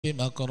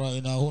بما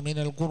قرأناه من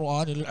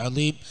القرآن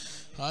العظيم.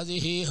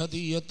 هذه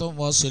هدية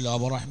واصلة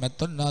ورحمة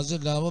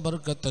نازلة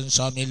وبركة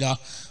شاملة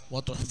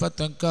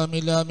وتحفة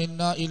كاملة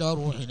منا إلى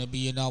روح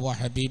نبينا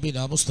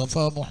وحبيبنا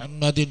مصطفى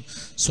محمد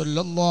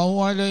صلى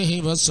الله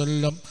عليه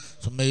وسلم،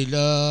 ثم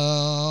إلى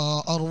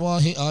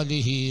أرواح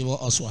آله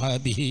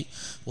وأصحابه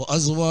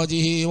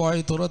وأزواجه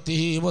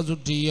وعطرته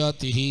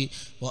وذرياته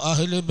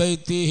وأهل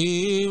بيته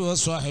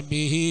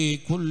وصحبه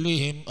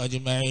كلهم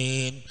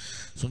أجمعين،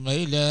 ثم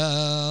إلى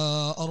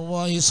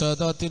أرواح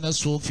ساداتنا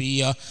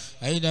الصوفية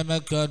أينما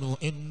كانوا،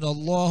 إن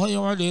الله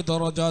يعلي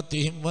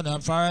درجاتهم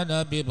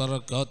ونفعنا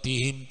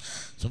ببركاتهم،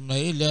 ثم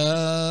إلى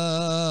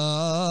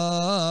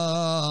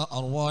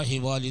أرواح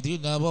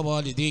والدينا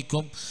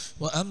ووالديكم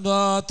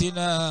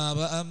وأنباتنا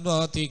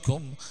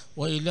وأنباتكم،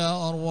 وإلى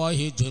أرواح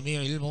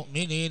جميع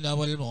المؤمنين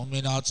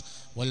والمؤمنات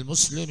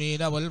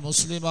والمسلمين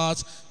والمسلمات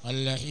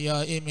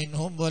الأحياء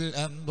منهم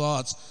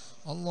والأموات.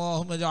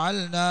 اللهم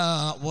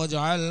اجعلنا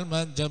واجعل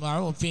من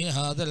جمعوا في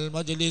هذا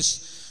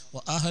المجلس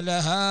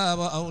وأهلها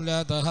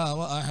وأولادها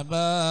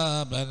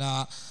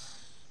وأحبابنا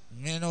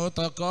من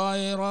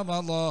عتقاء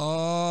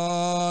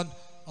رمضان.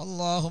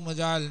 اللهم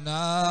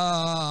اجعلنا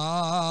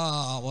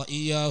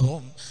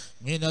وإياهم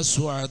من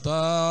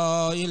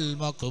السعداء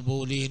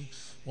المقبولين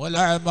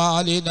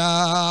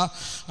والأعمالنا.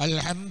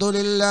 الحمد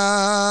لله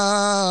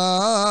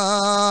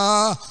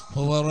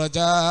هو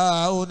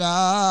رجاؤنا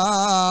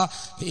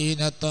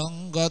حين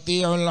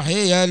تنقطع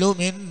الحيل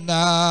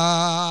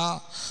منا.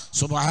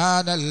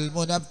 سبحان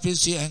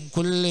المنفس عن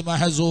كل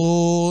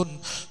محزون،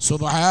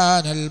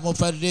 سبحان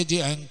المفرج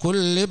عن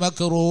كل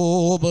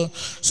مكروب،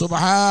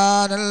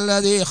 سبحان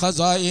الذي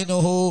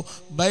خزائنه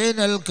بين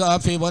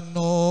الكاف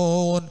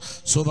والنون،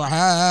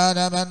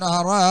 سبحان من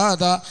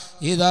أراد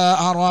إذا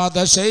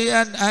أراد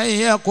شيئا أن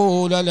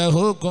يقول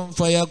له كن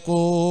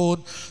فيكون،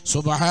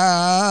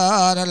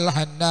 سبحان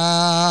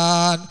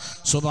الحنان،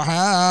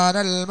 سبحان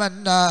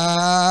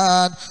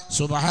المنان،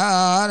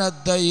 سبحان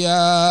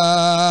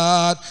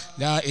الديان،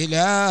 لا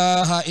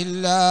إله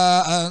إلا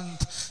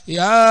أنت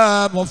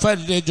يا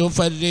مفرج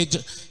فرج،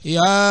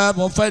 يا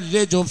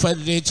مفرج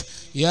فرج،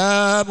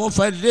 يا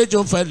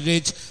مفرج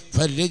فرج،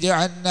 فرج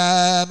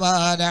عنا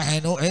ما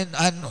نحن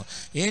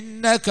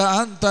إنك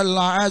أنت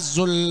الأعز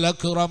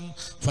الأكرم،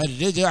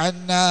 فرج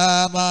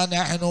عنا ما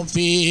نحن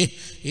فيه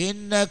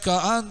إنك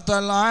أنت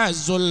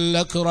الأعز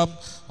الأكرم.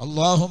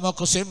 اللهم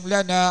اقسم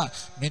لنا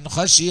من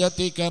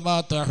خشيتك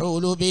ما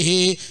تحول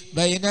به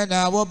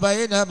بيننا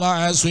وبين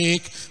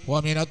معاصيك،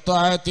 ومن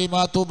الطاعة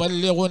ما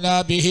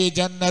تبلغنا به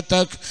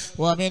جنتك،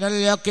 ومن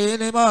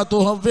اليقين ما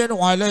تهون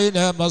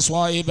علينا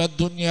مصائب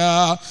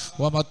الدنيا،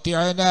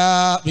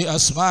 ومتعنا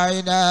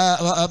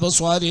بأسماعنا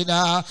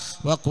وأبصارنا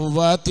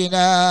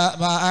وقواتنا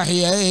ما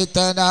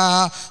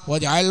أحييتنا،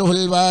 واجعله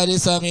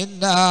الوارث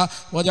منا،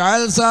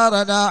 واجعل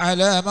ثارنا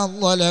على من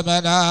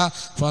ظلمنا،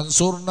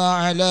 فانصرنا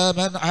على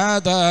من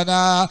عادانا،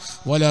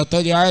 ولا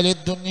تجعل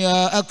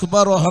الدنيا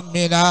أكبر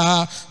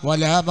همنا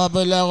ولا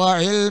مبلغ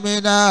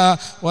علمنا،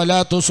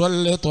 ولا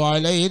تسلط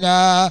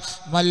علينا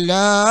من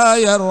لا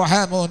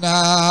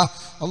يرحمنا.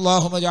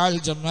 اللهم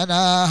اجعل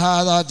جمعنا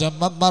هذا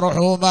جمعا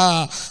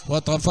مرحوما،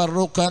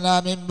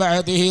 وتفرقنا من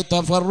بعده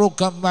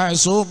تفرقا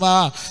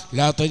معصوما،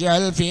 لا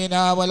تجعل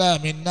فينا ولا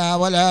منا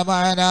ولا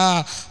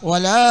معنا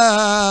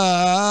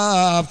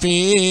ولا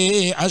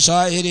في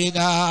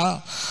عشائرنا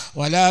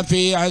ولا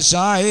في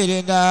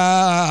عشائرنا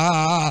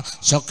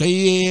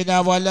شقيين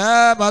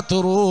ولا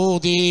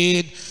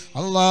مطرودين.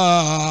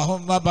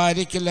 اللهم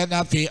بارك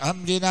لنا في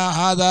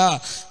أمرنا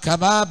هذا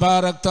كما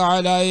باركت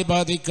على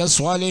عبادك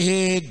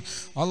الصالحين.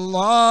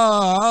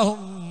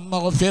 اللهم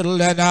اغفر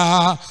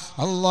لنا،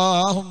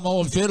 اللهم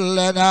اغفر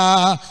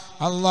لنا،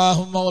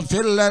 اللهم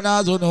اغفر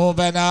لنا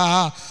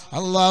ذنوبنا،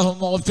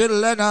 اللهم اغفر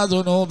لنا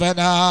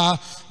ذنوبنا،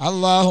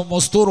 اللهم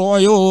استر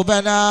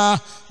عيوبنا،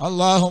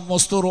 اللهم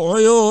استر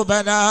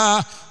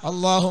عيوبنا،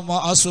 اللهم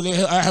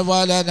أصلح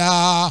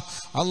أحوالنا،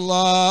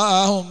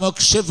 اللهم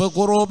اكشف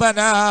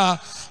كروبنا،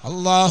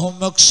 اللهم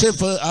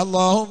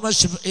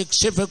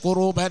اكشف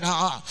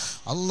كروبنا،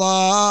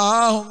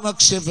 اللهم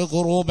اكشف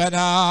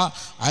كروبنا،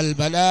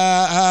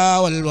 البلاء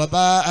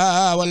والوباء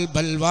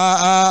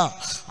والبلواء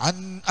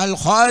عن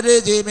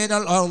الخارج من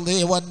الأرض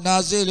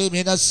والنازل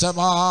من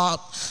السماء.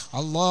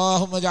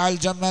 اللهم اجعل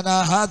جمعنا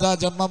هذا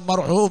جمعا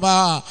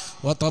مرحوما،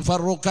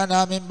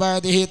 وتفرقنا من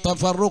بعده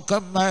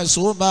تفرقا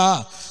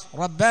معصوما.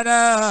 ربنا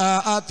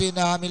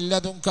آتنا من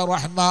لدنك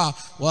رحمة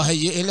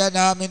وهيئ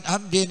لنا من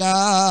أمرنا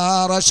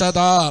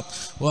رشدا،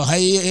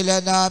 وهيئ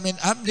لنا من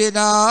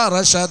أمرنا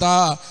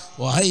رشدا،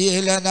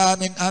 وهيئ لنا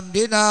من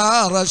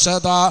أمرنا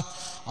رشدا.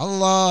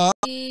 الله.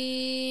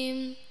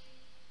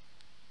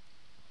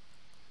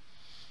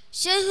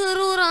 شهر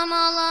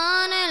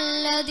رمضان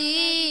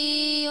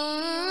الذي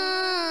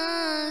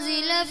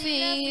ينزل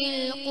فيه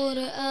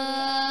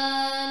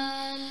القرآن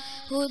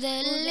هدى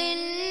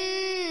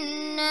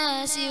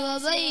للناس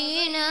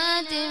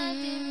وبينات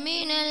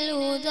من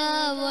الهدى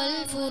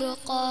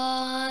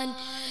والفرقان،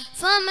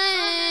 فمن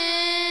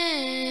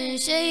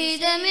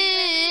شهد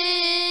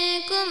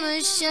منكم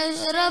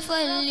الشهر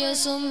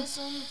فليصم،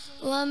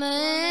 ومن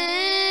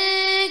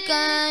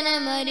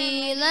كان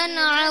مريضا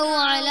أو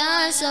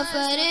على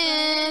سفر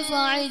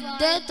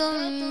فعدة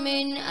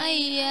من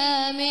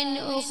أيام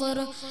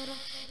أخر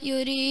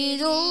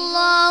يريد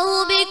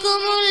الله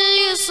بكم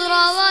اليسر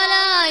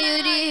ولا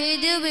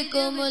يريد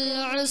بكم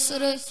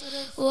العسر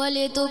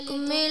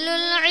ولتكملوا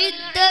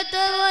العدة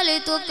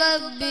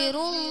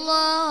ولتكبروا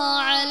الله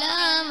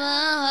على ما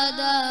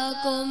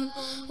هداكم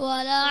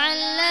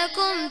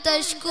ولعلكم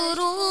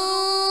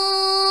تشكرون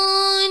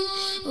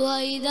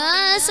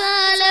وإذا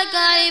سألك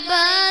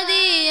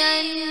عبادي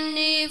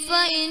عني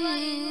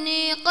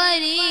فإني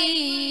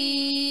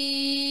قريب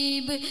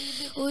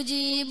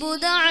أجيب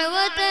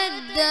دعوة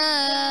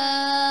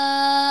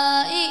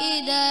الداء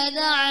إذا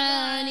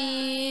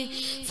دعاني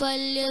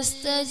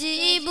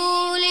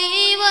فليستجيبوا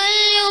لي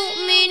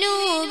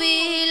وليؤمنوا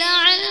به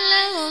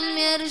لعلهم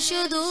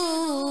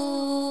يرشدون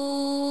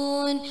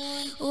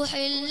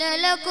أحل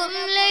لكم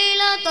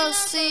ليلة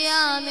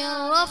الصيام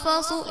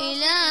الرفث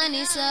إلى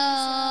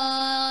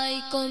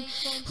نسائكم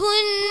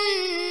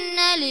هن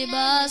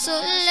لباس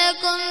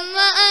لكم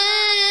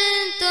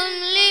وأنتم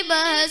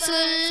لباس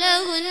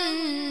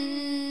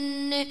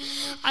لهن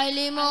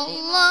علم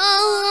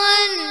الله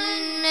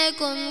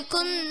أنكم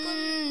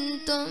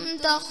كنتم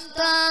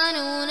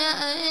تختانون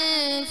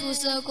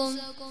أنفسكم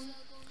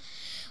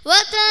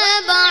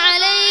وتاب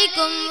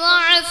عليكم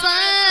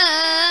وعفى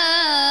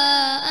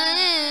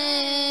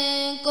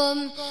عنكم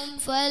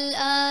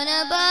فالآن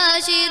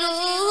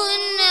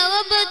باشروهن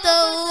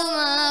وابتغوا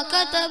ما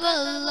كتب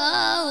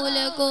الله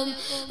لكم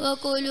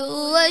وكلوا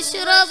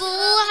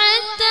واشربوا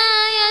حتى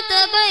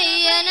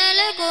يتبين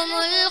لكم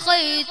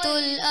الخيط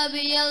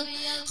الأبيض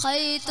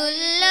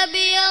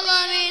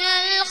من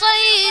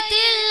الخيط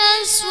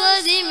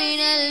الأسود من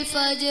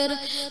الفجر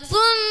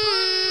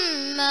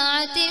ثم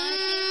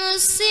أتموا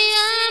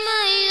الصيام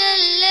إلى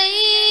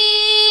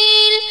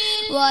الليل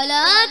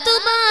ولا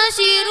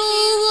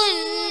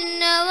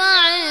تباشروهن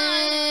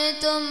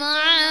وأنتم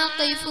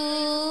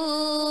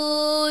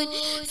عاكفون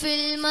في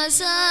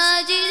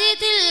المساجد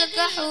تلك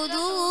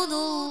حدود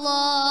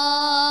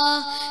الله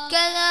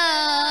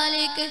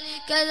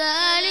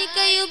كذلك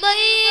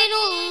يبين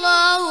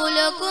الله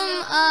لكم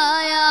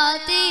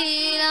آياته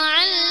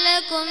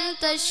لعلكم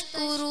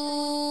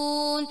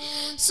تشكرون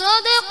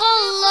صدق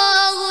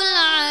الله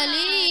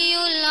العلي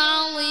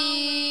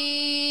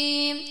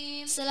العظيم.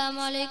 السلام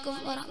عليكم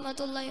ورحمة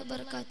الله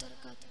وبركاته.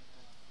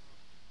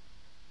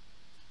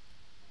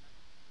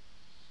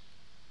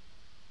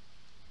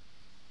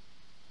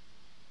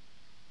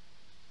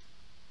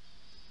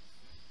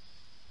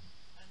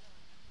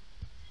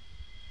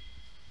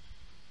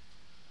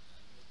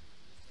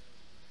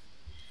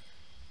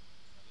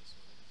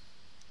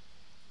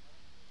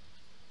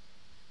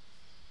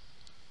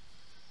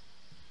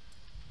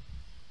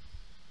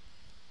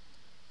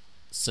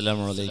 السلام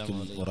عليكم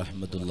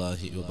ورحمة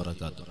الله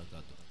وبركاته.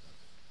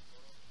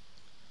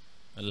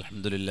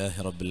 الحمد لله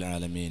رب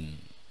العالمين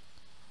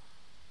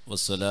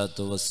والصلاة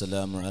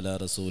والسلام على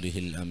رسوله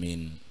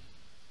الأمين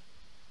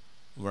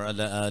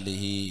وعلى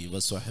آله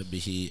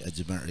وصحبه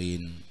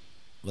أجمعين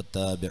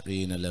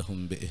والتابعين لهم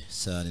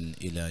بإحسان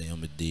إلى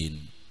يوم الدين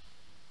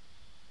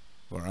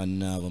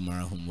وعنا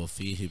ومعهم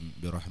وفيهم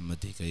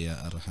برحمتك يا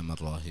أرحم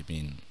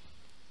الراحمين.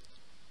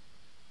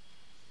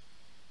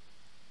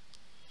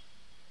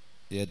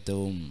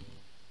 ഏറ്റവും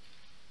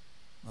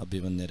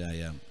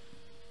അഭിമന്യരായ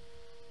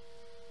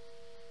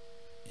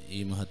ഈ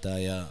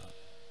മഹത്തായ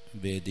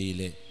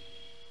വേദിയിലെ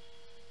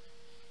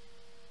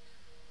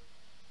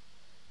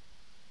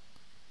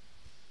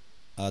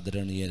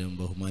ആദരണീയരും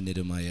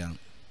ബഹുമാന്യരുമായ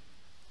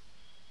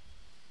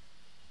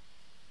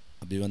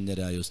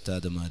അഭിമന്യരായ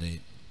ഉസ്താദുമാരെ,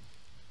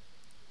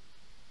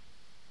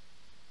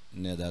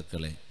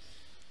 നേതാക്കളെ,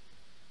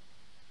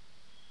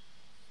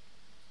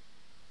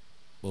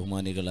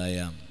 ബഹുമാനികളായ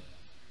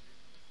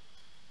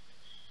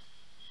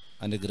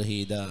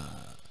അനുഗ്രഹീത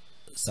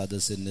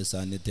സദസ്സിന്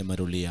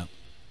സാന്നിധ്യമരുളിയ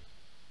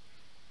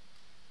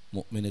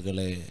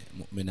മുഅ്മിനുകളെ,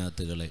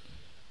 മുഅ്മിനാത്തുകളെ,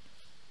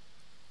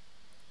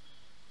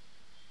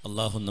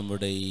 അല്ലാഹു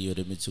നമ്മുടെ ഈ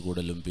ഒരുമിച്ച്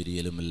കൂടലും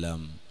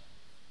പിരിയലുമെല്ലാം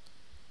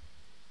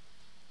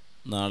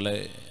നാളെ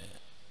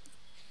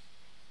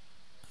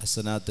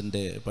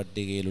ഹസനാത്തിൻ്റെ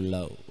പട്ടികയിലുള്ള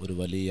ഒരു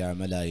വലിയ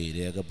അമലായി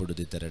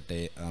രേഖപ്പെടുത്തി തരട്ടെ.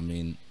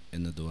 ആമീൻ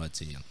എന്ന് ദുആ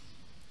ചെയ്യാം.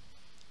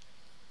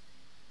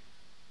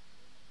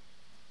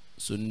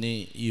 സുന്നി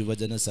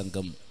യുവജന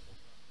സംഘം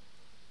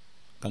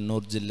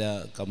കണ്ണൂർ ജില്ലാ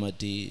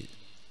കമ്മിറ്റി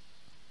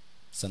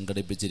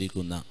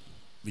സംഘടിപ്പിച്ചിരിക്കുന്ന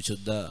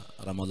വിശുദ്ധ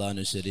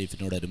റമദാനു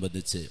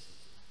ഷരീഫിനോടനുബന്ധിച്ച്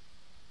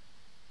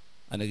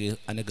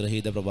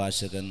അനുഗ്രഹീത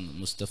പ്രഭാഷകൻ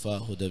മുസ്തഫ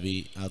ഹുദവി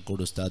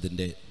ആക്കോട്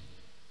ഉസ്താദിൻ്റെ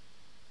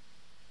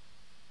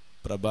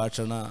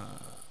പ്രഭാഷണ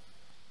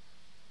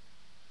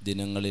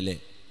ദിനങ്ങളിലെ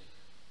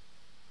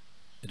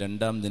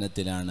രണ്ടാം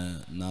ദിനത്തിലാണ്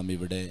നാം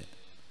ഇവിടെ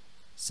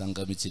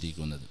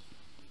സംഗമിച്ചിരിക്കുന്നത്.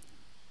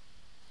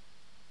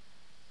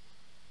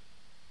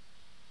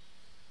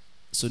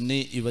 സുന്നി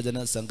യുവജന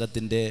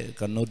സംഘത്തിൻ്റെ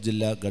കണ്ണൂർ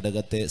ജില്ലാ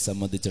ഘടകത്തെ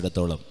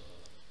സംബന്ധിച്ചിടത്തോളം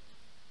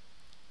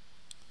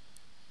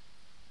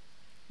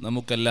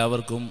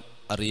നമുക്കെല്ലാവർക്കും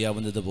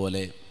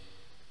അറിയാവുന്നതുപോലെ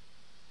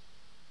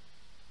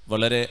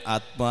വളരെ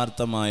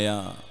ആത്മാർത്ഥമായ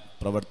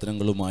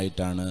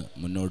പ്രവർത്തനങ്ങളുമായിട്ടാണ്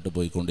മുന്നോട്ട്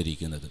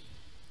പോയിക്കൊണ്ടിരിക്കുന്നത്.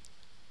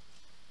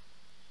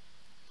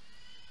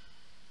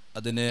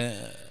 അതിന്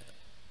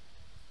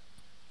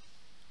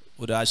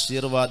ഒരു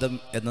ആശീർവാദം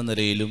എന്ന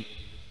നിലയിലും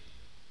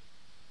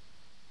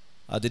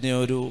അതിനെ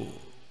ഒരു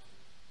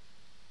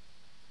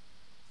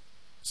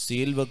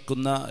സീൽ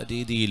വെക്കുന്ന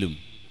രീതിയിലും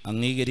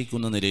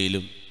അംഗീകരിക്കുന്ന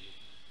നിലയിലും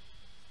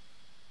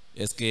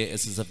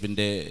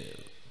SKSSFൻ്റെ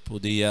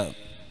പുതിയ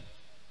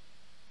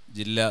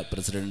ജില്ലാ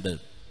പ്രസിഡന്റ്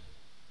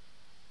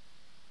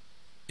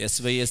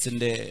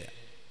SYSൻ്റെ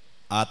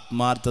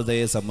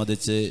ആത്മാർത്ഥതയെ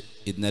സംബന്ധിച്ച്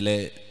ഇന്നലെ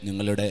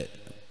നിങ്ങളുടെ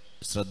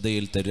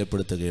ശ്രദ്ധയിൽ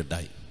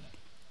തെരഞ്ഞെടുപ്പെടുത്തുകയുണ്ടായി.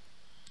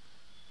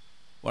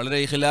 വളരെ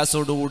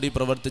ഇഖ്ലാസോടുകൂടി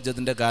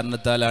പ്രവർത്തിച്ചതിൻ്റെ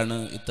കാരണത്താലാണ്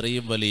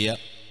ഇത്രയും വലിയ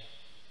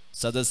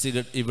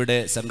സദസ്സുകൾ ഇവിടെ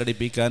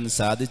സംഘടിപ്പിക്കാൻ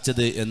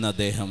സാധിച്ചത് എന്ന്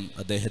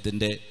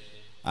അദ്ദേഹത്തിൻ്റെ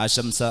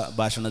ആശംസ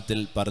ഭാഷണത്തിൽ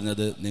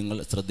പറഞ്ഞത് നിങ്ങൾ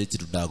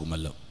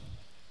ശ്രദ്ധിച്ചിട്ടുണ്ടാകുമല്ലോ.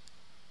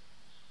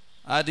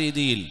 ആ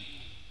രീതിയിൽ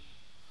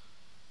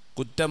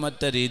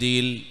കുറ്റമറ്റ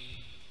രീതിയിൽ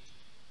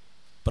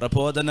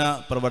പ്രബോധന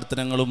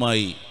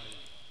പ്രവർത്തനങ്ങളുമായി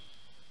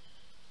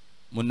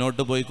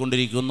മുന്നോട്ട്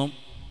പോയിക്കൊണ്ടിരിക്കുന്നു.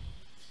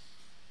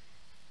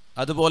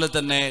 അതുപോലെ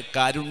തന്നെ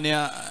കാരുണ്യ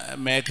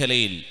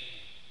മേഖലയിൽ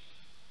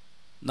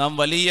നാം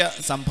വലിയ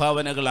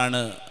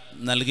സംഭാവനകളാണ്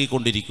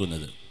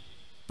നൽകിക്കൊണ്ടിരിക്കുന്നത്.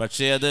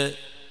 പക്ഷേ അത്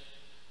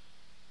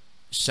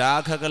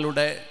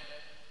ശാഖകളുടെ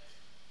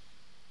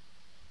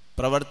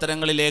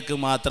പ്രവർത്തനങ്ങളിലേക്ക്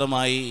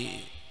മാത്രമായി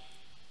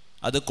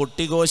അത്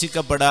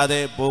കൊട്ടിഘോഷിക്കപ്പെടാതെ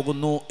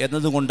പോകുന്നു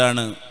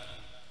എന്നതുകൊണ്ടാണ്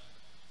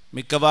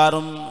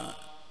മിക്കവാറും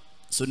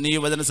സുന്നി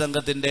യുവജന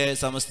സംഘത്തിൻ്റെ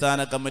സംസ്ഥാന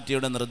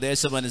കമ്മിറ്റിയുടെ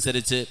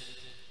നിർദ്ദേശമനുസരിച്ച്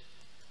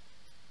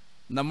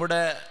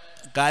നമ്മുടെ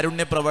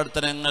കാരുണ്യ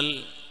പ്രവർത്തനങ്ങൾ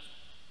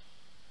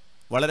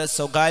വളരെ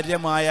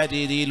സ്വകാര്യമായ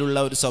രീതിയിലുള്ള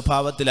ഒരു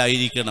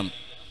സ്വഭാവത്തിലായിരിക്കണം.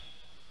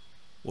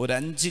 ഒരു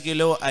 5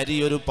 കിലോ അരി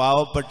ഒരു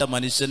പാവപ്പെട്ട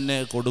മനുഷ്യന്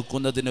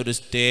കൊടുക്കുന്നതിനൊരു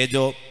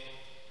സ്റ്റേജോ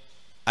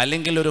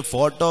അല്ലെങ്കിൽ ഒരു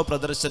ഫോട്ടോ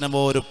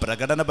പ്രദർശനമോ ഒരു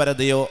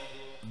പ്രകടനപരതയോ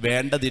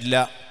വേണ്ടതില്ല.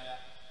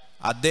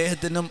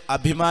 അദ്ദേഹത്തിനും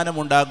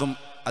അഭിമാനമുണ്ടാകും.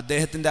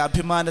 അദ്ദേഹത്തിൻ്റെ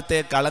അഭിമാനത്തെ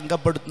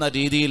കളങ്കപ്പെടുത്തുന്ന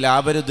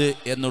രീതിയിലാവരുത്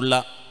എന്നുള്ള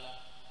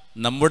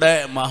നമ്മുടെ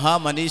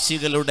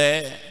മഹാമനീഷികളുടെ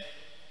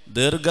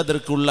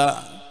ദീർഘദൃക്കുള്ള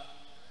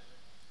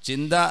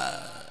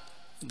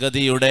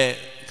ചിന്താഗതിയുടെ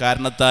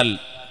കാരണത്താൽ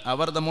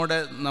അവർ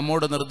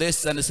നമ്മോട്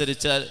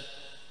നിർദ്ദേശിച്ചനുസരിച്ച്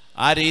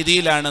ആ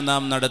രീതിയിലാണ്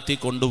നാം നടത്തി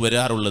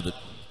കൊണ്ടുവരാറുള്ളത്.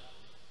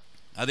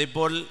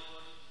 അതിപ്പോൾ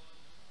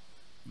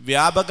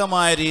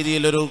വ്യാപകമായ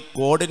രീതിയിലൊരു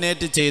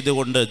കോർഡിനേറ്റ്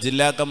ചെയ്തുകൊണ്ട്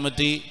ജില്ലാ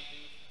കമ്മിറ്റി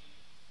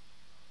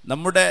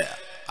നമ്മുടെ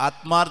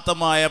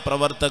ആത്മാർത്ഥമായ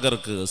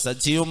പ്രവർത്തകർക്ക്,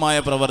 സജീവമായ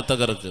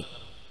പ്രവർത്തകർക്ക്,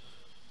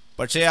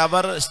 പക്ഷേ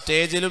അവർ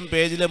സ്റ്റേജിലും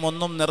പേജിലും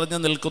ഒന്നും നിറഞ്ഞു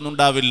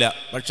നിൽക്കുന്നുണ്ടാവില്ല.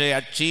 പക്ഷേ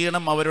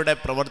അക്ഷീണം അവരുടെ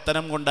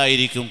പ്രവർത്തനം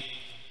കൊണ്ടായിരിക്കും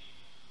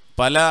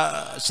പല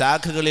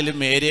ശാഖകളിലും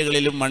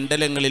ഏരിയകളിലും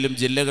മണ്ഡലങ്ങളിലും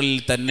ജില്ലകളിൽ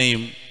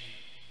തന്നെയും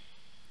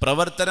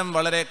പ്രവർത്തനം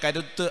വളരെ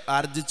കരുത്ത്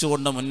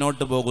ആർജിച്ചുകൊണ്ട്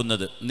മുന്നോട്ട്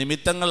പോകുന്നത്.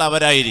 നിമിത്തങ്ങൾ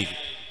അവരായിരിക്കും.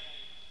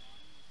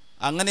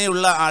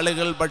 അങ്ങനെയുള്ള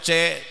ആളുകൾ പക്ഷേ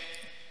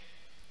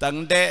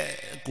തൻ്റെ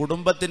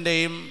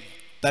കുടുംബത്തിൻ്റെയും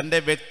തൻ്റെ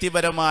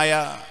വ്യക്തിപരമായ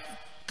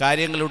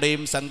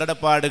കാര്യങ്ങളുടെയും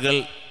സങ്കടപ്പാടുകൾ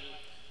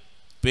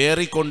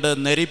പേറിക്കൊണ്ട്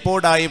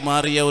നെരിപ്പോടായി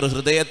മാറിയ ഒരു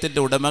ഹൃദയത്തിൻ്റെ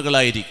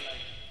ഉടമകളായിരിക്കും.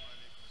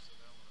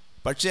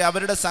 പക്ഷേ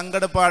അവരുടെ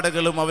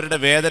സങ്കടപ്പാടുകളും അവരുടെ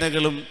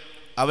വേദനകളും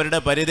അവരുടെ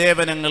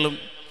പരിദേവനങ്ങളും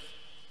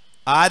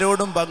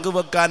ആരോടും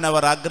പങ്കുവെക്കാൻ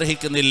അവർ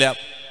ആഗ്രഹിക്കുന്നില്ല.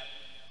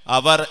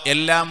 അവർ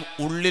എല്ലാം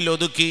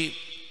ഉള്ളിലൊതുക്കി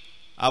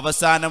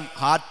അവസാനം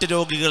ഹാർട്ട്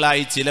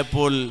രോഗികളായി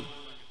ചിലപ്പോൾ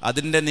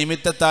അതിൻ്റെ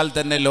നിമിത്തത്താൽ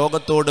തന്നെ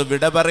ലോകത്തോട്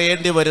വിട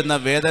പറയേണ്ടി വരുന്ന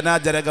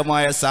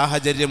വേദനാജനകമായ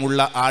സാഹചര്യമുള്ള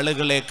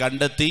ആളുകളെ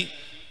കണ്ടെത്തി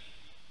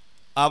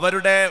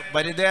അവരുടെ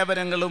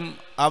പരിദേവനങ്ങളും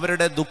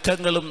അവരുടെ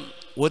ദുഃഖങ്ങളും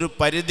ഒരു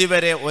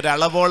പരിധിവരെ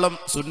ഒരളവോളം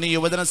സുന്നി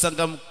യുവജന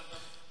സംഘം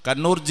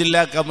കണ്ണൂർ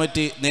ജില്ലാ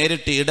കമ്മിറ്റി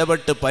നേരിട്ട്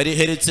ഇടപെട്ട്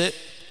പരിഹരിച്ച്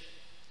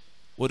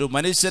ഒരു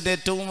മനുഷ്യൻ്റെ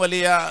ഏറ്റവും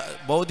വലിയ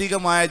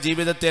ഭൗതികമായ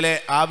ജീവിതത്തിലെ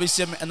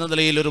ആവശ്യം എന്ന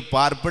നിലയിൽ ഒരു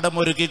പാർപ്പിടം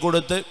ഒരുക്കി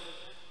കൊടുത്ത്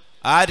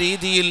ആ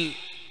രീതിയിൽ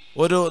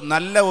ഒരു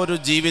നല്ല ഒരു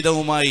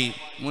ജീവിതവുമായി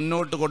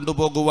മുന്നോട്ട്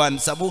കൊണ്ടുപോകുവാൻ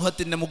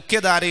സമൂഹത്തിൻ്റെ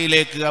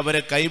മുഖ്യധാരയിലേക്ക്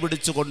അവരെ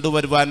കൈപിടിച്ചു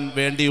കൊണ്ടുവരുവാൻ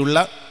വേണ്ടിയുള്ള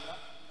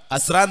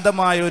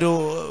അശ്രാന്തമായൊരു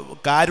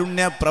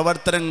കാരുണ്യ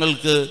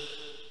പ്രവർത്തനങ്ങൾക്ക്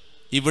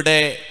ഇവിടെ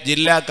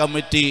ജില്ലാ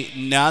കമ്മിറ്റി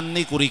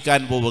നന്ദി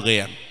കുറിക്കാൻ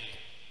പോവുകയാണ്.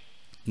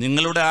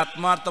 നിങ്ങളുടെ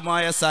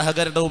ആത്മാർത്ഥമായ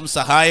സഹകരണവും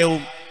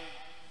സഹായവും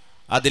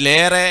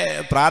അതിലേറെ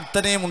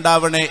പ്രാർത്ഥനയും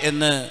ഉണ്ടാവണേ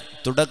എന്ന്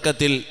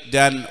തുടക്കത്തിൽ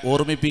ഞാൻ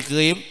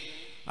ഓർമ്മിപ്പിക്കുകയും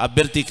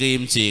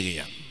അഭ്യർത്ഥിക്കുകയും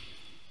ചെയ്യുകയാണ്.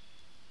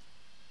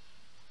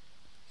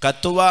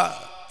 കത്തുവ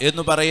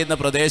എന്ന് പറയുന്ന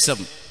പ്രദേശം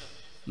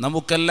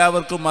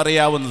നമുക്കെല്ലാവർക്കും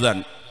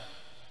അറിയാവുന്നതാണ്.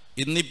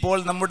 ഇന്നിപ്പോൾ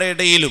നമ്മുടെ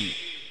ഇടയിലും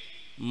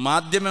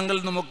മാധ്യമങ്ങൾ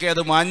നമുക്ക്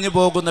അത് മാഞ്ഞു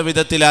പോകുന്ന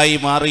വിധത്തിലായി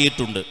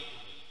മാറിയിട്ടുണ്ട്.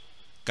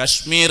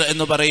 കശ്മീർ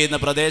എന്ന് പറയുന്ന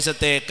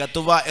പ്രദേശത്തെ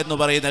കത്തുവ എന്ന്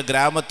പറയുന്ന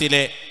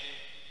ഗ്രാമത്തിലെ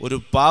ഒരു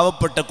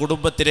പാവപ്പെട്ട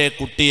കുടുംബത്തിലെ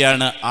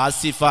കുട്ടിയാണ്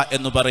ആസിഫ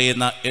എന്ന്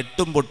പറയുന്ന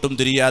എട്ടും പൊട്ടും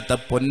തിരിയാത്ത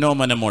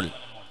പൊന്നോമനമോൾ.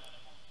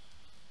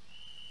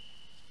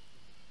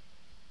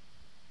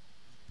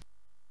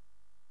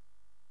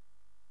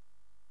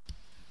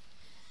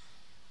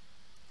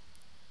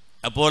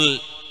 അപ്പോൾ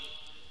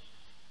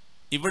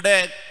ഇവിടെ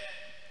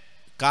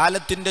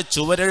കാലത്തിൻ്റെ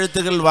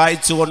ചുവരെഴുത്തുകൾ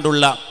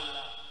വായിച്ചുകൊണ്ടുള്ള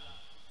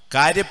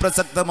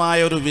കാര്യപ്രസക്തമായ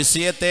ഒരു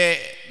വിഷയത്തെ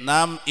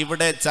നാം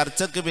ഇവിടെ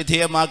ചർച്ചയ്ക്ക്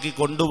വിധേയമാക്കി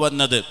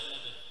കൊണ്ടുവന്നത്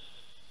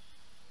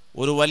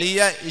ഒരു വലിയ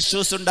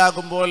ഇഷ്യൂസ്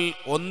ഉണ്ടാകുമ്പോൾ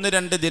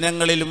 1-2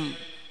 ദിനങ്ങളിലും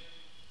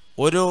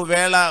ഒരു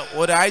വേള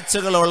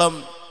ഒരാഴ്ചകളോളം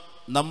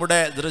നമ്മുടെ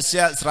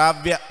ദൃശ്യ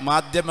ശ്രാവ്യ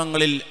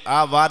മാധ്യമങ്ങളിൽ ആ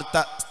വാർത്ത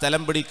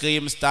സ്ഥലം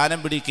പിടിക്കുകയും സ്ഥാനം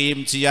പിടിക്കുകയും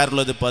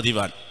ചെയ്യാറുള്ളത്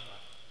പതിവാണ്.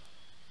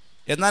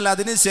 എന്നാൽ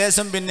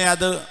അതിനുശേഷം പിന്നെ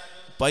അത്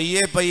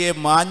പയ്യെ പയ്യെ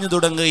മാഞ്ഞു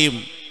തുടങ്ങുകയും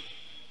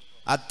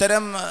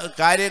അത്തരം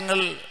കാര്യങ്ങൾ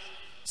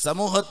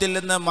സമൂഹത്തിൽ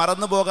നിന്ന്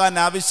മറന്നു പോകാൻ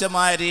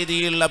ആവശ്യമായ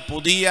രീതിയിലുള്ള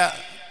പുതിയ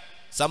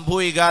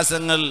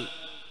സംഭവവികാസങ്ങൾ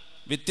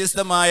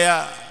വ്യത്യസ്തമായ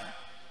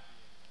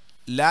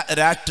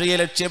രാഷ്ട്രീയ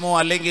ലക്ഷ്യമോ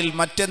അല്ലെങ്കിൽ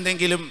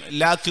മറ്റെന്തെങ്കിലും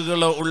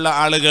ലാക്കുകളോ ഉള്ള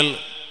ആളുകൾ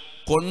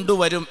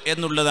കൊണ്ടുവരും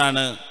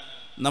എന്നുള്ളതാണ്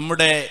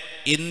നമ്മുടെ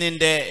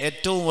ഇന്നിൻ്റെ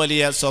ഏറ്റവും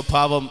വലിയ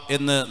സ്വഭാവം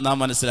എന്ന് നാം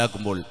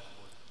മനസ്സിലാക്കുമ്പോൾ,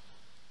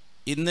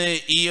 ഇന്ന്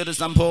ഈ ഒരു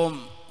സംഭവം,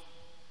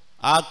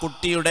 ആ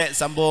കുട്ടിയുടെ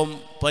സംഭവം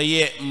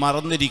പയ്യെ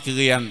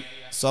മറന്നിരിക്കുകയാണ്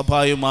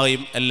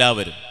സ്വാഭാവികമായും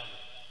എല്ലാവരും.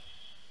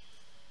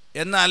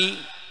 എന്നാൽ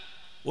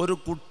ഒരു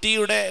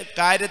കുട്ടിയുടെ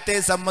കാര്യത്തെ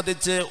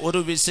സംബന്ധിച്ച് ഒരു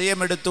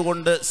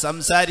വിഷയമെടുത്തുകൊണ്ട്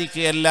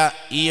സംസാരിക്കുകയല്ല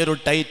ഈ ഒരു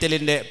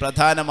ടൈറ്റിലിൻ്റെ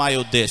പ്രധാനമായ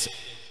ഉദ്ദേശം.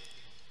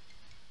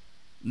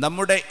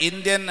 നമ്മുടെ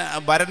ഇന്ത്യൻ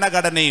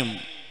ഭരണഘടനയും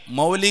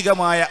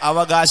മൗലികമായ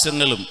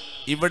അവകാശങ്ങളും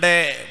ഇവിടെ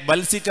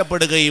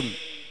ബത്സിക്കപ്പെടുകയും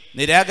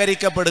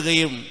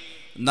നിരാകരിക്കപ്പെടുകയും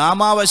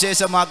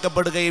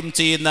നാമാവശേഷമാക്കപ്പെടുകയും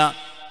ചെയ്യുന്ന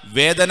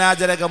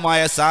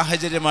വേദനാജനകമായ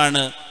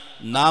സാഹചര്യമാണ്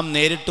നാം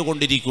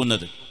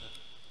നേരിട്ടുകൊണ്ടിരിക്കുന്നത്.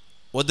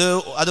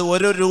 അത്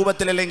ഒരു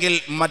രൂപത്തിലല്ലെങ്കിൽ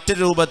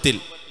മറ്റൊരു രൂപത്തിൽ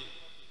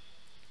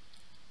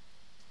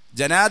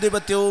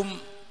ജനാധിപത്യവും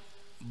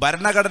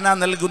ഭരണഘടന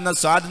നൽകുന്ന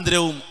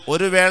സ്വാതന്ത്ര്യവും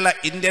ഒരു വേള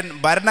ഇന്ത്യൻ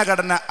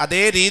ഭരണഘടന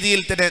അതേ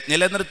രീതിയിൽ തന്നെ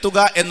നിലനിർത്തുക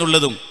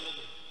എന്നുള്ളതും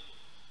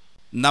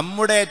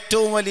നമ്മുടെ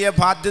ഏറ്റവും വലിയ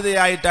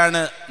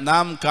ബാധ്യതയായിട്ടാണ്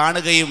നാം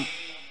കാണുകയും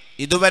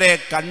ഇതുവരെ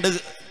കണ്ടു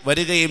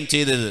വരികയും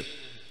ചെയ്തത്.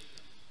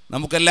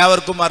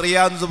 നമുക്കെല്ലാവർക്കും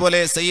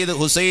അറിയാവുന്നതുപോലെ സയ്യിദ്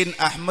ഹുസൈൻ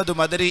അഹമ്മദ്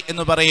മദരി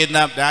എന്ന് പറയുന്ന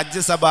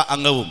രാജ്യസഭാ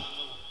അംഗവും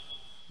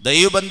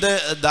ദൈവബന്ദ്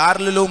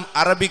ദാറുൽ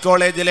അറബി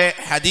കോളേജിലെ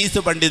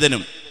ഹദീസ്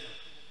പണ്ഡിതനും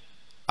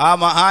ആ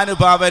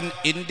മഹാനുഭാവൻ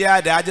ഇന്ത്യ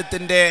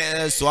രാജ്യത്തിൻ്റെ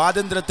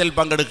സ്വാതന്ത്ര്യത്തിൽ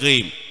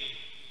പങ്കെടുക്കുകയും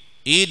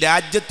ഈ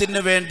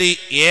രാജ്യത്തിന് വേണ്ടി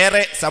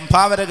ഏറെ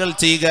സംഭാവനകൾ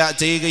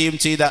ചെയ്യുകയും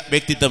ചെയ്ത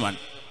വ്യക്തിത്വമാണ്.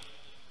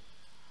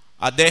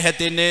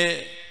 അദ്ദേഹത്തിന്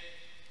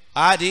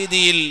ആ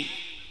രീതിയിൽ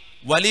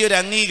വലിയൊരു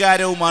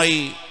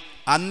അംഗീകാരവുമായി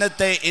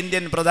അന്നത്തെ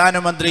ഇന്ത്യൻ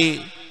പ്രധാനമന്ത്രി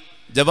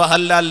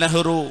ജവഹർലാൽ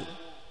നെഹ്റു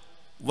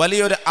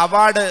വലിയൊരു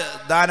അവാർഡ്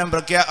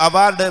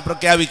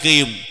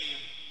പ്രഖ്യാപിക്കുകയും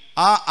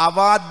ആ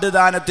അവാർഡ്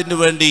ദാനത്തിനു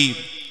വേണ്ടി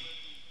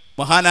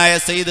മഹാനായ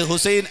സയ്യിദ്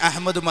ഹുസൈൻ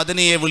അഹമ്മദ്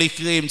മദനിയെ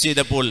വിളിക്കുകയും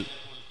ചെയ്തപ്പോൾ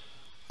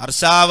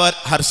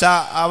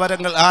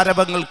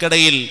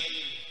ആരവങ്ങൾക്കിടയിൽ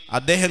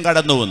അദ്ദേഹം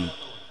കടന്നു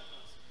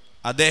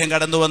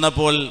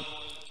വന്നപ്പോൾ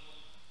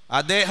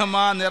അദ്ദേഹം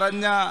ആ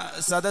നിറഞ്ഞ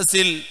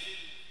സദസ്സിൽ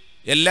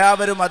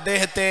എല്ലാവരും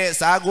അദ്ദേഹത്തെ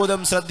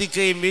സാഗൂതം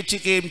ശ്രദ്ധിക്കുകയും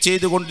വീക്ഷിക്കുകയും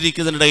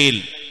ചെയ്തുകൊണ്ടിരിക്കുന്നതിനിടയിൽ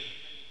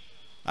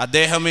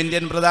അദ്ദേഹം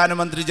ഇന്ത്യൻ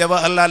പ്രധാനമന്ത്രി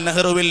ജവഹർലാൽ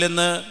നെഹ്റുവിൽ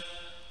നിന്ന്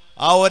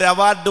ആ ഒരു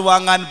അവാർഡ്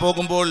വാങ്ങാൻ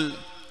പോകുമ്പോൾ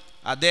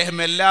അദ്ദേഹം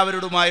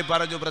എല്ലാവരോടുമായി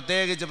പറഞ്ഞു,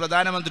 പ്രത്യേകിച്ച്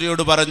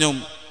പ്രധാനമന്ത്രിയോട് പറഞ്ഞു,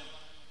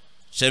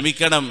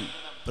 ക്ഷമിക്കണം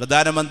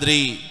പ്രധാനമന്ത്രി,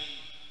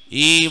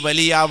 ഈ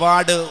വലിയ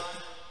അവാർഡ്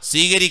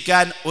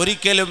സ്വീകരിക്കാൻ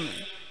ഒരിക്കലും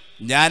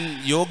ഞാൻ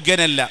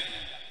യോഗ്യനല്ല.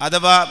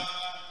 അഥവാ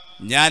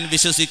ഞാൻ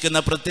വിശ്വസിക്കുന്ന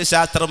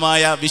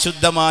പ്രത്യശാസ്ത്രമായ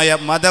വിശുദ്ധമായ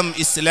മതം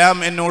ഇസ്ലാം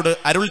എന്നോട്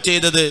അരുൾ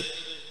ചെയ്തത്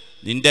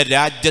നിന്റെ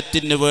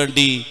രാജ്യത്തിന്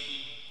വേണ്ടി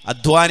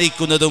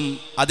അധ്വാനിക്കുന്നതും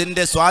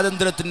അതിൻ്റെ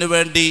സ്വാതന്ത്ര്യത്തിന്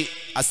വേണ്ടി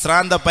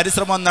അശ്രാന്ത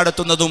പരിശ്രമം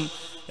നടത്തുന്നതും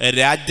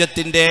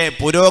രാജ്യത്തിൻ്റെ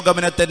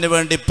പുരോഗമനത്തിന്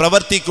വേണ്ടി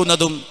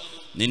പ്രവർത്തിക്കുന്നതും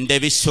നിന്റെ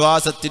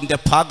വിശ്വാസത്തിൻ്റെ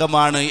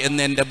ഭാഗമാണ്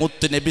എന്ന് എൻ്റെ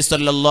മുത്ത് നബി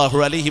സല്ലല്ലാഹു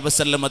അലൈഹി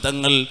വസല്ലമ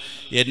തങ്ങൾ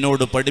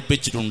എന്നോട്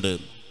പഠിപ്പിച്ചിട്ടുണ്ട്.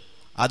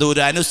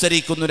 അതൊരു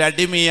അനുസരിക്കുന്നൊരു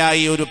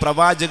അടിമയായി, ഒരു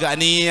പ്രവാചക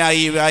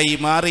അനുയായി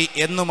മാറി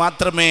എന്ന്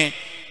മാത്രമേ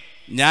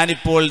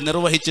ഞാനിപ്പോൾ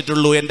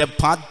നിർവഹിച്ചിട്ടുള്ളൂ. എൻ്റെ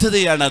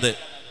ബാധ്യതയാണത്.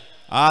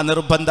 ആ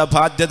നിർബന്ധ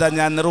ബാധ്യത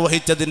ഞാൻ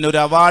നിർവഹിച്ചതിന് ഒരു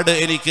അവാർഡ്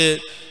എനിക്ക്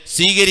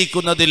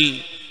സ്വീകരിക്കുന്നതിൽ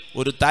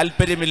ഒരു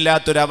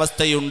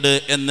താല്പര്യമില്ലാത്തൊരവസ്ഥയുണ്ട്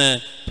എന്ന്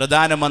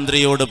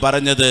പ്രധാനമന്ത്രിയോട്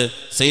പറഞ്ഞത്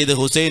സയ്യിദ്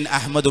ഹുസൈൻ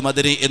അഹമ്മദ്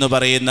മദനി എന്ന്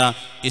പറയുന്ന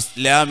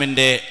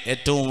ഇസ്ലാമിൻ്റെ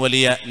ഏറ്റവും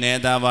വലിയ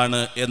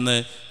നേതാവാണ് എന്ന്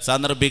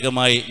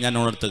സാന്ദർഭികമായി ഞാൻ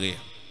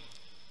ഉണർത്തുകയാണ്.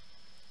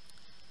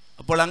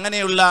 അപ്പോൾ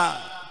അങ്ങനെയുള്ള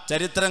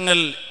ചരിത്രങ്ങൾ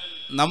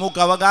നമുക്ക്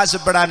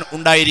അവകാശപ്പെടാൻ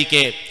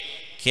ഉണ്ടായിരിക്കെ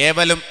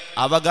കേവലം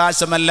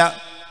അവകാശമല്ല,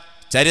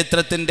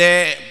 ചരിത്രത്തിൻ്റെ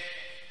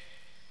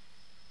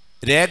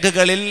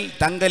രേഖകളിൽ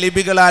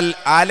തങ്കലിപികളാൽ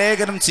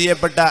ആലേഖനം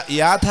ചെയ്യപ്പെട്ട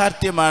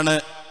യാഥാർത്ഥ്യമാണ്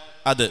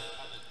അത്.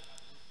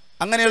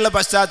 അങ്ങനെയുള്ള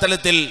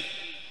പശ്ചാത്തലത്തിൽ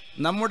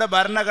നമ്മുടെ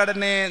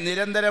ഭരണഘടനയെ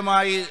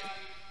നിരന്തരമായി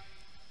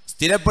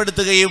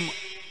സ്ഥിരപ്പെടുത്തുകയും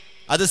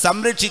അത്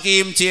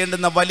സംരക്ഷിക്കുകയും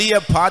ചെയ്യേണ്ടുന്ന വലിയ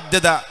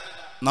ബാധ്യത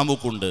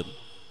നമുക്കുണ്ട്.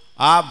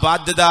 ആ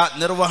ബാധ്യത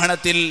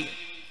നിർവഹണത്തിൽ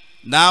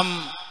നാം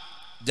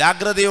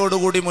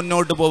ജാഗ്രതയോടുകൂടി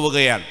മുന്നോട്ട്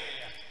പോവുകയാണ്.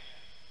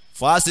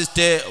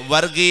 ഫാസിസ്റ്റ്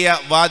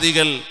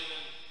വർഗീയവാദികൾ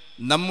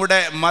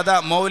നമ്മുടെ മത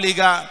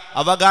മൗലിക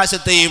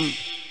അവകാശത്തെയും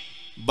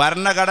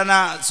ഭരണഘടന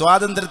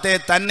സ്വാതന്ത്ര്യത്തെ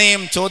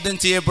തന്നെയും ചോദ്യം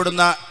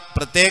ചെയ്യപ്പെടുന്ന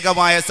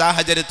പ്രത്യേകമായ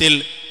സാഹചര്യത്തിൽ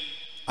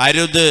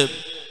അരുത്,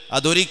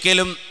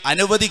 അതൊരിക്കലും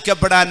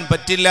അനുവദിക്കപ്പെടാൻ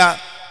പറ്റില്ല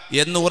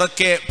എന്ന്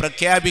ഉറക്കെ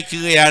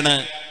പ്രഖ്യാപിക്കുകയാണ്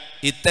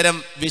ഇത്തരം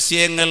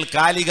വിഷയങ്ങൾ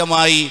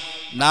കാലികമായി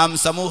നാം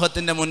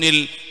സമൂഹത്തിൻ്റെ മുന്നിൽ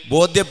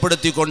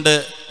ബോധ്യപ്പെടുത്തിക്കൊണ്ട്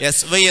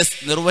SYS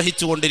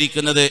നിർവഹിച്ചു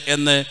കൊണ്ടിരിക്കുന്നത്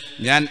എന്ന്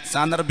ഞാൻ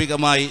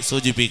സാന്ദർഭികമായി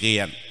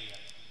സൂചിപ്പിക്കുകയാണ്.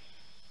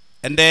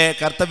 എൻ്റെ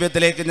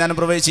കർത്തവ്യത്തിലേക്ക് ഞാൻ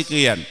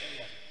പ്രവേശിക്കുകയാണ്.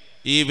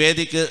 ഈ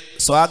വേദിക്ക്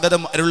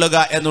സ്വാഗതം അരുളുക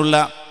എന്നുള്ള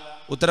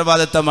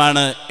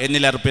ഉത്തരവാദിത്തമാണ്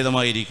എന്നിൽ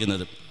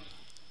അർപ്പിതമായിരിക്കുന്നത്.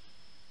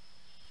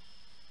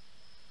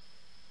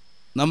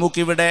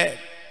 നമുക്കിവിടെ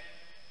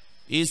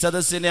ഈ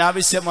സദസ്സിന്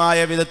ആവശ്യമായ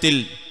വിധത്തിൽ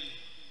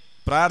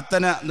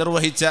പ്രാർത്ഥന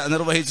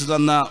നിർവഹിച്ചു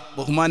തന്ന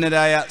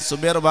ബഹുമാന്യരായ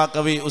സുബൈർ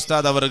ബാക്കവി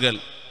ഉസ്താദ് അവർകൾ,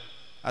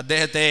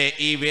 അദ്ദേഹത്തെ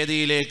ഈ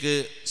വേദിയിലേക്ക്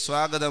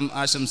സ്വാഗതം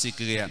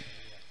ആശംസിക്കുകയാണ്.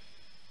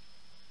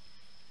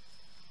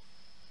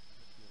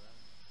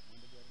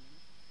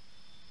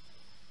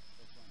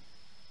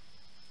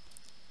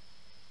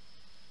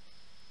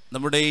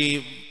 നമ്മുടെ ഈ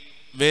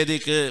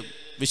വേദിക്ക്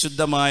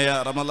വിശുദ്ധമായ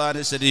റമദാൻ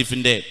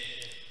ഷരീഫിൻ്റെ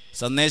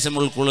സന്ദേശം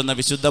ഉൾക്കൊള്ളുന്ന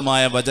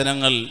വിശുദ്ധമായ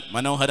വചനങ്ങൾ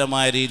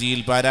മനോഹരമായ രീതിയിൽ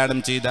പാരായണം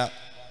ചെയ്ത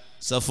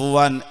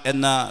സഫുവാൻ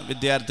എന്ന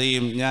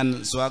വിദ്യാർത്ഥിയും ഞാൻ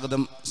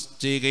സ്വാഗതം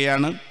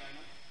ചെയ്യുകയാണ്.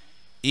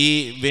 ഈ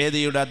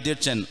വേദിയുടെ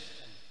അധ്യക്ഷൻ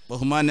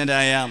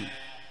ബഹുമാന്യരായ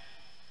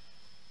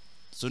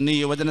സുന്നി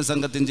യുവജന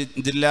സംഘത്തിൻ്റെ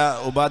ജില്ലാ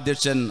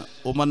ഉപാധ്യക്ഷൻ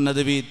ഉമർ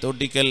നദവി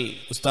തോട്ടിക്കൽ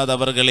ഉസ്താദ്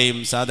അവർകളെയും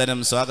സാദരം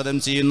സ്വാഗതം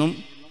ചെയ്യുന്നു.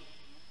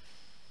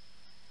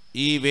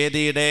 ഈ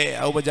വേദിയുടെ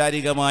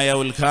ഔപചാരികമായ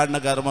ഉദ്ഘാടന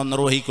കർമ്മം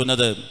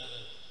നിർവഹിക്കുന്നത്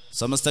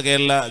സമസ്ത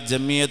കേരള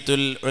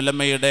ജമിയത്തുൽ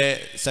ഉലമയുടെ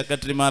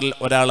സെക്രട്ടറിമാരിൽ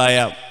ഒരാളായ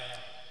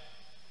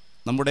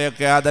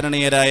നമ്മുടെയൊക്കെ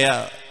ആദരണീയരായ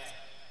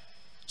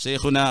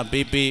ഷെയ്ഖുന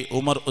PP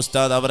ഉമർ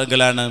ഉസ്താദ്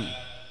അവർകളാണ്.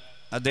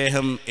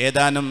 അദ്ദേഹം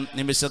ഏതാനും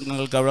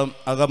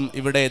നിമിഷങ്ങൾക്കകം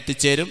ഇവിടെ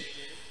എത്തിച്ചേരും.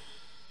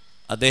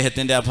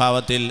 അദ്ദേഹത്തിൻ്റെ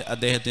അഭാവത്തിൽ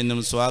അദ്ദേഹത്തിനും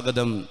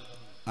സ്വാഗതം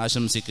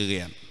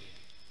ആശംസിക്കുകയാണ്.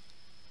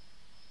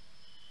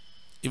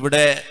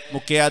 ഇവിടെ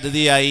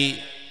മുഖ്യാതിഥിയായി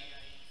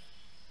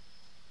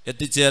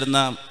എത്തിച്ചേർന്ന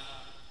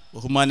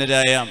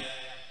ബഹുമാന്യരായ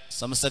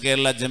സമസ്ത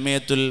കേരള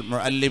ജമിയത്തുൽ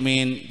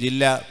മുഅല്ലിമീൻ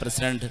ജില്ലാ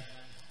പ്രസിഡന്റ്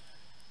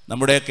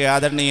നമ്മുടെയൊക്കെ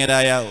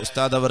ആദരണീയരായ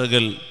ഉസ്താദ്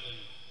അവർകൾ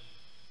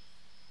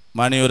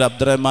മാണിയൂർ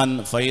അബ്ദുറഹ്മാൻ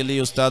ഫൈലി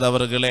ഉസ്താദ്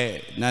അവർകളെ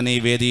ഞാൻ ഈ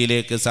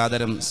വേദിയിലേക്ക്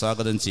സാദരം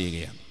സ്വാഗതം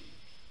ചെയ്യുകയാണ്.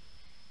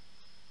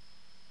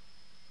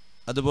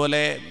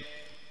 അതുപോലെ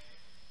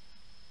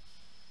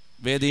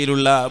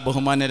വേദിയിലുള്ള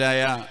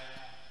ബഹുമാന്യരായ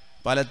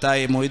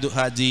പാലത്തായി മൊയ്തു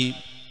ഹാജി,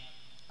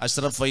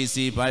 അഷ്റഫ്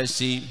ഫൈസി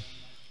പാഴ്ശി,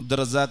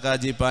 അബ്ദുറസാഖ്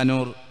ഹാജി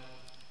പാനൂർ,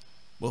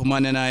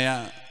 ബഹുമാന്യനായ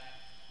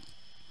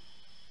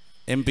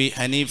MP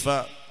ഹനീഫ,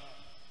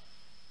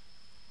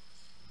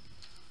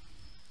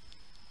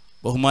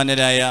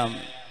 ബഹുമാന്യരായ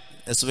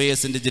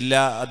SYSൻ്റെ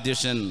ജില്ലാ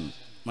അധ്യക്ഷൻ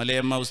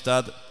മലയമ്മ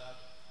ഉസ്താദ്,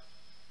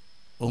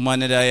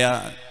 ബഹുമാന്യരായ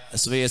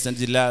SYSൻ്റെ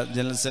ജില്ലാ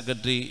ജനറൽ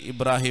സെക്രട്ടറി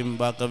ഇബ്രാഹിം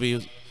ബാക്കവി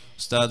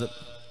ഉസ്താദ്,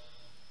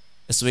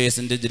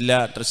 SYSൻ്റെ ജില്ലാ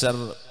ട്രഷറർ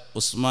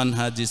ഉസ്മാൻ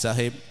ഹാജി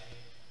സാഹിബ്,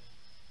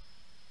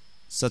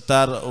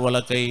 സത്താർ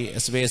വളക്കൈ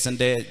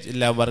SYSൻ്റെ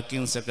ജില്ലാ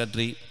വർക്കിംഗ്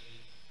സെക്രട്ടറി,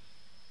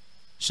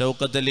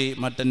 ഷൗക്കത്ത് അലി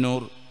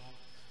മട്ടന്നൂർ,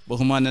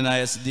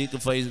 ബഹുമാന്യനായ സിദ്ദീഖ്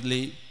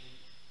ഫൈസലി,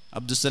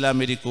 അബ്ദുസലാം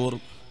ഇരിക്കൂർ,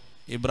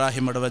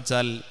 ഇബ്രാഹിം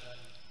അടവച്ചാൽ,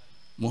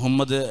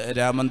 മുഹമ്മദ്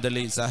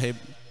രാമന്തലി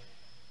സാഹിബ്,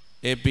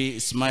 AP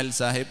ഇസ്മായിൽ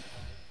സാഹിബ്,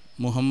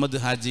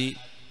 മുഹമ്മദ് ഹാജി,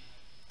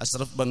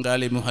 അഷ്റഫ്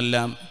ബംഗാളി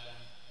മുഹല്ലാം,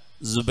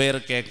 സുബൈർ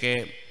KK,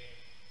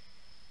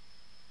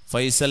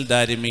 ഫൈസൽ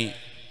ദാരിമി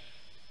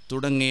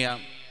തുടങ്ങിയ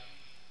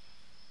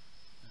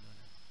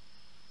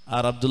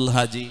ആർ അബ്ദുൽ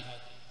ഹാജി,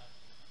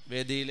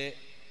 വേദിയിലെ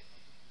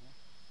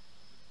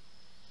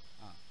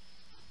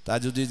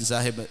താജുദ്ദീൻ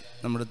സാഹിബ്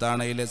നമ്മുടെ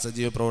താണയിലെ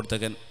സജീവ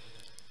പ്രവർത്തകൻ,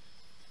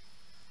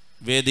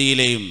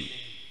 വേദിയിലെയും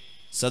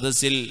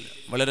സദസ്സിൽ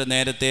വളരെ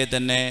നേരത്തെ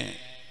തന്നെ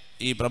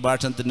ഈ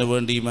പ്രഭാഷണത്തിന്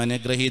വേണ്ടിയും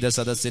അനുഗ്രഹീത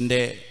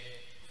സദസ്സിൻ്റെ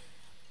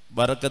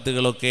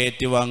ബറക്കത്തുകളൊക്കെ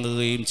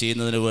ഏറ്റുവാങ്ങുകയും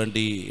ചെയ്യുന്നതിന്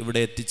വേണ്ടി ഇവിടെ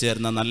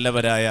എത്തിച്ചേർന്ന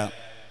നല്ലവരായ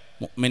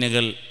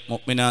മുഅ്മിനുകൾ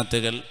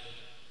മുഅ്മിനാത്തുകൾ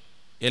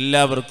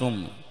എല്ലാവർക്കും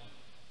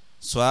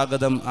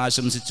സ്വാഗതം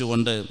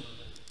ആശംസിച്ചുകൊണ്ട്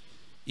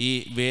ഈ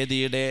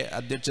വേദിയുടെ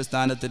അധ്യക്ഷ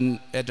സ്ഥാനത്തിന്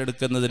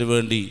ഏറ്റെടുക്കുന്നതിന്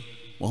വേണ്ടി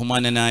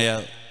ബഹുമാന്യനായ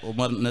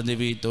ഉമർ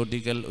നദവി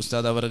തോട്ടിക്കൽ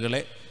ഉസ്താദ്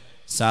അവർകളെ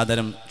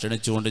സാദരം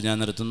ക്ഷണിച്ചുകൊണ്ട് ഞാൻ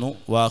നിർത്തുന്നു.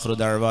 വാഖിറു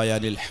ദഅ്വാനാ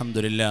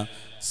അൽഹംദുലില്ലാഹ്.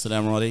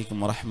 അസ്സലാമു അലൈക്കും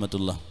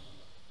വറഹ്മത്തുള്ളാഹി.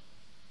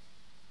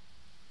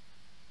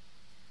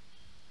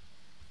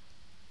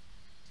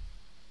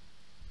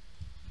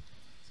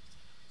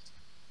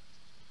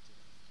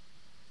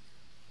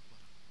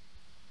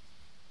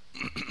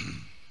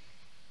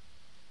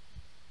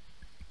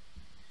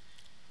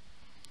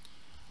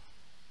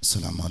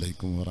 അസ്സലാമു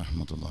അലൈക്കും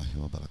വറഹ്മത്തുള്ളാഹി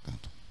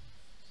വബറകാതുഹു.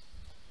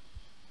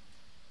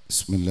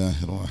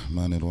 ബിസ്മില്ലാഹിർ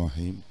റഹ്മാനിർ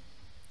റഹീം.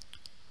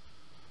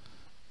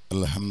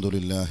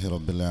 അൽഹംദുലില്ലാഹി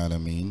റബ്ബിൽ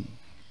ആലമീൻ.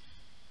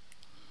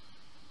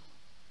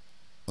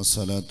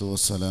 വസ്സലാത്തു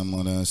വസ്സലാമു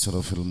അലാ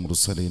അശ്റഫിൽ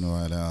മുർസലീൻ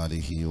വഅലാ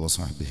ആലിഹി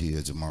വസഹ്ബിഹി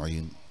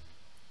അജ്മഈൻ.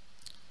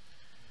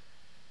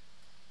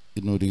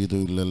 ഇൻ ഉരീദു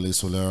ഇല്ലൽ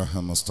ഇസ്ലാഹ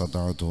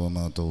മസ്തതഅതു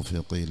വമാ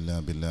തൗഫീഖി ഇല്ലാ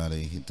ബില്ലാഹി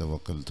അലൈഹി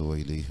തവക്കൽതു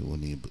വഇലൈഹി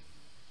ഉനീബ്.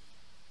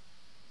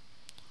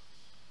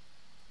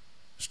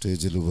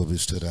 സ്റ്റേജിൽ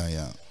ഉപവിഷ്ടരായ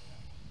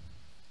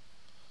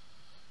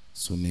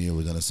സുന്നി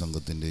യുവജന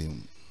സംഘത്തിൻ്റെയും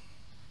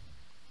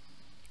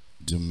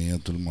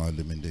ജമിയത്തുൽ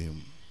മുഅല്ലിമിൻ്റെയും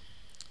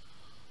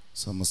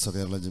സമസ്ത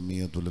കേരള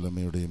ജമിയത്തുൽ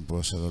ഉലമയുടെയും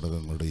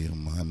പോഷകഘടകങ്ങളുടെയും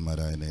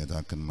മഹാന്മാരായ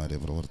നേതാക്കന്മാരെ,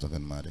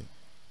 പ്രവർത്തകന്മാരെ,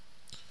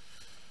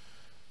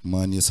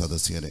 മാന്യ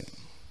സദസ്യരെ,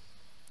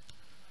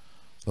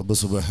 റബ്ബ്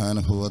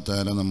സുബ്ഹാനഹു വ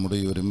തആല നമ്മുടെ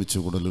ഒരുമിച്ച്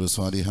കൂടലൊരു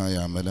സ്വാലിഹായ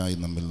അമലായി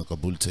നമ്മിൽ നിന്ന്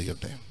കബൂൽ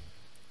ചെയ്യട്ടെ.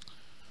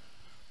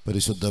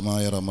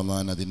 പരിശുദ്ധമായ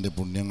റമദാൻ അതിൻ്റെ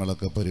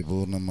പുണ്യങ്ങളൊക്കെ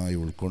പരിപൂർണമായി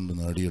ഉൾക്കൊണ്ട്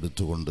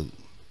നേടിയെടുത്തുകൊണ്ട്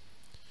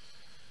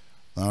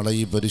നാളെ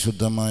ഈ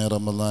പരിശുദ്ധമായ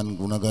റമദാൻ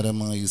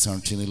ഗുണകരമായി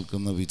സാക്ഷി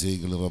നിൽക്കുന്ന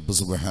വിജയികൾ റബ്ബ്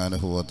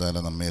സുബ്ഹാനഹു വ തആല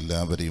നമ്മെ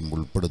എല്ലാവരെയും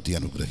ഉൾപ്പെടുത്തി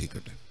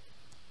അനുഗ്രഹിക്കട്ടെ.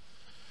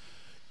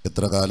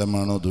 എത്ര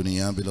കാലമാണോ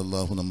ദുനിയാവിൽ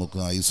അല്ലാഹു നമുക്ക്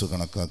ആയുസ്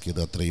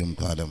കണക്കാക്കിയത് അത്രയും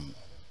കാലം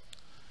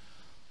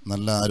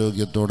നല്ല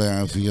ആരോഗ്യത്തോടെ,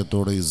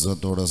 ആഫിയത്തോടെ,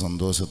 ഇസ്സത്തോടെ,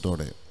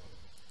 സന്തോഷത്തോടെ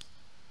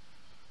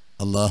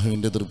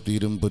അള്ളാഹുവിൻ്റെ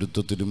തൃപ്തിയിലും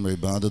പൊരുത്തത്തിലും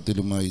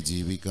ഇബാദത്തിലുമായി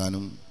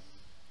ജീവിക്കാനും,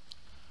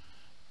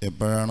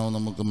 എപ്പോഴാണോ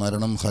നമുക്ക്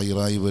മരണം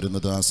ഹൈറായി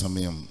വരുന്നത് ആ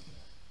സമയം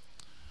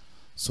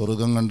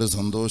സ്വർഗം കണ്ട്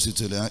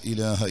സന്തോഷിച്ച് ലാ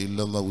ഇലാഹ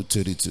ഇല്ലല്ലാഹ്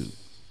ഉച്ചരിച്ച്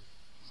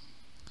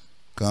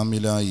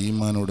കാമില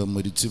ഈമാനോടെ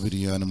മരിച്ചു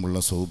പിരിയാനുമുള്ള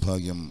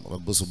സൗഭാഗ്യം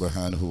റബ്ബ്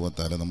സുബ്ഹാനഹു വ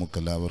തആല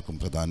നമുക്കെല്ലാവർക്കും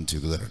പ്രദാനം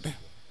ചെയ്തു തരട്ടെ.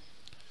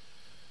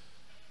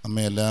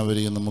 നമ്മെ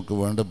എല്ലാവരെയും, നമുക്ക്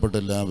വേണ്ടപ്പെട്ട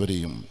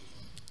എല്ലാവരെയും,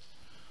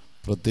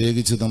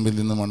 പ്രത്യേകിച്ച് നമ്മിൽ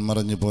നിന്ന്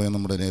മൺമറഞ്ഞു പോയ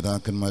നമ്മുടെ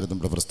നേതാക്കന്മാർ,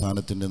 നമ്മുടെ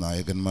പ്രസ്ഥാനത്തിൻ്റെ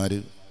നായകന്മാർ,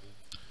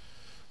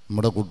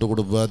 നമ്മുടെ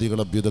കൂട്ടുകുടുംബാദികൾ,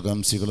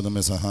 അഭ്യുതകാംക്ഷികൾ,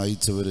 നമ്മെ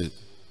സഹായിച്ചവർ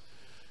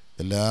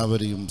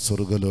എല്ലാവരെയും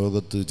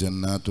സ്വർഗ്ഗലോകത്ത്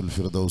ജന്നാത്തുൽ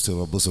ഫിർദൗസ്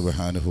റബ്ബ്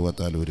സുബ്ഹാനഹു വ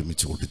തആല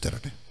ഒരുമിച്ച്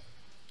കൂട്ടിത്തരട്ടെ.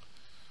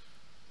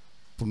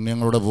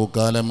 പുണ്യങ്ങളുടെ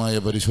പൂക്കാലമായ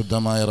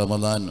പരിശുദ്ധമായ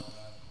റമദാൻ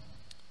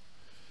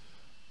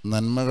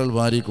നന്മകൾ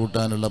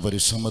വാരിക്കൂട്ടാനുള്ള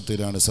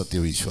പരിശ്രമത്തിലാണ്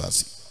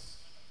സത്യവിശ്വാസി.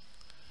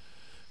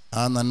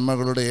 ആ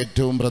നന്മകളുടെ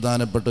ഏറ്റവും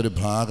പ്രധാനപ്പെട്ട ഒരു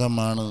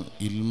ഭാഗമാണ്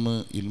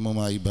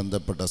ഇൽമുമായി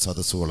ബന്ധപ്പെട്ട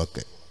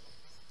സദസ്സുകളൊക്കെ.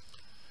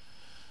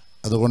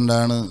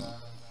 അതുകൊണ്ടാണ്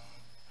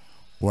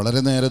വളരെ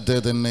നേരത്തെ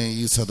തന്നെ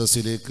ഈ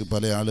സദസ്സിലേക്ക്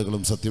പല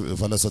ആളുകളും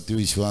പല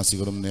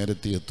സത്യവിശ്വാസികളും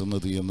നേരത്തെ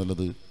എത്തുന്നത്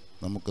എന്നുള്ളത്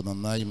നമുക്ക്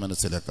നന്നായി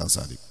മനസ്സിലാക്കാൻ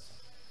സാധിക്കും.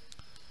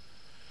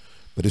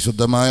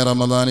 പരിശുദ്ധമായ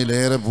റമദാനിൽ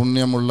ഏറെ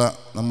പുണ്യമുള്ള,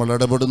 നമ്മൾ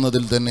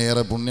ഇടപെടുന്നതിൽ തന്നെ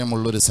ഏറെ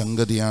പുണ്യമുള്ളൊരു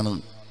സംഗതിയാണ്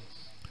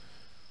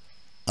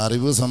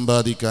അറിവ്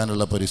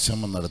സമ്പാദിക്കാനുള്ള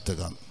പരിശ്രമം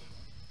നടത്തുക.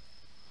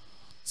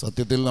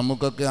 സത്യത്തിൽ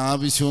നമുക്കൊക്കെ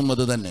ആവശ്യവും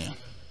അത് തന്നെയാണ്.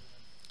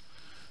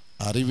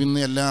 അറിവിന്ന്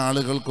എല്ലാ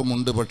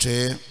ആളുകൾക്കുമുണ്ട്. പക്ഷേ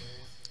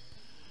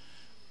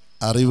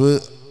അറിവ്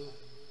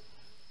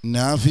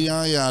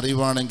നാഫിയായ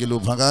അറിവാണെങ്കിൽ,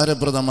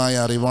 ഉപകാരപ്രദമായ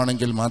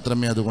അറിവാണെങ്കിൽ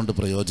മാത്രമേ അതുകൊണ്ട്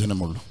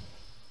പ്രയോജനമുള്ളൂ.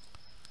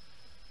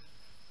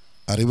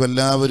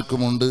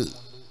 അറിവെല്ലാവർക്കുമുണ്ട്.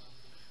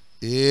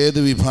 ഏത്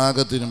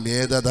വിഭാഗത്തിനും,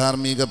 ഏത്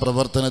അധാർമിക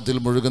പ്രവർത്തനത്തിൽ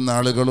മുഴുകുന്ന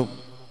ആളുകളും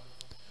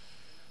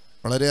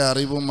വളരെ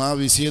അറിവും ആ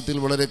വിഷയത്തിൽ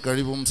വളരെ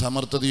കഴിവും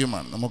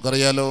സമർത്ഥതയുമാണ്.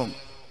 നമുക്കറിയാലോ,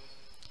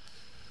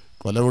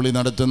 കൊലവിളി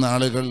നടത്തുന്ന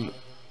ആളുകൾ,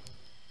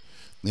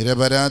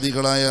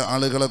 നിരപരാധികളായ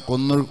ആളുകളെ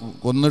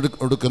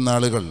കൊന്നൊടുക്കുന്ന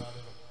ആളുകൾ,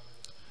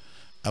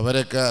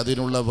 അവരൊക്കെ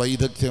അതിനുള്ള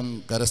വൈദഗ്ധ്യം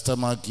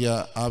കരസ്ഥമാക്കിയ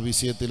ആ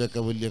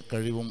വിഷയത്തിലൊക്കെ വലിയ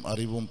കഴിവും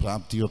അറിവും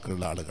പ്രാപ്തിയൊക്കെ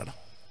ഉള്ള ആളുകളാണ്.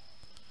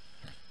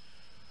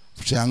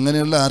 പക്ഷെ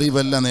അങ്ങനെയുള്ള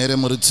അറിവല്ല, നേരെ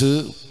മറിച്ച്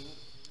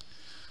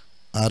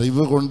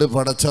അറിവ് കൊണ്ട്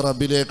പടച്ച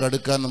റബ്ബിലേക്ക്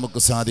അടുക്കാൻ നമുക്ക്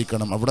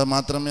സാധിക്കണം. അവിടെ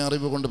മാത്രമേ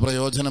അറിവ് കൊണ്ട്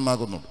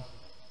പ്രയോജനമാകുന്നുള്ളൂ.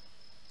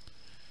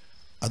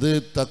 അത്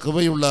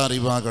തഖ്വയുള്ള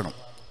അറിവാകണം.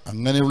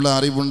 അങ്ങനെയുള്ള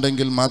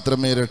അറിവുണ്ടെങ്കിൽ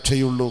മാത്രമേ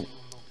രക്ഷയുള്ളൂ.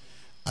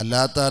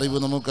 അല്ലാത്ത അറിവ്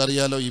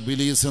നമുക്കറിയാലോ.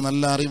 ഇബ്ലീസ്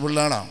നല്ല അറിവുള്ള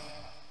ആളാണ്.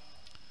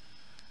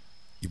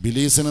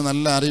 ഇബ്ലീസിന്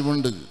നല്ല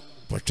അറിവുണ്ട്.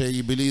 പക്ഷേ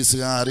ഇബ്ലീസ്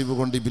ആ അറിവ്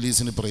കൊണ്ട്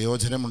ഇബ്ലീസിന്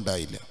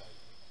പ്രയോജനമുണ്ടായില്ല.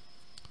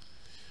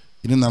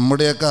 ഇനി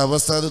നമ്മുടെയൊക്കെ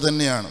അവസ്ഥ അത്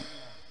തന്നെയാണ്.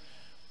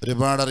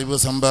 ഒരുപാട് അറിവ്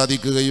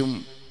സമ്പാദിക്കുകയും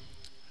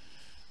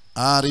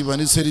ആ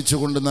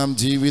അറിവനുസരിച്ചുകൊണ്ട് നാം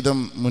ജീവിതം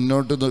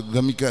മുന്നോട്ട്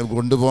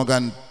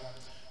കൊണ്ടുപോകാൻ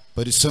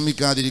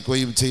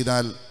പരിശ്രമിക്കാതിരിക്കുകയും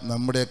ചെയ്താൽ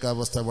നമ്മുടെയൊക്കെ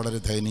അവസ്ഥ വളരെ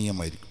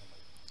ദയനീയമായിരിക്കും.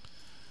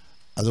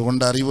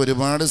 അതുകൊണ്ട് അറിവ്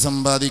ഒരുപാട്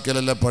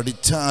സമ്പാദിക്കലല്ല,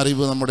 പഠിച്ച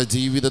അറിവ് നമ്മുടെ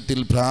ജീവിതത്തിൽ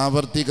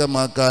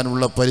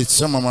പ്രാവർത്തികമാക്കാനുള്ള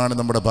പരിശ്രമമാണ്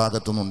നമ്മുടെ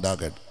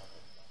ഭാഗത്തുനിന്നുണ്ടാകേണ്ടത്.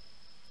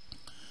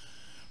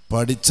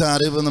 പഠിച്ച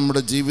അറിവ്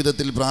നമ്മുടെ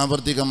ജീവിതത്തിൽ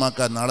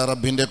പ്രാവർത്തികമാക്കാൻ നാളെ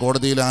റബ്ബിൻ്റെ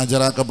കോടതിയിൽ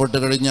ഹാജരാക്കപ്പെട്ട്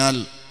കഴിഞ്ഞാൽ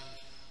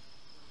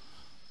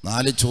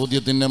 4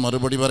 ചോദ്യത്തിൻ്റെ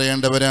മറുപടി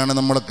പറയേണ്ടവരാണ്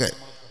നമ്മളൊക്കെ.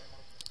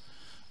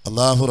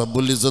 അല്ലാഹു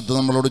റബ്ബുൽ ഇസ്സത്ത്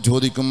നമ്മളോട്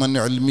ചോദിക്കും, മൻ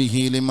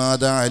ഇൽമിഹി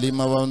ലിമാദാ അലിമ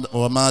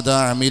വമാദാ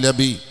അമില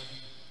ബി,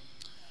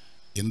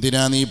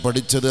 എന്തിനാ നീ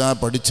പഠിച്ചത്, ആ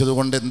പഠിച്ചത്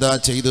കൊണ്ട് എന്താ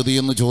ചെയ്തത്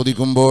എന്ന്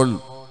ചോദിക്കുമ്പോൾ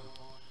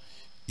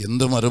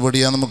എന്ത്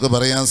മറുപടിയാണ് നമുക്ക്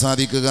പറയാൻ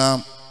സാധിക്കുക?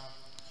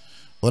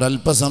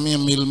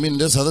 ഒരല്പസമയം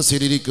ഇൽമിൻ്റെ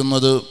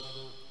സദസ്സിലിരിക്കുന്നത്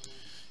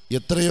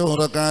എത്രയോ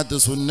റക്അത്ത്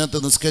സുന്നത്ത്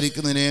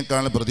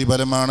നിസ്കരിക്കുന്നതിനേക്കാൾ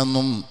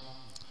പ്രതിഫലമാണെന്നും,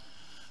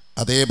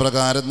 അതേ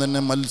പ്രകാരം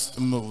തന്നെ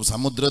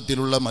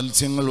സമുദ്രത്തിലുള്ള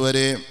മത്സ്യങ്ങൾ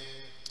വരെ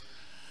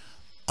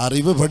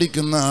അറിവ്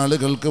പഠിക്കുന്ന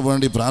ആളുകൾക്ക്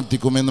വേണ്ടി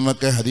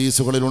പ്രാർത്ഥിക്കുമെന്നുമൊക്കെ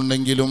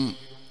ഹദീസുകളിലുണ്ടെങ്കിലും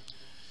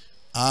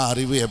ആ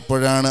അറിവ്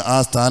എപ്പോഴാണ് ആ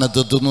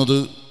സ്ഥാനത്തെത്തുന്നത്?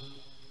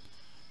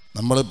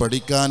 നമ്മൾ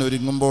പഠിക്കാൻ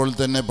ഒരുങ്ങുമ്പോൾ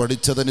തന്നെ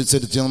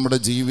പഠിച്ചതനുസരിച്ച് നമ്മുടെ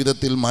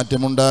ജീവിതത്തിൽ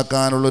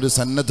മാറ്റമുണ്ടാക്കാനുള്ളൊരു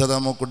സന്നദ്ധത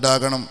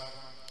നമുക്കുണ്ടാകണം.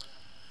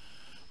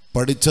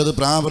 പഠിച്ചത്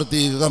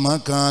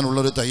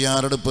പ്രാവർത്തികമാക്കാനുള്ളൊരു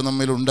തയ്യാറെടുപ്പ്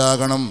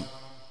നമ്മിലുണ്ടാകണം.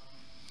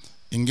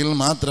 എങ്കിൽ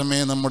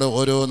മാത്രമേ നമ്മുടെ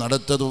ഓരോ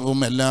നടത്തവും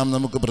എല്ലാം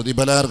നമുക്ക്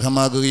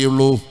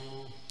പ്രതിഫലാർഹമാകുകയുള്ളൂ.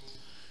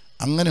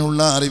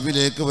 അങ്ങനെയുള്ള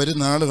അറിവിലേക്ക്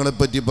വരുന്ന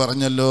ആളുകളെപ്പറ്റി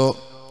പറഞ്ഞല്ലോ.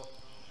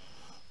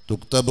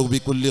 തുക്തബു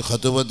ബികുല്ലി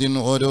ഖത്വത്തിൻ,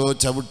 ഓരോ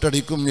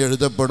ചവിട്ടടിക്കും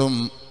എഴുതപ്പെടും.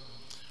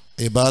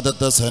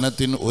 ഇബാദത്ത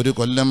സനത്തിൻ, ഒരു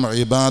കൊല്ലം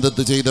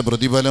ഇബാദത്ത് ചെയ്ത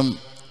പ്രതിഫലം.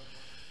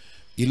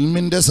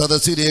 ഇൽമിൻ്റെ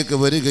സദസ്സിലേക്ക്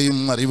വരികയും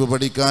അറിവ്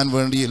പഠിക്കാൻ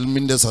വേണ്ടി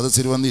ഇൽമിൻ്റെ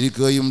സദസ്സിൽ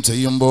വന്നിരിക്കുകയും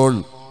ചെയ്യുമ്പോൾ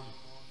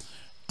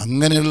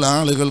അങ്ങനെയുള്ള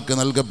ആളുകൾക്ക്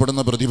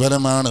നൽകപ്പെടുന്ന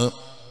പ്രതിഫലമാണ്.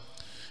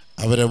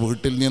 അവരെ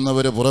വീട്ടിൽ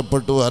നിന്നവർ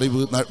പുറപ്പെട്ടു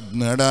അറിവ്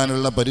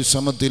നേടാനുള്ള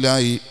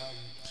പരിശ്രമത്തിലായി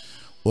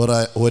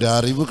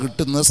ഒരറിവ്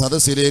കിട്ടുന്ന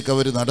സദസ്സിലേക്ക്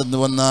അവർ നടന്നു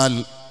വന്നാൽ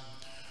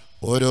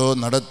ഓരോ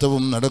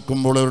നടത്തവും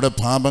നടക്കുമ്പോൾ അവരുടെ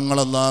പാപങ്ങൾ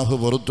അല്ലാഹു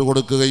പുറത്തു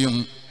കൊടുക്കുകയും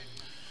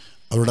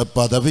അവരുടെ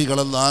പദവികൾ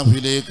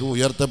അല്ലാഹുവിലേക്ക്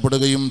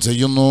ഉയർത്തപ്പെടുകയും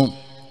ചെയ്യുന്നു.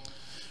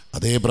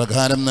 അതേ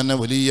പ്രകാരം തന്നെ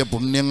വലിയ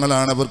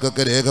പുണ്യങ്ങളാണ്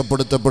അവർക്കൊക്കെ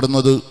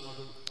രേഖപ്പെടുത്തപ്പെടുന്നത്.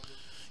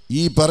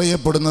 ഈ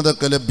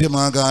പറയപ്പെടുന്നതൊക്കെ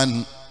ലഭ്യമാകാൻ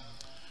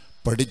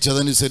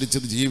പഠിച്ചതനുസരിച്ച്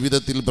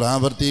ജീവിതത്തിൽ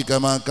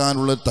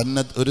പ്രാവർത്തികമാക്കാനുള്ള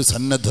ഒരു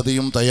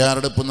സന്നദ്ധതയും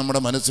തയ്യാറെടുപ്പും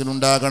നമ്മുടെ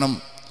മനസ്സിലുണ്ടാകണം.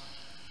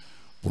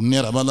 പുണ്യ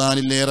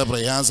റമദാനിലേറെ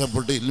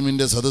പ്രയാസപ്പെട്ട്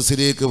ഇൽമിൻ്റെ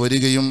സദസ്സിലേക്ക്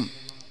വരികയും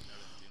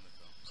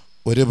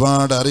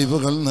ഒരുപാട്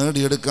അറിവുകൾ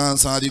നേടിയെടുക്കാൻ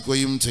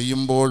സാധിക്കുകയും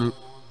ചെയ്യുമ്പോൾ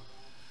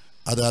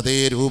അത് അതേ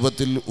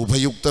രൂപത്തിൽ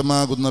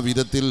ഉപയുക്തമാകുന്ന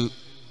വിധത്തിൽ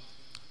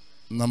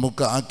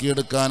നമുക്ക്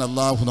ആക്കിയെടുക്കാൻ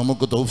അല്ലാഹു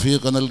നമുക്ക്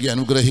തൗഫീഖ് നൽകി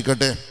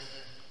അനുഗ്രഹിക്കട്ടെ.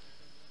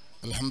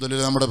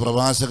 അൽഹംദുലില്ലാഹ്, നമ്മുടെ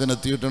പ്രവാചകൻ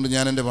എത്തിയിട്ടുണ്ട്.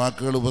 ഞാൻ എൻ്റെ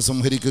വാക്കുകൾ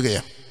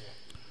ഉപസംഹരിക്കുകയാണ്.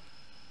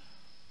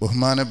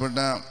 ബഹുമാനപ്പെട്ട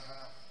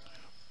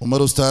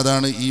ഉമർ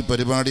ഉസ്താദാണ് ഈ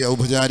പരിപാടി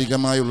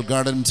ഔപചാരികമായി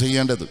ഉദ്ഘാടനം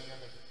ചെയ്യേണ്ടത്.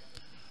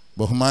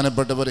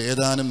 ബഹുമാനപ്പെട്ടവർ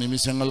ഏതാനും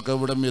നിമിഷങ്ങൾക്ക്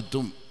ഇവിടെ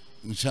എത്തും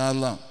ഇൻഷാ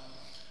അല്ലാഹ്.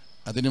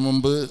 അതിനു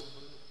മുമ്പ്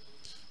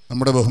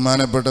നമ്മുടെ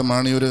ബഹുമാനപ്പെട്ട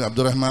മാണിയൂർ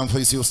അബ്ദുറഹ്മാൻ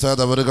ഫൈസി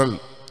ഉസ്താദ് അവറുകൾ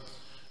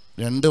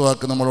 2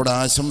 വാക്ക് നമ്മളോട്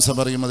ആശംസ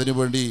പറയും.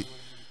 അതിനുവേണ്ടി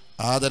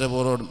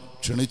ആദരപൂർവ്വം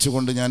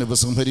ക്ഷണിച്ചുകൊണ്ട് ഞാൻ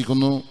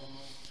ഉപസംഹരിക്കുന്നു.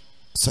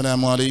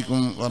 അസ്സലാമു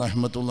അലൈക്കും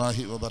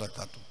വറഹ്മത്തുള്ളാഹി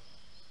വബറകാതുഹു.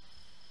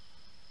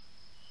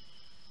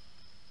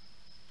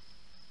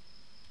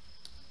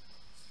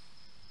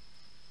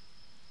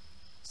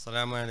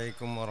 അസ്സലാമു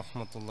അലൈക്കും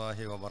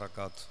വറഹ്മത്തുള്ളാഹി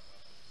വബറകാതുഹു.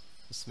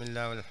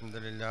 ബിസ്മില്ലാഹി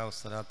വൽഹംദുലില്ലാഹി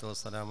വസ്സലാത്തു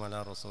വസ്സലാമു അലാ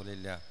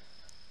റസൂലില്ലാഹ്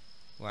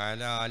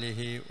വഅലാ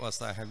ആലിഹി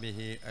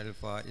വസഹബിഹി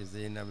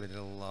അൽഫായിസീന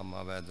ബിറല്ലാഹി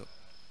മാ ബഅദു.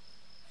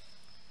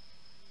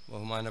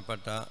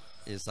 ബഹുമാനപ്പെട്ട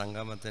ഈ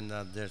സംഗമത്തിൻ്റെ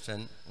അധ്യക്ഷൻ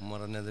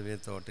ഉമർ നദവി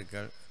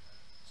തോട്ടിക്കൽ,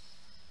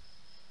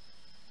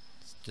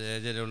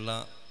 സ്റ്റേജിലുള്ള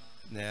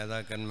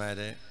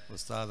നേതാക്കന്മാരെ,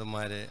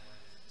 ഉസ്താദുമാരെ,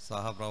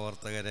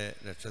 സഹപ്രവർത്തകരെ,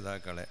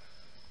 രക്ഷിതാക്കളെ,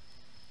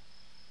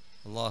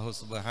 അല്ലാഹു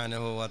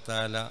സുബ്ഹാനഹു വ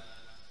തആല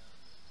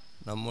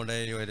നമ്മുടെ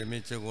ഈ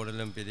ഒരുമിച്ച്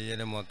കൂടലും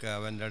പിരിയലുമൊക്കെ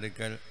അവൻ്റെ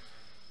അടുക്കൽ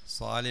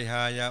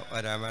സ്വാലിഹായ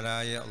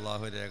ഒരമലായി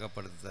അള്ളാഹു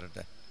രേഖപ്പെടുത്തി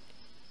തരട്ടെ.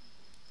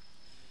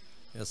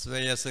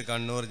 SYS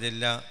കണ്ണൂർ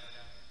ജില്ല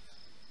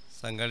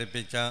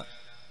സംഘടിപ്പിച്ച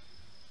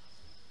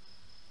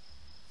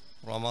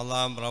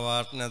റമദാൻ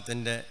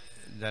പ്രഭാഷണത്തിൻ്റെ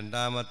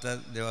 2ാമത്തെ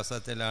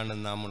ദിവസത്തിലാണ്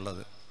നാം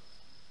ഉള്ളത്.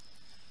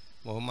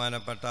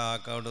 ബഹുമാനപ്പെട്ട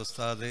ആക്കൗട്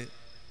ഉസ്താദ്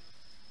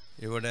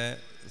ഇവിടെ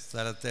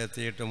സ്ഥലത്ത്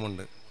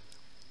എത്തിയിട്ടുമുണ്ട്.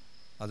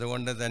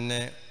 അതുകൊണ്ട്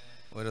തന്നെ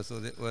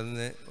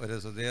ഒരു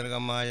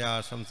സുദീർഘമായ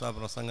ആശംസാ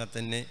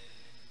പ്രസംഗത്തിന്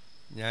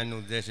ഞാൻ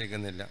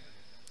ഉദ്ദേശിക്കുന്നില്ല.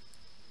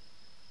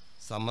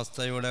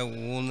 സമസ്തയുടെ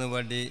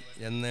ഊന്നുവടി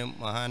എന്ന്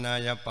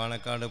മഹാനായ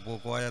പാണക്കാട്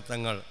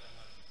പൂക്കോയത്തങ്ങൾ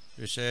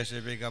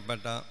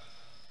വിശേഷിപ്പിക്കപ്പെട്ട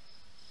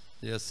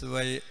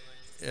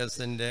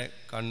SYSൻ്റെ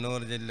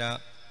കണ്ണൂർ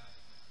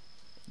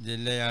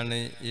ജില്ലയാണ്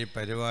ഈ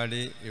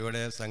പരിപാടി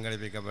ഇവിടെ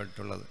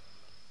സംഘടിപ്പിക്കപ്പെട്ടിട്ടുള്ളത്.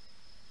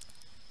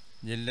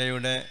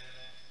 ജില്ലയുടെ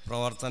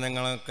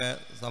പ്രവർത്തനങ്ങളൊക്കെ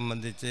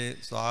സംബന്ധിച്ച്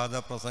സ്വാഗത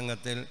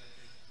പ്രസംഗത്തിൽ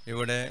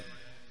ഇവിടെ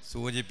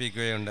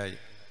സൂചിപ്പിക്കുകയുണ്ടായി.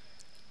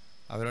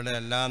 അവരുടെ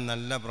എല്ലാ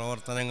നല്ല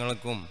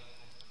പ്രവർത്തനങ്ങൾക്കും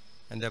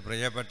എൻ്റെ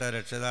പ്രിയപ്പെട്ട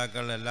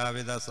രക്ഷിതാക്കൾ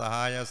എല്ലാവിധ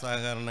സഹായ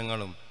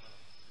സഹകരണങ്ങളും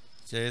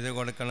ചെയ്തു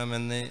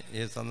കൊടുക്കണമെന്ന്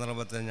ഈ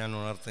സന്ദർഭത്തിൽ ഞാൻ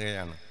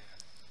ഉണർത്തുകയാണ്.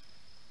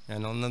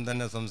 ഞാൻ ഒന്നും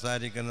തന്നെ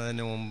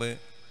സംസാരിക്കുന്നതിന് മുമ്പ്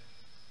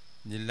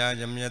ജില്ലാ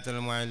ജംഇയ്യത്തുൽ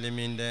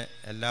മുഅല്ലിമീൻ്റെ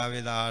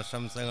എല്ലാവിധ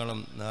ആശംസകളും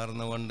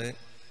നേർന്നുകൊണ്ട്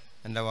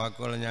എൻ്റെ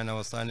വാക്കുകൾ ഞാൻ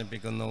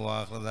അവസാനിപ്പിക്കുന്നു.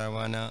 വാഖിറു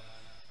ദഅവാന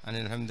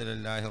അനിൽ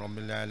ഹംദുലില്ലാഹി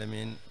റബ്ബിൽ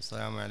ആലമീൻ.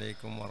 അസ്സലാമു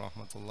അലൈക്കും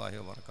വറഹ്മത്തുള്ളാഹി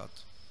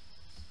വബറകാതുഹു.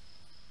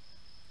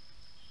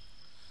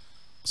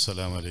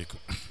 അസ്സലാമു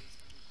അലൈക്കും.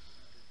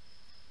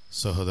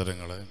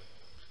 സഹോദരങ്ങളെ,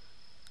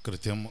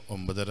 കൃത്യം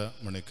 9:30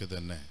 മണിക്ക്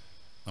തന്നെ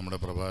നമ്മുടെ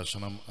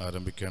പ്രഭാഷണം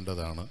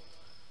ആരംഭിക്കേണ്ടതാണ്.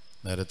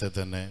 നേരത്തെ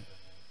തന്നെ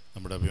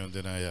നമ്മുടെ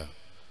അഭിനന്ദനായ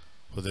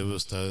ഹുദൈബ്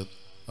ഉസ്താദ്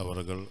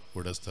അവറുകൾ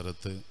ഇവിടെ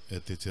സ്ഥലത്ത്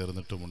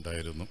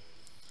എത്തിച്ചേർന്നിട്ടുമുണ്ടായിരുന്നു.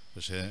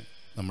 പക്ഷേ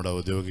നമ്മുടെ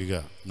ഔദ്യോഗിക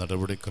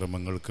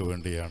നടപടിക്രമങ്ങൾക്ക്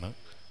വേണ്ടിയാണ്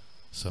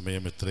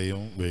സമയം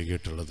ഇത്രയും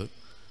വൈകിട്ടുള്ളത്.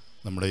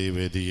 നമ്മുടെ ഈ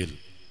വേദിയിൽ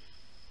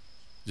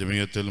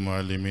ജമിയത്തുൽ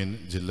മുഅല്ലിമീൻ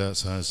ജില്ലാ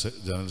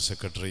general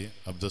secretary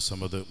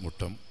Abdussamad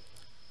Muttom,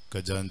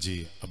 ഖജാൻജി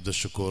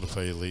Abdushukoor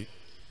Faili,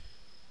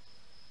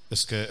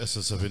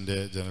 SKSSFൻ്റെ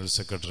general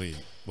secretary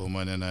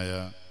ബഹുമാന്യനായ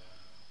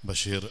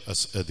ബഷീർ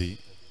അസ്അദി,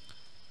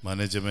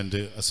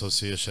 മാനേജ്മെൻറ്റ്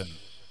അസോസിയേഷൻ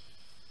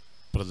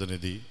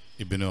പ്രതിനിധി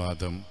ഇബ്നു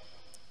ആദം,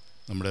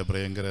 നമ്മുടെ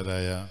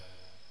പ്രിയങ്കരരായ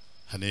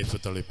ഹനീഫ്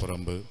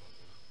തളിപ്പറമ്പ്,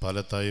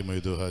 പാലത്തായി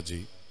മൊയ്തു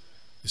ഹാജി,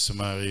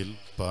 ഇസ്മായിൽ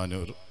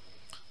പാനൂർ,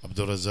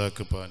 അബ്ദുൾ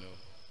റസാഖ് പാനൂർ,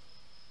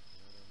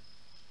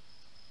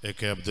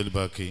 AK അബ്ദുൽ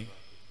ബാക്കി,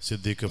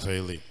 സിദ്ദീഖ്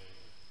ഫൈലി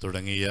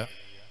തുടങ്ങിയ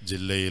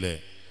ജില്ലയിലെ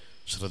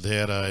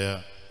ശ്രദ്ധേയരായ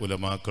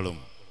ഉലമാക്കളും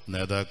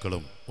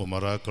നേതാക്കളും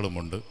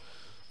ഉമറാക്കളുമുണ്ട്.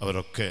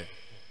 അവരൊക്കെ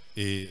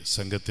ഈ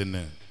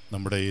സംഘത്തിന്,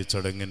 നമ്മുടെ ഈ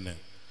ചടങ്ങിന്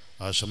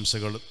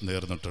ആശംസകൾ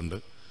നേർന്നിട്ടുണ്ട്.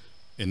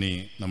 ഇനി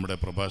നമ്മുടെ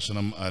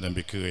പ്രഭാഷണം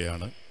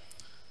ആരംഭിക്കുകയാണ്.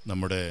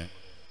 നമ്മുടെ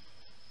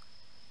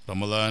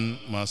റമദാൻ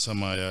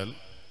മാസമായാൽ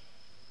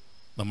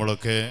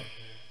നമ്മളൊക്കെ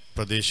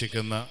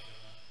പ്രതീക്ഷിക്കുന്ന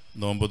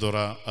നോമ്പുതുറ,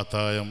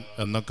 അത്തായം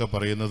എന്നൊക്കെ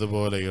പറയുന്നത്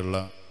പോലെയുള്ള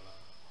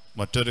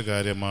മറ്റൊരു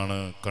കാര്യമാണ്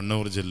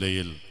കണ്ണൂർ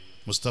ജില്ലയിൽ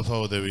മുസ്തഫ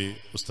ഉദവി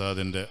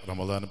ഉസ്താദിൻ്റെ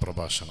റമദാൻ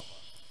പ്രഭാഷണം.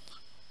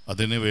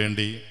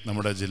 അതിനുവേണ്ടി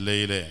നമ്മുടെ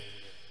ജില്ലയിലെ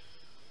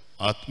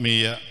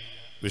ആത്മീയ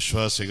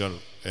വിശ്വാസികൾ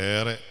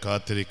ഏറെ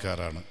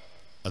കാത്തിരിക്കാറാണ്.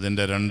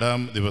 അതിൻ്റെ 2ാം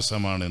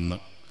ദിവസമാണിന്ന്.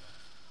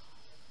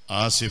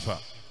 ആസിഫ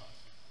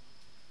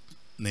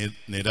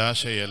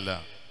നിരാശയല്ല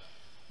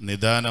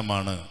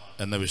നിദാനമാണ്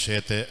എന്ന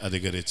വിഷയത്തെ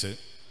അധികരിച്ച്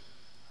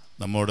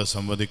നമ്മോട്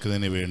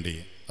സംവദിക്കുന്നതിന് വേണ്ടി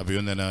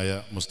അഭിനന്ദനായ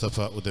മുസ്തഫ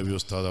ഉദവി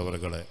ഉസ്താദ്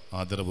അവറുകളെ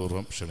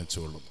ആദരപൂർവ്വം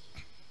ക്ഷണിച്ചുകൊള്ളുന്നു.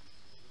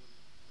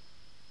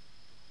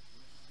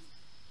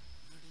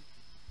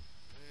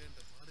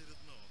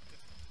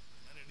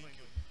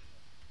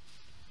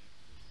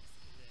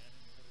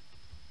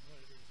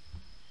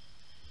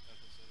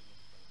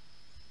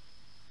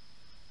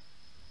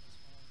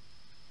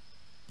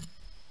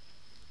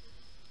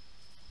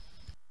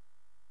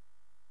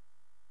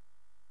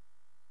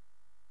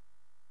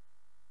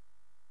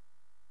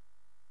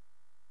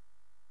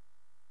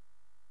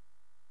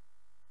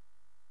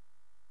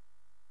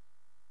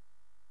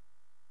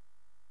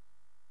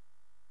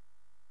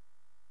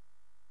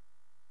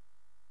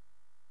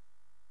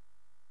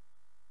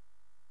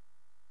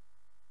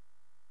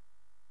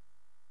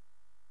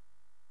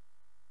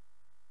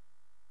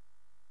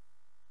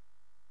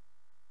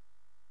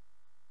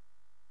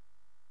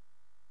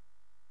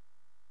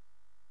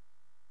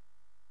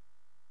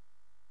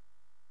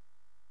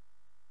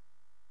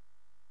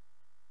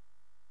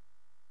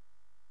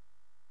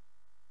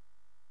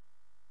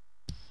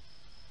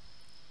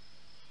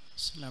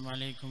 السلام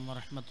عليكم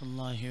ورحمة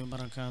الله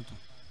وبركاته.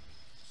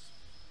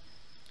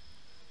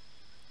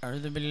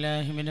 أعوذ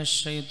بالله من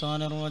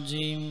الشيطان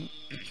الرجيم.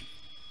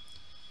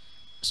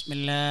 بسم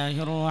الله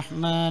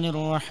الرحمن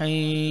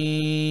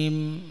الرحيم.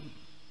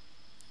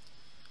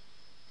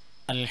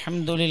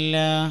 الحمد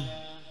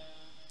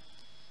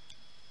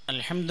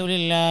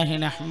لله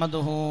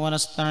نحمده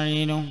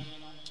ونستعينه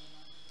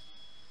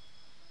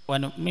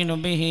ونؤمن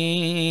به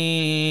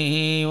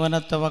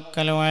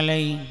ونتوكل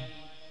عليه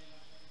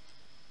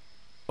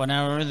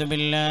ونعوذ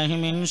بالله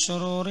من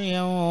شرور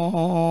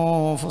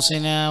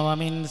أنفسنا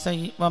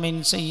ومن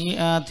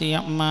سيئات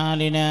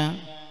أعمالنا.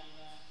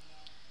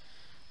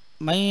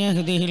 من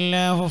يهده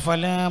الله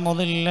فلا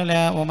مضل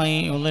له ومن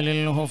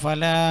يضلله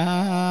فلا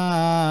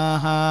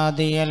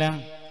هادي له.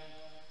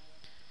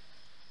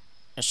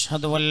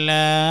 أشهد أن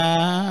لا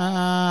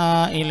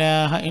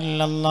إله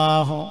إلا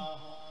الله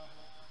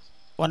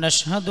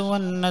ونشهد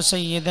أن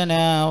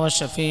سيدنا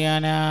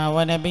وشفيعنا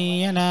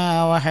ونبينا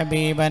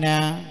وحبيبنا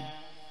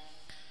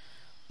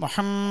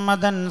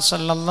محمدًا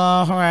صلى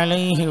الله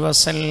عليه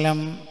وسلم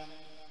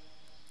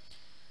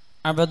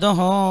عبده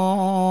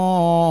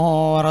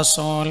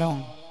ورسوله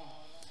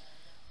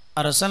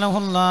أرسله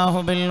الله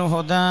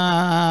بالهدى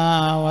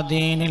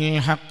ودين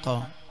الحق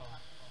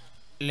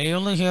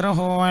ليظهره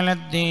على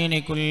الدين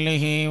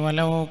كله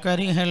ولو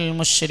كره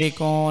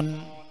المشركون.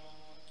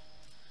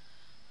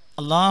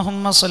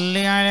 اللهم صل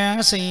على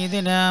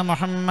سيدنا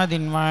محمد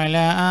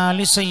وعلى آل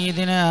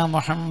سيدنا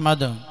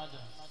محمد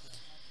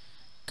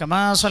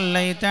كما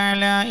صليت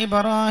على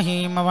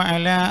إبراهيم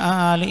وعلى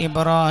آل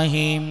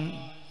إبراهيم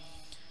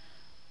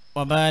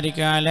وبارك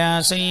على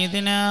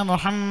سيدنا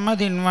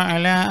محمد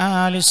وعلى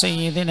آل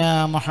سيدنا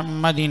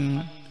محمد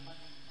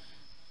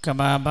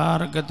كما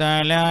باركت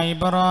على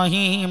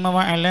إبراهيم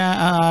وعلى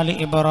آل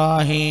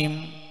إبراهيم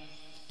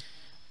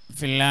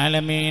في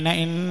العالمين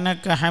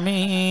إنك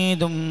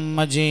حميد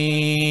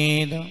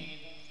مجيد.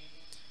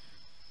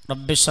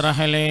 رب اشرح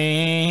لي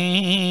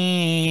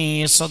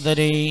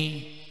صدري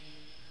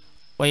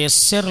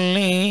ويسر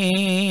لي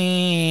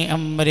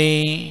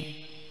أمري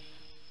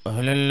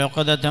واحلل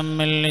عقدة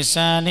من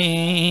لساني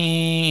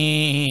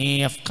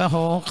يفقه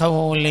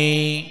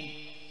قولي.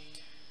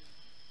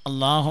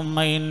 اللهم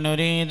إن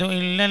نريد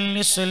إلا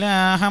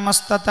الإصلاح ما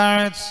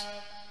استطعت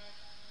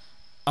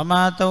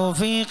وما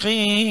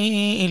توفيقي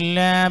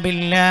إلا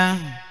بالله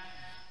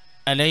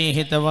عليه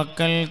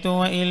توكلت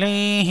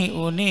وإليه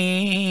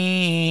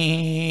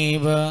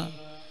أنيب.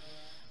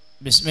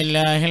 بسم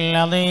الله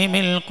العظيم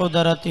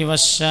القدرة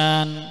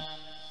والشان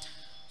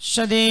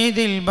شديد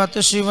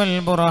البطش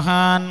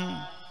والبرهان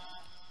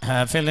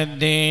حافظ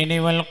الدين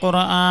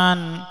والقرآن.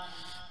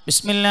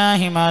 بسم الله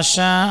ما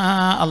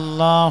شاء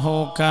الله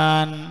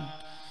كان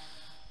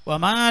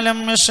وما لم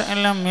يشأ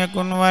لم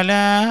يكن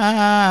ولا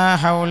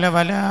حول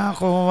ولا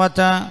قوة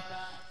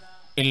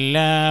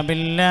إلا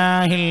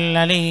بالله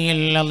العلي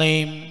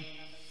العظيم.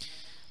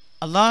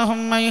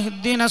 اللهم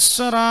اهدنا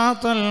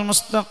الصراط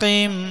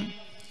المستقيم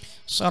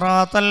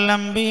صراط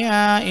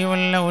الأنبياء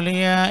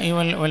والأولياء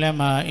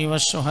والعلماء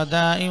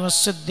والشهداء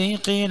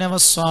والصديقين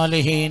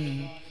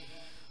والصالحين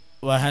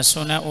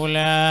وحسن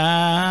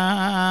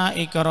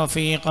أولئك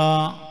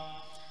رفيقا.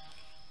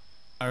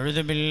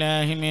 أعوذ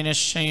بالله من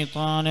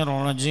الشيطان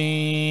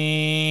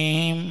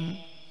الرجيم.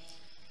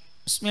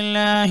 بسم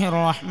الله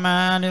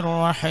الرحمن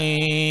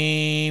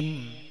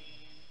الرحيم.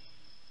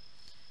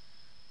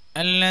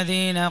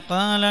 الذين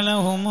قال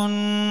لهم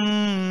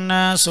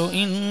الناس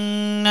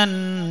إن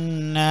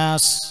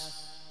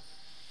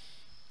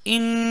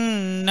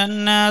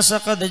الناس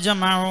قد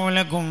جمعوا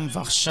لكم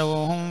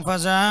فاخشوهم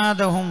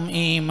فزادهم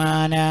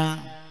إيمانا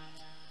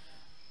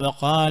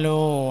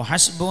وقالوا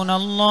حسبنا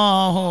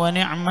الله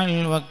ونعم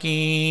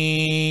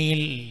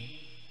الوكيل.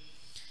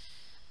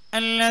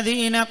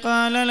 الذين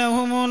قال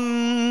لهم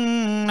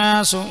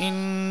الناس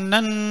إن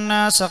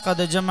الناس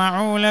قد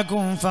جمعوا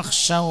لكم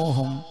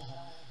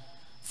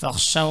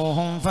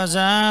فاخشوهم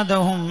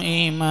فزادهم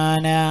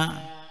إيمانا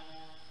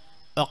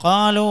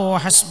وقالوا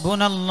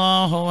حسبنا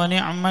الله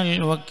ونعم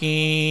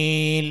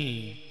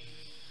الوكيل.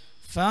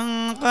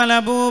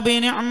 فانقلبوا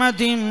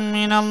بنعمة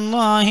من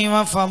الله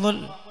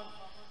وفضل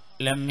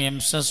لم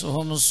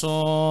يمسسهم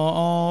سوء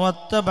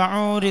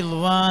واتبعوا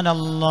رضوان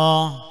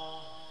الله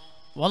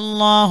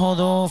والله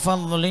ذو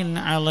فضل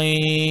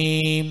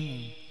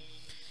عظيم.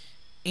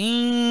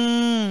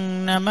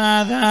 إنما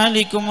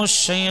ذلكم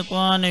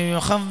الشيطان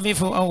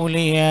يخوف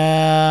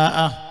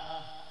أولياءه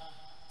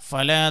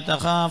فلا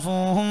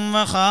تخافوهم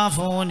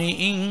وخافون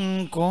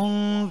إن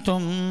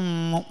كنتم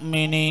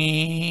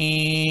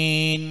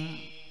مؤمنين.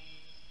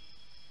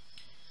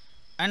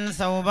 عن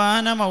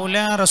ثوبان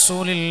مولى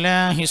رسول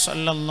الله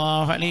صلى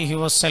الله عليه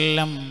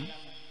وسلم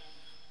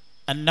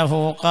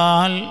أنه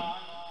قال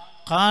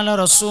قال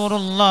رسول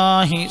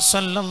الله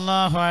صلى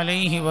الله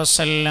عليه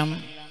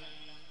وسلم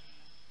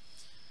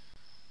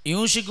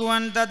يوشك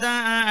أن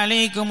تداعى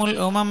عليكم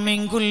الأمم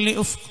من كل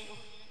أفق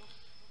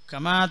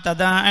كما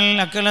تداعى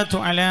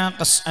الأكلة على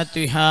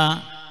قصعتها.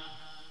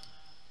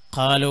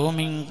 قالوا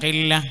من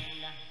قلة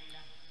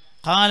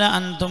قال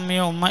أنتم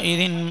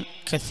يومئذ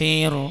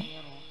كثير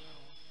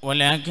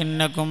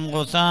ولكنكم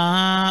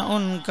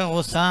غثاء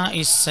كغثاء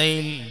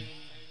السيل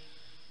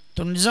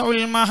تنزع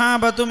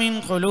المهابة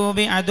من قلوب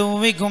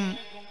عدوكم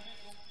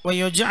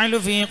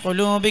ويجعل في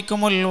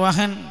قلوبكم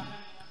الوهن.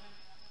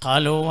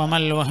 قالوا وما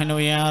الوهن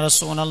يا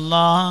رسول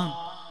الله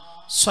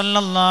صلى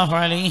الله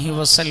عليه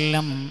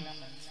وسلم؟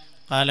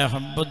 قال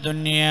حب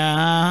الدنيا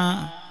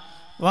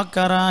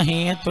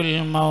وكراهية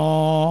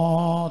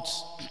الموت.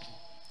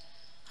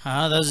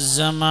 هذا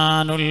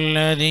الزمان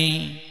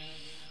الذي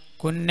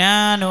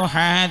كنا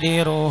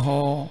نحاذره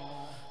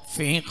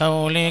في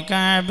قول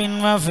كعب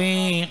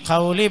وفي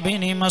قول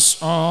ابن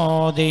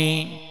مسعود.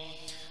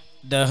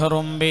 دهر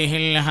به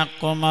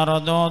الحق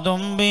مردود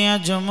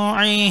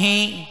بأجمعه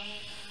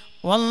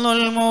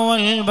والظلم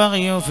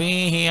والبغي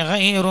فيه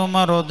غير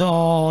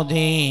مردود.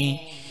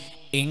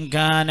 إن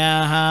كان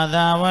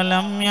هذا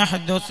ولم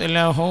يحدث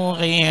له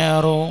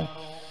غير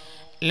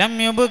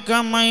لم يبك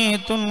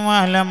ميت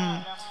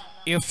ولم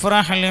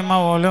يفرح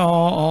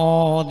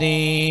لمولود.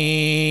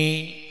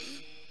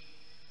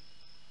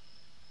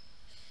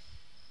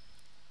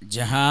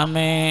 जहाँ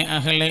में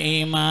अहले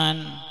ईमान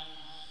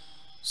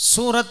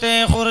सूरत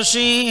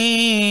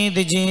खुर्शीद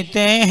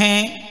जीते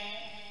हैं,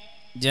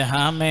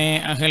 जहाँ में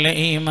अहले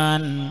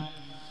ईमान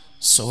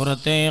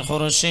सूरत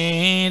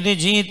खुर्शीद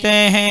जीते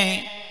हैं।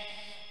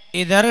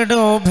 इधर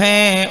डूबे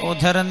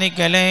उधर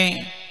निकले,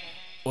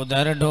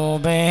 उधर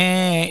डूबे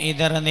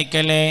इधर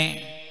निकले।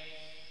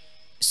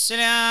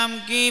 इस्लाम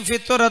की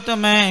फितरत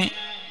में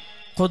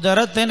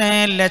कुदरत ने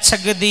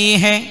लचक दी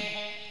है,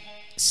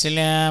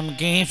 इस्लाम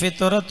की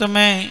फितरत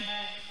में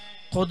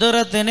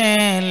कुदरत ने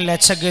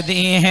लचक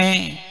दी है।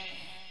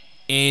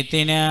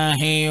 इतना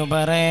ही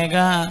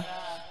उभरेगा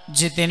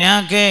जितना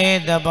के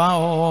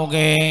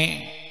दबाओगे।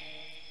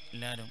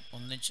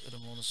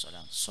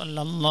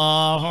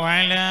 सल्लल्लाहु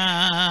अला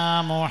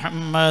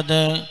मुहम्मद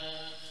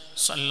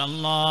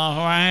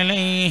सल्लल्लाहु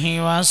अलैहि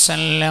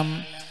वसल्लम,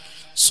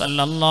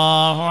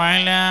 सल्लल्लाहु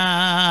अला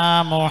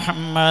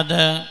मुहम्मद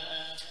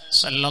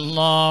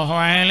सल्लल्लाहु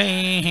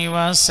अलैहि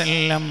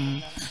वसल्लम।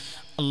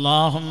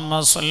 अल्लाहुम्मा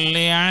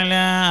सल्लि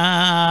अला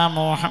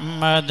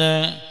मुहम्मद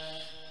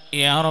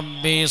या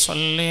रब्बी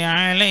सल्लि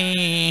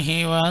अलैहि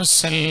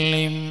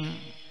वसल्लिम।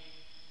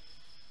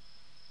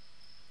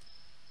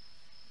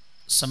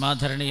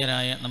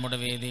 സമാധരണീയരായ നമ്മുടെ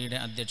വേദിയുടെ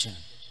അധ്യക്ഷൻ,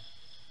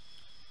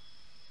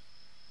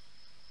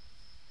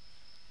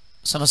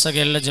 സമസ്ത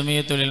കേരള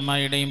ജമിയത്തുൽ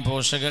ഉലമായുടെയും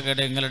പോഷക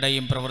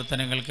ഘടകങ്ങളുടെയും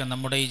പ്രവർത്തനങ്ങൾക്ക്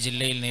നമ്മുടെ ഈ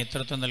ജില്ലയിൽ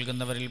നേതൃത്വം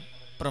നൽകുന്നവരിൽ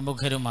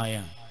പ്രമുഖരുമായ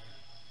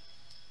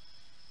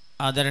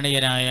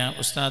ആദരണീയരായ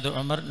ഉസ്താദ്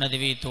ഉമർ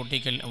നദ്വി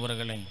തോട്ടിക്കൽ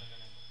അവറുകളെ,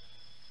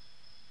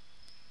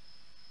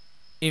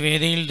 ഈ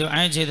വേദിയിൽ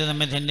ദുആ ചെയ്ത്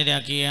നമ്മെ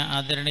ധന്യരാക്കിയ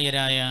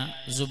ആദരണീയരായ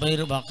സുബൈർ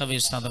ബാക്കവി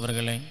ഉസ്താദ്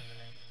അവറുകളെ,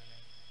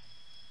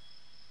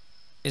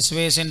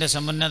 SYSന്റെ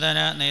സമുന്നത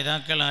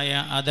നേതാക്കളായ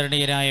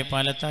ആദരണീയരായ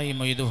പാലത്തായി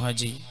മൊയ്തു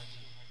ഹാജി,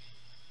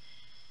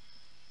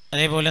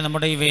 അതേപോലെ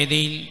നമ്മുടെ ഈ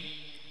വേദിയിൽ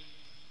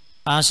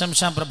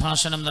ആശംസാ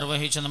പ്രഭാഷണം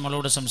നിർവഹിച്ച്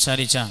നമ്മളോട്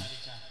സംസാരിച്ച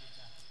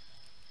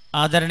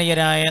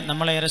ആദരണീയരായ,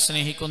 നമ്മളേറെ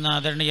സ്നേഹിക്കുന്ന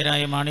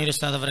ആദരണീയരായ മാണീർ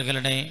ഉസ്താദ്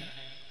അവരുടെ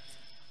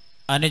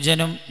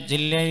അനുജനും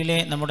ജില്ലയിലെ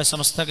നമ്മുടെ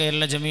സമസ്ത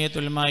കേരള ജമിയത്ത്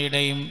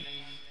ഉലമായുടെയും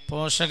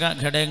പോഷക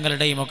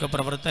ഘടകങ്ങളുടെയും ഒക്കെ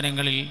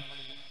പ്രവർത്തനങ്ങളിൽ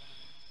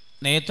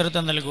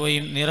നേതൃത്വം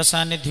നൽകുകയും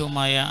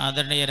നിറസാന്നിധ്യവുമായ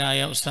ആദരണീയരായ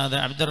ഉസ്താദ്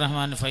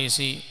അബ്ദുറഹ്മാൻ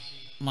ഫൈസി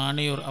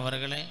മാണിയൂർ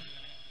അവരുടെ,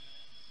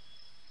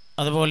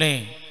 അതുപോലെ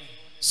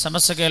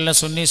സമസ്ത കേരള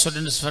സുന്നി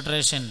സ്റ്റുഡൻസ്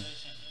ഫെഡറേഷൻ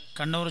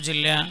കണ്ണൂർ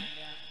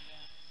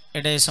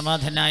ജില്ലയുടെ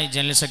സമാധാനായ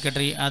ജനറൽ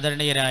സെക്രട്ടറി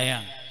ആദരണീയരായ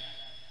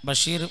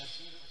ബഷീർ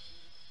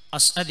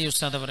അസ്അദി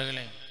ഉസ്താദ്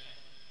അവരുടെ,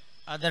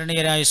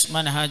 ആദരണീയരായ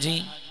ഉസ്മാൻ ഹാജി,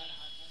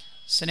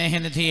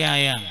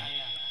 സ്നേഹനിധിയായ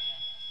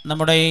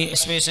നമ്മുടെ ഈ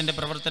SYSന്റെ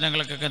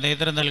പ്രവർത്തനങ്ങൾക്കൊക്കെ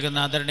നേതൃത്വം നൽകുന്ന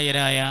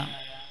ആദരണീയരായ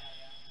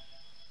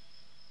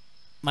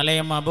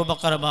മലയം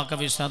അബൂബക്കർ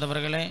ബാക്കവി ഉസ്താദ്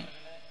അവരുടെ,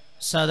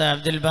 ഉസ്താദ്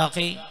അബ്ദുൽ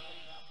ബാഖി,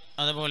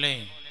 അതുപോലെ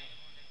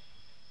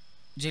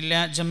ജില്ലാ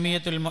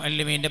ജമിയത്തുൽ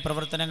മുഅല്ലിമീൻ്റെ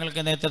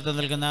പ്രവർത്തനങ്ങൾക്ക് നേതൃത്വം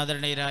നൽകുന്ന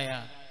ആദരണീയരായ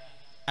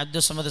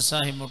അബ്ദുസമദ്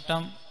സാഹിബ്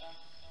മുട്ടം,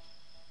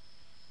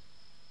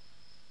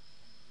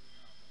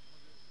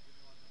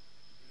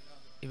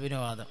 ഇബ്നു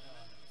ആദം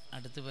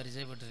അടുത്ത്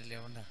പരിചയപ്പെട്ടിട്ടില്ല,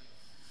 അതുകൊണ്ടാ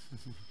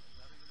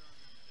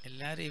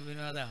എല്ലാവരും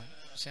ഇബ്നു ആദം,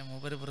 പക്ഷെ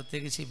മൂപ്പര്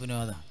പ്രത്യേകിച്ച് ഇബ്നു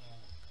ആദം.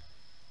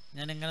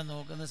 ഞാനിങ്ങനെ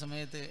നോക്കുന്ന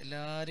സമയത്ത്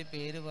എല്ലാവരും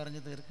പേര്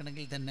പറഞ്ഞ്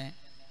തീർക്കണമെങ്കിൽ തന്നെ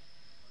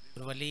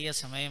ഒരു വലിയ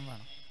സമയം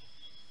വേണം.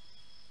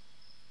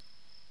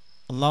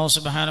 അല്ലാഹു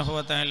സുബ്ഹാനഹു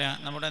വ തആല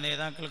നമ്മുടെ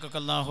നേതാക്കൾക്കൊക്കെ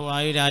അല്ലാഹു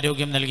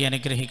ആയുരാരോഗ്യം നൽകി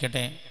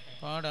അനുഗ്രഹിക്കട്ടെ.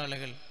 ഒരുപാട്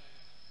ആളുകൾ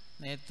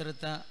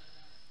നേതൃത്വ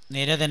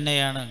നിര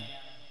തന്നെയാണ്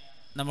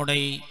നമ്മുടെ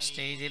ഈ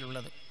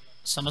സ്റ്റേജിലുള്ളത്.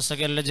 സമസ്ത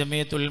കേരള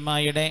ജമിയത്ത്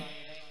ഉലമായുടെ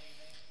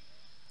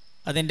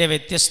അതിൻ്റെ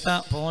വ്യത്യസ്ത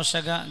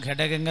പോഷക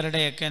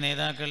ഘടകങ്ങളുടെയൊക്കെ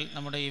നേതാക്കൾ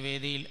നമ്മുടെ ഈ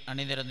വേദിയിൽ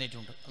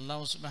അണിനിരന്നിട്ടുണ്ട്.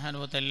 അല്ലാഹു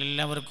സുബ്ഹാനഹു വ തആല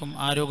എല്ലാവർക്കും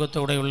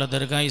ആരോഗ്യത്തോടെയുള്ള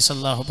ദീർഘായുസ്സ്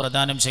അല്ലാഹു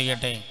പ്രദാനം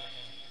ചെയ്യട്ടെ.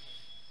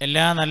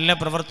 എല്ലാ നല്ല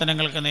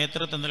പ്രവർത്തനങ്ങൾക്ക്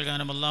നേതൃത്വം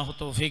നൽകാനും അല്ലാഹു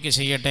തൗഫീക്ക്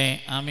ചെയ്യട്ടെ.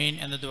 ആമീൻ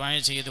എന്ന് ദുആ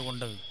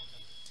ചെയ്തുകൊണ്ട്,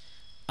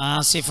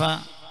 ആസിഫ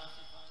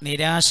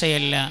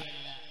നിരാശയല്ല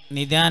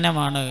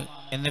നിദാനമാണ്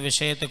എന്ന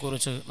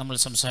വിഷയത്തെക്കുറിച്ച് നമ്മൾ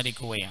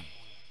സംസാരിക്കുകയാണ്.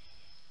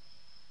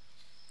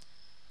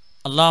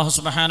 അല്ലാഹു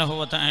സുബ്ഹാനഹു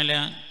വ തആല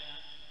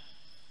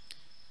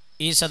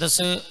ഈ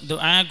സദസ്സ്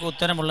ദുആക്ക്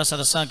ഉത്തരമുള്ള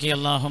സദസ്സാക്കി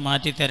അല്ലാഹു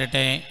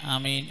മാറ്റിത്തരട്ടെ.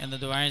 ആമീൻ എന്ന്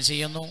ദുആ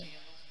ചെയ്യുന്നു.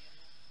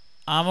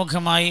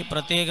 ആമുഖമായി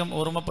പ്രത്യേകം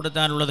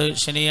ഓർമ്മപ്പെടുത്താനുള്ളത്,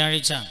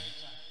 ശനിയാഴ്ച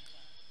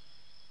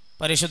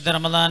പരിശുദ്ധ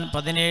റമദാൻ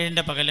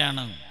 17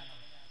 പകലാണ്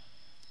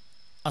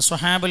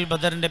അസ്ഹാബുൽ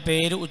ബദറിൻ്റെ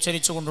പേര്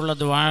ഉച്ചരിച്ചുകൊണ്ടുള്ള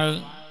ദുആ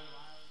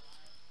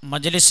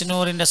മജ്ലിസ്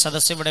നൂറിൻ്റെ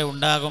സദസ്സ് ഇവിടെ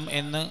ഉണ്ടാകും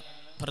എന്ന്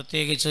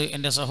പ്രത്യേകിച്ച്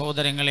എൻ്റെ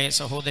സഹോദരങ്ങളെ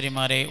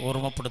സഹോദരിമാരെ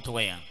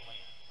ഓർമ്മപ്പെടുത്തുകയാണ്.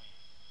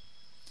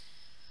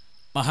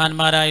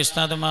 മഹാന്മാരായ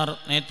ഉസ്താദുമാർ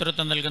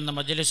നേതൃത്വം നൽകുന്ന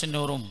മജ്ലിസ്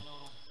നൂറും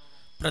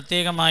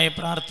പ്രത്യേകമായ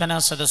പ്രാർത്ഥനാ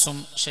സദസ്സും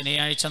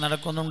ശനിയാഴ്ച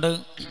നടക്കുന്നുണ്ട്.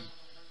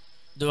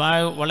 ദുആ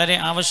വളരെ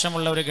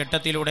ആവശ്യമുള്ള ഒരു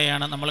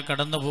ഘട്ടത്തിലൂടെയാണ് നമ്മൾ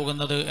കടന്നു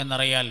പോകുന്നത്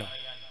എന്നറിയാലോ.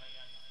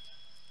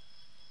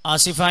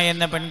 ആസിഫ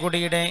എന്ന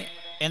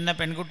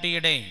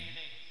പെൺകുട്ടിയുടെ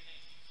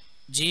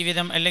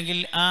ജീവിതം, അല്ലെങ്കിൽ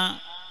ആ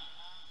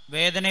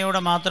വേദനയോടെ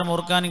മാത്രം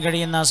ഓർക്കാൻ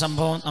കഴിയുന്ന ആ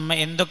സംഭവം നമ്മെ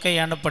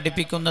എന്തൊക്കെയാണ്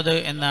പഠിപ്പിക്കുന്നത്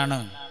എന്നാണ്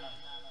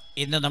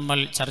ഇന്ന് നമ്മൾ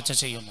ചർച്ച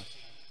ചെയ്യുന്നത്.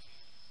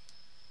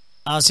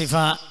 ആസിഫ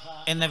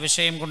എന്ന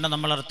വിഷയം കൊണ്ട്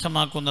നമ്മൾ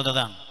അർത്ഥമാക്കുന്നത്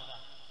അതാണ്.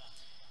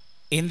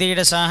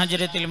 ഇന്ത്യയുടെ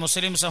സാഹചര്യത്തിൽ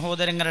മുസ്ലിം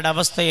സഹോദരങ്ങളുടെ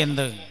അവസ്ഥ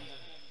എന്ത്,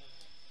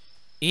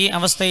 ഈ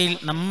അവസ്ഥയിൽ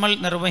നമ്മൾ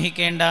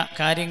നിർവഹിക്കേണ്ട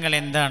കാര്യങ്ങൾ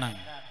എന്താണ്,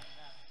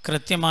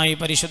 കൃത്യമായി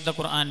പരിശുദ്ധ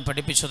ഖുർആൻ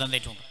പഠിപ്പിച്ചു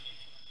തന്നിട്ടുണ്ട്.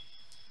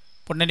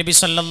 പുണ്യനബി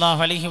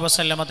സല്ലല്ലാഹു അലൈഹി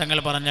വസല്ലമ തങ്ങൾ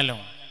പറഞ്ഞല്ലോ,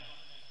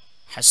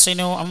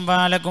 ഹസ്സിനു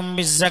അംവാലകും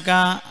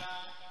ബിസ്സകാ,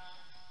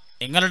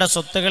 നിങ്ങളുടെ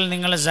സ്വത്തുകൾ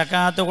നിങ്ങൾ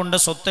സകാത്ത് കൊണ്ട്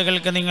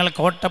സ്വത്തുകൾക്ക് നിങ്ങൾ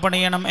കോട്ട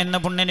പണിയണം എന്ന്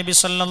പുണ്യനബി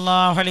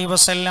സല്ലല്ലാഹു അലൈഹി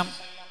വസല്ലം.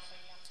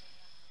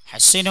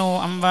 ഹസ്സിനു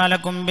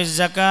അംവാലകും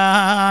ബിസ്സകാ,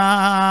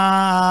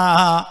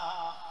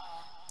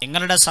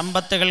 നിങ്ങളുടെ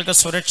സമ്പത്തുകൾക്ക്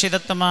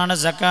സുരക്ഷിതത്വമാണ്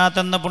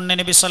സകാത്ത് എന്ന്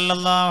പുണ്യനബി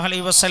സല്ലല്ലാഹു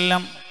അലൈഹി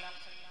വസല്ലം.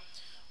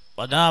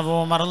 വദാവു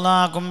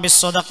മർലാകും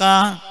ബിസ്സദഖ,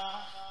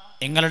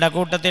 നിങ്ങളുടെ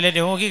കൂട്ടത്തിലെ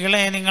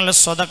രോഗികളെ നിങ്ങൾ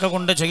സ്വതക്ക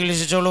കൊണ്ട്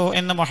ചികിത്സിച്ചോളൂ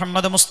എന്ന്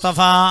മുഹമ്മദ് മുസ്തഫ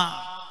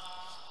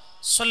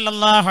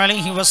സല്ലല്ലാഹു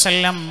അലൈഹി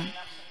വസല്ലം.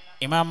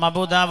 ഇമാം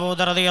അബൂ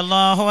ദാവൂദ്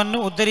റളിയല്ലാഹു അൻഹു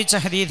ഉദ്ധരിച്ച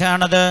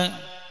ഹദീസാണത്.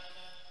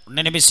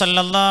 നബി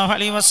സല്ലല്ലാഹു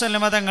അലൈഹി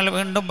വസല്ലം തങ്ങൾ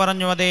വീണ്ടും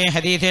പറഞ്ഞു അതേ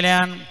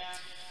ഹദീസിലാണ്,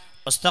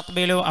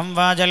 വസ്തഖ്ബിലു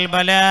അംവാജൽ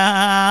ബലാ,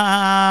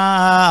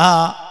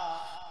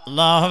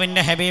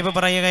 അല്ലാഹുവിൻ്റെ ഹബീബ്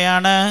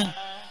പറയുകയാണ്,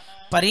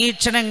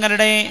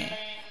 പരീക്ഷണങ്ങളുടെ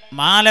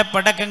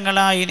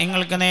മാലപ്പടക്കങ്ങളായി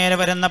നിങ്ങൾക്ക് നേരെ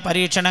വരുന്ന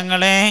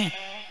പരീക്ഷണങ്ങളെ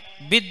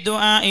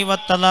ബിദ്ദുആഇ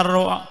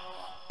വത്തളറു,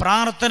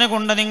 പ്രാർത്ഥന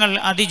കൊണ്ട് നിങ്ങൾ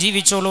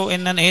അതിജീവിച്ചോളൂ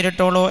എന്ന്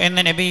നേരിട്ടോളൂ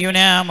എന്ന് നബിയുന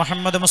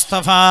മുഹമ്മദ്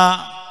മുസ്തഫ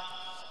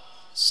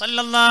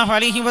സല്ലല്ലാഹു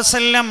അലൈഹി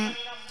വസല്ലം.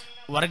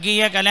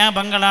 വർഗീയ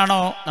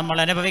കലാപങ്ങളാണോ നമ്മൾ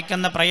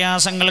അനുഭവിക്കുന്ന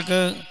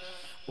പ്രയാസങ്ങൾക്ക്,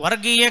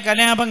 വർഗീയ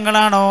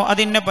കലാപങ്ങളാണോ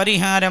അതിൻ്റെ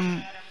പരിഹാരം?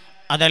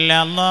 അതല്ല,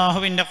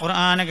 അള്ളാഹുവിൻ്റെ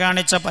ഖുർആൻ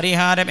കാണിച്ച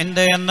പരിഹാരം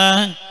എന്ത് എന്ന്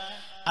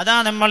അതാ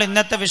നമ്മൾ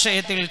ഇന്നത്തെ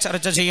വിഷയത്തിൽ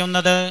ചർച്ച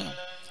ചെയ്യുന്നത്.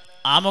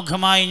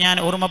 ആമുഖമായി ഞാൻ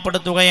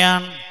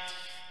ഓർമ്മപ്പെടുത്തുകയാണ്,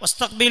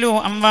 വസ്തഖ്ബിലു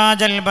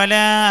അംവാജൽ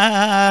ബലാ,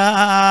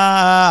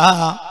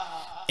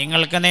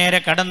 നിങ്ങൾക്ക് നേരെ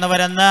കടന്നു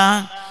വരുന്ന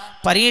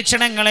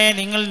പരീക്ഷണങ്ങളെ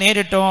നിങ്ങൾ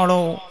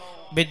നേരിട്ടോളൂ.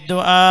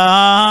 ബിദ്ദുആ,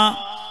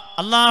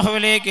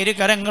 അള്ളാഹുവിലേക്ക്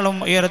ഇരുകരങ്ങളും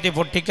ഉയർത്തി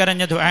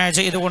പൊട്ടിക്കരഞ്ഞ് ദുആ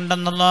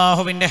ചെയ്തുകൊണ്ടെന്ന്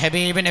അള്ളാഹുവിൻ്റെ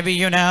ഹബീബ്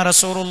നബിയുനാ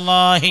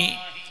റസൂലുള്ളാഹി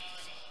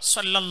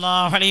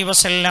സ്വല്ലല്ലാഹു അലൈഹി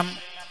വസല്ലം.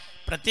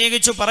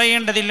 പ്രത്യേകിച്ച്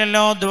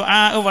പറയേണ്ടതില്ലല്ലോ,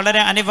 ദുആ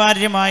വളരെ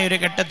അനിവാര്യമായ ഒരു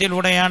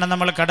ഘട്ടത്തിലൂടെയാണ്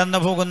നമ്മൾ കടന്നു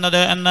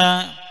പോകുന്നത് എന്ന്.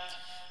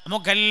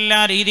 നമുക്കെല്ലാ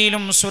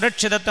രീതിയിലും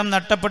സുരക്ഷിതത്വം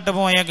നഷ്ടപ്പെട്ടു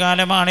പോയ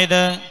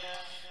കാലമാണിത്.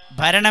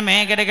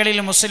 ഭരണമേഖലകളിൽ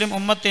മുസ്ലിം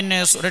ഉമ്മത്തിന്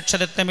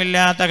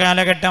സുരക്ഷിതത്വമില്ലാത്ത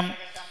കാലഘട്ടം,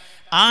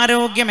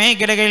 ആരോഗ്യ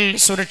മേഖലകളിൽ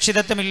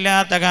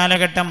സുരക്ഷിതത്വമില്ലാത്ത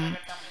കാലഘട്ടം.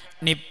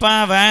 നിപ്പ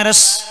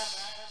വൈറസ്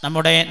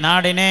നമ്മുടെ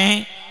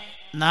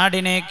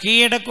നാടിനെ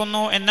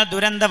കീഴടക്കുന്നു എന്ന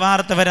ദുരന്ത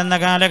വാർത്ത വരുന്ന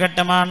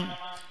കാലഘട്ടമാണ്.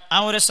 ആ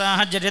ഒരു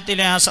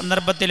സാഹചര്യത്തിലെ ആ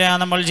സന്ദർഭത്തിലാണ്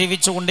നമ്മൾ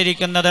ജീവിച്ചു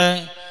കൊണ്ടിരിക്കുന്നത്.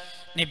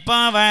 നിപ്പ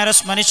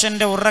വൈറസ്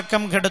മനുഷ്യൻ്റെ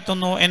ഉറക്കം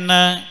കെടുത്തുന്നു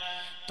എന്ന്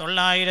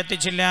 900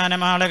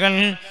 ചില്ലാനം ആളുകൾ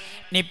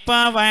നിപ്പ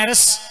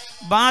വൈറസ്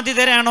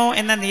ബാധിതരാണോ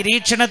എന്ന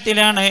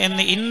നിരീക്ഷണത്തിലാണ്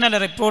എന്ന് ഇന്നലെ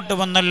റിപ്പോർട്ട്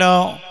വന്നല്ലോ.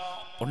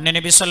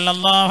 പുണ്യനബി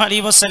സല്ലല്ലാഹു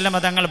അലൈഹി വസല്ലം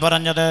തങ്ങൾ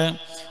പറഞ്ഞത്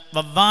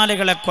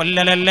വവ്വാലുകളെ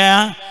കൊല്ലലല്ല,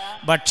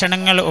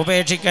 ഭക്ഷണങ്ങൾ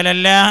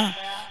ഉപേക്ഷിക്കലല്ല.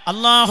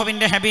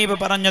 അള്ളാഹുവിൻ്റെ ഹബീബ്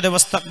പറഞ്ഞത്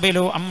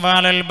വസ്തഖ്ബിലു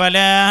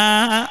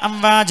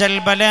അംവാജൽ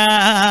ബലാ,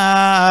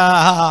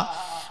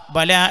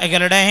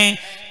 ബലാകളുടെ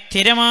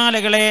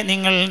തിരമാലകളെ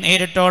നിങ്ങൾ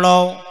നേരിട്ടോളോ.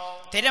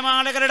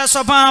 തിരമാലകളുടെ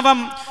സ്വഭാവം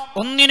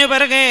ഒന്നിനു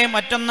പിറകെ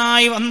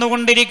മറ്റൊന്നായി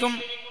വന്നുകൊണ്ടിരിക്കും.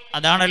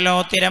 അതാണല്ലോ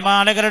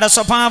തിരമാലകളുടെ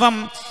സ്വഭാവം.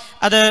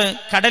 അത്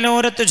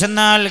കടലോരത്ത്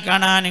ചെന്നാൽ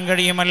കാണാനും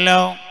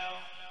കഴിയുമല്ലോ,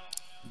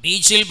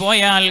 ബീച്ചിൽ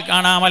പോയാൽ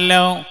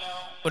കാണാമല്ലോ.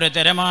 ഒരു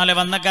തിരമാല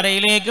വന്ന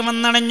കരയിലേക്ക്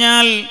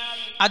വന്നണഞ്ഞാൽ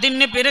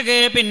അതിന് പിറകെ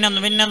പിന്നെ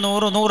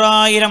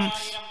 100,000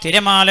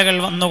 തിരമാലകൾ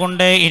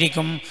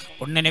വന്നുകൊണ്ടേയിരിക്കും.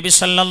 പുണ്യനബി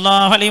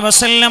സല്ലല്ലാഹു അലൈഹി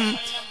വസല്ലം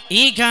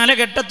ഈ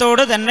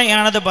കാലഘട്ടത്തോട്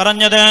തന്നെയാണത്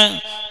പറഞ്ഞത്.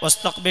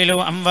 വസ്തഖ്ബിലു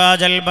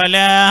അംവാജൽ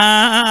ബലാ,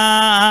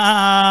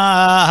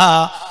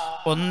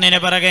 ഒന്നിനു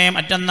പിറകെ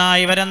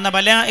മറ്റൊന്നായി വരുന്ന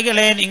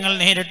ബലായികളെ നിങ്ങൾ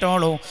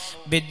നേരിട്ടോളൂ.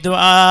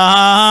 ബിദ്ദുആ,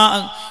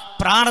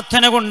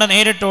 പ്രാർത്ഥന കൊണ്ട്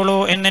നേരിട്ടോളൂ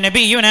എന്ന്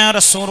നബിയുനാ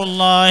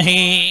റസൂലുള്ളാഹി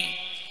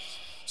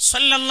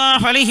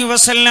സല്ലല്ലാഹു അലൈഹി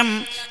വസല്ലം.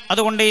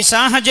 അതുകൊണ്ട് ഈ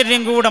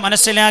സാഹചര്യം കൂടെ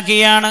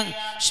മനസ്സിലാക്കിയാണ്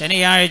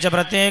ശനിയാഴ്ച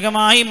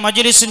പ്രത്യേകമായി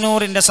മജ്ലിസ്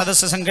നൂറിൻ്റെ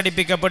സദസ്സ്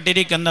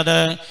സംഘടിപ്പിക്കപ്പെട്ടിരിക്കുന്നത്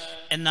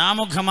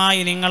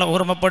എന്നാമുഖമായി നിങ്ങൾ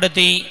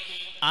ഓർമ്മപ്പെടുത്തി.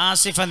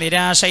 ആസിഫ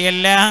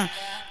നിരാശയല്ല,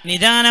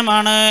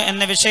 നിദാനമാണ്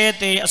എന്ന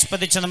വിഷയത്തെ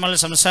ആസ്പദിച്ച് നമ്മൾ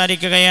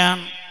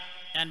സംസാരിക്കുകയാണ്.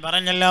 ഞാൻ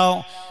പറഞ്ഞല്ലോ,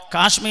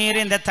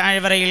 കാശ്മീരിൻ്റെ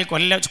താഴ്വരയിൽ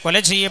കൊല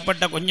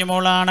ചെയ്യപ്പെട്ട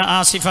കുഞ്ഞുമോളാണ്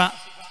ആസിഫ.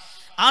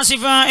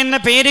 ആസിഫ എന്ന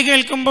പേര്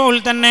കേൾക്കുമ്പോൾ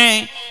തന്നെ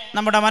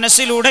നമ്മുടെ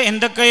മനസ്സിലൂടെ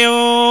എന്തൊക്കെയോ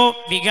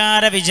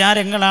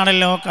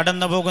വിചാരങ്ങളാണല്ലോ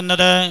കടന്നു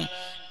പോകുന്നത്,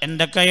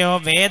 എന്തൊക്കെയോ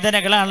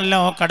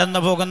വേദനകളാണല്ലോ കടന്നു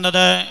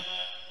പോകുന്നത്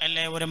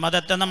അല്ലേ. ഒരു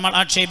മതത്തെ നമ്മൾ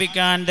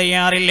ആക്ഷേപിക്കാൻ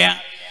തയ്യാറില്ല.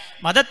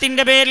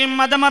 മതത്തിൻ്റെ പേരിൽ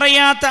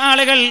മതമറിയാത്ത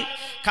ആളുകൾ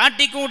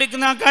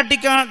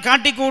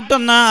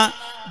കാട്ടിക്കൂട്ടുന്ന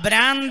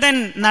ഭ്രാന്തൻ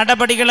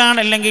നടപടികളാണ്,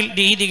 അല്ലെങ്കിൽ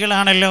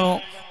രീതികളാണല്ലോ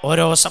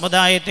ഓരോ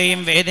സമുദായത്തെയും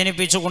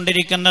വേദനിപ്പിച്ചു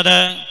കൊണ്ടിരിക്കുന്നത്.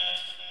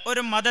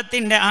 ഒരു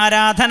മതത്തിൻ്റെ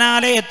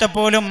ആരാധനാലയത്തെ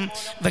പോലും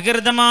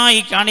വികൃതമായി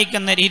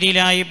കാണിക്കുന്ന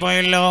രീതിയിലായി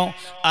പോയല്ലോ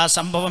ആ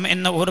സംഭവം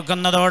എന്ന്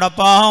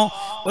ഓർക്കുന്നതോടൊപ്പം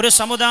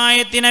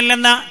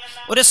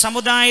ഒരു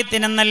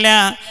സമുദായത്തിനെന്നല്ല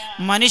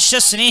മനുഷ്യ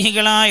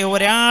സ്നേഹികളായ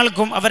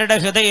ഒരാൾക്കും അവരുടെ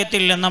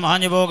ഹൃദയത്തിൽ നിന്ന്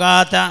മാഞ്ഞു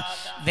പോകാത്ത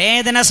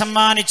വേദന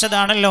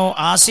സമ്മാനിച്ചതാണല്ലോ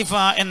ആസിഫ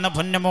എന്ന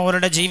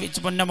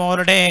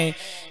പൊന്നമോരുടെ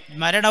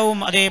മരണവും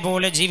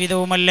അതേപോലെ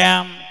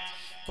ജീവിതവുമെല്ലാം.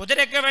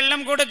 കുതിരയ്ക്ക് വെള്ളം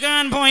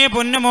കൊടുക്കാൻ പോയ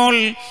പൊന്നമോൾ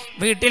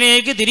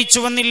വീട്ടിലേക്ക്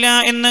തിരിച്ചു വന്നില്ല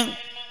എന്ന്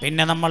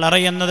പിന്നെ നമ്മൾ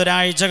അറിയുന്നത്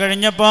ഒരാഴ്ച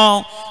കഴിഞ്ഞപ്പോൾ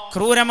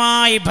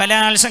ക്രൂരമായി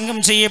ബലാത്സംഗം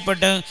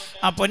ചെയ്യപ്പെട്ട്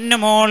ആ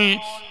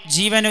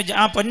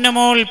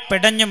പൊന്നമോൾ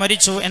പിടഞ്ഞു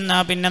മരിച്ചു എന്നാ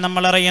പിന്നെ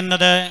നമ്മൾ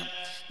അറിയുന്നത്.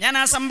 ഞാൻ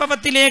ആ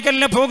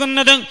സംഭവത്തിലേക്കല്ല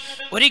പോകുന്നത്,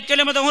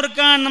 ഒരിക്കലും അത്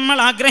ഓർക്കാൻ നമ്മൾ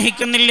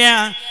ആഗ്രഹിക്കുന്നില്ല.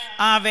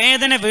 ആ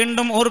വേദന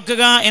വീണ്ടും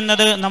ഓർക്കുക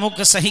എന്നത്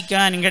നമുക്ക്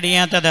സഹിക്കാൻ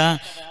കഴിയാത്തത്.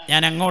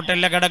 ഞാൻ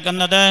അങ്ങോട്ടല്ല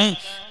കിടക്കുന്നത്,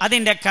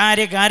 അതിൻ്റെ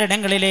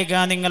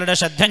കാര്യകാരണങ്ങളിലേക്കാണ് നിങ്ങളുടെ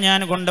ശ്രദ്ധ ഞാൻ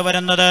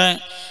കൊണ്ടുവരുന്നത്.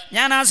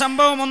 ഞാൻ ആ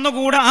സംഭവം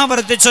ഒന്നുകൂടെ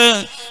ആവർത്തിച്ച്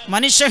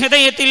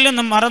മനുഷ്യഹൃദയത്തിൽ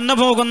നിന്നും മറന്നു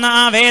പോകുന്ന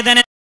ആ വേദന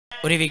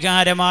ഒരു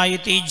വികാരമായി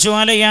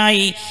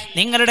തീജ്വാലയായി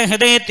നിങ്ങളുടെ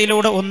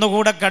ഹൃദയത്തിലൂടെ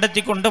ഒന്നുകൂടെ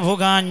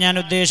കടത്തിക്കൊണ്ടുപോകാൻ ഞാൻ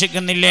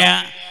ഉദ്ദേശിക്കുന്നില്ല.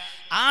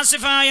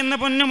 ആസിഫ എന്ന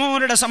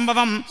പൊന്നുമോരുടെ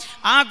സംഭവം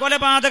ആ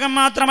കൊലപാതകം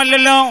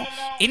മാത്രമല്ലല്ലോ,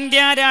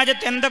 ഇന്ത്യ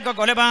രാജ്യത്ത് എന്തൊക്കെ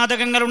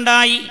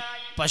കൊലപാതകങ്ങളുണ്ടായി.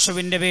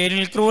 പശുവിൻ്റെ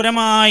പേരിൽ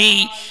ക്രൂരമായി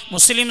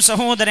മുസ്ലിം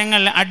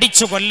സഹോദരങ്ങൾ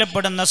അടിച്ചു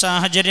കൊല്ലപ്പെടുന്ന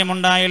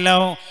സാഹചര്യമുണ്ടായല്ലോ.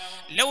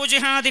 ലവ്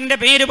ജിഹാദിന്റെ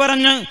പേര്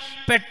പറഞ്ഞ്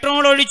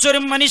പെട്രോൾ ഒഴിച്ചൊരു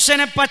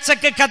മനുഷ്യനെ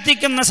പച്ചക്ക്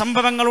കത്തിക്കുന്ന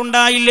സംഭവങ്ങൾ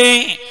ഉണ്ടായില്ലേ.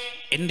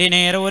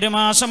 എന്തിനേറെ 1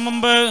 മാസം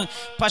മുമ്പ്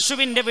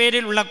പശുവിൻ്റെ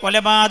പേരിലുള്ള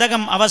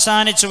കൊലപാതകം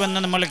അവസാനിച്ചുവെന്ന്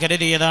നമ്മൾ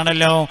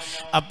കരുതിയതാണല്ലോ.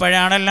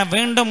 അപ്പോഴാണല്ലോ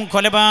വീണ്ടും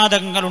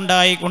കൊലപാതകങ്ങൾ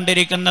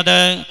ഉണ്ടായിക്കൊണ്ടിരിക്കുന്നത്.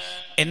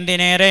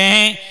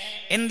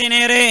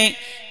 എന്തിനേറെ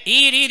ഈ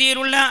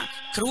രീതിയിലുള്ള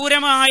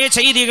ക്രൂരമായ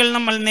ചെയ്തികൾ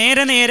നമ്മൾ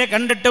നേരെ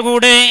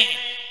കണ്ടിട്ടുകൂടെ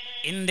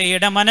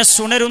ഇന്ത്യയുടെ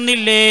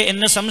മനസ്സുണരുന്നില്ലേ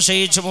എന്ന്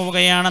സംശയിച്ചു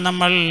പോവുകയാണ്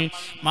നമ്മൾ.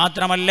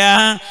 മാത്രമല്ല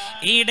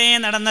ഈയിടെ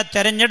നടന്ന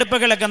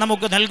തെരഞ്ഞെടുപ്പുകളൊക്കെ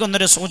നമുക്ക്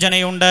നൽകുന്നൊരു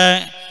സൂചനയുണ്ട്.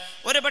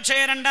 ഒരു പക്ഷേ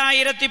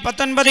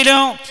 2019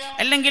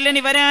 അല്ലെങ്കിൽ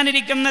ഇനി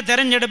വരാനിരിക്കുന്ന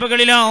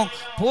തെരഞ്ഞെടുപ്പുകളിലോ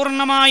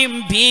പൂർണ്ണമായും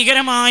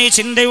ഭീകരമായ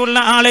ചിന്തയുള്ള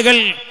ആളുകൾ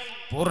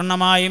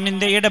പൂർണ്ണമായും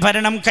ഇന്ത്യയുടെ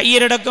ഭരണം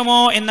കയ്യിലെടുക്കുമോ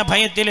എന്ന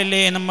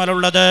ഭയത്തിലല്ലേ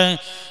നമ്മളുള്ളത്?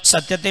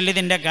 സത്യത്തിൽ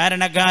ഇതിൻ്റെ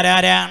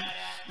കാരണക്കാരാരാണ്?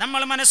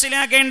 നമ്മൾ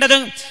മനസ്സിലാക്കേണ്ടത്,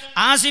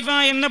 ആസിഫ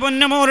എന്ന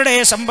പൊന്നമോളുടെ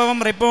സംഭവം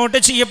റിപ്പോർട്ട്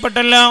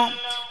ചെയ്യപ്പെട്ടല്ലോ.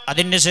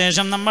 അതിന്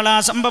ശേഷം നമ്മൾ ആ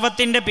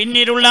സംഭവത്തിൻ്റെ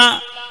പിന്നിലുള്ള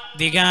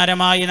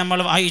വികാരമായി നമ്മൾ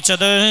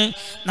വായിച്ചത്,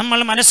 നമ്മൾ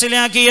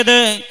മനസ്സിലാക്കിയത്,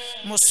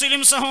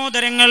 മുസ്ലിം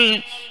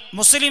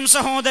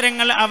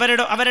സഹോദരങ്ങൾ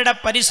അവരുടെ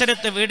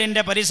പരിസരത്ത്,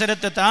 വീടിൻ്റെ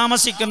പരിസരത്ത്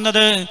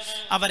താമസിക്കുന്നത്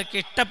അവർക്ക്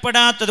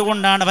ഇഷ്ടപ്പെടാത്തത്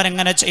കൊണ്ടാണ്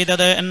അവരെങ്ങനെ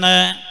ചെയ്തത് എന്ന്.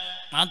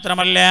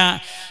 മാത്രമല്ല,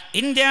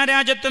 ഇന്ത്യ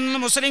രാജ്യത്തു നിന്ന്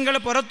മുസ്ലിങ്ങൾ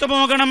പുറത്തു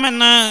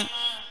പോകണമെന്ന്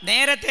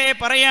നേരത്തെ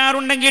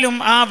പറയാറുണ്ടെങ്കിലും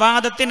ആ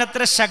വാദത്തിന്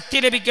അത്ര ശക്തി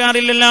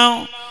ലഭിക്കാറില്ലല്ലോ.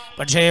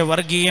 പക്ഷേ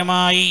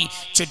വർഗീയമായി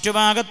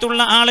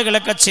ചുറ്റുഭാഗത്തുള്ള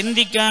ആളുകളൊക്കെ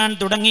ചിന്തിക്കാൻ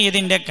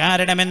തുടങ്ങിയതിൻ്റെ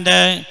കാരണമെന്ത്?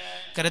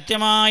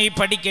 കൃത്യമായി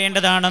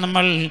പഠിക്കേണ്ടതാണ്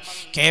നമ്മൾ.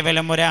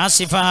 കേവലം ഒരു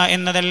ആസിഫ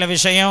എന്നതല്ല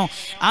വിഷയം.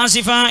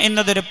 ആസിഫ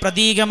എന്നതൊരു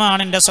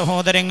പ്രതീകമാണ് എൻ്റെ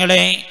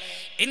സഹോദരങ്ങളെ.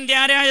 ഇന്ത്യ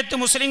രാജ്യത്ത്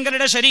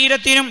മുസ്ലിംകളുടെ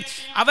ശരീരത്തിനും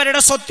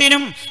അവരുടെ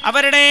സ്വത്തിനും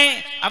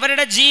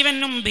അവരുടെ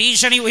ജീവനും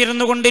ഭീഷണി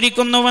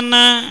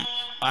ഉയർന്നുകൊണ്ടിരിക്കുന്നുവെന്ന്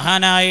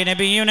മഹാനായ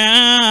നബിയുനാ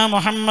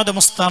മുഹമ്മദ്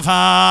മുസ്തഫ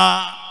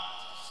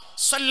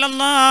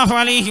സല്ലല്ലാഹു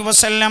അലൈഹി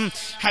വസല്ലം,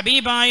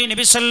 ഹബീബായ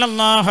നബി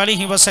സല്ലല്ലാഹു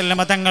അലൈഹി വസല്ലം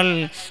തങ്ങൾ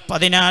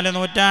 14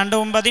 നൂറ്റാണ്ട്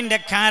മുമ്പ് അതിൻ്റെ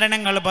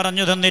കാരണങ്ങൾ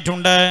പറഞ്ഞു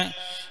തന്നിട്ടുണ്ട്.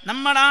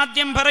 നമ്മൾ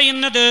ആദ്യം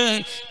പറയുന്നത്,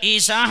 ഈ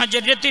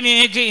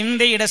സാഹചര്യത്തിലേക്ക്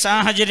ഇന്ത്യയുടെ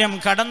സാഹചര്യം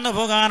കടന്നു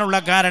പോകാനുള്ള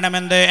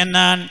കാരണമെന്ത്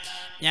എന്നാണ്.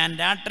 ഞാൻ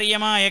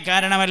രാഷ്ട്രീയമായ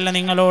കാരണമല്ല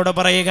നിങ്ങളോട്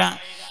പറയുക.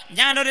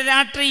 ഞാനൊരു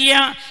രാഷ്ട്രീയ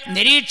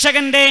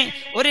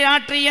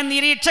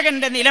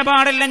നിരീക്ഷകന്റെ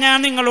നിലപാടല്ല ഞാൻ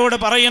നിങ്ങളോട്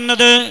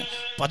പറയുന്നത്.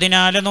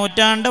 14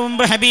 നൂറ്റാണ്ട്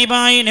മുമ്പ്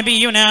ഹബീബായ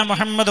നബിയുനാ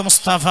മുഹമ്മദ്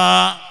മുസ്തഫ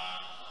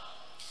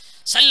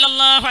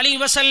സല്ലല്ലാഹു അലൈഹി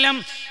വസല്ലം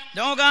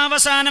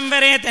ലോകാവസാനം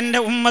വരെ തൻ്റെ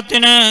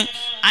ഉമ്മത്തിന്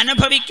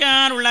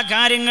അനുഭവിക്കാനുള്ള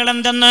കാര്യങ്ങൾ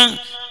എന്തെന്ന്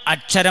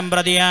അക്ഷരം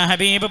പ്രതി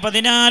ഹബീബ്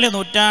 14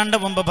 നൂറ്റാണ്ട്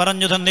മുമ്പ്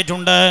പറഞ്ഞു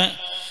തന്നിട്ടുണ്ട്.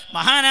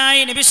 മഹാനായ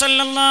നബി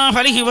സല്ലല്ലാഹു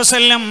അലൈഹി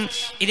വസല്ലം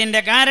ഇതിൻ്റെ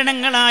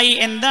കാരണങ്ങളായി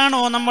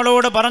എന്താണോ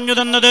നമ്മളോട് പറഞ്ഞു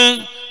തന്നത്,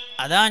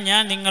 അതാ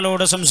ഞാൻ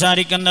നിങ്ങളോട്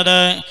സംസാരിക്കുന്നത്.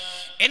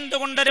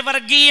 എന്തുകൊണ്ടൊരു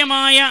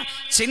വർഗീയമായ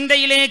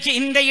ചിന്തയിലേക്ക്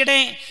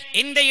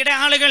ഇന്ത്യയുടെ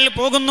ആളുകൾ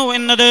പോകുന്നു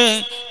എന്നത്,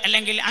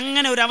 അല്ലെങ്കിൽ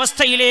അങ്ങനെ ഒരു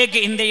അവസ്ഥയിലേക്ക്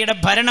ഇന്ത്യയുടെ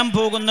ഭരണം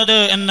പോകുന്നത്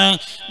എന്ന്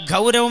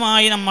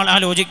ഗൗരവമായി നമ്മൾ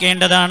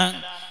ആലോചിക്കേണ്ടതാണ്.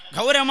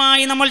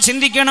 ഗൗരവമായി നമ്മൾ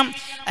ചിന്തിക്കണം.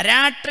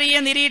 രാഷ്ട്രീയ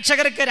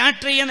നിരീക്ഷകർക്ക്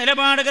രാഷ്ട്രീയ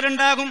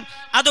നിലപാടുകളുണ്ടാകും.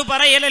 അത്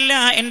പറയലല്ല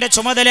എൻ്റെ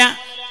ചുമതല.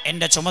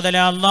 എൻ്റെ ചുമതല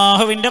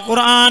അല്ലാഹുവിൻ്റെ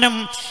ഖുർആനും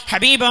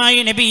ഹബീബായ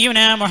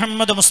നബിയുനാ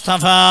മുഹമ്മദ്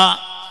മുസ്തഫ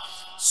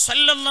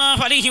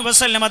സല്ലല്ലാഹു അലൈഹി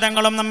വസല്ലം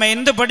തങ്ങളും നമ്മെ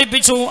എന്ത്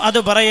പഠിപ്പിച്ചു അത്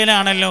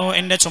പറയലാണല്ലോ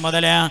എൻ്റെ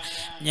ചുമതല.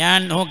 ഞാൻ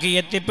നോക്കി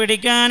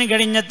എത്തിപ്പിടിക്കാൻ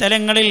കഴിഞ്ഞ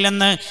തലങ്ങളിൽ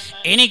നിന്ന്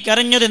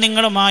എനിക്കറിഞ്ഞത്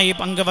നിങ്ങളുമായി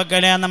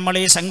പങ്കുവെക്കല നമ്മൾ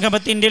ഈ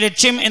സംഗമത്തിൻ്റെ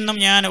ലക്ഷ്യം എന്നും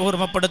ഞാൻ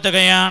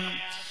ഓർമ്മപ്പെടുത്തുകയാണ്.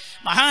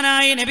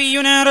 മഹാനായ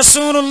നബിയുനാ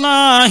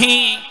റസൂലുള്ളാഹി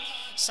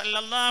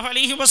സല്ലല്ലാഹു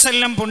അലൈഹി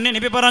വസല്ലം പുണ്യ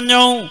നബി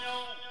പറഞ്ഞു,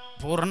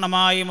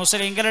 പൂർണ്ണമായി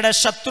മുസ്ലിംകളുടെ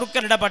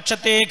ശത്രുക്കളുടെ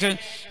പക്ഷത്തേക്ക്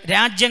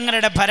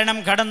രാജ്യങ്ങളുടെ ഭരണം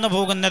കടന്നു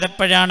പോകുന്നത്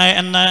എപ്പോഴാണ്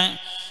എന്ന്.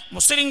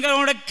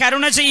 മുസ്ലിംകളോട്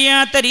കരുണ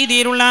ചെയ്യാത്ത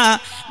രീതിയിലുള്ള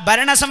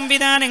ഭരണ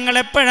സംവിധാനങ്ങൾ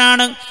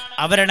എപ്പോഴാണ്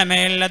അവരുടെ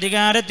മേൽ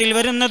അധികാരത്തിൽ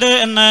വരുന്നത്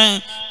എന്ന്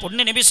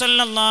പുണ്യ നബി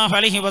സല്ലല്ലാഹു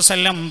അലൈഹി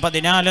വസല്ലം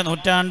 14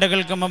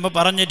 നൂറ്റാണ്ടുകൾക്ക് മുമ്പ്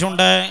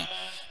പറഞ്ഞിട്ടുണ്ട്.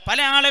 പല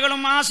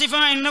ആളുകളും ആസിഫ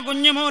എന്ന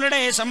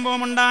കുഞ്ഞുമോളുടെ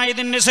സംഭവം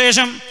ഉണ്ടായതിന്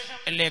ശേഷം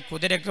അല്ലേ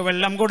കുതിരക്ക്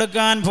വെള്ളം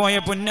കൊടുക്കാൻ പോയ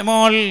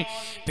പൊന്നുമോൾ,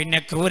 പിന്നെ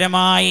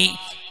ക്രൂരമായി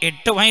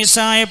 8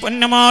 വയസ്സായ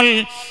പൊന്നുമോൾ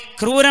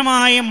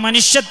ക്രൂരമായ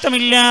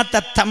മനുഷ്യത്വമില്ലാത്ത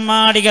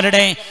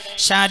തമ്മാടികളുടെ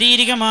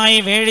ശാരീരികമായി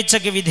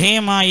വേഴ്ചയ്ക്ക്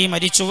വിധേയമായി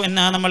മരിച്ചു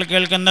എന്നാണ് നമ്മൾ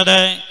കേൾക്കുന്നത്.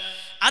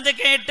 അത്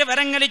കേട്ട്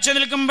വരങ്ങലിച്ചു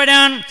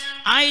നിൽക്കുമ്പോഴാണ്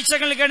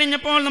ആഴ്ചകൾ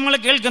കഴിഞ്ഞപ്പോൾ നമ്മൾ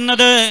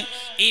കേൾക്കുന്നത്,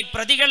 ഈ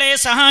പ്രതികളെ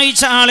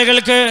സഹായിച്ച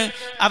ആളുകൾക്ക്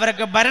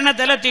അവർക്ക്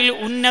ഭരണതലത്തിൽ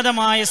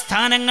ഉന്നതമായ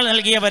സ്ഥാനങ്ങൾ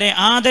നൽകിയവരെ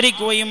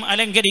ആദരിക്കുകയും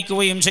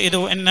അലങ്കരിക്കുകയും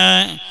ചെയ്തു എന്ന്.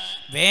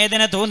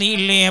 വേദന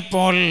തോന്നിയില്ലേ?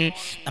 അപ്പോൾ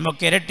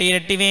നമുക്ക്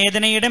ഇരട്ടി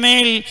വേദനയുടെ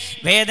മേൽ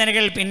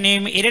വേദനകൾ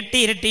പിന്നെയും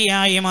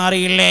ഇരട്ടിയായി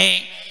മാറിയില്ലേ?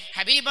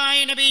 ഹബീബായ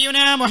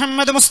നബിയുനാ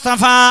മുഹമ്മദ്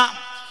മുസ്തഫ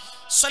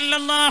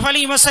സല്ലല്ലാഹു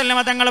അലൈഹി വസല്ലം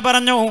തങ്ങൾ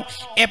പറഞ്ഞു,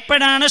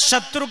 എപ്പോഴാണ്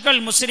ശത്രുക്കൾ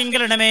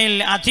മുസ്ലിംകളുടെ മേൽ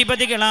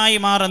അധിപതികളായി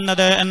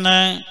മാറുന്നത് എന്ന്.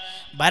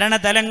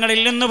 ഭരണതലങ്ങളിൽ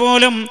നിന്ന്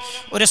പോലും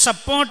ഒരു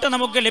സപ്പോർട്ട്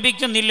നമുക്ക്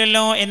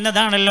ലഭിക്കുന്നില്ലല്ലോ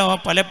എന്നതാണല്ലോ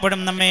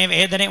പലപ്പോഴും നമ്മെ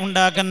വേദന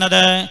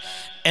ഉണ്ടാക്കുന്നത്.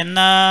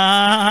 എന്നാൽ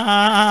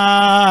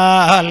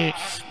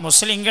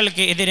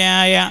മുസ്ലിങ്ങൾക്ക്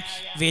എതിരായ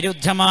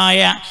വിരുദ്ധമായ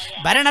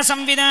ഭരണ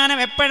സംവിധാനം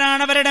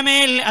എപ്പോഴാണ് അവരുടെ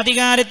മേൽ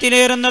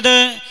അധികാരത്തിലേറുന്നത്?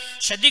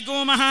 ശ്രദ്ധിക്കൂ,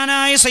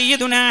 മഹാനായ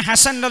സയ്യിദുനാ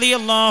ഹസൻ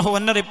റളിയല്ലാഹു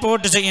അൻഹു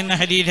റിപ്പോർട്ട് ചെയ്യുന്ന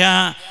ഹദീഥ.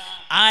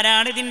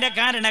 ആരാണ് ഇതിൻ്റെ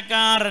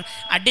കാരണക്കാർ?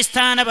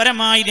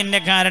 അടിസ്ഥാനപരമായി ഇതിൻ്റെ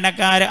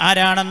കാരണക്കാർ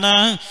ആരാണെന്ന്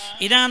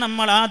ഇതാ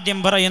നമ്മൾ ആദ്യം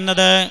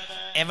പറയുന്നത്.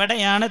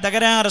 എവിടെയാണ്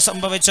തകരാറ്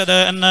സംഭവിച്ചത്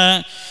എന്ന്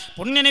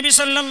പുണ്യ നബി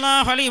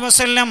സല്ലല്ലാഹു അലൈഹി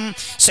വസല്ലം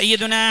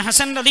സയ്യിദുനാ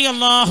ഹസൻ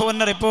റളിയല്ലാഹു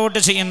അൻഹു റിപ്പോർട്ട്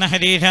ചെയ്യുന്ന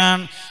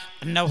ഹദീസാണ്.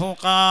 أنه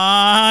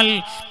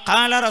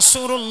قال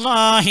رسول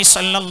الله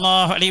صلى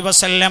الله عليه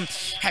وسلم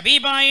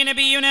حبيباي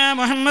نبينا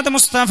محمد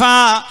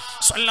مصطفى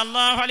صلى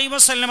الله عليه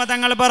وسلم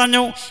തങ്ങൾ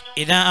പറഞ്ഞു,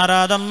 إذا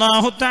أراد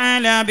الله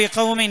تعالى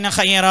بقوم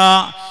خيرا,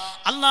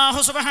 അല്ലാഹു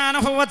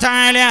സുബ്ഹാനഹു വ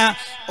തആല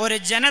ഒരു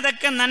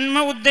ജനതക്ക് നന്മ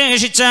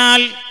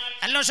ഉദ്ദേശിച്ചാൽ,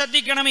 അല്ലോ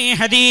ശ്രദ്ധിക്കണം ഈ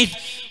ഹദീസ്,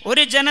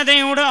 ഒരു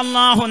ജനതയോട്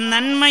അല്ലാഹു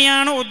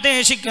നന്മയാണ്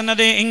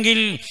ഉദ്ദേശിക്കുന്നത് എങ്കിൽ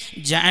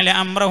ജഅല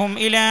അംറഹും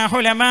ഇലാ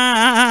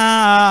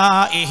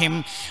ഹുലമാഇഹിം,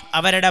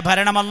 അവരുടെ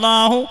ഭരണം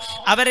അല്ലാഹു,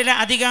 അവരുടെ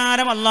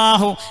അധികാരം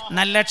അല്ലാഹു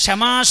നല്ല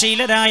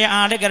ക്ഷമാശീലരായ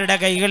ആളുകളുടെ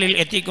കൈകളിൽ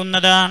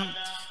എത്തിക്കുന്നതാണ്.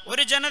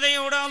 ഒരു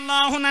ജനതയോട്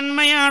അല്ലാഹു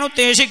നന്മയാണ്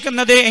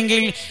ഉദ്ദേശിക്കുന്നത്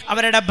എങ്കിൽ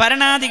അവരുടെ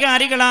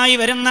ഭരണാധികാരികളായി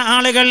വരുന്ന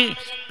ആളുകൾ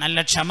നല്ല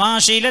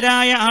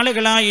ക്ഷമാശീലരായ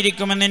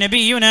ആളുകളായിരിക്കുമെന്ന്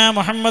നബിയുനാ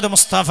മുഹമ്മദ്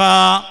മുസ്തഫ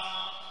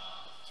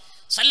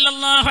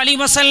സല്ലല്ലാഹു അലൈഹി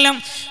വസല്ലം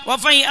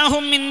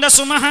വഫൈഅഹും മിൻ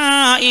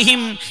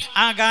ദസുമഹാഇഹിം,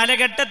 ആ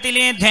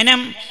കാലഘട്ടത്തിലെ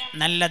ധനം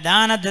നല്ല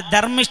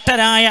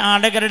ധർമ്മിഷ്ഠരായ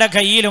ആളുകളുടെ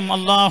കയ്യിലും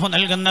അല്ലാഹു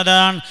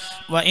നൽകുന്നതാണ്.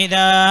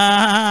 വഇദാ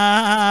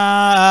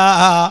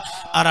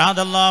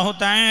അറാദല്ലാഹു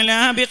തആല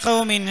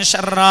ബിഖൗമിൻ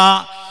ശർറാ,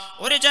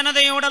 ഒരു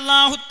ജനതയോട്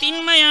അല്ലാഹു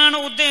തിന്മയാണ്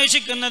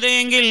ഉദ്ദേശിക്കുന്നത്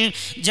എങ്കിൽ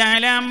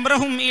ജഅല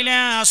അംറഹും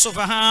ഇലാ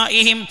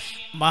സുഫഹാഇഹിം,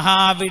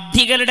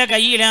 മഹാവിഡ്ഢികളുടെ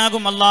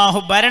കയ്യിലാകും അല്ലാഹു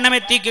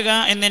ഭരണമെത്തിക്കുക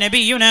എന്ന്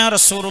നബിയുനാ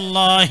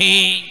റസൂലുള്ളാഹി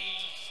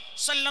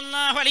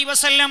സല്ലല്ലാഹു അലൈഹി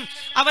വസല്ലം.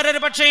 അവരൊരു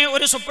പക്ഷേ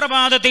ഒരു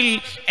സുപ്രഭാതത്തിൽ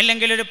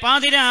അല്ലെങ്കിൽ ഒരു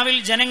പാതിരാവിൽ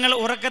ജനങ്ങൾ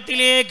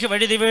ഉറക്കത്തിലേക്ക്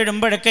വഴുതി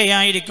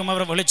വീഴുമ്പോഴൊക്കെയായിരിക്കും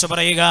അവർ വിളിച്ചു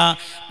പറയുക,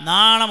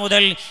 നാളെ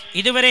മുതൽ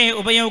ഇതുവരെ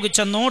ഉപയോഗിച്ച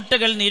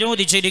നോട്ടുകൾ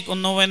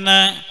നിരോധിച്ചിരിക്കുന്നുവെന്ന്.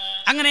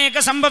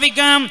 അങ്ങനെയൊക്കെ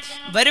സംഭവിക്കാം.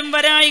 വരും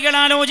വരായികൾ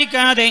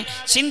ആലോചിക്കാതെ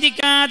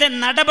ചിന്തിക്കാതെ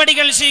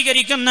നടപടികൾ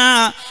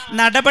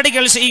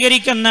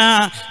സ്വീകരിക്കുന്ന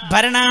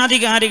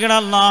ഭരണാധികാരികൾ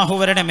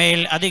അല്ലാഹുവരുടെ മേൽ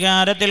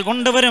അധികാരത്തിൽ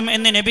കൊണ്ടുവരും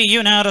എന്ന്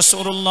നബിയുനാ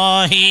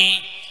റസൂലുള്ളാഹി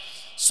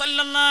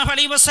സല്ലല്ലാഹു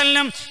അലൈഹി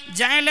വസല്ലം.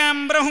 ജഅല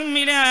അംറഹും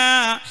ഇലാ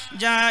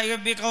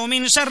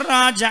ബിഖൗമിൻ ശർറാ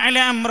ജഅല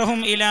അംറഹും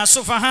ഇലാ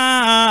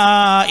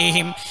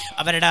സുഫഹാഇഹിം,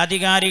 അവരുടെ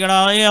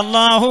അധികാരികളായ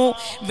അല്ലാഹു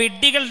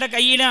വിഡ്ഢികളുടെ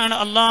കയ്യിലാണ്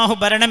അല്ലാഹു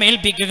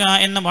ഭരണമേൽപ്പിക്കുക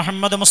എന്ന്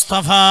മുഹമ്മദ്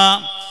മുസ്തഫ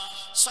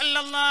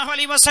സല്ലല്ലാഹു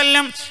അലൈഹി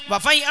വസല്ലം.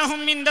 വഫൈഅഹും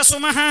മിൻ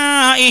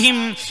ദസുമഹാഇഹിം,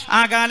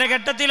 ആ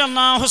കാലഘട്ടത്തിൽ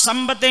അല്ലാഹു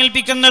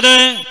സമ്പത്തേൽപ്പിക്കുന്നത്,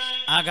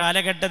 ആ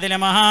കാലഘട്ടത്തിലെ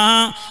മഹാ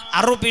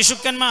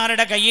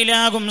അറുപിശുക്കന്മാരുടെ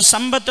കയ്യിലാകും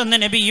സമ്പത്തെന്ന്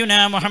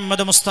നബിയുനാ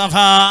മുഹമ്മദ് മുസ്തഫ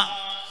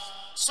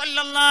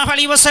സല്ലല്ലാഹു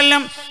അലൈഹി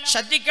വസല്ലം.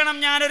 ശ്രദ്ധിക്കണം,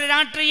 ഞാനൊരു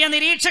രാഷ്ട്രീയ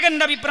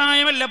നിരീക്ഷകന്റെ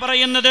അഭിപ്രായമല്ല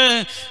പറയുന്നത്.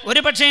 ഒരു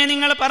പക്ഷേ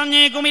നിങ്ങൾ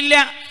പറഞ്ഞേക്കുമില്ല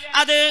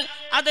അത്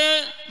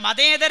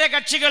മതേതര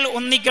കക്ഷികൾ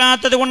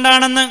ഒന്നിക്കാത്തത്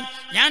കൊണ്ടാണെന്ന്.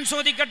 ഞാൻ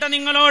ചോദിക്കട്ടെ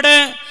നിങ്ങളോട്,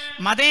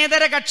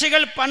 മതേതര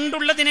കക്ഷികൾ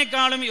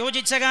പണ്ടുള്ളതിനേക്കാളും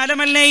യോജിച്ച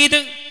കാലമല്ലേ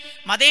ഇത്?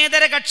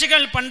 മതേതര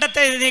കക്ഷികൾ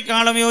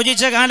പണ്ടത്തേതിനേക്കാളും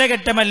യോജിച്ച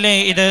കാലഘട്ടമല്ലേ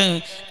ഇത്?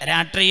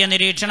 രാഷ്ട്രീയ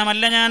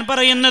നിരീക്ഷണമല്ല ഞാൻ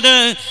പറയുന്നത്,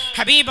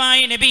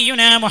 ഹബീബായി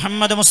നബിയുനാ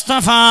മുഹമ്മദ്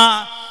മുസ്തഫ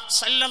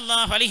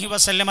സല്ലല്ലാഹു അലൈഹി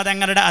വസല്ലം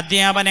തങ്ങളുടെ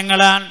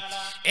അധ്യാപനങ്ങളാണ്.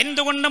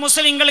 എന്തുകൊണ്ട്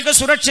മുസ്ലിങ്ങൾക്ക്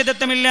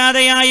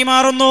സുരക്ഷിതത്വമില്ലാതെയായി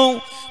മാറുന്നു?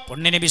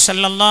 പുണ്യനബി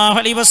സല്ലല്ലാഹു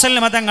അലൈഹി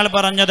വസല്ലം തങ്ങൾ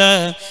പറഞ്ഞത്,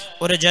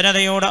 ഒരു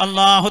ജനതയോട്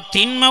അല്ലാഹു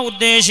തിന്മ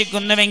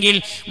ഉദ്ദേശിക്കുന്നുവെങ്കിൽ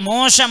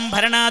മോശം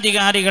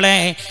ഭരണാധികാരികളെ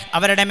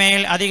അവരുടെ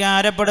മേൽ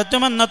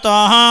അധികാരപ്പെടുത്തുമെന്ന്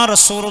ത്വാഹ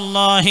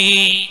റസൂലുള്ളാഹി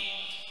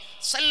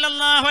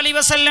സല്ലല്ലാഹു അലൈഹി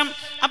വസല്ലം.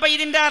 അപ്പൊ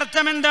ഇതിന്റെ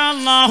അർത്ഥം എന്താ?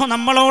 അല്ലാഹു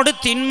നമ്മളോട്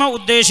തിന്മ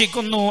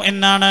ഉദ്ദേശിക്കുന്നു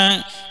എന്നാണ്.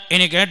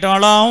 ഇനി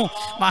കേട്ടോളൂ,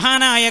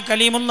 മഹാനായ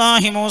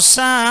കലീമുല്ലാഹി മൂസ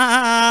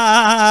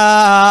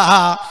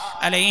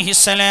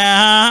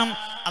അലൈഹിസ്സലാം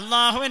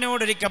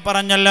അല്ലാഹുവിനോടൊരിക്കൽ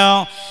പറഞ്ഞല്ലോ,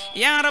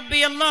 യാ റബ്ബി,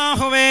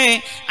 അല്ലാഹുവേ,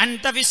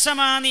 അൻത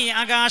ഫിസ്സമാ, നീ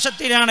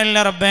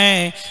ആകാശത്തിലാണല്ലോ റബ്ബേ,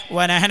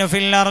 വനഹ്നു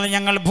ഫിൽ അർദ്,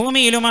 ഞങ്ങൾ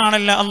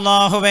ഭൂമിയിലുമാണല്ലോ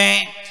അല്ലാഹുവേ,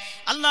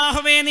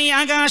 നീ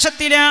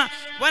ആകാശത്തിലാ,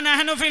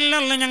 വനഹ്നു ഫിൽ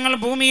അർദ്, ഞങ്ങൾ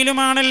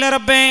ഭൂമിയിലുമാണല്ലോ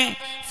റബ്ബേ.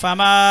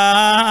 ഫമാ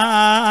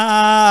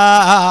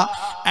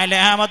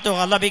അലാമത്തു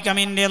ഗളബിക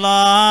മിൻ റിളാക്,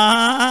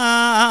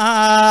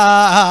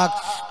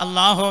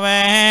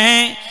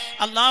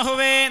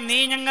 അല്ലാഹുവേ, നീ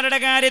ഞങ്ങളുടെ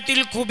കാര്യത്തിൽ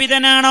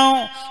കുപിതനാണോ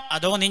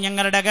അതോ നീ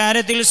ഞങ്ങളുടെ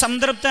കാര്യത്തിൽ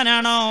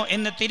സംതൃപ്തനാണോ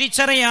എന്ന്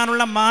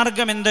തിരിച്ചറിയാനുള്ള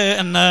മാർഗമെന്ത്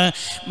എന്ന്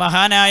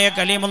മഹാനായ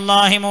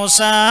കലീമുല്ലാഹി മൂസ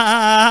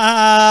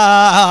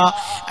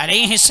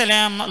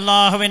അലൈഹിസ്സലാം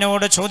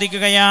അല്ലാഹുവിനോട്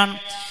ചോദിക്കുകയാണ്.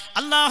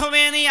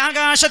 അല്ലാഹുവേ, നീ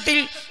ആകാശത്തിൽ,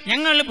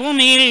 ഞങ്ങൾ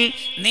ഭൂമിയിൽ,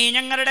 നീ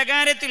ഞങ്ങളുടെ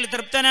കാര്യത്തിൽ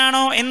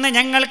തൃപ്തനാണോ എന്ന്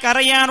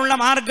ഞങ്ങൾക്കറിയാനുള്ള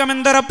മാർഗം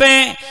എന്താ റബ്ബേ?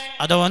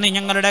 അതോ നീ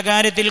ഞങ്ങളുടെ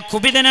കാര്യത്തിൽ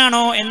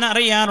കുപിതനാണോ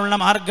എന്നറിയാനുള്ള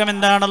മാർഗം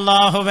എന്താണ്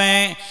അല്ലാഹുവേ?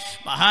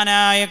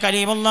 മഹാനായ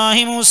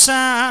കലീമുല്ലാഹി മൂസ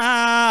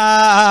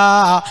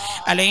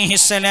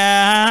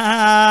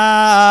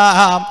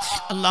അലൈഹിസ്സലാം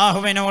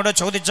അല്ലാഹുവിനോട്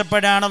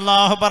ചോദിച്ചപ്പോഴാണ്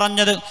അല്ലാഹു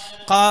പറഞ്ഞത്,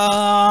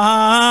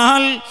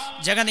 ഖാൽ,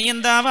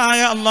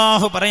 ജഗനിയന്താവായ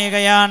അല്ലാഹു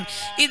പറയുകയാണ്,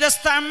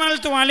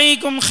 ഇദസ്തഅമൽതു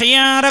അലൈക്കും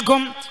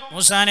ഖിയാറക്കും,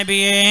 മൂസാ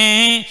നബിയേ,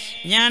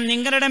 ഞാൻ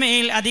നിങ്ങളുടെ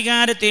മേൽ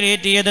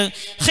അധികാരത്തിലേറ്റിയത്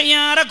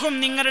ഖിയാറക്കും,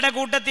 നിങ്ങളുടെ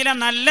കൂട്ടത്തിലെ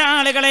നല്ല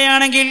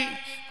ആളുകളെയാണെങ്കിൽ,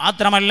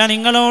 മാത്രമല്ല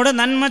നിങ്ങളോട്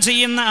നന്മ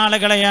ചെയ്യുന്ന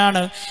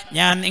ആളുകളെയാണ്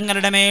ഞാൻ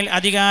നിങ്ങളുടെ മേൽ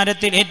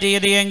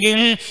അധികാരത്തിലേറ്റിയത് എങ്കിൽ,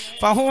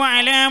 ഫഹുവ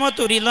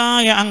അലാമത്തു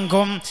റിളായ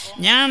അൻകും,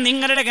 ഞാൻ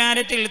നിങ്ങളുടെ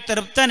കാര്യത്തിൽ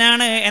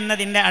തൃപ്തനാണ്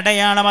എന്നതിൻ്റെ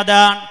അടയാളം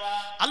അതാണ്.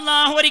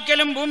 അല്ലാഹു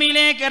ഒരിക്കലും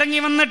ഭൂമിയിലേക്ക് ഇറങ്ങി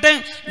വന്നിട്ട്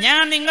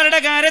ഞാൻ നിങ്ങളുടെ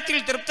കാര്യത്തിൽ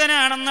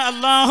തൃപ്തനാണെന്ന്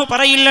അല്ലാഹു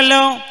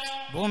പറയില്ലല്ലോ.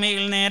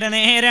 ഭൂമിയിൽ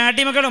നേരെ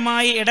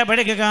അടിമകളുമായി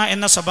ഇടപെടുക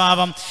എന്ന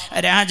സ്വഭാവം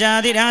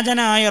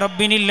രാജാതിരാജനായ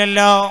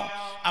റബ്ബിനില്ലല്ലോ.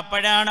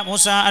 അപ്പോഴാണ്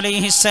മൂസ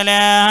അലൈഹിസ്സലാം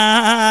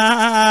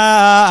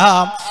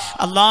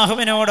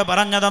അള്ളാഹുവിനോട്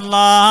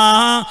പറഞ്ഞതല്ലാ,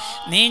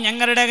 നീ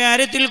ഞങ്ങളുടെ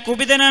കാര്യത്തിൽ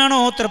കുപിതനാണോ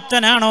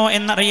തൃപ്തനാണോ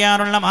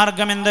എന്നറിയാനുള്ള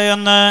മാർഗം എന്ത്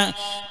എന്ന്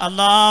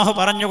അള്ളാഹു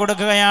പറഞ്ഞു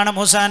കൊടുക്കുകയാണ്.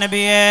 മൂസാ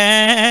നബിയേ,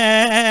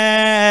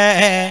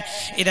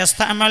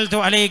 ഇദസ്തഅമൽതു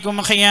അലൈക്കും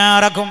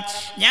ഖിയാറക്കും,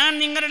 ഞാൻ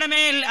നിങ്ങളുടെ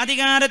മേൽ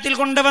അധികാരത്തിൽ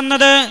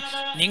കൊണ്ടുവന്നത്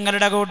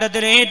നിങ്ങളുടെ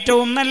കൂട്ടത്തിൽ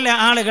ഏറ്റവും നല്ല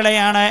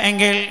ആളുകളെയാണ്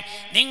എങ്കിൽ,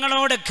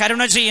 നിങ്ങളോട്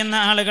കരുണ ചെയ്യുന്ന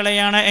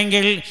ആളുകളെയാണ്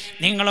എങ്കിൽ,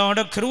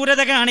 നിങ്ങളോട്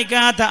ക്രൂരത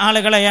കാണിക്കാത്ത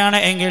ആളുകളെയാണ്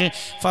എങ്കിൽ,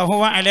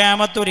 ഫഹുവ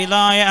അലാമത്തു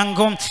റിളായ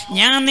അൻകും,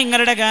 ഞാൻ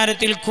നിങ്ങളുടെ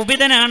കാര്യത്തിൽ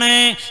കുപിതനാണ്,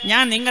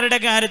 ഞാൻ നിങ്ങളുടെ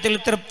കാര്യത്തിൽ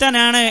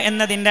തൃപ്തനാണ്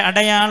എന്നതിൻ്റെ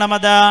അടയാളം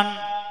അതാണ്.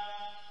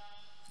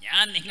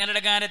 ഞാൻ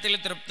നിങ്ങളുടെ കാര്യത്തിൽ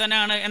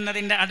തൃപ്തനാണ്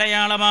എന്നതിൻ്റെ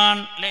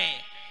അടയാളമാണ് അല്ലേ?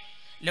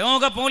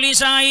 ലോക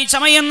പോലീസായി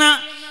ചമയുന്ന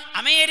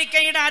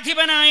അമേരിക്കയുടെ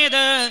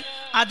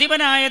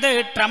അധിപനായത്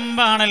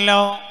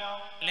ട്രംപാണല്ലോ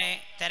അല്ലേ?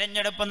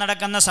 തെരഞ്ഞെടുപ്പ്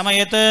നടക്കുന്ന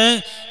സമയത്ത്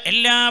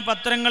എല്ലാ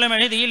പത്രങ്ങളും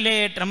എഴുതിയില്ലേ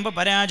ട്രംപ്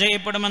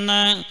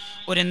പരാജയപ്പെടുമെന്ന്?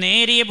 ഒരു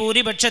നേരിയ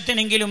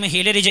ഭൂരിപക്ഷത്തിനെങ്കിലും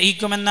ഹിലരി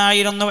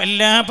ജയിക്കുമെന്നായിരുന്നു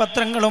എല്ലാ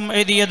പത്രങ്ങളും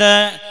എഴുതിയത്.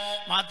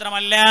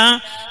 മാത്രമല്ല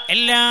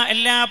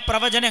എല്ലാ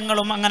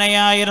പ്രവചനങ്ങളും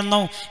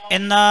അങ്ങനെയായിരുന്നു.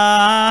 എന്നാൽ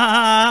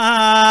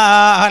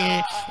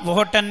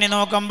വോട്ടെണ്ണി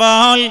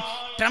നോക്കുമ്പോൾ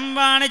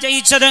ട്രംപാണ്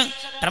ജയിച്ചത്,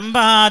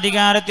 ട്രംപാ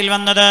അധികാരത്തിൽ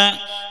വന്നത്.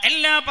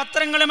 എല്ലാ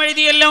പത്രങ്ങളും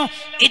എഴുതിയല്ലോ,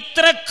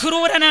 ഇത്ര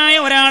ക്രൂരനായ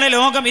ഒരാൾ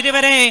ലോകം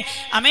ഇതുവരെ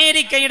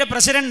അമേരിക്കയുടെ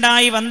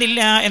പ്രസിഡന്റായി വന്നില്ല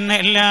എന്ന്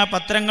എല്ലാ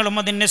പത്രങ്ങളും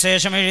അതിന്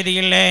ശേഷം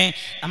എഴുതിയില്ലേ?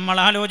 നമ്മൾ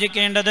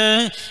ആലോചിക്കേണ്ടത്,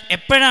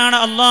 എപ്പോഴാണ്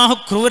അള്ളാഹു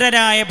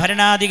ക്രൂരരായ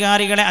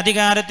ഭരണാധികാരികളെ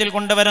അധികാരത്തിൽ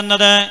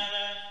കൊണ്ടുവരുന്നത്?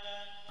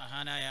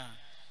 മഹാനായ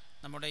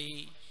നമ്മുടെ ഈ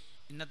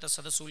ഇന്നത്തെ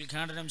സദസ്സ്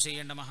ഉദ്ഘാടനം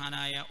ചെയ്യേണ്ട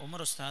മഹാനായ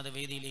ഉമർ ഉസ്താദ്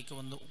വേദിയിലേക്ക്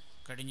വന്നു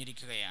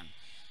കഴിഞ്ഞിരിക്കുകയാണ്.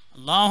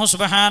 അല്ലാഹു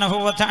സുബ്ഹാനഹു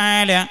വ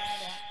തആല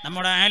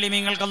നമ്മുടെ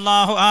ആലിമീങ്ങൾക്ക്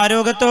അല്ലാഹു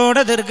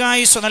ആരോഗ്യത്തോടെ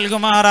ദീർഘായുസ്സ്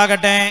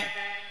നൽകുമാറാകട്ടെ.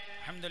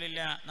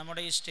 അൽഹംദുലില്ലാ,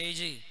 നമ്മുടെ ഈ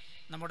സ്റ്റേജ്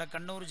നമ്മുടെ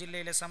കണ്ണൂർ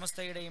ജില്ലയിലെ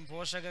സമസ്തയുടെയും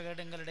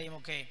പോഷകഘടകങ്ങളുടെയും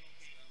ഒക്കെ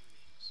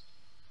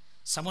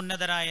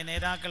സമുന്നതരായ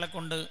നേതാക്കളെ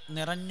കൊണ്ട്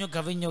നിറഞ്ഞു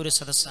കവിഞ്ഞ ഒരു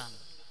സദസ്സാണ്.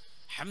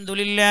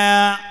 അൽഹംദുലില്ലാ,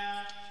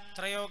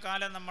 എത്രയോ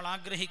കാലം നമ്മൾ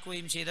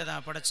ആഗ്രഹിക്കുകയും ചെയ്തതാ.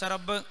 പടച്ച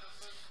റബ്ബ്,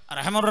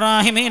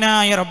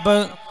 റഹ്മുർ-റഹീമീനായ റബ്ബ്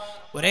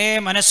ഒരേ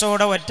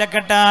മനസ്സോടെ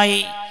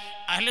ഒറ്റക്കെട്ടായി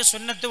അഹ്ലു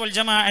സുന്നത്ത് വൽ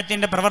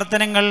ജമാഅത്തിന്റെ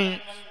പ്രവർത്തനങ്ങൾ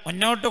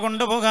മുന്നോട്ട്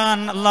കൊണ്ടുപോകാൻ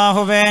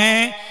അല്ലാഹുവേ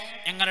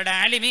ഞങ്ങളുടെ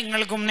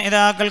ആലിമീങ്ങൾക്കും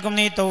നേതാക്കൾക്കും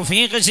നീ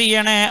തൗഫീഖ്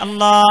ചെയ്യണേ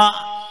അല്ലാഹ്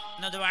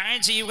എന്ന് ദുആ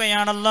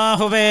ചെയ്യുകയാണ്.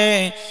 അല്ലാഹുവേ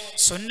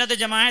സുന്നത്ത്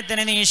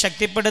ജമാഅത്തിനെ നീ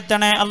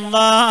ശക്തിപ്പെടുത്തണേ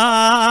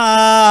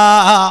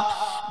അല്ലാഹ്,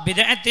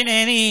 ബിദ്അത്തിനെ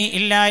നീ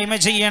ഇല്ലായ്മ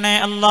ചെയ്യണേ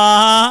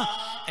അല്ലാഹ്,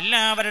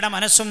 എല്ലാവരുടെ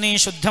മനസ്സും നീ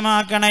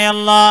ശുദ്ധമാക്കണേ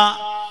അല്ലാഹ്.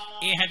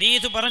 ഈ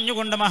ഹദീസ്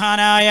പറഞ്ഞുകൊണ്ട്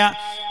മഹാനായ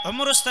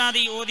ഉമർ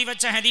ഉസ്താദി ഓതി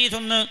വെച്ച ഹദീസ്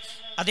ഒന്ന്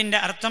അതിൻ്റെ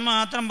അർത്ഥം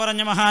മാത്രം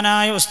പറഞ്ഞ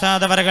മഹാനായ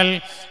ഉസ്താദ് അവர்கள்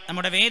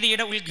നമ്മുടെ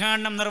വേദിയുടെ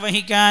ഉദ്ഘാടനം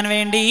നിർവഹിക്കാൻ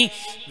വേണ്ടി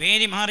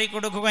വേദി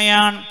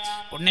മാറിക്കൊടുക്കുകയാണ്.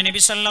 പുണ്യ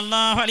നബി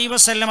സല്ലല്ലാഹു അലൈഹി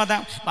വസല്ലം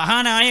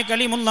മഹാനായ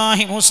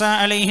കലിമുല്ലാഹി മൂസ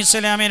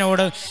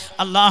അലൈഹിസ്സലാമിനോട്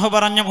അല്ലാഹു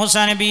പറഞ്ഞു, മൂസ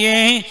നബിയേ,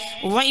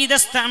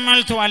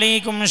 വഇദസ്തഅമൽതു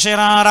അലൈക്കും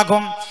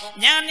ശിറാറക്കും,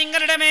 ഞാൻ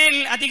നിങ്ങളുടെ മേൽ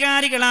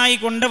അധികാരികളായി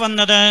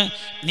കൊണ്ടുവന്നത്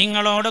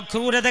നിങ്ങളോട്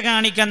ക്രൂരത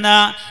കാണിക്കുന്ന,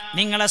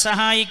 നിങ്ങളെ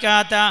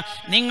സഹായിക്കാത്ത,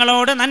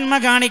 നിങ്ങളോട് നന്മ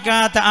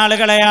കാണിക്കാത്ത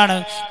ആളുകളെയാണ്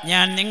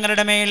ഞാൻ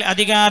നിങ്ങളുടെ മേൽ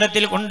അധികാരത്തിൽ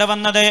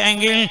കൊണ്ടുവന്നത്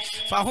എങ്കിൽ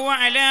ഫഹുവ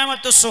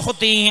അലാമത്തു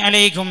സുഖ്തി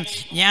അലൈക്കും,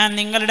 ഞാൻ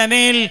നിങ്ങളുടെ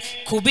മേൽ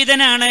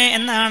കുപിതനാണ്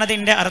എന്നാണ്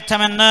അതിൻ്റെ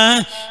അർത്ഥമെന്ന്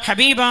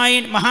ഹബീബായി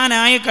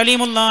മഹാനായ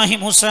കലീമുല്ലാഹി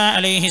മൂസ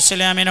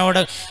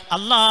അലൈഹിസ്സലാമിനോട്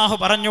അല്ലാഹു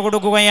പറഞ്ഞു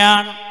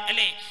കൊടുക്കുകയാണ്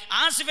അല്ലേ?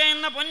 ആസിഫ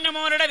എന്ന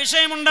പൊന്നുമോരുടെ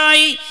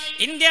വിഷയമുണ്ടായി.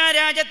 ഇന്ത്യ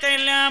രാജ്യത്തെ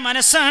എല്ലാ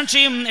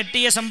മനസ്സാക്ഷിയും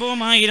നെട്ടിയ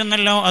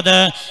സംഭവമായിരുന്നല്ലോ അത്.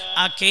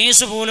 ആ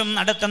കേസ് പോലും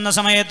നടത്തുന്ന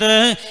സമയത്ത്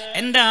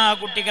എന്താ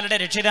കുട്ടികളുടെ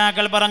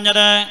രക്ഷിതാക്കൾ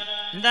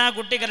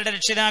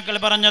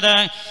പറഞ്ഞത്?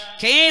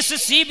 കേസ്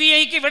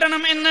CBIക്ക്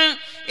വിടണം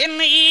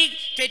എന്ന് ഈ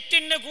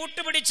തെറ്റിന്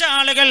കൂട്ടുപിടിച്ച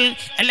ആളുകൾ,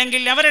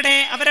 അല്ലെങ്കിൽ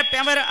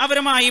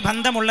അവരുമായി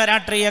ബന്ധമുള്ള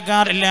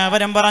രാഷ്ട്രീയക്കാർ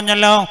എല്ലാവരും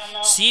പറഞ്ഞല്ലോ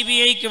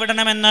CBIക്ക്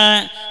വിടണമെന്ന്.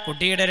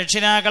 കുട്ടിയുടെ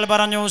രക്ഷിതാക്കൾ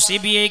പറഞ്ഞു,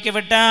 CBIക്ക്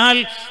വിട്ടാൽ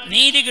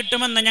നീതി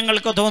കിട്ടുമെന്ന്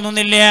ഞങ്ങൾക്ക്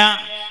തോന്നുന്നില്ല,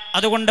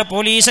 അതുകൊണ്ട്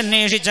പോലീസ്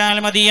അന്വേഷിച്ചാൽ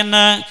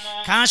മതിയെന്ന്,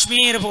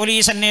 കാശ്മീർ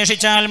പോലീസ്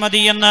അന്വേഷിച്ചാൽ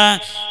മതിയെന്ന്.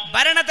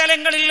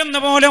 ഭരണതലങ്ങളിൽ നിന്ന്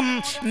പോലും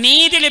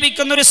നീതി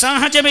ലഭിക്കുന്നൊരു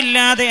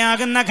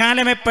സാഹചര്യമില്ലാതെയാകുന്ന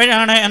കാലം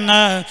എപ്പോഴാണ് എന്ന്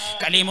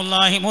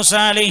കലീമുല്ലാഹി മൂസ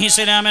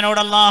അലൈഹിസ്സലാമിനോട്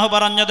അല്ലാഹു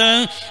പറഞ്ഞത്.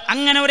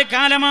 അങ്ങനെ ഒരു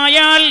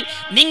കാലമായാൽ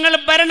നിങ്ങൾ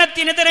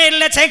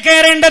ഭരണത്തിനെതിരെയല്ല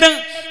ചേക്കേറേണ്ടത്,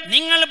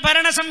 നിങ്ങൾ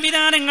ഭരണ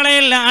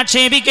സംവിധാനങ്ങളെയല്ല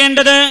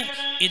ആക്ഷേപിക്കേണ്ടത്.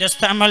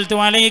 ഇദസ്തഅമൽതു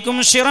അലൈക്കും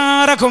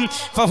ശിറാറക്കും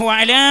ഫഹുവ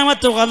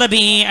അലാമത്തു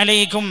ഗളബി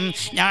അലൈക്കും,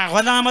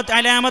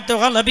 അലാമത്തു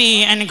ഗളബി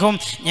അൻകും,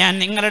 ഞാൻ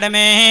നിങ്ങളുടെ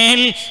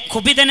മേൽ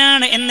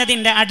കുപിതനാണ്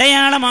എന്നതിൻ്റെ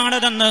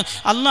അടയാളമാണതെന്ന്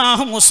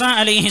അല്ലാഹു മൂസ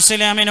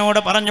അലൈഹിസ്സലാമിനോട്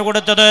പറഞ്ഞു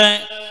കൊടുത്തത്.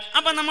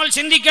 അപ്പൊ നമ്മൾ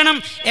ചിന്തിക്കണം,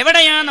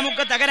 എവിടെയാണ്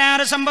നമുക്ക്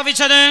തകരാറ്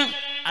സംഭവിച്ചത്?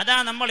 അതാ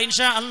നമ്മൾ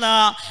ഇൻഷാ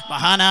അല്ലാഹ്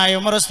മഹാനായ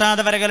ഉമർ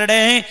ഉസ്താദ്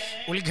അവരുടെ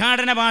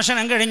ഉദ്ഘാടന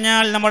ഭാഷണം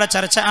കഴിഞ്ഞാൽ നമ്മുടെ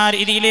ചർച്ച ആ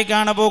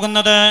രീതിയിലേക്കാണ്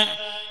പോകുന്നത്.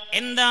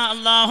 എന്താ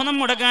അള്ളാഹു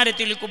നമ്മുടെ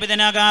കാര്യത്തിൽ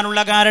കുപിതനാകാനുള്ള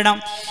കാരണം?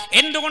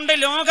 എന്തുകൊണ്ട്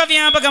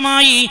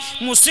ലോകവ്യാപകമായി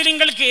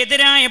മുസ്ലിങ്ങൾക്ക്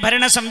എതിരായ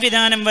ഭരണ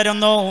സംവിധാനം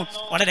വരുന്നു?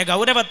 വളരെ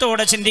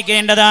ഗൗരവത്തോടെ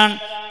ചിന്തിക്കേണ്ടതാണ്.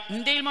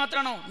 ഇന്ത്യയിൽ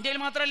മാത്രമാണോ? ഇന്ത്യയിൽ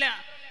മാത്രമല്ല,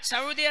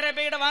 സൗദി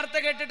അറേബ്യയുടെ വാർത്ത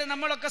കേട്ടിട്ട്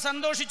നമ്മളൊക്കെ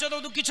സന്തോഷിച്ചതോ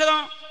ദുഃഖിച്ചതോ?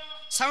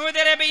 Saudi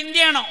Arabia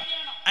ഇന്ത്യയാണോ?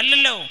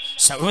 അല്ലല്ലോ.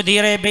 സൗദി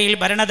അറേബ്യയിൽ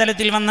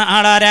ഭരണതലത്തിൽ വന്ന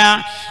ആളാരാ?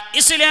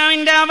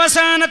 ഇസ്ലാമിന്റെ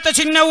അവസാനത്തെ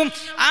ചിഹ്നവും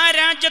ആ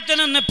രാജ്യത്ത്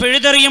നിന്ന്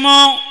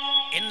പിഴുതെറിയുമോ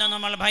എന്ന്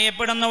നമ്മൾ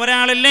ഭയപ്പെടുന്ന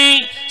ഒരാളല്ലേ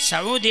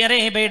സൗദി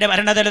അറേബ്യയുടെ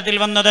ഭരണതലത്തിൽ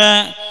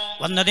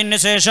വന്നതിന്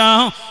ശേഷം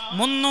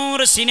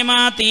 300 സിനിമാ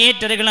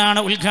തിയേറ്ററുകളാണ്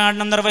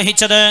ഉദ്ഘാടനം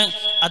നിർവഹിച്ചത്.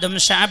 അതും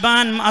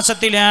ഷഅബാൻ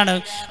മാസത്തിലാണ്.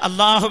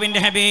 അള്ളാഹുവിൻ്റെ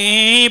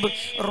ഹബീബ്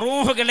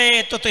റൂഹുകളെ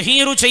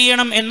തത്ഹീറു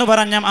ചെയ്യണം എന്ന്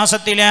പറഞ്ഞ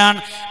മാസത്തിലാണ്,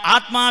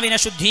 ആത്മാവിനെ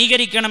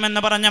ശുദ്ധീകരിക്കണം എന്ന്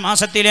പറഞ്ഞ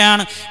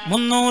മാസത്തിലാണ്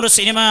 300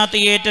 സിനിമാ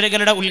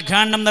തിയേറ്ററുകളുടെ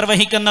ഉദ്ഘാടനം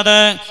നിർവഹിക്കുന്നത്.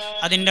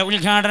 അതിൻ്റെ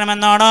ഉദ്ഘാടനം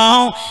എന്നാണോ?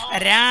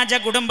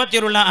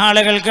 രാജകുടുംബത്തിലുള്ള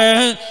ആളുകൾക്ക്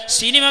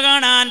സിനിമ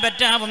കാണാൻ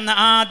പറ്റാവുന്ന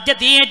ആദ്യ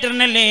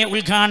തിയേറ്ററിനല്ലേ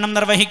ഉദ്ഘാടനം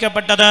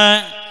നിർവഹിക്കപ്പെട്ടത്.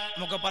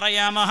 നമുക്ക്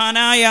പറയാം,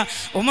 മഹാനായ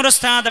ഉമർ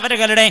ഉസ്താദ്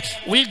അവരുടെ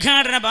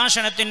ഉദ്ഘാടന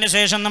ഭാഷണത്തിന്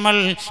ശേഷം നമ്മൾ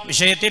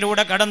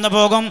വിഷയത്തിലൂടെ കടന്നു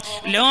പോകും.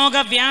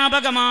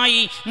 ലോകവ്യാപകമായി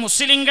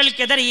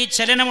മുസ്ലിങ്ങൾക്കെതിരെ ഈ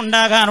ചലനം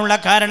ഉണ്ടാകാനുള്ള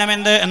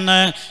കാരണമെന്ത് എന്ന്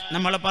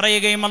നമ്മൾ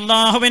പറയുകയും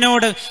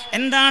അള്ളാഹുവിനോട്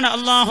എന്താണ്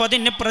അള്ളാഹു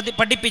അതിന്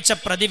പഠിപ്പിച്ച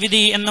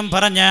പ്രതിവിധി എന്നും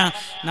പറഞ്ഞ്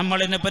നമ്മൾ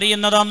ഇന്ന്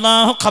പറയുന്നത്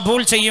അള്ളാഹു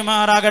ഖബൂൽ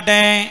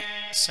ചെയ്യുമാറാകട്ടെ.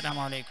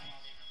 അസ്സലാമു അലൈക്കും.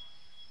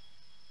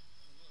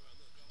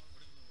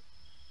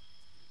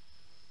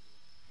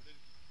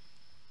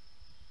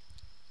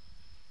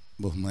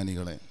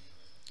 ബഹുമാനികളെ,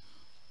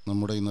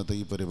 നമ്മുടെ ഇന്നത്തെ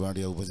ഈ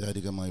പരിപാടി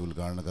ഔപചാരികമായ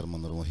ഉദ്ഘാടന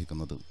കർമ്മം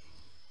നിർവഹിക്കുന്നത്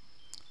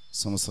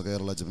സമസ്ത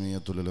കേരള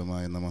ജമിയത്തുൽ ഉലമ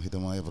എന്ന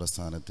മഹിതമായ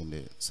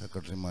പ്രസ്ഥാനത്തിൻ്റെ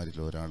സെക്രട്ടറിമാരിൽ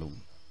ഒരാളും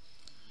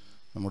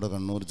നമ്മുടെ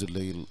കണ്ണൂർ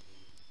ജില്ലയിൽ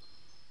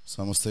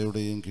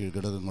സമസ്തയുടെയും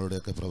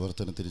കീഴ്ഘടകങ്ങളുടെയൊക്കെ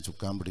പ്രവർത്തനത്തിന്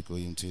ചുക്കാൻ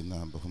പിടിക്കുകയും ചെയ്യുന്ന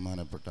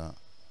ബഹുമാനപ്പെട്ട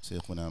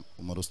ശൈഖുന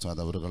ഉമർ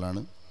ഉസ്താദ്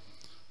അവറുകളാണ്.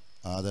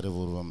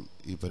 ആദരപൂർവ്വം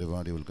ഈ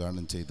പരിപാടി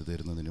ഉദ്ഘാടനം ചെയ്തു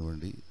തരുന്നതിന്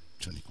വേണ്ടി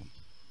ക്ഷണിക്കും.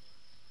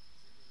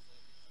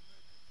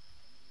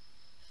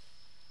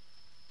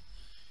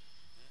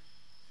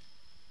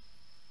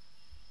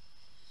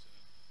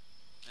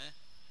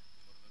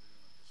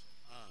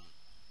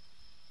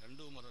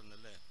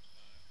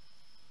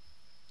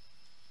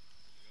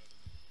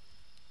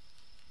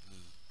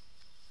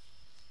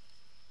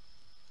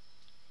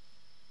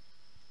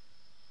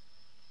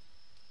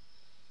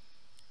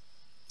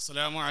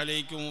 السلام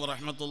عليكم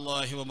ورحمة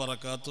الله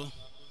وبركاته.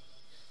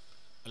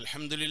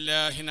 الحمد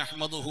لله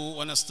نحمده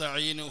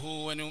ونستعينه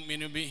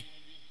ونؤمن به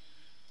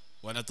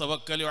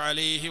ونتوكل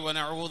عليه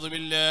ونعوذ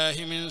بالله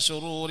من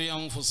شرور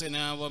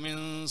أنفسنا ومن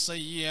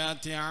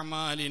سيئات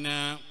أعمالنا.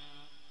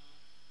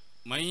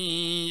 من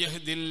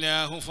يهد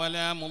الله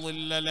فلا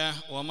مضل له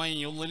ومن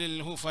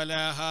يضلله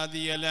فلا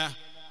هادي له.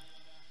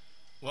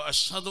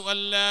 وأشهد أن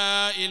لا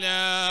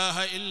إله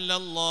إلا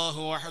الله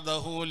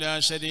وحده لا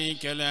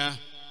شريك له.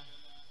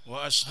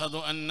 وأشهد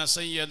أن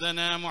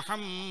سيدنا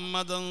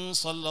محمدًا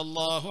صلى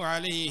الله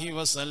عليه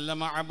وسلم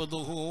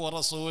عبده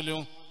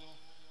ورسوله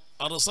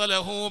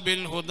أرسله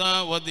بالهدى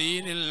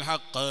ودين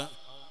الحق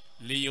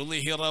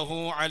ليظهره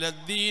على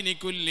الدين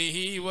كله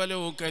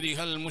ولو كره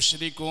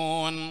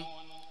المشركون.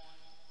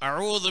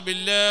 أعوذ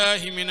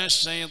بالله من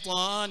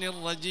الشيطان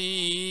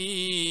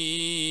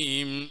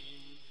الرجيم.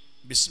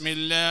 بسم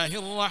الله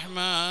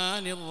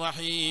الرحمن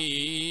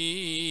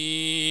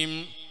الرحيم.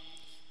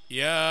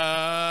 يا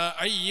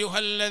أيها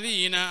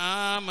الذين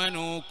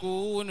آمنوا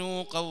كونوا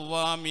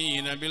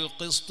قوامين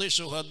بالقسط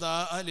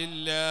شهداء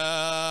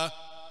لله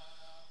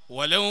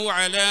ولو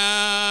على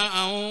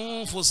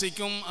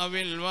أنفسكم أو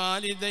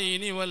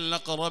الوالدين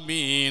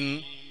والأقربين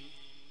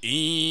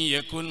إن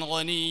يكن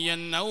غنيا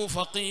أو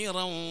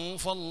فقيرا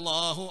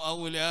فالله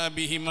أولى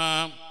بهما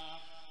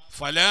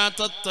فلا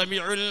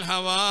تتبعوا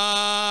الهوى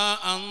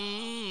أن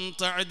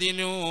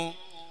تعدلوا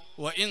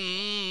وإن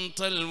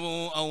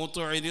تلووا أو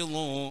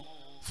تعرضوا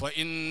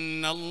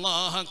فإن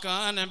الله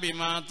كان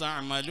بما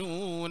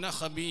تعملون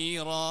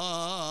خبيرا.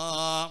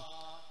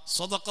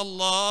 صدق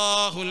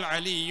الله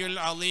العلي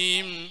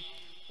العظيم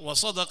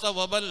وصدق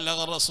وبلغ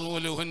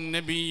رسوله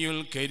النبي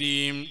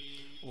الكريم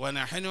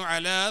ونحن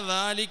على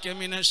ذلك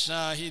من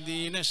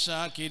الشاهدين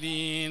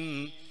الشاكرين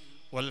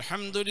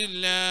والحمد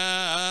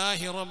لله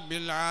رب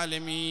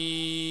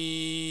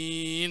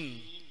العالمين.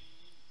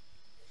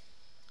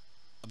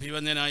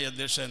 അഭിവന്ദനായ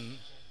അധ്യക്ഷൻ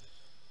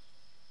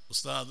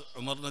ഉസ്താദ്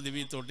ഉമർ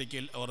നദ്വി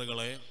തോട്ടിക്കൽ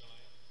അവറുകളെ,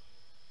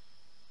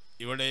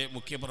 ഇവിടെ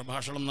മുഖ്യ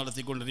പ്രഭാഷണം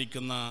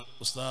നടത്തിക്കൊണ്ടിരിക്കുന്ന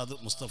ഉസ്താദ്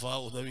മുസ്തഫ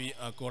ഉദവി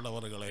ആക്കോട്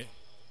അവറുകളെ,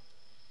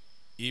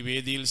 ഈ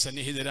വേദിയിൽ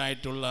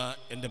സന്നിഹിതരായിട്ടുള്ള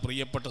എൻ്റെ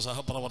പ്രിയപ്പെട്ട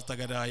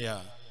സഹപ്രവർത്തകരായ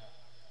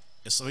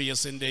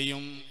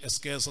SYS-ൻ്റെയും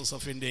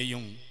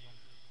SKSF-ൻ്റെയും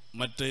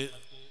മറ്റ്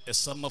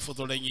SMF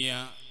തുടങ്ങിയ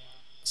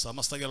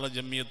സമസ്ത കേരള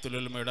ജമിയത്തുൽ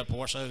ഉലമയുടെ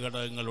പോഷക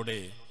ഘടകങ്ങളുടെ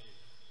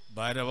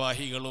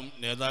ഭാരവാഹികളും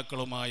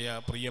നേതാക്കളുമായ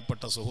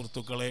പ്രിയപ്പെട്ട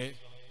സുഹൃത്തുക്കളെ,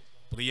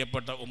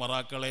 പ്രിയപ്പെട്ട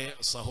ഉമറാക്കളെ,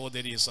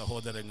 സഹോദരി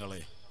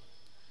സഹോദരങ്ങളെ,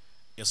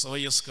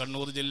 SYS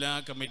കണ്ണൂർ ജില്ലാ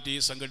കമ്മിറ്റി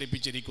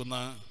സംഘടിപ്പിച്ചിരിക്കുന്ന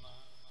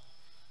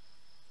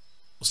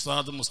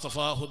ഉസ്താദ് മുസ്തഫ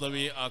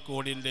ഹുദവി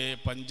ആക്കോടിൻ്റെ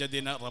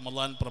പഞ്ചദിന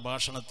റമദാൻ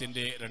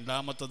പ്രഭാഷണത്തിൻ്റെ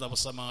 2ാമത്തെ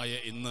ദിവസമായ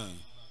ഇന്ന്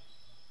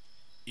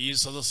ഈ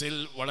സദസ്സിൽ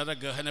വളരെ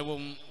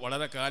ഗഹനവും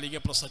വളരെ കാലിക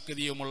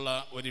പ്രസക്തിയുമുള്ള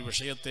ഒരു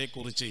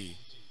വിഷയത്തെക്കുറിച്ച്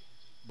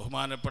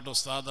ബഹുമാനപ്പെട്ട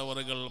ഉസ്താദ്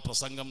അവറുകൾ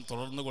പ്രസംഗം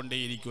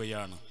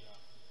തുടർന്നുകൊണ്ടേയിരിക്കുകയാണ്.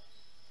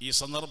 ഈ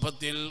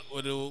സന്ദർഭത്തിൽ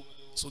ഒരു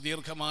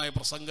സുദീർഘമായ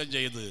പ്രസംഗം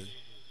ചെയ്ത്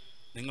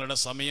നിങ്ങളുടെ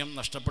സമയം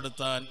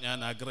നഷ്ടപ്പെടുത്താൻ ഞാൻ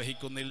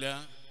ആഗ്രഹിക്കുന്നില്ല.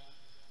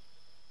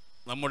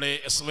 നമ്മുടെ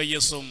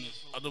SYS-ഉം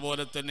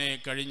അതുപോലെ തന്നെ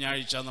കഴിഞ്ഞ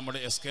ആഴ്ച നമ്മുടെ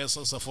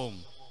SKICR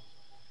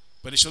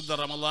പരിശുദ്ധ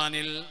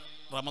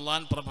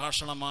റമളാൻ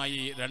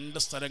പ്രഭാഷണമായി 2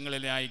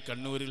 സ്ഥലങ്ങളിലായി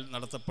കണ്ണൂരിൽ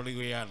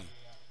നടത്തപ്പെടുകയാണ്.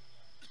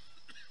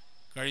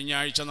 കഴിഞ്ഞ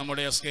ആഴ്ച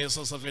നമ്മുടെ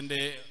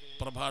SKICR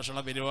പ്രഭാഷണ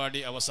പരിപാടി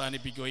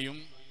അവസാനിപ്പിക്കുകയും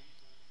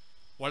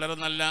വളരെ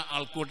നല്ല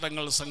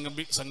ആൾക്കൂട്ടങ്ങൾ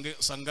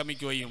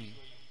സംഗമിക്കുകയും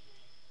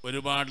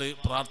ഒരുപാട്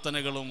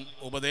പ്രാർത്ഥനകളും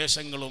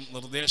ഉപദേശങ്ങളും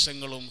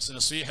നിർദ്ദേശങ്ങളും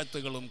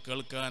നസീഹത്തുകളും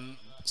കേൾക്കാൻ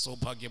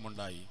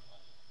സൗഭാഗ്യമുണ്ടായി.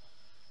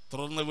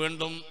 തുടർന്ന്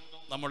വീണ്ടും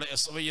നമ്മുടെ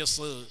SYS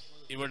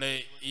ഇവിടെ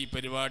ഈ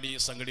പരിപാടി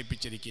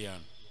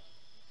സംഘടിപ്പിച്ചിരിക്കുകയാണ്.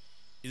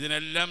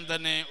 ഇതിനെല്ലാം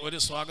തന്നെ ഒരു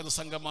സ്വാഗത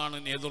സംഘമാണ്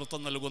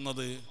നേതൃത്വം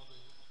നൽകുന്നത്.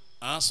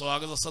 ആ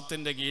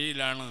സ്വാഗതത്തിൻ്റെ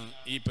കീഴിലാണ്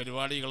ഈ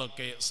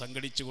പരിപാടികളൊക്കെ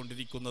സംഘടിച്ചു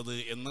കൊണ്ടിരിക്കുന്നത്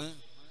എന്ന്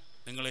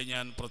നിങ്ങളെ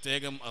ഞാൻ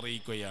പ്രത്യേകം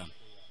അറിയിക്കുകയാണ്.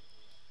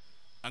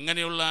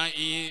 അങ്ങനെയുള്ള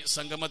ഈ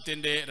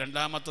സംഗമത്തിൻ്റെ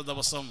 2ാമത്തെ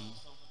ദിവസം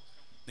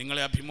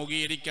നിങ്ങളെ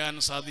അഭിമുഖീകരിക്കാൻ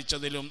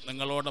സാധിച്ചതിലും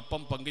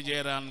നിങ്ങളോടൊപ്പം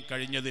പങ്കുചേരാൻ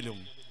കഴിഞ്ഞതിലും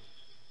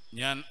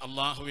ഞാൻ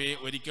അള്ളാഹുവെ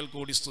ഒരിക്കൽ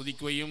കൂടി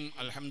സ്തുതിക്കുകയും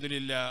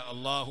അൽഹംദുലില്ലാ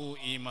അള്ളാഹു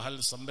ഈ മഹൽ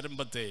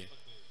സംരംഭത്തെ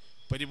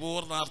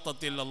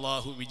പരിപൂർണാർത്ഥത്തിൽ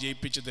അള്ളാഹു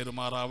വിജയിപ്പിച്ചു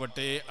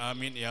തരുമാറാവട്ടെ.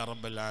 ആമീൻ യാ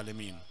റബ്ബൽ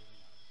ആലമീൻ.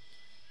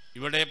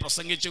 ഇവിടെ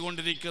പ്രസംഗിച്ചു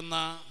കൊണ്ടിരിക്കുന്ന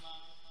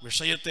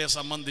വിഷയത്തെ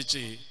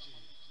സംബന്ധിച്ച്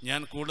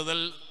ഞാൻ കൂടുതൽ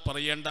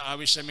പറയേണ്ട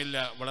ആവശ്യമില്ല.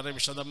 വളരെ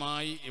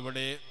വിശദമായി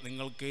ഇവിടെ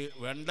നിങ്ങൾക്ക്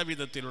വേണ്ട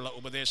വിധത്തിലുള്ള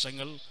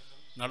ഉപദേശങ്ങൾ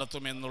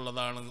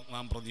നടത്തുമെന്നുള്ളതാണ്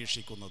നാം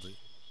പ്രതീക്ഷിക്കുന്നത്.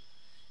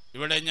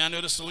 ഇവിടെ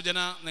ഞാനൊരു സൂചന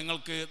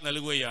നിങ്ങൾക്ക്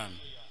നൽകുകയാണ്.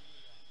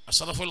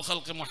 അഷ്റഫുൽ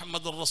ഖൽഖ്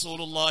മുഹമ്മദുർ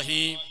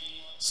റസൂലുള്ളാഹി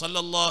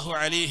സല്ലല്ലാഹു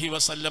അലൈഹി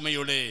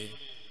വസല്ലമയുടെ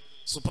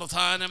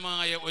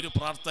സുപ്രധാനമായ ഒരു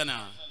പ്രാർത്ഥന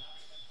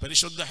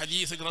പരിശുദ്ധ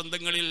ഹദീസ്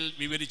ഗ്രന്ഥങ്ങളിൽ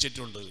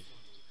വിവരിച്ചിട്ടുണ്ട്.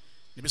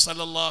 നബി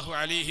സല്ലല്ലാഹു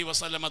അലൈഹി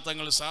വസല്ലമ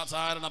തങ്ങൾ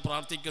സാധാരണ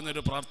പ്രാർത്ഥിക്കുന്ന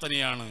ഒരു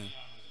പ്രാർത്ഥനയാണ്.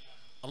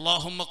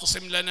 അല്ലാഹുമ്മ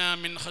ഖ്സിം ലനാ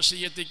മിൻ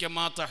ഖശിയതിക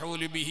മാ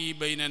തഹൂലു ബിഹി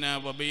ബൈനനാ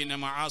വബൈന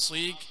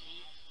മആസിക്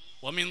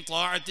വമിൻ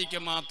ത്വാഅതിക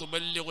മാ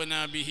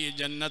തുബല്ലിഗുനാ ബിഹി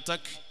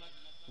ജന്നതക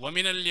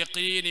വമിനൽ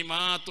യഖീനി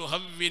മാ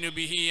തുഹവ്വിനു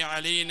ബിഹി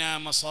അലൈനാ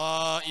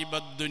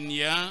മസായിബദ്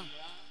ദുനിയാ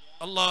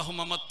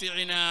അല്ലാഹുമ്മ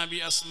മത്തിഇനാ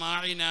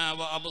ബിഅസ്മാഇനാ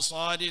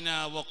വഅബ്സാരിനാ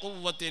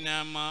വഖുവ്വതിനാ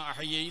മാ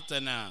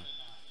അഹ്യൈതനാ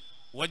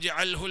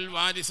വജ്അൽഹു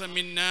الوارث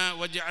منا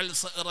واجعل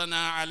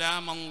ثأرنا على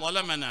من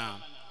ظلمنا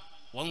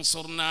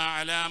وانصرنا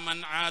على من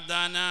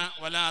عادانا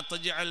ولا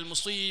تجعل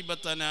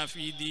مصيبتنا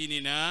في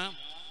ديننا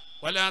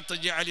ولا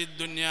تجعل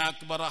الدنيا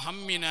أكبر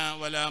همنا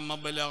ولا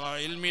مبلغ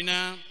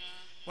علمنا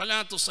ولا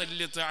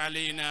تسلط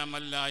علينا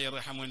من لا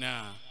يرحمنا.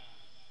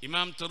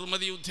 ഇമാം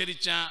തിർമിദി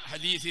ഉദ്ധരിച്ച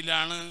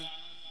ഹദീസിലാണ്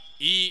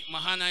ഈ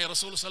മഹാനായ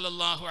റസൂൽ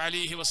സല്ലല്ലാഹു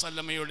അലൈഹി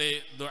വസല്ലമയുടെ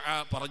ദുആ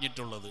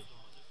പറഞ്ഞിട്ടുള്ളത്.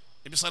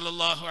 നബി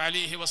സല്ലല്ലാഹു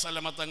അലൈഹി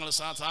വസല്ലമ തങ്ങൾ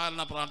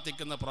സാധാരണ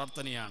പ്രാർത്ഥിക്കുന്ന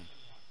പ്രാർത്ഥനയാണ്.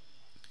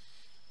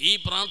 ഈ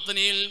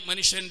പ്രാർത്ഥനയിൽ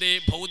മനുഷ്യൻ്റെ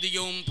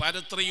ഭൗതികവും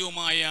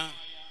പാരത്രികവുമായ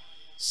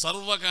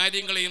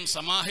സർവകാര്യങ്ങളെയും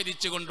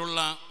സമാഹരിച്ചുകൊണ്ടുള്ള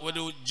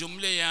ഒരു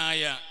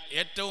ജുംലയായ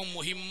ഏറ്റവും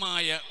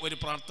മുഹിമ്മായ ഒരു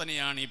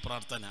പ്രാർത്ഥനയാണ് ഈ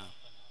പ്രാർത്ഥന.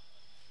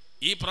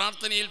 ഈ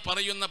പ്രാർത്ഥനയിൽ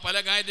പറയുന്ന പല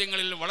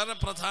കാര്യങ്ങളിൽ വളരെ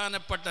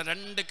പ്രധാനപ്പെട്ട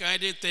 2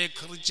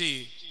 കാര്യത്തെക്കുറിച്ച്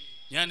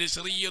ഞാൻ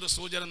ചെറിയൊരു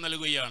സൂചന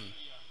നൽകുകയാണ്.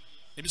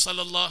 നബി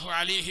സല്ലല്ലാഹു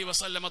അലൈഹി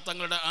വസല്ലമ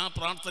തങ്ങളുടെ ആ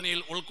പ്രാർത്ഥനയിൽ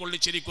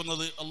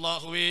ഉൾക്കൊള്ളിച്ചിരിക്കുന്നത്,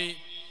 അല്ലാഹുവേ,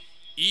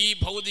 ഈ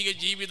ഭൗതിക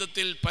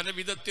ജീവിതത്തിൽ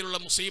പലവിധത്തിലുള്ള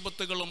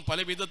മുസീബത്തുകളും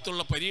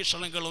പലവിധത്തിലുള്ള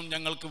പരീക്ഷണങ്ങളും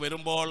ഞങ്ങൾക്ക്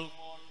വരുമ്പോൾ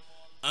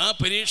ആ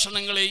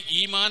പരീക്ഷണങ്ങളെ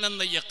ഈമാൻ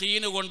എന്ന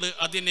യഖീന് കൊണ്ട്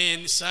അതിനെ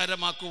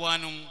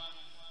നിസ്സാരമാക്കുവാനും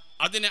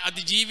അതിനെ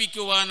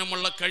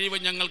അതിജീവിക്കുവാനുമുള്ള കഴിവ്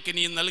ഞങ്ങൾക്ക്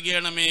നീ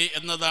നൽകണമേ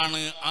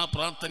എന്നതാണ് ആ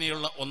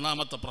പ്രാർത്ഥനയുള്ള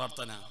 1ാമത്തെ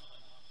പ്രാർത്ഥന.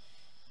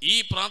 ഈ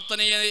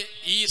പ്രാർത്ഥനയെ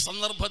ഈ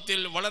സന്ദർഭത്തിൽ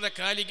വളരെ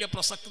കാലിക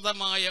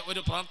പ്രസക്തമായ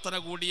ഒരു പ്രാർത്ഥന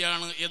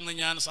കൂടിയാണ് എന്ന്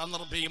ഞാൻ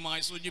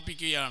സാന്ദർഭികമായി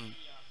സൂചിപ്പിക്കുകയാണ്.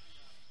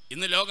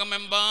 ഇന്ന്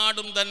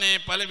ലോകമെമ്പാടും തന്നെ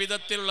പല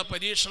വിധത്തിലുള്ള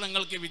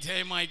പരീക്ഷണങ്ങൾക്ക്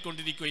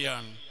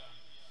വിധേയമായിക്കൊണ്ടിരിക്കുകയാണ്.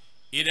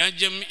 ഈ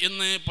രാജ്യം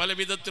ഇന്ന് പല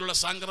വിധത്തിലുള്ള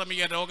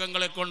സാംക്രമിക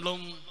രോഗങ്ങളെ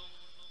കൊണ്ടും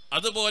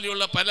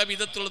അതുപോലെയുള്ള പല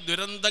വിധത്തിലുള്ള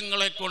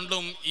ദുരന്തങ്ങളെ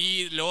കൊണ്ടും ഈ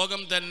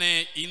ലോകം തന്നെ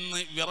ഇന്ന്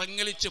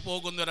വിറങ്ങലിച്ചു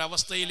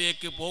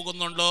പോകുന്നൊരവസ്ഥയിലേക്ക്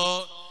പോകുന്നുണ്ടോ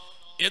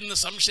എന്ന്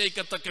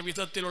സംശയിക്കത്തക്ക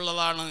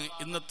വിധത്തിലുള്ളതാണ്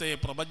ഇന്നത്തെ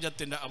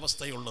പ്രപഞ്ചത്തിൻ്റെ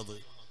അവസ്ഥയുള്ളത്.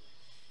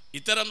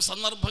 ഇത്തരം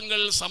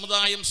സന്ദർഭങ്ങൾ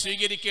സമുദായം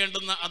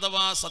സ്വീകരിക്കേണ്ടുന്ന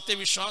അഥവാ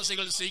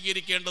സത്യവിശ്വാസികൾ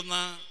സ്വീകരിക്കേണ്ടുന്ന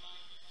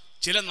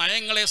ചില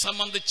നയങ്ങളെ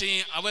സംബന്ധിച്ച്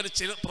അവർ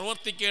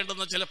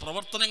പ്രവർത്തിക്കേണ്ടുന്ന ചില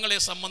പ്രവർത്തനങ്ങളെ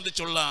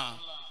സംബന്ധിച്ചുള്ള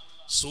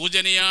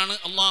സൂചനയാണ്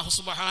അല്ലാഹു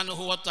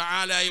സുബ്ഹാനഹു വ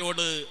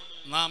തആലയോട്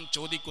നാം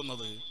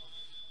ചോദിക്കുന്നത്.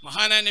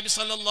 മഹാനായ നബി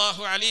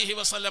സല്ലല്ലാഹു അലൈഹി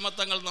വസല്ലമ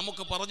തങ്ങൾ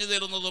നമുക്ക് പറഞ്ഞു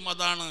തരുന്നതും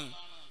അതാണ്.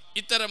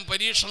 ഇത്തരം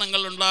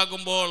പരീക്ഷണങ്ങൾ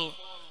ഉണ്ടാകുമ്പോൾ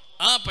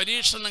ആ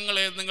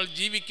പരീക്ഷണങ്ങളെ നിങ്ങൾ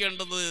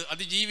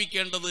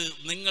അതിജീവിക്കേണ്ടത്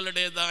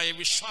നിങ്ങളുടേതായ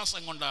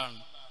വിശ്വാസം കൊണ്ടാണ്,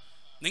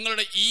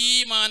 നിങ്ങളുടെ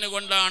ഈമാൻ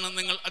കൊണ്ടാണ്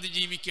നിങ്ങൾ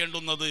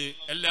അതിജീവിക്കേണ്ടുന്നത്.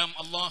 എല്ലാം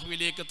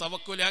അള്ളാഹുവിലേക്ക്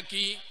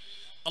തവക്കുലാക്കി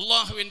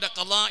അള്ളാഹുവിൻ്റെ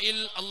ഖളായിൽ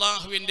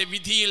അള്ളാഹുവിൻ്റെ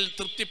വിധിയിൽ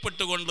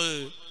തൃപ്തിപ്പെട്ടുകൊണ്ട്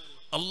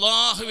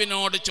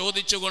അള്ളാഹുവിനോട്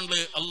ചോദിച്ചുകൊണ്ട്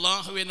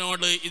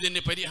അള്ളാഹുവിനോട്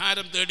ഇതിന്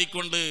പരിഹാരം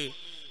തേടിക്കൊണ്ട്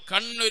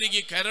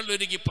കണ്ണൊരുകി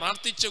കരളൊരുകി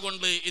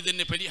പ്രാർത്ഥിച്ചുകൊണ്ട്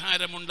ഇതിന്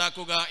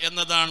പരിഹാരമുണ്ടാക്കുക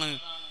എന്നതാണ്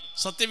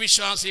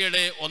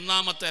സത്യവിശ്വാസിയുടെ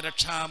ഒന്നാമത്തെ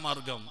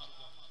രക്ഷാമാർഗം.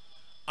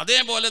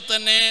 അതേപോലെ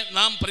തന്നെ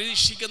നാം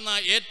പ്രതീക്ഷിക്കുന്ന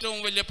ഏറ്റവും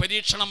വലിയ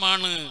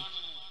പരീക്ഷണമാണ്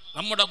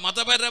നമ്മുടെ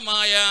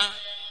മതപരമായ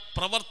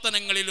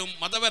പ്രവർത്തനങ്ങളിലും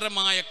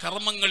മതപരമായ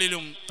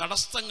കർമ്മങ്ങളിലും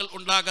തടസ്സങ്ങൾ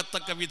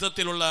ഉണ്ടാകത്തക്ക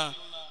വിധത്തിലുള്ള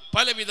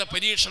പലവിധ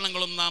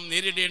പരീക്ഷണങ്ങളും നാം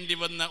നേരിടേണ്ടി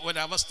വന്ന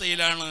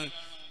ഒരവസ്ഥയിലാണ്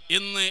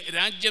ഇന്ന്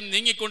രാജ്യം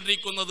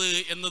നീങ്ങിക്കൊണ്ടിരിക്കുന്നത്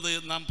എന്നത്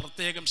നാം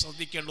പ്രത്യേകം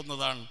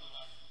ശ്രദ്ധിക്കേണ്ടുന്നതാണ്.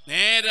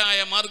 നേരായ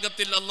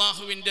മാർഗത്തിൽ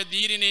അള്ളാഹുവിൻ്റെ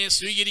ദീനിനെ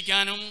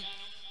സ്വീകരിക്കാനും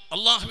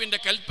അള്ളാഹുവിൻ്റെ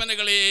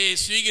കൽപ്പനകളെ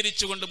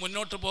സ്വീകരിച്ചുകൊണ്ട്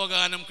മുന്നോട്ട്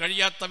പോകാനും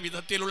കഴിയാത്ത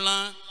വിധത്തിലുള്ള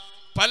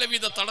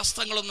പലവിധ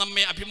തടസ്സങ്ങളും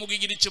നമ്മെ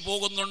അഭിമുഖീകരിച്ചു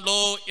പോകുന്നുണ്ടോ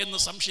എന്ന്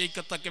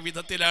സംശയിക്കത്തക്ക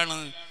വിധത്തിലാണ്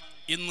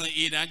ഇന്ന്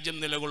ഈ രാജ്യം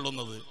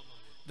നിലകൊള്ളുന്നത്.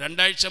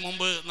 2 ആഴ്ച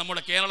മുമ്പ്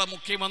നമ്മുടെ കേരള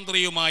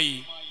മുഖ്യമന്ത്രിയുമായി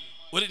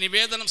ഒരു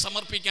നിവേദനം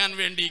സമർപ്പിക്കാൻ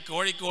വേണ്ടി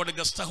കോഴിക്കോട്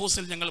ഗസ്റ്റ്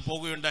ഹൗസിൽ ഞങ്ങൾ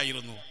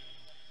പോകുകയുണ്ടായിരുന്നു.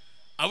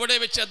 അവിടെ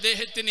വെച്ച്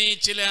അദ്ദേഹത്തിന്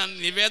ചില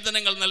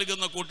നിവേദനങ്ങൾ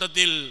നൽകുന്ന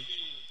കൂട്ടത്തിൽ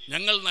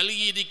ഞങ്ങൾ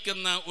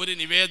നൽകിയിരിക്കുന്ന ഒരു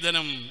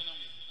നിവേദനം,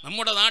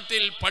 നമ്മുടെ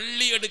നാട്ടിൽ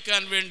പള്ളി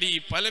എടുക്കാൻ വേണ്ടി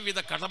പലവിധ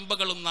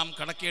കടമ്പകളും നാം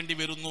കടക്കേണ്ടി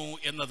വരുന്നു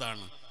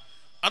എന്നതാണ്.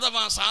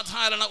 അഥവാ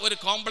സാധാരണ ഒരു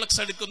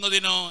കോംപ്ലക്സ്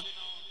എടുക്കുന്നതിനോ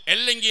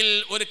അല്ലെങ്കിൽ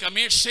ഒരു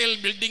കമേഴ്ഷ്യൽ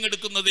ബിൽഡിംഗ്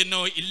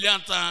എടുക്കുന്നതിനോ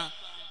ഇല്ലാത്ത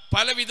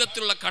പല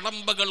വിധത്തിലുള്ള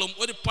കടമ്പകളും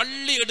ഒരു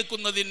പള്ളി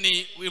എടുക്കുന്നതിന്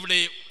ഇവിടെ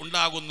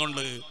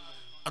ഉണ്ടാകുന്നുണ്ട്.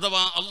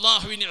 അഥവാ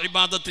അള്ളാഹുവിന്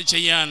ഇബാദത്ത്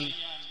ചെയ്യാൻ,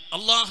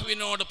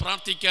 അള്ളാഹുവിനോട്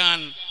പ്രാർത്ഥിക്കാൻ,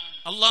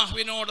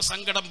 അള്ളാഹുവിനോട്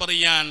സങ്കടം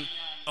പറയാൻ,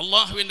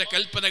 അള്ളാഹുവിൻ്റെ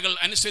കൽപ്പനകൾ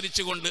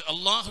അനുസരിച്ചുകൊണ്ട്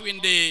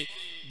അള്ളാഹുവിൻ്റെ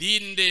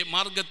ദീനിൻ്റെ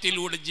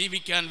മാർഗത്തിലൂടെ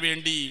ജീവിക്കാൻ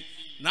വേണ്ടി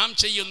നാം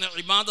ചെയ്യുന്ന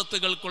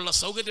ഇബാദത്തുകൾക്കുള്ള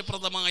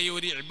സൗകര്യപ്രദമായ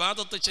ഒരു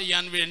ഇബാദത്ത്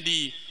ചെയ്യാൻ വേണ്ടി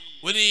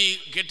ഒരു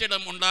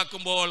കെട്ടിടം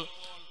ഉണ്ടാക്കുമ്പോൾ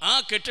ആ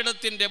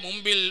കെട്ടിടത്തിൻ്റെ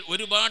മുമ്പിൽ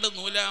ഒരുപാട്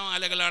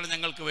നൂലാമാലകളാണ്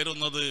ഞങ്ങൾക്ക്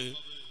വരുന്നത്.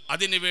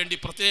 അതിനുവേണ്ടി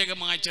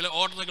പ്രത്യേകമായ ചില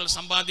ഓർഡറുകൾ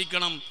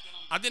സമ്പാദിക്കണം.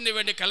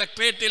 അതിനുവേണ്ടി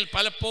കളക്ട്രേറ്റിൽ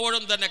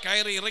പലപ്പോഴും തന്നെ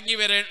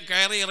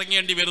കയറി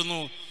ഇറങ്ങേണ്ടി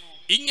വരുന്നു.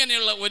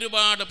 ഇങ്ങനെയുള്ള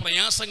ഒരുപാട്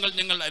പ്രയാസങ്ങൾ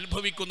ഞങ്ങൾ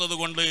അനുഭവിക്കുന്നത്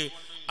കൊണ്ട്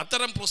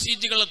അത്തരം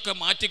പ്രൊസീജിയറുകളൊക്കെ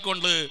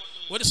മാറ്റിക്കൊണ്ട്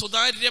ഒരു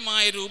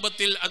സുതാര്യമായ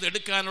രൂപത്തിൽ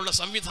അതെടുക്കാനുള്ള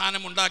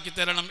സംവിധാനം ഉണ്ടാക്കി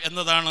തരണം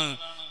എന്നതാണ്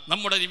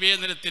നമ്മുടെ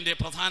നിവേദനത്തിൻ്റെ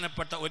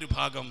പ്രധാനപ്പെട്ട ഒരു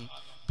ഭാഗം.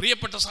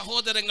 പ്രിയപ്പെട്ട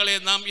സഹോദരങ്ങളെ,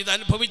 നാം ഇത്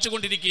അനുഭവിച്ചു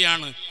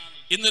കൊണ്ടിരിക്കുകയാണ്.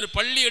 ഇന്നൊരു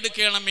പള്ളി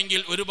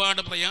എടുക്കണമെങ്കിൽ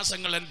ഒരുപാട്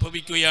പ്രയാസങ്ങൾ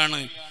അനുഭവിക്കുകയാണ്.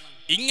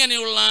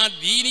 ഇങ്ങനെയുള്ള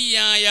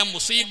ദീനിയായ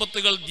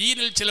മുസീബത്തുകൾ,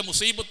 ദീനിൽ ചില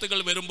മുസീബത്തുകൾ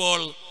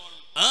വരുമ്പോൾ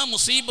ആ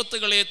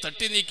മുസീബത്തുകളെ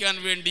തട്ടി നീക്കാൻ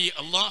വേണ്ടി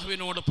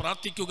അള്ളാഹുവിനോട്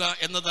പ്രാർത്ഥിക്കുക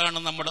എന്നതാണ്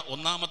നമ്മുടെ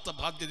ഒന്നാമത്തെ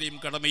ബാധ്യതയും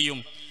കടമയും.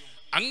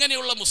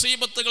 അങ്ങനെയുള്ള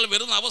മുസീബത്തുകൾ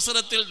വരുന്ന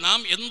അവസരത്തിൽ നാം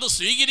എന്ത്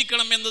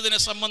സ്വീകരിക്കണം എന്നതിനെ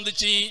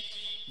സംബന്ധിച്ച്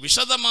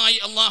വിശദമായി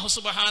അല്ലാഹു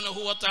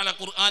സുബ്ഹാനഹു വ തആല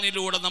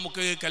ഖുർആനിലൂടെ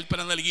നമുക്ക്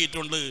കൽപ്പന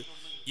നൽകിയിട്ടുണ്ട്.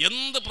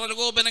 എന്ത്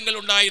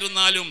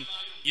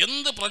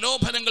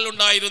പ്രലോഭനങ്ങൾ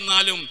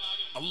ഉണ്ടായിരുന്നാലും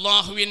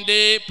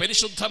അള്ളാഹുവിൻ്റെ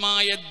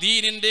പരിശുദ്ധമായ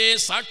ദീനിൻ്റെ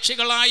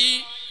സാക്ഷികളായി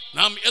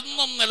നാം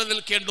എന്നും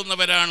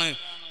നിലനിൽക്കേണ്ടുന്നവരാണ്.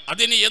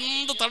 അതിന്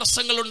എന്ത്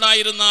തടസ്സങ്ങൾ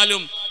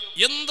ഉണ്ടായിരുന്നാലും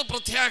എന്ത്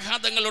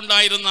പ്രത്യാഘാതങ്ങൾ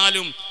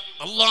ഉണ്ടായിരുന്നാലും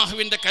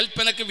അള്ളാഹുവിൻ്റെ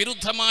കൽപ്പനയ്ക്ക്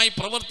വിരുദ്ധമായി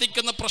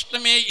പ്രവർത്തിക്കുന്ന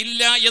പ്രശ്നമേ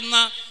ഇല്ല എന്ന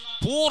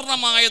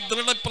പൂർണ്ണമായ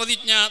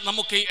ദൃഢപ്രതിജ്ഞ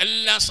നമുക്ക്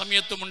എല്ലാ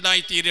സമയത്തും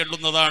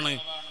ഉണ്ടായിത്തീരേണ്ടുന്നതാണ്.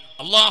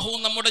 അള്ളാഹു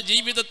നമ്മുടെ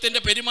ജീവിതത്തിൻ്റെ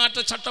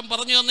പെരുമാറ്റച്ചട്ടം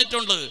പറഞ്ഞു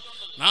തന്നിട്ടുണ്ട്.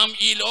 നാം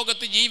ഈ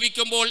ലോകത്ത്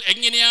ജീവിക്കുമ്പോൾ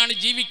എങ്ങനെയാണ്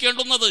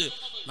ജീവിക്കേണ്ടുന്നത്,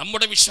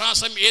 നമ്മുടെ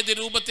വിശ്വാസം ഏത്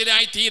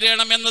രൂപത്തിലായി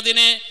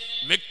തീരണമെന്നതിന്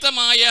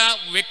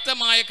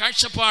വ്യക്തമായ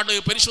കാഴ്ചപ്പാട്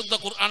പരിശുദ്ധ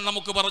ഖുർആൻ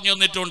നമുക്ക് പറഞ്ഞു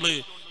തന്നിട്ടുണ്ട്.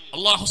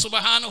 അല്ലാഹു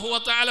സുബ്ഹാനഹു വ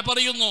തആല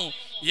പറയുന്നു,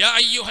 യാ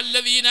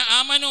അയ്യുഹല്ലദീന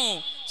ആമനൂ,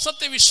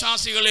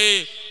 സത്യവിശ്വാസികളെ,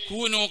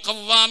 കൂനൂ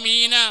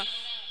ഖവ്വാമീന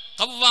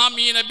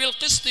ബിൽ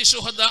ഖിസ്തി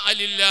ശുഹദാഅ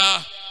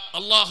ലില്ലാഹ്,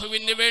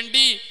 അള്ളാഹുവിന്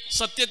വേണ്ടി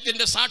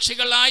സത്യത്തിന്റെ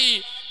സാക്ഷികളായി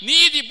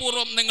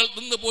നീതിപൂർവം നിങ്ങൾ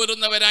നിന്ന്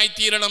പോരുന്നവരായി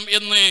തീരണം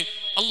എന്ന്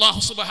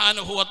അല്ലാഹു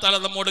സുബ്ഹാനഹു വ തആല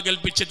നമ്മോട്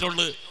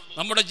കൽപ്പിച്ചിട്ടുണ്ട്.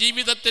 നമ്മുടെ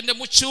ജീവിതത്തിന്റെ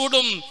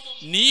മുച്ചൂടും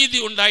നീതി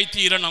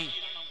ഉണ്ടായിത്തീരണം.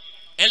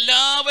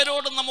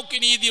 എല്ലാവരോടും നമുക്ക്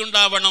നീതി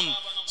ഉണ്ടാവണം.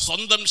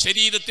 സ്വന്തം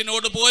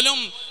ശരീരത്തിനോട് പോലും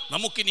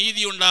നമുക്ക്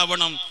നീതി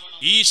ഉണ്ടാവണം.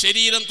 ഈ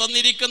ശരീരം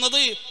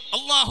തന്നിരിക്കുന്നത്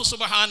അല്ലാഹു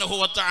സുബ്ഹാനഹു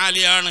വ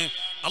തആലയാണ്.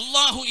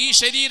 അള്ളാഹു ഈ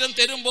ശരീരം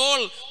തരുമ്പോൾ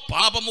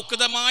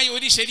പാപമുക്തമായ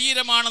ഒരു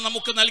ശരീരമാണ്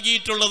നമുക്ക്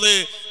നൽകിയിട്ടുള്ളത്.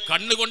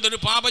 കണ്ണുകൊണ്ടൊരു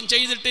പാപം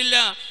ചെയ്തിട്ടില്ല,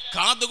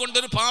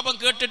 കാതുകൊണ്ടൊരു പാപം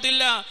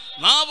കേട്ടിട്ടില്ല,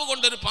 നാവ്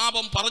കൊണ്ടൊരു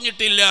പാപം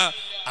പറഞ്ഞിട്ടില്ല.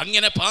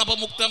 അങ്ങനെ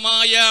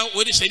പാപമുക്തമായ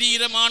ഒരു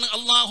ശരീരമാണ്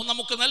അള്ളാഹു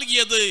നമുക്ക്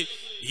നൽകിയത്.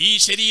 ഈ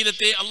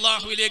ശരീരത്തെ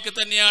അള്ളാഹുവിലേക്ക്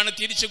തന്നെയാണ്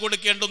തിരിച്ചു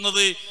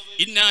കൊടുക്കേണ്ടുന്നത്.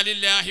 ഇന്നാ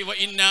ലില്ലാഹി വ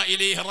ഇന്നാ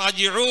ഇലൈഹി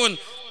റാജിഊൻ,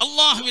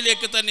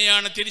 അള്ളാഹുവിലേക്ക്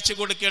തന്നെയാണ് തിരിച്ചു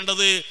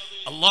കൊടുക്കേണ്ടത്.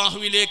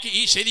 അള്ളാഹുവിലേക്ക്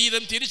ഈ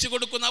ശരീരം തിരിച്ചു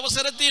കൊടുക്കുന്ന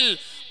അവസരത്തിൽ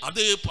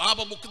അത്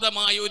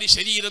പാപമുക്തമായ ഒരു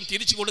ശരീരം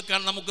തിരിച്ചു കൊടുക്കാൻ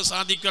നമുക്ക്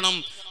സാധിക്കണം.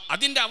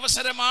 അതിൻ്റെ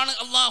അവസരമാണ്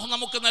അള്ളാഹു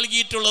നമുക്ക്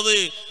നൽകിയിട്ടുള്ളത്.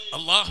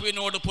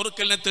 അള്ളാഹുവിനോട്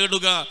പൊറുക്കലിനെ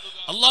തേടുക,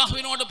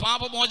 അള്ളാഹുവിനോട്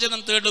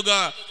പാപമോചനം തേടുക.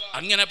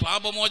 അങ്ങനെ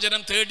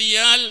പാപമോചനം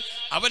തേടിയാൽ,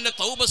 അവന്റെ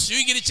തൗബ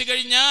സ്വീകരിച്ചു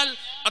കഴിഞ്ഞാൽ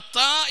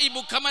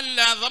അത്തായിബു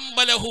കമല്ലാ ദംബ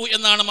ലഹു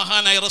എന്നാണ്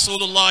മഹാനായ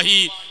റസൂലുള്ളാഹി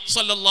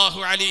സ്വല്ലല്ലാഹു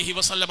അലൈഹി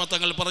വസല്ലമ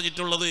തങ്ങൾ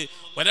പറഞ്ഞിട്ടുള്ളത്.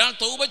 ഒരാൾ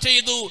തൗബ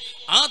ചെയ്തു,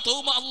 ആ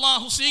തൗബ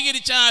അള്ളാഹു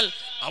സ്വീകരിച്ചാൽ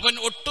അവൻ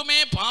ഒട്ടുമേ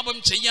പാപം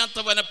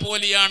ചെയ്യാത്തവനെ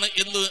പോലെയാണ്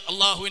എന്ന്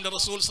അള്ളാഹുവിൻ്റെ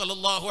റസൂൽ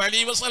സല്ലല്ലാഹു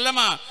അലൈഹി വസല്ലമ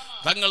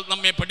തങ്ങൾ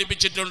നമ്മെ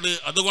പഠിപ്പിച്ചിട്ടുണ്ട്.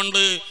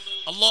 അതുകൊണ്ട്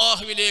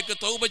അള്ളാഹുവിലേക്ക്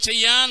തൗബ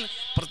ചെയ്യാൻ,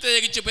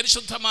 പ്രത്യേകിച്ച്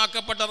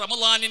പരിശുദ്ധമാക്കപ്പെട്ട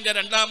റമളാനിന്റെ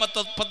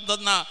രണ്ടാമത്തെ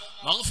പത്തെന്ന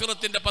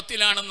മഗ്ഫിറത്തിന്റെ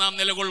പത്തിലാണ് നാം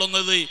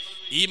നിലകൊള്ളുന്നത്.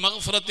 ഈ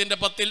മഗ്ഫിറത്തിന്റെ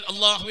പത്തിൽ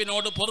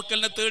അള്ളാഹുവിനോട്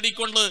പൊറുക്കലിനെ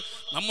തേടിക്കൊണ്ട്,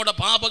 നമ്മുടെ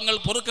പാപങ്ങൾ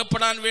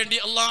പൊറുക്കപ്പെടാൻ വേണ്ടി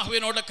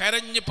അള്ളാഹുവിനോട്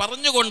കരഞ്ഞ്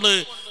പറഞ്ഞുകൊണ്ട്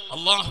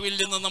അള്ളാഹുവിൽ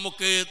നിന്ന്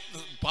നമുക്ക്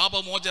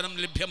പാപമോചനം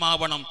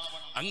ലഭ്യമാവണം.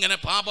 അങ്ങനെ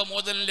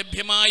പാപമോചനം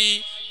ലഭ്യമായി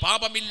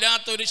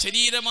പാപമില്ലാത്ത ഒരു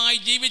ശരീരമായി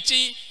ജീവിച്ച്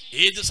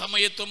ഏത്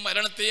സമയത്തും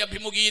മരണത്തെ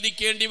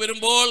അഭിമുഖീകരിക്കേണ്ടി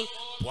വരുമ്പോൾ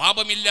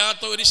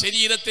പാപമില്ലാത്ത ഒരു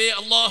ശരീരത്തെ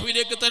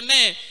അള്ളാഹുവിലേക്ക്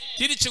തന്നെ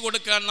തിരിച്ചു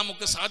കൊടുക്കാൻ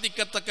നമുക്ക്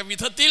സാധിക്കത്തക്ക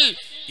വിധത്തിൽ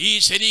ഈ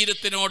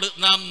ശരീരത്തിനോട്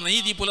നാം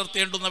നീതി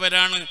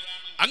പുലർത്തേണ്ടുന്നവരാണ്.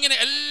 അങ്ങനെ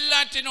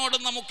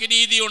എല്ലാറ്റിനോടും നമുക്ക്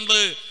നീതിയുണ്ട്.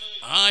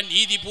 ആ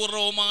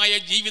നീതിപൂർവമായ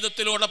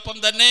ജീവിതത്തിനോടൊപ്പം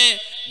തന്നെ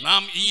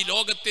നാം ഈ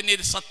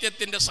ലോകത്തിന്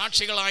സത്യത്തിന്റെ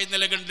സാക്ഷികളായി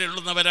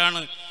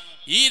നിലകൊള്ളുന്നവരാണ്.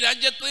 ഈ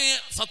രാജ്യത്ത്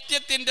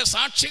സത്യത്തിന്റെ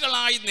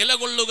സാക്ഷികളായി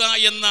നിലകൊള്ളുക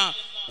എന്ന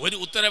ഒരു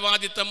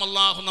ഉത്തരവാദിത്തം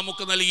അല്ലാഹു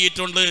നമുക്ക്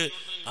നൽകിയിട്ടുണ്ട്.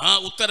 ആ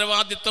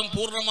ഉത്തരവാദിത്തം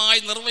പൂർണ്ണമായി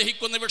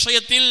നിർവഹിക്കുന്ന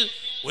വിഷയത്തിൽ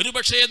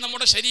ഒരുപക്ഷെ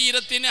നമ്മുടെ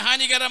ശരീരത്തിന്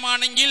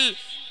ഹാനികരമാണെങ്കിൽ,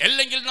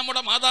 അല്ലെങ്കിൽ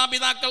നമ്മുടെ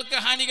മാതാപിതാക്കൾക്ക്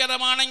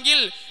ഹാനികരമാണെങ്കിൽ,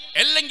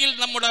 അല്ലെങ്കിൽ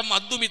നമ്മുടെ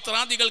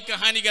മധുമിത്രാദികൾക്ക്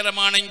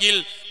ഹാനികരമാണെങ്കിൽ,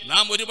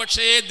 നാം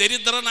ഒരുപക്ഷെ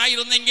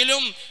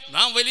ദരിദ്രനായിരുന്നെങ്കിലും,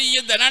 നാം വലിയ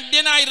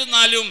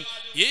ധനാഢ്യനായിരുന്നാലും,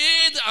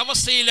 ഏത്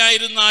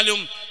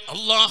അവസ്ഥയിലായിരുന്നാലും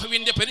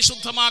അള്ളാഹുവിന്റെ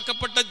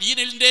പരിശുദ്ധമാക്കപ്പെട്ട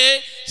ദീനിന്റെ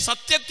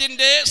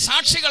സത്യത്തിന്റെ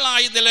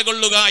സാക്ഷികളായി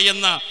നിലകൊള്ളുക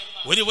എന്ന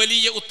ഒരു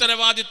വലിയ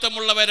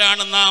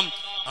ഉത്തരവാദിത്തമുള്ളവരാണ് നാം.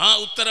 ആ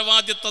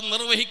ഉത്തരവാദിത്തം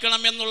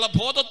നിർവഹിക്കണം എന്നുള്ള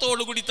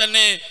ബോധത്തോടുകൂടി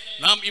തന്നെ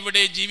നാം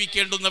ഇവിടെ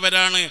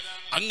ജീവിക്കേണ്ടുന്നവരാണ്.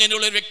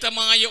 അങ്ങനെയുള്ള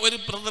വ്യക്തമായ ഒരു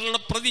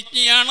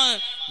പ്രതിജ്ഞയാണ്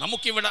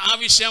നമുക്കിവിടെ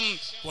ആവശ്യം.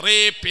 കുറേ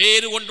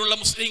പേരുകൊണ്ടുള്ള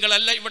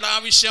മുസ്ലിങ്ങളല്ല ഇവിടെ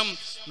ആവശ്യം,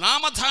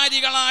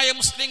 നാമധാരികളായ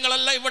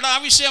മുസ്ലിങ്ങളല്ല ഇവിടെ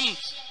ആവശ്യം.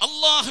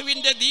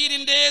 അള്ളാഹുവിന്റെ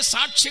ദീനിന്റെ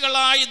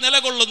സാക്ഷികളായി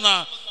നിലകൊള്ളുന്ന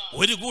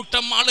ഒരു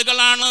കൂട്ടം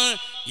ആളുകളാണ്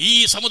ഈ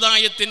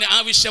സമുദായത്തിന്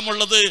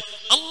ആവശ്യമുള്ളത്,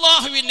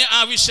 അള്ളാഹുവിന്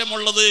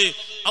ആവശ്യമുള്ളത്.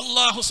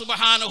 അള്ളാഹു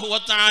സുബ്ഹാനഹു വ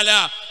തആല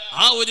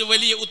ആ ഒരു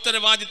വലിയ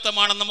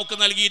ഉത്തരവാദിത്തമാണ് നമുക്ക്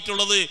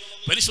നൽകിയിട്ടുള്ളത്.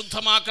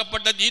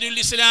 പരിശുദ്ധമാക്കപ്പെട്ട ദീനുൽ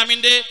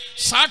ഇസ്ലാമിന്റെ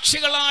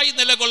സാക്ഷികളായി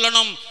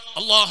നിലകൊള്ളണം.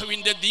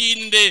 അള്ളാഹുവിന്റെ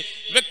ദീനിന്റെ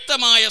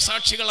വ്യക്തമായ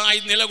സാക്ഷികളായി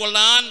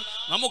നിലകൊള്ളാൻ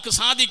നമുക്ക്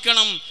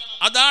സാധിക്കണം.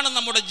 അതാണ്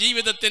നമ്മുടെ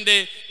ജീവിതത്തിന്റെ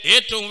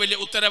ഏറ്റവും വലിയ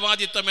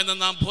ഉത്തരവാദിത്തം എന്ന്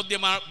നാം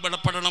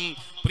ബോധ്യപ്പെടണം.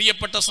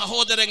 പ്രിയപ്പെട്ട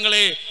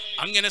സഹോദരങ്ങളെ,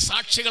 അങ്ങനെ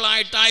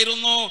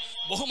സാക്ഷികളായിട്ടായിരുന്നു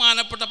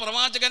ബഹുമാനപ്പെട്ട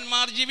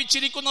പ്രവാചകന്മാർ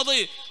ജീവിച്ചിരിക്കുന്നത്.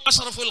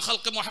 അഷ്റഫുൽ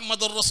ഖൽഖ്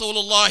മുഹമ്മദുർ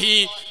റസൂലുള്ളാഹി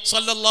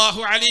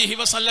സ്വല്ലല്ലാഹു അലൈഹി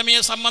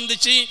വസല്ലമയെ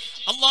സംബന്ധിച്ച്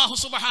അല്ലാഹു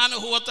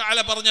സുബ്ഹാനഹു വ തആല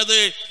പറഞ്ഞത്,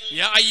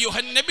 യാ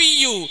അയ്യുഹൻ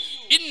നബിയ്യു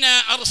ഇന്നാ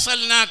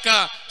അർസൽനാക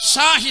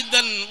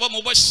ഷാഹിദൻ വ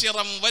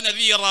മുബശ്ശിറൻ വ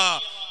നദീറാ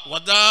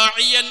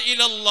വദാഇയൻ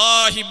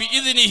ഇലല്ലാഹി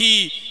ബിഇദ്നിഹി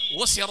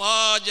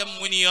വസിറാജൻ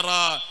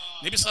മുനീറാ.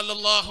 നബി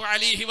സല്ലല്ലാഹു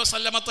അലൈഹി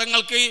വസല്ലമ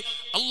തങ്ങൾക്ക്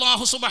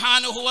അല്ലാഹു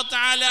സുബ്ഹാനഹു വ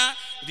തആല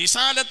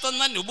റിസാലത്ത്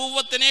എന്ന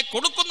നുബുവത്തിനെ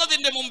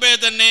കൊടുക്കുന്നതിന്റെ മുമ്പേ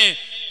തന്നെ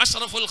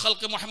അഷ്റഫുൽ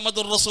ഖൽഖ്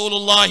മുഹമ്മദുർ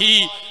റസൂലുള്ളാഹി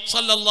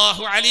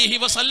സല്ലല്ലാഹു അലൈഹി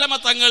വസല്ലമ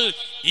തങ്ങൾ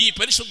ഈ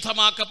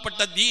പരിശുദ്ധമാക്കപ്പെട്ട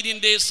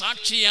ദീനിന്റെ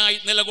സാക്ഷിയായി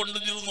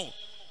നിലകൊണ്ടിരുന്നു.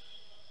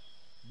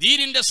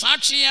 ദീനിന്റെ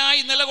സാക്ഷിയായി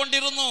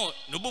നിലകൊണ്ടിരുന്നു.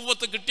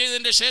 നുബുവത്ത്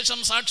കിട്ടിയതിന്റെ ശേഷം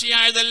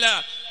സാക്ഷിയായതല്ല,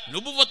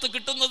 നുബുവത്ത്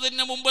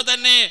കിട്ടുന്നതിന് മുമ്പ്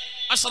തന്നെ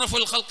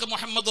അഷ്റഫുൽ ഖൽഖ്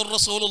മുഹമ്മദുർ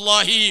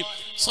റസൂലുള്ളാഹി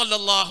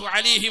സ്വല്ലല്ലാഹു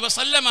അലൈഹി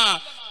വസല്ലമ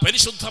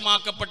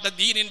പരിശുദ്ധമാക്കപ്പെട്ട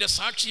ദീനിന്റെ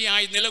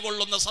സാക്ഷിയായി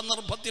നിലകൊള്ളുന്ന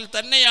സന്ദർഭത്തിൽ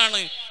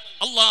തന്നെയാണ്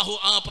അള്ളാഹു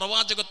ആ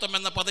പ്രവാചകത്വം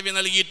എന്ന പദവി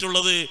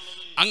നൽകിയിട്ടുള്ളത്.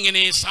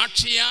 അങ്ങനെ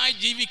സാക്ഷിയായി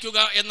ജീവിക്കുക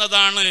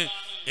എന്നതാണ്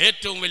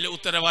ഏറ്റവും വലിയ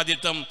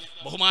ഉത്തരവാദിത്തം.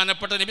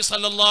 ബഹുമാനപ്പെട്ട നബി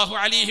സല്ലല്ലാഹു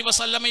അലൈഹി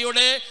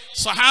വസല്ലമയുടെ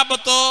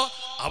സ്വഹാബത്തോ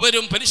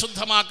അവരും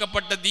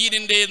പരിശുദ്ധമാക്കപ്പെട്ട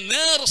ദീനിന്റെ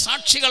നേർ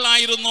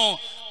സാക്ഷികളായിരുന്നു.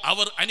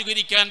 അവർ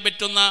അനുകരിക്കാൻ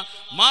പറ്റുന്ന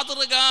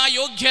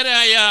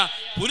മാതൃകായോഗ്യരായ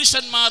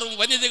പുരുഷന്മാരും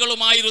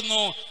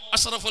വനിതകളുമായിരുന്നു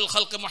അഷ്റഫുൽ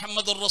ഖൽഖ്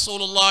മുഹമ്മദുർ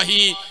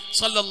റസൂലുള്ളാഹി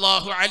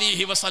സ്വല്ലല്ലാഹു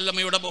അലൈഹി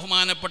വസല്ലമയുടെ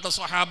ബഹുമാനപ്പെട്ട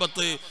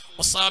സ്വഹാബത്ത്.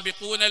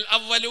 വസ്സാബിഖൂനൽ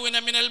അവ്വലൂന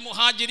മിനൽ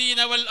മുഹാജിരീന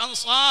വൽ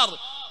അൻസാർ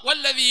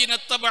വല്ലദീന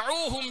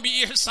തബഊഹും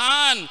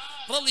ബിഇഹ്സാൻ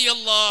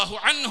റളിയല്ലാഹു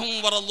അൻഹും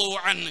വറളൂ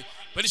അൻ.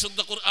 പരിശുദ്ധ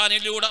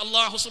ഖുർആനിലൂടെ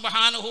അല്ലാഹു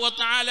സുബ്ഹാനഹു വ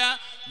തആല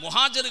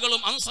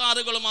മുഹാജിറുകളും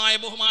അൻസാറുകളുമായ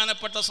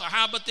ബഹുമാനപ്പെട്ട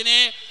സഹാബത്തിനെ,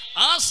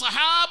 ആ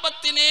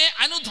സഹാബത്തിനെ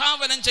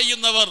അനുധാവനം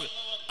ചെയ്യുന്നവർ,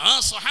 ആ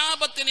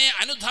സഹാബത്തിനെ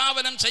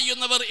അനുധാവനം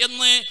ചെയ്യുന്നവർ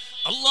എന്ന്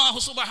അല്ലാഹു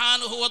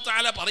സുബ്ഹാനഹു വ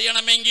തആല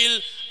പറയണമെങ്കിൽ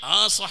ആ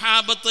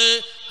സഹാബത്ത്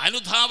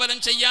അനുധാവനം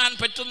ചെയ്യാൻ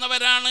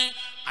പറ്റുന്നവരാണ്,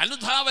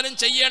 അനുധാവനം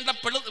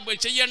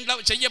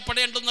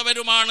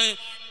ചെയ്യപ്പെടേണ്ടുന്നവരുമാണ്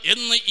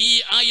എന്ന് ഈ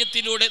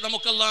ആയത്തിലൂടെ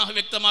നമുക്ക് അല്ലാഹു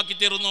വ്യക്തമാക്കി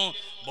തരുന്നു.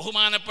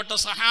 ബഹുമാനപ്പെട്ട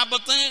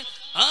സഹാബത്ത്,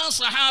 ആ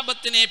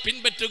സഹാബത്തിനെ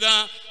പിൻപറ്റുക,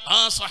 ആ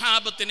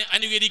സഹാബത്തിനെ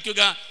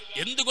അനുകരിക്കുക.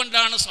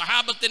 എന്തുകൊണ്ടാണ്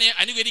സഹാബത്തിനെ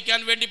അനുകരിക്കാൻ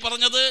വേണ്ടി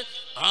പറഞ്ഞത്?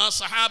 ആ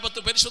സഹാബത്ത്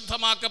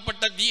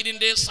പരിശുദ്ധമാക്കപ്പെട്ട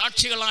ദീനിന്റെ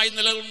സാക്ഷികളായി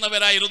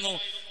നിലകൊള്ളുന്നവരായിരുന്നു.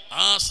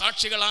 ആ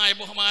സാക്ഷികളായ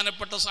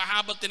ബഹുമാനപ്പെട്ട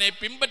സഹാബത്തിനെ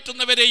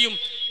പിൻപറ്റുന്നവരെയും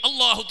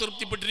അല്ലാഹു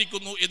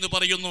തൃപ്തിപ്പെട്ടിരിക്കുന്നു എന്ന്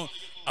പറയുന്നു.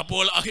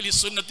 അപ്പോൾ അഹ്ലി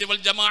സുന്നത്തി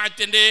വൽ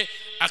ജമാഅത്തിന്റെ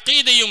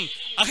അഖീദയും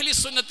അഹ്ലി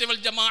സുന്നത്തി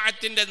വൽ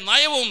ജമാഅത്തിന്റെ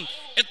നയവും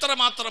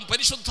എത്രമാത്രം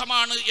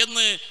പരിശുദ്ധമാണ്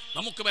എന്ന്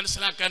നമുക്ക്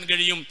മനസ്സിലാക്കാൻ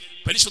കഴിയും.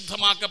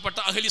 പരിശുദ്ധമാക്കപ്പെട്ട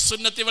അഹ്ലി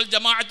സുന്നത്തി വൽ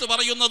ജമാഅത്ത്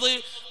പറയുന്നത്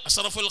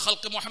അഷ്റഫുൽ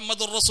ഖൽഖ്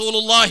മുഹമ്മദുർ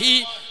റസൂലുള്ളാഹി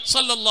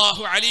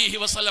സ്വല്ലല്ലാഹു അലൈഹി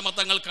വസല്ലമ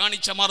തങ്ങൾ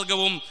കാണിച്ച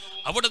മാർഗവും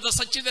അവിടുത്തെ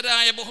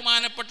സച്ചിതരായ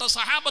ബഹുമാനപ്പെട്ട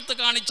സഹാബത്ത്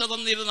കാണിച്ചു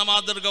തന്നിരുന്ന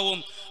മാതൃകവും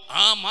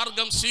ആ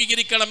മാർഗം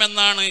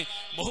സ്വീകരിക്കണമെന്നാണ്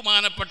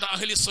ബഹുമാനപ്പെട്ട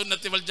അഹ്ലി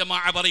സുന്നത്തി വൽ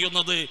ജമാഅ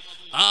പറയുന്നത്.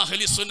 ആ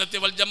അഹ്ലി സുന്നത്തി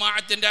വൽ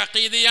ജമാഅത്തിന്റെ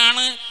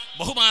അഖീദയാണ്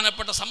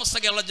ബഹുമാനപ്പെട്ട സമസ്ത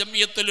കേരള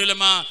ജംഇയ്യത്തുൽ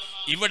ഉലമ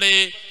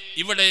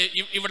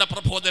ഇവിടെ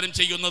പ്രബോധനം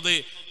ചെയ്യുന്നത്.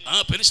 ആ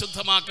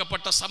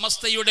പരിശുദ്ധമാക്കപ്പെട്ട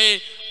സമസ്തയുടെ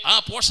ആ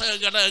പോഷക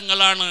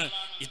ഘടകങ്ങളാണ്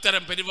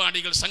ഇത്തരം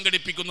പരിപാടികൾ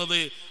സംഘടിപ്പിക്കുന്നത്.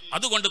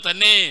 അതുകൊണ്ട്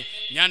തന്നെ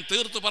ഞാൻ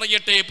തീർത്തു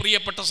പറയട്ടെ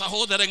പ്രിയപ്പെട്ട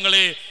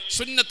സഹോദരങ്ങളെ,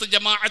 സുന്നത്ത്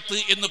ജമാഅത്ത്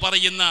എന്ന്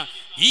പറയുന്ന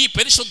ഈ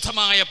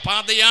പരിശുദ്ധമായ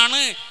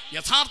പാതയാണ്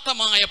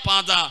യഥാർത്ഥമായ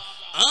പാത.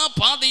 ആ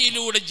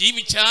പാതയിലൂടെ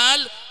ജീവിച്ചാൽ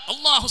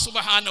അല്ലാഹു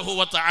സുബ്ഹാനഹു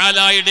വ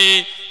തആലയുടെ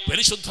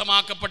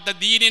പരിശുദ്ധമാക്കപ്പെട്ട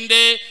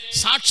ദീനിന്റെ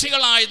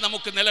സാക്ഷികളായി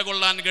നമുക്ക്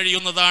നിലകൊള്ളാൻ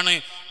കഴിയുന്നതാണ്.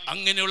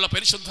 അങ്ങനെയുള്ള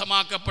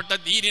പരിശുദ്ധമാക്കപ്പെട്ട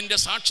ദീനിന്റെ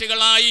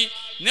സാക്ഷികളായി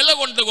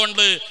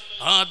നിലകൊണ്ടുകൊണ്ട്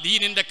ആ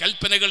ദീനിന്റെ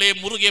കൽപ്പനകളെ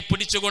മുറുകെ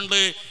പിടിച്ചുകൊണ്ട്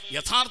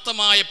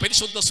യഥാർത്ഥമായ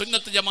പരിശുദ്ധ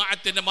സുന്നത്ത്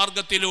ജമാഅത്തിന്റെ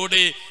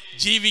മാർഗത്തിലൂടെ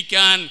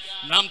ജീവിക്കാൻ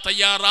നാം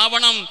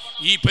തയ്യാറാവണം.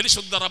 ഈ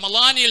പരിശുദ്ധ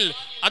റമളാനിൽ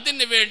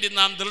അതിനു വേണ്ടി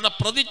നാം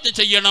ദൃഢപ്രതിജ്ഞ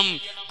ചെയ്യണം.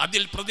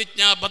 അതിൽ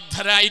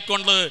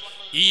പ്രതിജ്ഞാബദ്ധരായിക്കൊണ്ട്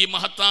ഈ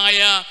മഹത്തായ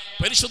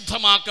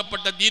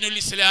പരിശുദ്ധമാക്കപ്പെട്ട ദീനുൽ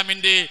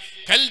ഇസ്ലാമിന്റെ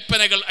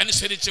കൽപ്പനകൾ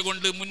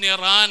അനുസരിച്ചുകൊണ്ട്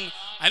മുന്നേറാൻ,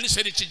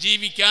 അനുസരിച്ച്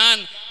ജീവിക്കാൻ,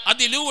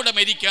 അതിലൂടെ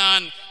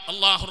മരിക്കാൻ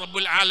അല്ലാഹു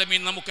റബ്ബുൽ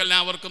ആലമീൻ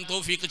നമുക്കെല്ലാവർക്കും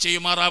തൗഫീഖ്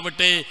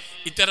ചെയ്യുമാറാവട്ടെ.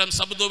 ഇത്തരം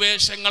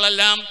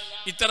സബ്ദുവേഷങ്ങളെല്ലാം,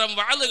 ഇത്തരം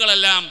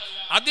വഅളുകളെല്ലാം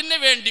അതിനു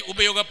വേണ്ടി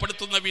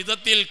ഉപയോഗപ്പെടുത്തുന്ന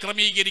വിധത്തിൽ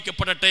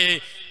ക്രമീകരിക്കപ്പെടട്ടെ.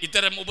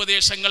 ഇത്തരം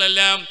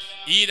ഉപദേശങ്ങളെല്ലാം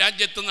ഈ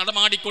രാജ്യത്ത്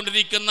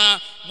നടമാടിക്കൊണ്ടിരിക്കുന്ന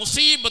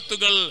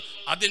മുസീബത്തുകൾ,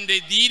 അതിൻ്റെ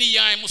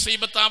ദീനിയായ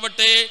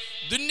മുസീബത്താവട്ടെ,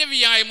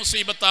 ദുന്യവിയായ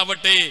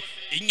മുസീബത്താവട്ടെ,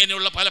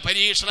 ഇങ്ങനെയുള്ള പല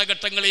പരീക്ഷണ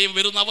ഘട്ടങ്ങളെയും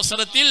വരുന്ന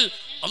അവസരത്തിൽ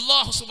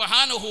അല്ലാഹു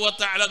സുബ്ഹാനഹു വ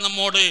തആല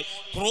നമ്മോട്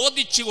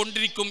ക്രോധിച്ചു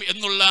കൊണ്ടിരിക്കും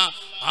എന്നുള്ള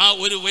ആ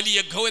ഒരു വലിയ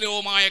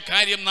ഗൗരവമായ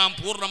കാര്യം നാം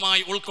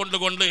പൂർണ്ണമായി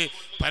ഉൾക്കൊണ്ടുകൊണ്ട്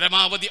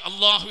പരമാവധി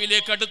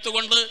അള്ളാഹുവിലേക്ക്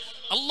അടുത്തുകൊണ്ട്,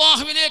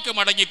 അള്ളാഹുവിലേക്ക്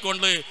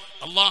മടങ്ങിക്കൊണ്ട്,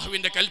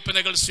 അള്ളാഹുവിൻ്റെ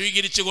കൽപ്പനകൾ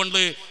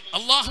സ്വീകരിച്ചുകൊണ്ട്,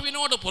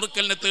 അള്ളാഹുവിനോട്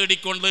പൊറുക്കലിനെ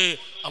തേടിക്കൊണ്ട്,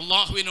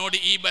 അള്ളാഹുവിനോട്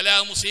ഈ ബലാ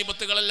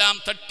മുസീബത്തുകളെല്ലാം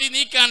തട്ടി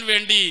നീക്കാൻ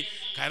വേണ്ടി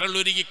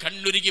കരളുരുകി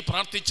കണ്ണുരുകി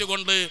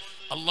പ്രാർത്ഥിച്ചുകൊണ്ട്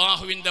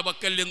അള്ളാഹുവിൻ്റെ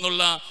പക്കൽ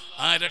നിന്നുള്ള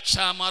ആ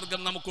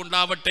രക്ഷാമാർഗം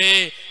നമുക്കുണ്ടാവട്ടെ.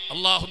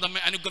 അള്ളാഹു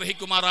നമ്മെ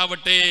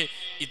അനുഗ്രഹിക്കുമാറാവട്ടെ.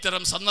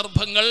 ഇത്തരം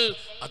സന്ദർഭങ്ങൾ,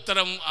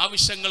 അത്തരം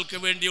ആവശ്യങ്ങൾക്ക്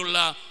വേണ്ടിയുള്ള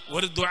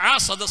ഒരു ദുആ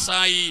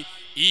സദസ്സായി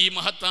ഈ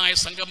മഹത്തായ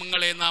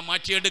സംഗമങ്ങളെ നാം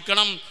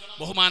മാറ്റിയെടുക്കണം.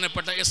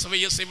 ബഹുമാനപ്പെട്ട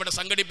SYS ഇവിടെ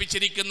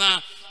സംഘടിപ്പിച്ചിരിക്കുന്ന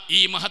ഈ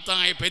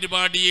മഹത്തായ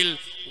പരിപാടിയിൽ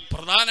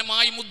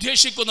പ്രധാനമായും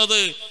ഉദ്ദേശിക്കുന്നത്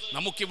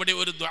നമുക്കിവിടെ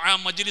ഒരു ദുആ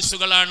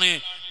മജ്ലിസുകളാണ്.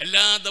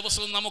 എല്ലാ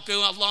ദിവസവും നമുക്ക്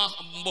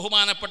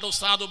ബഹുമാനപ്പെട്ട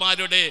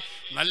ഉസ്താദുമാരുടെ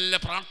നല്ല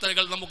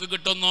പ്രാർത്ഥനകൾ നമുക്ക്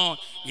കിട്ടുന്നു.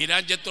 ഈ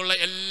രാജ്യത്തുള്ള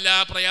എല്ലാ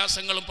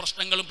പ്രയാസങ്ങളും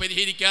പ്രശ്നങ്ങളും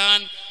പരിഹരിക്കാൻ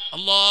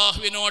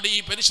അള്ളാഹുവിനോട് ഈ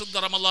പരിശുദ്ധ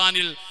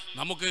റമളാനിൽ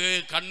നമുക്ക്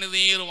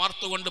കണ്ണുനീർ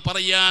വാർത്തുകൊണ്ട്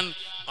പറയാൻ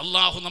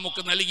അള്ളാഹു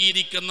നമുക്ക്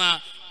നൽകിയിരിക്കുന്ന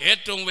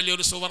ഏറ്റവും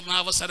വലിയൊരു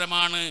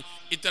സുവർണാവസരമാണ്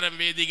ഇത്തരം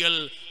വേദികൾ.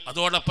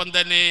 അതോടൊപ്പം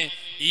തന്നെ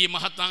ഈ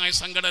മഹത്തായ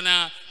സംഘടന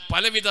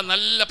പലവിധ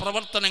നല്ല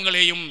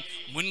പ്രവർത്തനങ്ങളെയും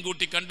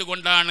മുൻകൂട്ടി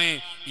കണ്ടുകൊണ്ടാണ്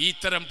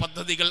ഇത്തരം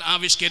പദ്ധതികൾ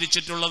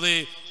ആവിഷ്കരിച്ചിട്ടുള്ളത്.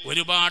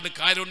 ഒരുപാട്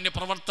കാരുണ്യ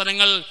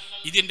പ്രവർത്തനങ്ങൾ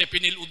ഇതിൻ്റെ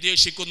പിന്നിൽ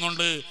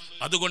ഉദ്ദേശിക്കുന്നുണ്ട്.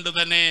 അതുകൊണ്ട്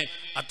തന്നെ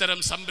അത്തരം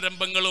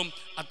സംരംഭങ്ങളും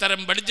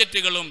അത്തരം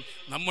ബഡ്ജറ്റുകളും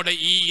നമ്മുടെ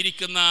ഈ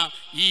ഇരിക്കുന്ന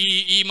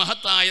ഈ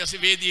മഹത്തായ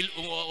വേദിയിൽ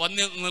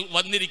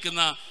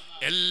വന്നിരിക്കുന്ന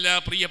എല്ലാ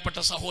പ്രിയപ്പെട്ട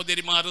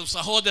സഹോദരിമാരും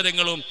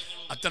സഹോദരങ്ങളും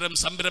അത്തരം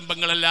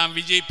സംരംഭങ്ങളെല്ലാം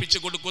വിജയിപ്പിച്ചു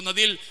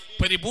കൊടുക്കുന്നതിൽ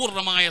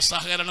പരിപൂർണമായ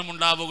സഹകരണം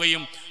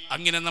ഉണ്ടാവുകയും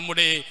അങ്ങനെ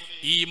നമ്മുടെ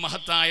ഈ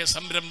മഹത്തായ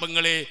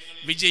സംരംഭങ്ങളെ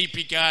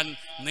വിജയിപ്പിക്കാൻ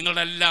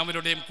നിങ്ങളുടെ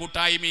എല്ലാവരുടെയും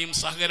കൂട്ടായ്മയും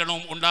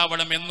സഹകരണവും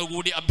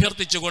ഉണ്ടാവണമെന്നുകൂടി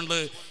അഭ്യർത്ഥിച്ചുകൊണ്ട്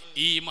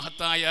ഈ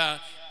മഹത്തായ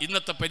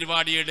ഇന്നത്തെ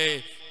പരിപാടിയുടെ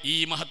ഈ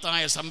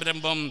മഹത്തായ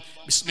സംരംഭം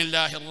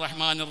ബിസ്മില്ലാഹിർ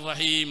റഹ്മാനിർ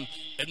റഹീം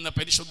എന്ന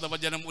പരിശുദ്ധ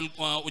വചനം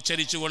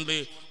ഉച്ചരിച്ചുകൊണ്ട്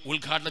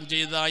ഉദ്ഘാടനം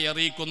ചെയ്തതായി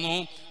അറിയിക്കുന്നു.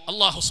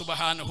 അല്ലാഹു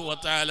സുബ്ഹാനഹു വ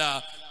തആല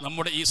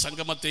നമ്മുടെ ഈ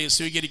സംഗമത്തെ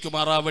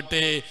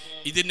സ്വീകരിക്കുമാറാവട്ടെ.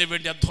 ഇതിനു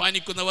വേണ്ടി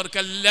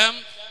അധ്വാനിക്കുന്നവർക്കെല്ലാം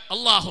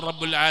അല്ലാഹു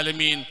റബ്ബുൽ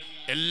ആലമീൻ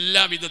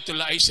എല്ലാ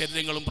വിധത്തിലുള്ള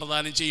ഐശ്വര്യങ്ങളും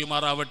പ്രദാനം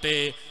ചെയ്യുമാറാവട്ടെ.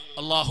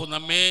 അല്ലാഹു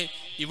നമ്മെ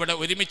ഇവിടെ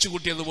ഒരുമിച്ച്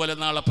കൂട്ടിയതുപോലെ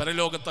നാളെ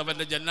പരലോകത്ത്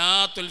അവൻ്റെ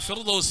ജന്നാത്തുൽ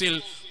ഫിർദൗസിൽ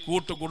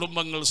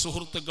കൂട്ടുകുടുംബങ്ങൾ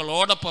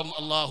സുഹൃത്തുക്കളോടൊപ്പം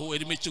അള്ളാഹു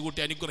ഒരുമിച്ച്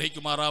കൂട്ടി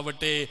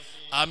അനുഗ്രഹിക്കുമാറാവട്ടെ.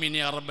 ആമീൻ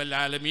യാ റബ്ബൽ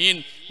ആലമീൻ.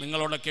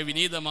 നിങ്ങളോടൊക്കെ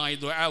വിനീതമായി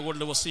ദുആ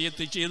കൊണ്ട്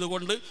വസിയത്ത്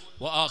ചെയ്തുകൊണ്ട്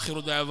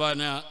വആഖിറു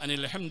ദഅവാന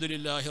അനിൽ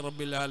ഹംദുലില്ലാഹി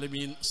റബ്ബിൽ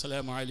ആലമീൻ.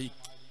 അസ്സലാമു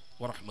അലൈക്കും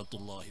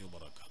വറഹ്മത്തുള്ളാഹി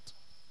വബറകാതുഹു.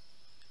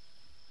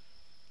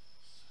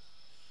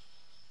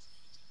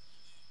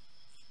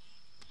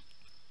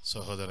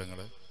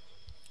 സഹോദരങ്ങളെ,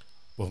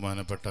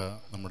 ബഹുമാനപ്പെട്ട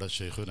നമ്മുടെ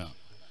ശൈഖുന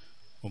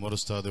ഉമർ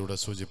ഉസ്താദ് ഇവിടെ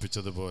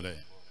സൂചിപ്പിച്ചതുപോലെ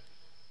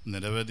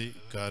നിരവധി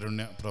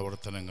കാരുണ്യ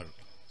പ്രവർത്തനങ്ങൾ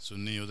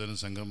സുന്നി യുവജന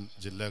സംഘം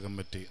ജില്ലാ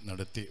കമ്മിറ്റി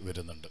നടത്തി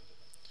വരുന്നുണ്ട്.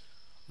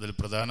 അതിൽ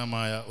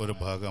പ്രധാനമായ ഒരു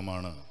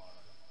ഭാഗമാണ്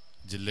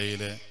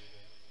ജില്ലയിലെ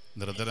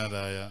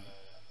നിർധനരായ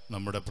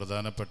നമ്മുടെ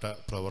പ്രധാനപ്പെട്ട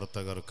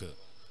പ്രവർത്തകർക്ക്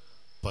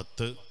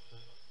 10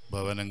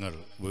 ഭവനങ്ങൾ,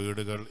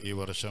 വീടുകൾ ഈ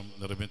വർഷം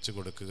നിർമ്മിച്ചു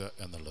കൊടുക്കുക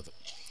എന്നുള്ളത്.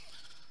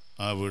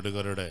 ആ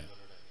വീടുകളുടെ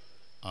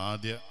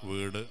ആദ്യ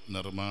വീട്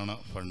നിർമ്മാണ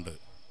ഫണ്ട്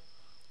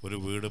ഒരു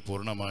വീട്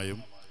പൂർണ്ണമായും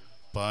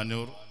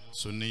പാനൂർ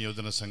സുന്നി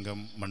യുവജന സംഘം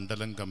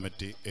മണ്ഡലം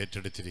കമ്മിറ്റി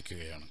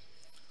ഏറ്റെടുത്തിരിക്കുകയാണ്.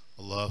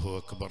 അല്ലാഹു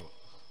അക്ബർ.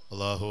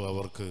 അല്ലാഹു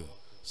അവർക്ക്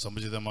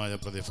സമുചിതമായ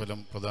പ്രതിഫലം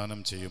പ്രദാനം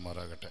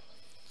ചെയ്യുമാറാകട്ടെ.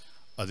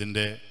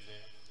 അതിൻ്റെ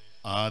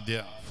ആദ്യ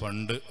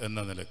ഫണ്ട് എന്ന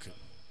നിലക്ക്,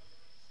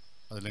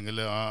 അല്ലെങ്കിൽ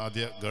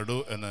ആദ്യ ഗഡു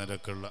എന്ന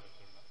നിലക്കുള്ള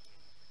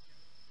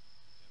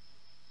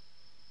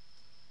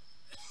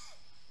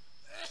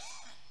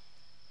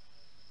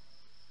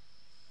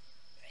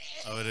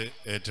അവർ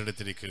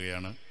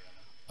ഏറ്റെടുത്തിരിക്കുകയാണ്.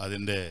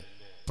 അതിൻ്റെ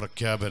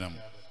പ്രഖ്യാപനം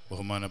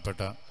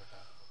ബഹുമാനപ്പെട്ട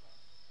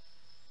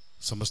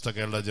സമസ്ത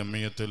കേരള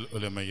ജമിയത്തുൽ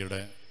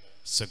ഉലമയുടെ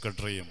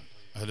സെക്രട്ടറിയും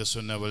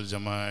അഹ്ലുസുന്ന വൽ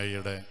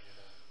ജമാഅയുടെ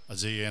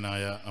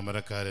അജയ്യനായ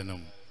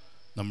അമരക്കാരനും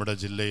നമ്മുടെ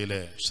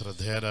ജില്ലയിലെ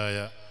ശ്രദ്ധേയരായ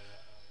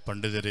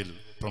പണ്ഡിതരിൽ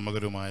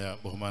പ്രമുഖരുമായ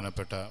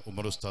ബഹുമാനപ്പെട്ട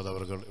ഉമർ ഉസ്താദ്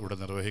അവർ ഇവിടെ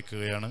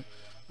നിർവഹിക്കുകയാണ്.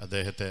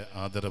 അദ്ദേഹത്തെ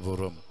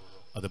ആദരപൂർവ്വം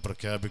അത്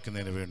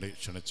പ്രഖ്യാപിക്കുന്നതിന് വേണ്ടി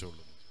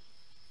ക്ഷണിച്ചുകൊള്ളുന്നു.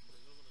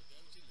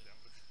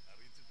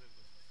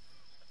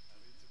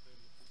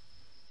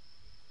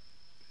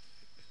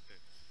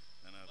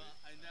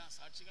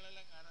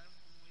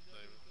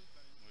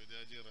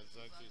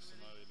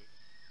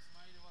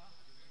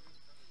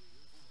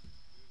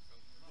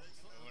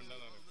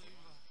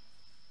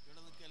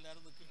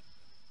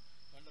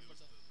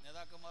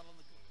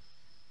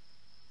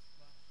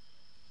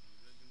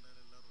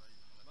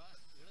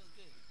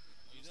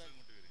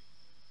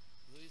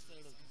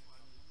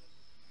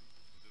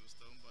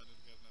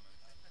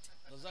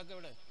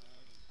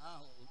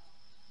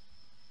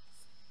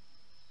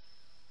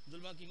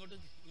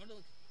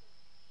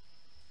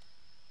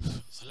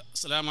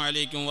 അസ്സലാമു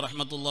അലൈക്കും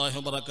വറഹ്മത്തുള്ളാഹി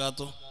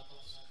വബറകാതുഹു.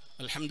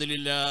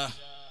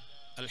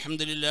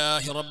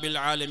 അൽഹംദുലില്ലാഹി റബ്ബിൽ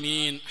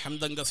ആലമീൻ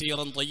ഹംദൻ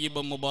കസീറൻ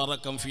തയ്യിബൻ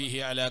മുബാറകൻ ഫീഹി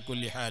അലാ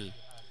കുല്ലി ഹാൽ.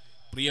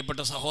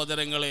 പ്രിയപ്പെട്ട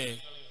സഹോദരങ്ങളെ,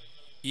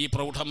 ഈ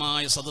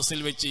പ്രൗഢമായ സദസ്സിൽ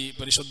വെച്ച്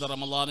പരിശുദ്ധ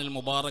റമളാനിൽ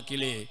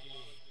മുബാറക്കിലെ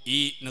ഈ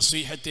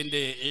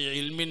നസീഹത്തിൻ്റെ ഈ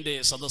ഇൽമിൻ്റെ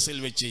സദസ്സിൽ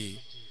വെച്ച്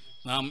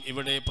നാം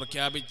ഇവിടെ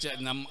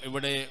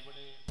ഇവിടെ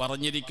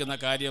പറഞ്ഞിരിക്കുന്ന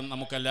കാര്യം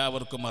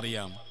നമുക്കെല്ലാവർക്കും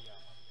അറിയാം.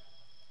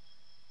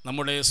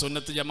 നമ്മുടെ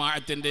സുന്നത്ത്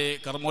ജമാഅത്തിൻ്റെ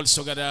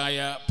കർമ്മോത്സുകരായ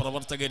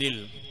പ്രവർത്തകരിൽ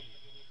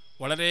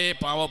വളരെ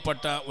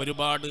പാവപ്പെട്ട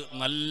ഒരുപാട്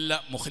നല്ല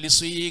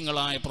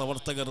മുഖ്ലിസീങ്ങളായ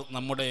പ്രവർത്തകർ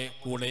നമ്മുടെ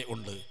കൂടെ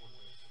ഉണ്ട്.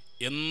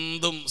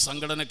 എന്തും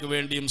സംഘടനയ്ക്ക്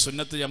വേണ്ടിയും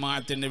സുന്നത്ത്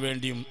ജമാഅത്തിന്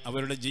വേണ്ടിയും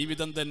അവരുടെ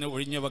ജീവിതം തന്നെ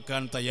ഒഴിഞ്ഞു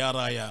വെക്കാൻ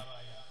തയ്യാറായ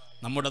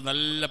നമ്മുടെ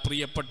നല്ല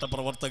പ്രിയപ്പെട്ട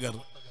പ്രവർത്തകർ.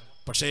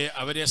 പക്ഷേ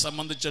അവരെ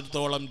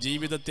സംബന്ധിച്ചിടത്തോളം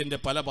ജീവിതത്തിൻ്റെ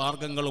പല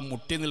മാർഗങ്ങളും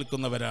മുട്ടി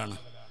നിൽക്കുന്നവരാണ്.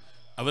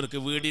 അവർക്ക്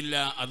വീടില്ല,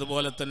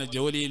 അതുപോലെ തന്നെ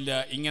ജോലിയില്ല,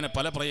 ഇങ്ങനെ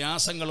പല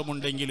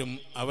പ്രയാസങ്ങളുമുണ്ടെങ്കിലും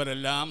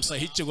അവരെല്ലാം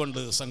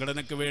സഹിച്ചുകൊണ്ട്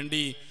സംഘടനയ്ക്ക്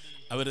വേണ്ടി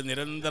അവർ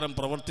നിരന്തരം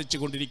പ്രവർത്തിച്ചു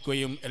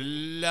കൊണ്ടിരിക്കുകയും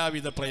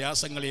എല്ലാവിധ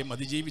പ്രയാസങ്ങളെയും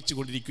അതിജീവിച്ചു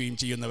കൊണ്ടിരിക്കുകയും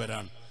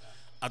ചെയ്യുന്നവരാണ്.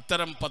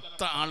 അത്തരം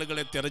 10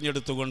 ആളുകളെ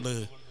തിരഞ്ഞെടുത്തുകൊണ്ട്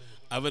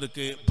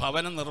അവർക്ക്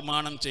ഭവന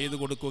നിർമ്മാണം ചെയ്തു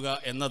കൊടുക്കുക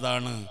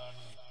എന്നതാണ്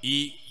ഈ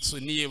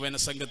സുന്നി യുവജന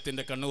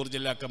സംഘത്തിൻ്റെ കണ്ണൂർ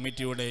ജില്ലാ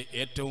കമ്മിറ്റിയുടെ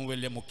ഏറ്റവും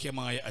വലിയ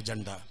മുഖ്യമായ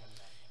അജണ്ട.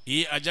 ഈ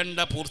അജണ്ട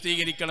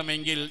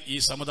പൂർത്തീകരിക്കണമെങ്കിൽ ഈ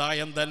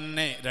സമുദായം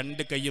തന്നെ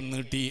 2 കൈയും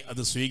നീട്ടി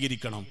അത്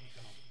സ്വീകരിക്കണം.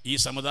 ഈ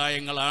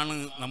സമുദായങ്ങളാണ്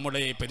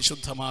നമ്മുടെ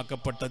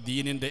പരിശുദ്ധമാക്കപ്പെട്ട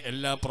ദീനിൻ്റെ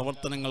എല്ലാ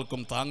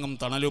പ്രവർത്തനങ്ങൾക്കും താങ്ങും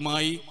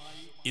തണലുമായി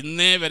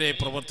ഇന്നേ വരെ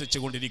പ്രവർത്തിച്ചു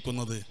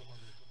കൊണ്ടിരിക്കുന്നത്.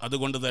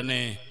 അതുകൊണ്ട്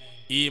തന്നെ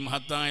ഈ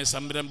മഹത്തായ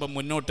സംരംഭം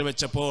മുന്നോട്ട്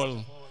വെച്ചപ്പോൾ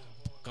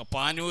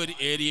പാനൂർ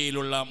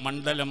ഏരിയയിലുള്ള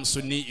മണ്ഡലം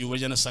സുന്നി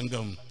യുവജന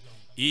സംഘം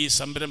ഈ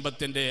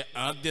സംരംഭത്തിൻ്റെ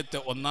ആദ്യത്തെ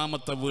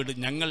 1ാമത്തെ വീട്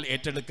ഞങ്ങൾ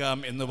ഏറ്റെടുക്കാം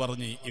എന്ന്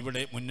പറഞ്ഞ്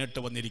ഇവിടെ മുന്നിട്ട്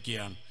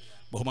വന്നിരിക്കുകയാണ്.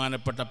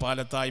 ബഹുമാനപ്പെട്ട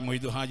പാലത്തായ്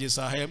മൊയ്തു ഹാജി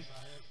സാഹേബ്,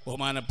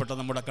 ബഹുമാനപ്പെട്ട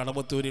നമ്മുടെ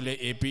കടവത്തൂരിലെ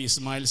AP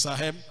ഇസ്മായിൽ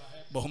സാഹേബ്,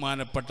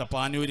 ബഹുമാനപ്പെട്ട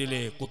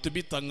പാനൂരിലെ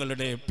കുത്തുബി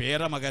തങ്ങളുടെ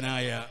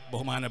പേരമകനായ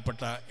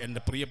ബഹുമാനപ്പെട്ട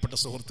എൻ്റെ പ്രിയപ്പെട്ട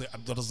സുഹൃത്ത്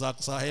അബ്ദുൾ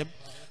റസാഖ് സാഹേബ്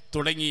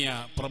തുടങ്ങിയ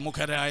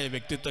പ്രമുഖരായ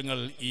വ്യക്തിത്വങ്ങൾ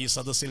ഈ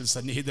സദസ്സിൽ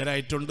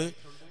സന്നിഹിതരായിട്ടുണ്ട്.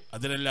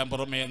 അതിനെല്ലാം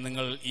പുറമെ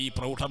നിങ്ങൾ ഈ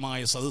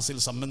പ്രൗഢമായ സദസ്സിൽ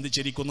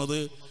സംബന്ധിച്ചിരിക്കുന്നത്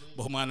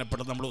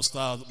ബഹുമാനപ്പെട്ട നമ്മുടെ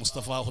ഉസ്താദ്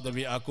മുസ്തഫ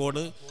ഹുദവി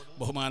ആക്കോട്,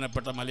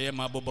 ബഹുമാനപ്പെട്ട മലയം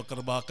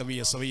അബൂബക്കർ ബാക്കവി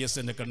SYS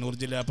കണ്ണൂർ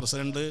ജില്ലാ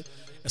പ്രസിഡന്റ്,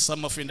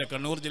 SMF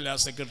കണ്ണൂർ ജില്ലാ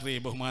സെക്രട്ടറി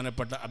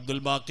ബഹുമാനപ്പെട്ട അബ്ദുൽ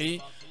ബാക്കി,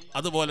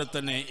 അതുപോലെ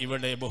തന്നെ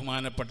ഇവിടെ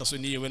ബഹുമാനപ്പെട്ട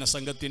സുന്നി യുവജന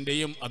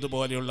സംഘത്തിൻ്റെയും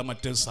അതുപോലെയുള്ള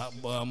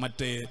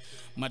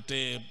മറ്റ്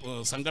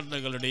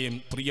സംഘടനകളുടെയും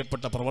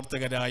പ്രിയപ്പെട്ട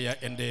പ്രവർത്തകരായ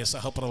എൻ്റെ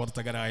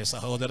സഹപ്രവർത്തകരായ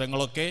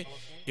സഹോദരങ്ങളൊക്കെ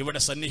ഇവിടെ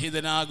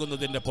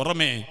സന്നിഹിതനാകുന്നതിൻ്റെ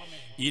പുറമെ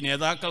ഈ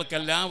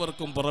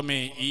നേതാക്കൾക്കെല്ലാവർക്കും പുറമെ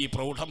ഈ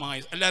പ്രൗഢമായ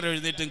എല്ലാവരും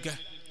എഴുന്നേറ്റ്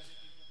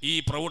ഈ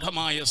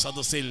പ്രൗഢമായ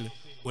സദസ്സിൽ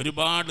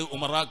ഒരുപാട്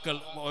ഉമറാക്കൾ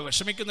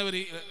വിഷമിക്കുന്നവർ,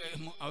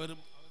 അവർ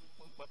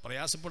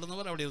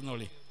പ്രയാസപ്പെടുന്നവർ അവിടെ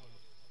ഇരുന്നോളി.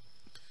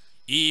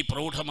 ഈ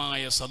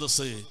പ്രൗഢമായ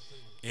സദസ്സ്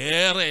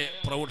ഏറെ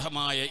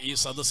പ്രൗഢമായ ഈ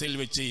സദസ്സിൽ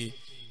വെച്ച്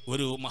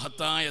ഒരു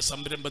മഹത്തായ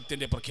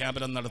സംരംഭത്തിൻ്റെ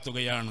പ്രഖ്യാപനം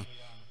നടത്തുകയാണ്.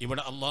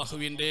 ഇവിടെ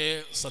അള്ളാഹുവിൻ്റെ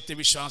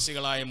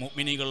സത്യവിശ്വാസികളായ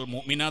മുഅ്മിനീകൾ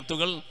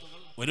മുഅ്മിനാത്തുകൾ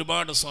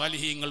ഒരുപാട്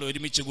സ്വാലിഹീങ്ങൾ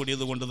ഒരുമിച്ച്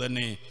കൂടിയത് കൊണ്ട്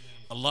തന്നെ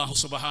അള്ളാഹു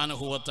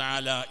സുബ്ഹാനഹു വ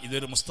തആല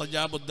ഇതൊരു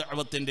മുസ്തജാബു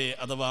ദഅവത്തിൻ്റെ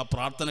അഥവാ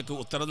പ്രാർത്ഥനയ്ക്ക്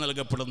ഉത്തരം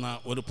നൽകപ്പെടുന്ന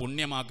ഒരു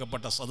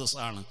പുണ്യമാക്കപ്പെട്ട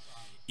സദസ്സാണ്.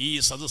 ഈ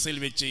സദസ്സിൽ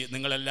വെച്ച്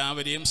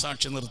നിങ്ങളെല്ലാവരെയും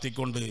സാക്ഷി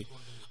നിർത്തിക്കൊണ്ട്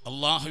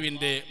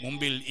അള്ളാഹുവിൻ്റെ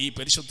മുമ്പിൽ ഈ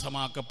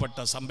പരിശുദ്ധമാക്കപ്പെട്ട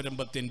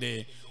സംരംഭത്തിൻ്റെ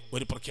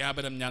ഒരു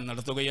പ്രഖ്യാപനം ഞാൻ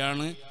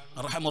നടത്തുകയാണ്.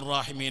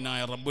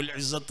 അർഹമുർറാഹിമീനായ റബ്ബുൽ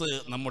ഇസ്സത്ത്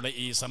നമ്മുടെ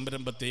ഈ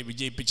സംരംഭത്തെ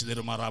വിജയിപ്പിച്ചു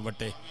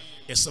തരുമാറാവട്ടെ.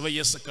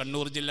 SYS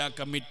കണ്ണൂർ ജില്ലാ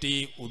കമ്മിറ്റി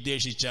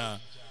ഉദ്ദേശിച്ച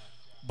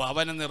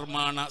ഭവന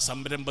നിർമ്മാണ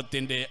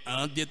സംരംഭത്തിൻ്റെ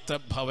ആദ്യത്തെ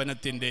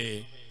ഭവനത്തിൻ്റെ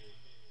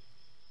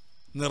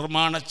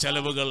നിർമ്മാണ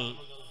ചെലവുകൾ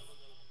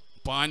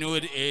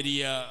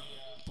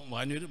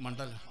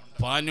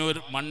പാനൂർ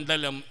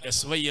മണ്ഡലം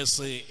SYS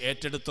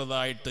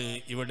ഏറ്റെടുത്തതായിട്ട്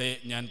ഇവിടെ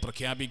ഞാൻ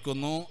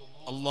പ്രഖ്യാപിക്കുന്നു.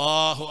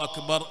 അല്ലാഹു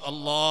അക്ബർ,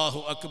 അല്ലാഹു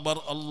അക്ബർ,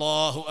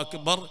 അല്ലാഹു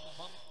അക്ബർ,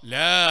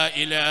 ലാ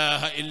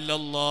ഇലാഹ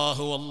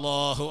ഇല്ലല്ലാഹു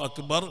അല്ലാഹു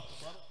അക്ബർ,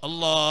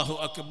 അല്ലാഹു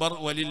അക്ബർ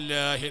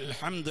വലില്ലാഹിൽ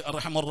ഹംദ്.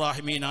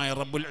 അർഹമുർറാഹിമീനായ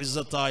റബ്ബുൽ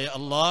ഇസ്സത്തായ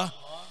അല്ലാഹ്,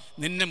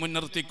 നിന്നെ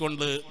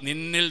മുൻനിർത്തിക്കൊണ്ട്,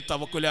 നിന്നിൽ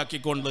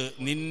തവക്കുലാക്കിക്കൊണ്ട്,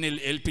 നിന്നിൽ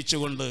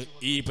ഏൽപ്പിച്ചുകൊണ്ട്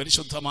ഈ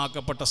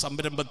പരിശുദ്ധമാക്കപ്പെട്ട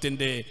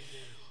സംരംഭത്തിൻ്റെ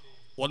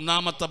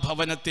ഒന്നാമത്തെ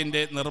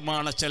ഭവനത്തിൻ്റെ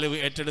നിർമ്മാണ ചെലവ്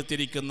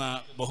ഏറ്റെടുത്തിരിക്കുന്ന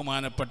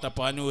ബഹുമാനപ്പെട്ട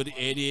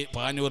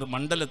പാനൂർ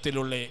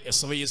മണ്ഡലത്തിലുള്ള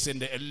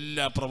SYSൻ്റെ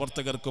എല്ലാ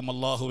പ്രവർത്തകർക്കും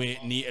അല്ലാഹുവേ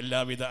നീ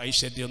എല്ലാവിധ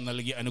ഐശ്വര്യവും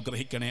നൽകി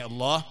അനുഗ്രഹിക്കണേ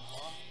അല്ലാഹ്.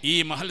 ഈ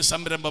മഹൽ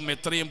സംരംഭം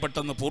എത്രയും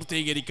പെട്ടെന്ന്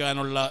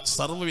പൂർത്തീകരിക്കാനുള്ള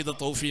സർവ്വവിധ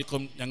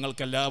തൗഫീഖും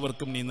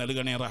ഞങ്ങൾക്കെല്ലാവർക്കും നീ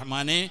നൽകണേ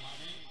റഹ്മാനെ.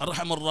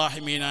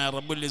 അർഹമുർറാഹിമീനായ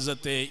റബ്ബുൽ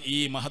ഇസ്സത്തെ ഈ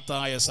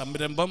മഹത്തായ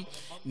സംരംഭം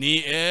നീ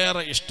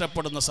ഏറെ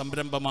ഇഷ്ടപ്പെടുന്ന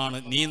സംരംഭമാണ്.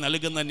 നീ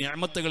നൽകുന്ന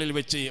നിഅമത്തുകളിൽ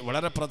വെച്ച്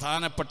വളരെ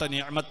പ്രധാനപ്പെട്ട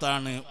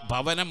നിഅമത്താണ്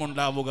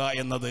ഭവനമുണ്ടാവുക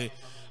എന്നത്.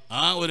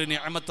 ആ ഒരു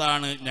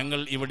നിഅമത്താണ് ഞങ്ങൾ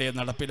ഇവിടെ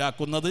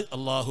നടപ്പിലാക്കുന്നത്.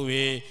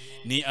 അല്ലാഹുവേ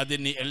നീ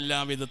അതിന്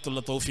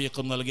എല്ലാവിധത്തിലുള്ള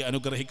തൗഫീഖും നൽകി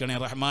അനുഗ്രഹിക്കണേ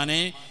റഹ്മാനെ.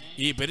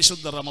 ഈ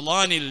പരിശുദ്ധ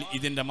റമളാനിൽ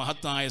ഇതിൻ്റെ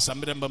മഹത്തായ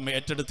സംരംഭം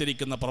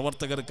ഏറ്റെടുത്തിരിക്കുന്ന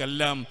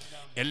പ്രവർത്തകർക്കെല്ലാം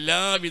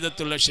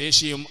എല്ലാവിധത്തിലുള്ള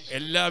ശേഷിയും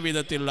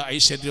എല്ലാവിധത്തിലുള്ള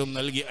ഐശ്വര്യവും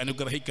നൽകി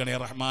അനുഗ്രഹിക്കണേ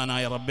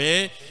റഹ്മാനായ റബ്ബേ.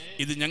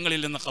 ഇത്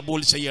ഞങ്ങളിൽ നിന്ന്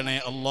ഖബൂൽ ചെയ്യണേ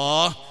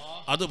അല്ലാഹ്.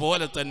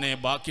 അതുപോലെ തന്നെ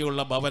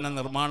ബാക്കിയുള്ള ഭവന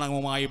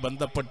നിർമ്മാണവുമായി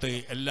ബന്ധപ്പെട്ട്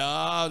എല്ലാ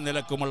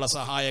നിലക്കുമുള്ള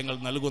സഹായങ്ങൾ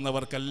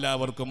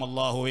നൽകുന്നവർക്കെല്ലാവർക്കും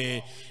അല്ലാഹുവേ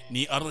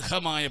നീ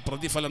അർഹമായ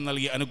പ്രതിഫലം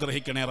നൽകി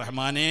അനുഗ്രഹിക്കണേ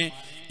റഹ്മാനെ.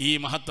 ഈ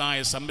മഹത്തായ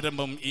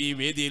സംരംഭം ഈ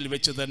വേദിയിൽ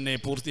വെച്ച് തന്നെ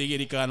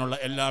പൂർത്തീകരിക്കാനുള്ള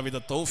എല്ലാവിധ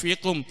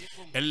തൗഫീഖും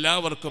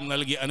എല്ലാവർക്കും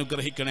നൽകി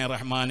അനുഗ്രഹിക്കണേ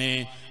റഹ്മാനെ.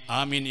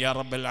 ആമീൻ യാ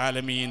റബ്ബൽ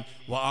ആലമീൻ.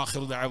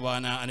 വആഖിറു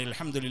ദഅവാനാ അനിൽ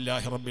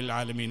ഹംദുലില്ലാഹി റബ്ബിൽ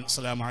ആലമീൻ.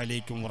 അസ്സലാമു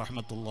അലൈക്കും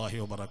വറഹ്മത്തുള്ളാഹി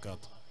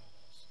വബറകാതുഹു.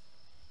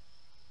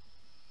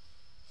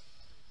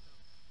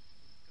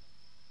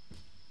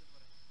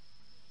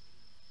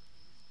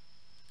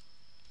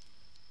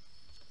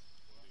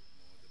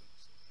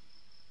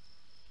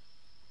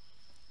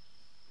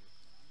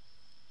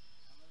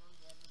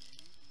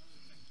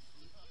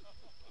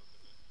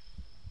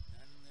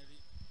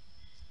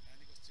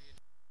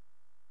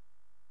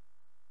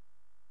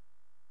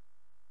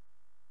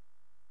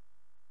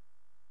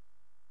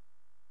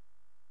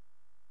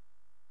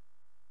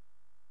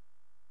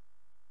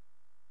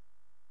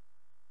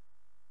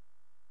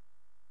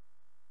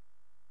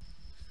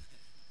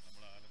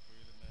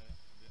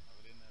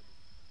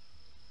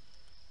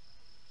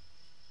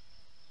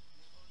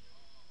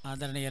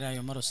 ആദരണീയരായ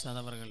ഉമർ ഉസ്താദ്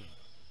അവർകൾ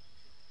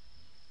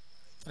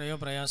എത്രയോ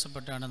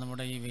പ്രയാസപ്പെട്ടാണ്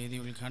നമ്മുടെ ഈ വേദി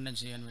ഉദ്ഘാടനം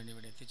ചെയ്യാൻ വേണ്ടി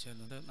ഇവിടെ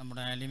എത്തിച്ചേർന്നത്.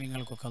 നമ്മുടെ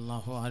ആലിമീങ്ങൾക്കൊക്കെ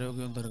അല്ലാഹു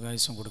ആരോഗ്യവും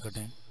ദീർഘായുസ്സും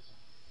കൊടുക്കട്ടെ.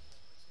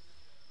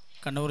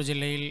 കണ്ണൂർ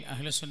ജില്ലയിൽ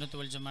അഹ്ലുസുന്നത്ത്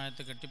വൽ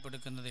ജമാഅത്ത്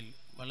കെട്ടിപ്പടുക്കുന്നതിൽ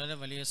വളരെ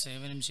വലിയ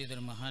സേവനം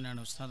ചെയ്തൊരു മഹാനാണ്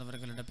ഉസ്താദ്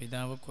അവർകളുടെ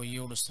പിതാവ്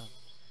കൊയ്യോട് ഉസ്താദ്.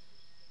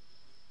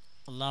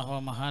 അല്ലാഹു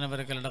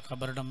മഹാനവറുകളുടെ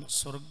ഖബറിടം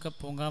സ്വർഗ്ഗ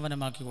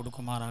പൂങ്കാവനമാക്കി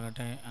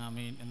കൊടുക്കുമാറാകട്ടെ.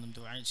 ആമീൻ എന്നും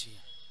ദുആ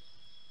ചെയ്യാം.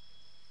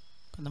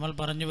 നമ്മൾ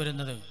പറഞ്ഞു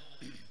വരുന്നത്,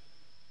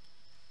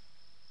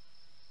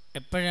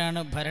 എപ്പോഴാണ്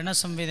ഭരണ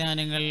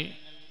സംവിധാനങ്ങൾ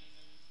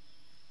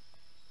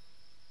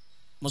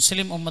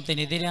മുസ്ലിം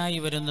ഉമ്മത്തിനെതിരായി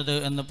വരുന്നത്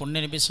എന്ന്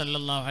പുണ്യനബി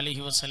സല്ലല്ലാഹു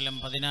അലൈഹി വസല്ലം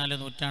 14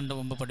 നൂറ്റാണ്ട്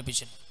മുമ്പ്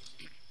പഠിപ്പിച്ചിരുന്നു.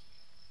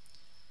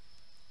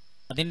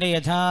 അതിൻ്റെ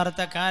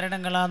യഥാർത്ഥ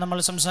കാരണങ്ങളാണ് നമ്മൾ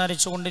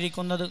സംസാരിച്ചു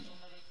കൊണ്ടിരിക്കുന്നത്.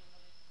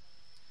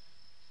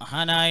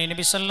 മഹാനായ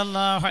നബി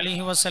സല്ലല്ലാഹു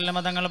അലൈഹി വസല്ലം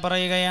തങ്ങൾ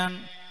പറയുകയാണ്,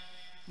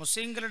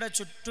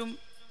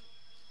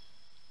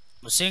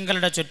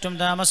 മുസ്ലിങ്ങളുടെ ചുറ്റും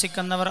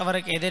താമസിക്കുന്നവർ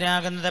അവർക്ക്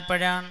എതിരാകുന്നത്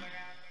എപ്പോഴാണ്?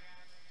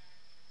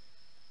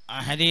 ആ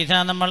ഹദീഥ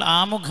നമ്മൾ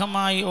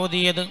ആമുഖമായി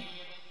ഓതിയത്.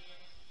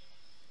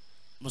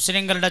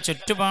 മുസ്ലിങ്ങളുടെ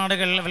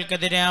ചുറ്റുപാടുകൾ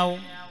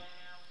അവർക്കെതിരാവും,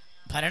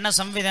 ഭരണ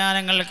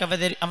സംവിധാനങ്ങൾക്ക്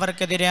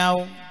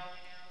അവർക്കെതിരാവും.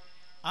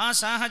 ആ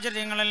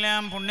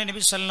സാഹചര്യങ്ങളെല്ലാം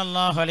പുണ്യനബി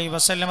സല്ലല്ലാഹു അലൈഹി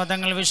വസല്ലം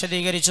തങ്ങൾ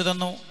വിശദീകരിച്ചു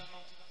തന്നു.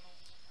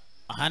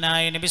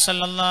 മഹാനായ നബി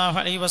സല്ലല്ലാഹു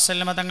അലൈഹി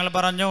വസല്ലം തങ്ങൾ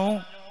പറഞ്ഞു,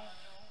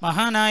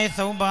 മഹാനായ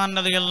സൗബാൻ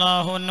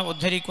റളിയല്ലാഹു അൻഹു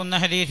ഉദ്ധരിക്കുന്ന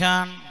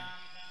ഹദീസാണ്,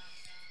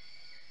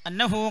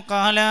 അന്നഹു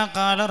ഖാല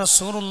ഖാല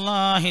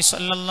റസൂലുള്ളാഹി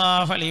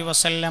സ്വല്ലല്ലാഹു അലൈഹി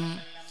വസല്ലം,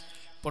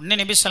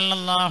 പുണ്യനബി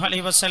സല്ലല്ലാഹു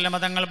അലൈഹി വസല്ലം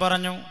തങ്ങൾ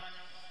പറഞ്ഞു,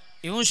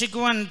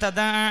 യൂഷികു അൻ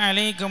തദാ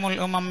അലൈക്കുമുൽ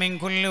ഉമം മിൻ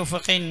കുല്ലി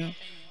ഉഫഖിൻ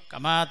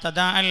കമാ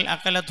തദാ അൽ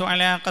അഖലതു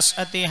അലാ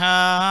ഖസ്അതിഹാ.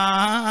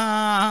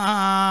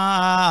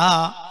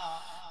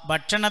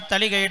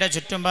 ഭക്ഷണത്തലികയുടെ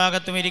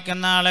ചുറ്റുംഭാഗത്തും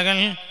ഇരിക്കുന്ന ആളുകൾ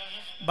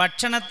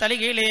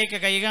ഭക്ഷണത്തലികയിലേക്ക്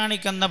കൈ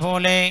കാണിക്കുന്ന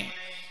പോലെ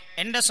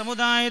എൻ്റെ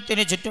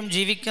സമുദായത്തിന് ചുറ്റും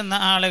ജീവിക്കുന്ന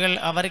ആളുകൾ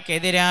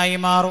അവർക്കെതിരായി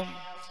മാറും.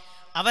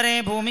 അവരെ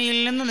ഭൂമിയിൽ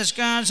നിന്ന്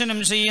നിഷ്കാസനം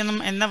ചെയ്യണം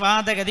എന്ന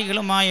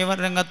വാദഗതികളുമായി അവർ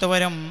രംഗത്ത്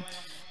വരും.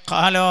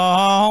 ഖാലോ,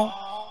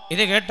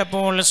 ഇത്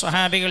കേട്ടപ്പോൾ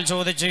സ്വഹാബികൾ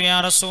ചോദിച്ചു, യാ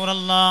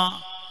റസൂലല്ലാഹ്,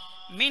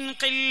 മിൻ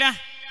ഖില്ല,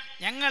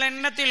 ഞങ്ങൾ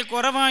എണ്ണത്തിൽ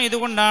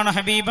കുറവായതുകൊണ്ടാണ്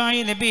ഹബീബായ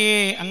നബിയെ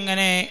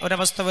അങ്ങനെ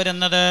ഒരവസ്ഥ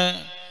വരുന്നത്.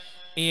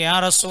 യാ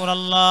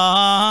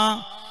റസൂലല്ലാഹ്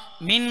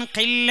മിൻ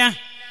ഖില്ല,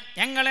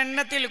 ഞങ്ങൾ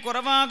എണ്ണത്തിൽ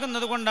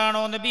കുറവാകുന്നത്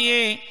കൊണ്ടാണോ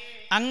നബിയെ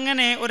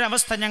അങ്ങനെ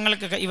ഒരവസ്ഥ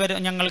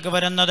ഞങ്ങൾക്ക്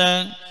വരുന്നത്?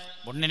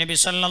 നബി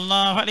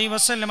സല്ലല്ലാഹു അലൈഹി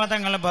വസല്ലം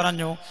തങ്ങൾ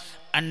പറഞ്ഞു,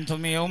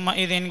 അൻതും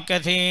യൗമഇദിൻ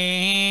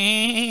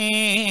കസീർ.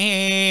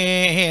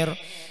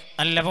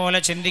 നല്ലപോലെ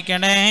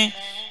ചിന്തിക്കണേ,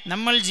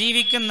 നമ്മൾ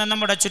ജീവിക്കുന്ന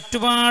നമ്മുടെ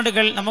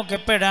ചുറ്റുപാടുകൾ നമുക്ക്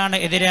എപ്പോഴാണ്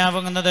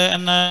എതിരാവുന്നത്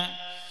എന്ന്,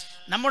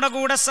 നമ്മുടെ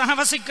കൂടെ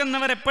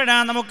സഹവസിക്കുന്നവർ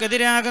എപ്പോഴാണ്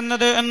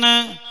നമുക്കെതിരാകുന്നത് എന്ന്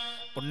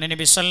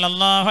നബി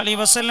സല്ലല്ലാഹു അലൈഹി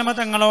വസല്ലം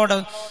തങ്ങളോട്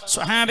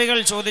സ്വഹാബികൾ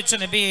ചോദിച്ചു,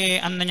 നബിയെ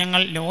അന്ന്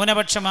ഞങ്ങൾ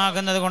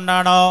ന്യൂനപക്ഷമാകുന്നത്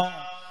കൊണ്ടാണോ?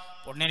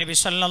 നബി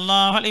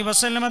സല്ലല്ലാഹു അലൈഹി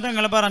വസല്ലം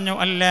തങ്ങൾ പറഞ്ഞു,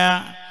 അല്ല,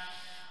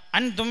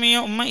 അൻതും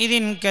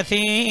യൗമഇദിൻ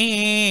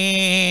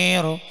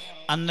കസീർ,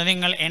 അന്ന്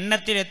നിങ്ങൾ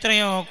എണ്ണത്തിൽ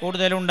എത്രയോ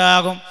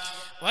കൂടുതലുണ്ടാകും.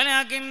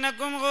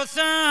 വലാകിന്നകും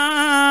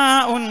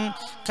ഗുസാഉൻ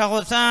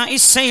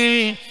കഗുസാഇസ് സൈൽ,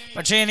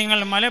 പക്ഷേ നിങ്ങൾ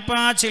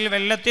മലപ്പാച്ചിൽ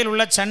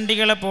വെള്ളത്തിലുള്ള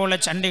ചണ്ടികളെ പോലെ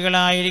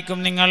ചണ്ടികളായിരിക്കും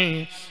നിങ്ങൾ.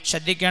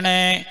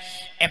 ശ്രദ്ധിക്കണേ,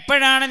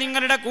 എപ്പോഴാണ്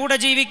നിങ്ങളുടെ കൂടെ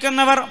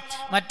ജീവിക്കുന്നവർ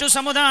മറ്റു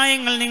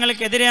സമുദായങ്ങൾ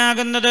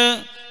നിങ്ങൾക്കെതിരാകുന്നത്?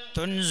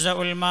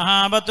 തുൻസഉൽ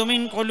മഹാബതു മിൻ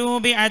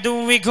ഖുലൂബി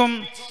അദുവികും,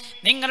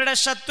 നിങ്ങളുടെ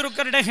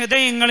ശത്രുക്കളുടെ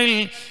ഹൃദയങ്ങളിൽ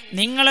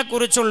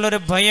നിങ്ങളെക്കുറിച്ചുള്ളൊരു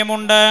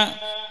ഭയമുണ്ട്.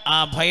 ആ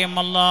ഭയം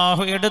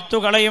അല്ലാഹു എടുത്തു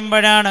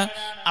കളയുമ്പോഴാണ്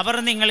അവർ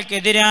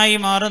നിങ്ങൾക്കെതിരായി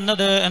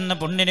മാറുന്നത് എന്ന്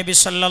പുണ്യനബി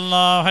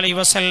സല്ലല്ലാഹു അലൈഹി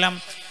വസല്ലം.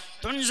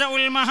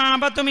 തുൻസഉൽ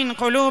മഹാബതു മിൻ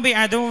ഖുലൂബി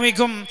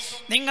അദുവികും,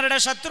 നിങ്ങളുടെ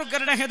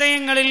ശത്രുക്കളുടെ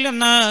ഹൃദയങ്ങളിൽ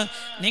നിന്ന്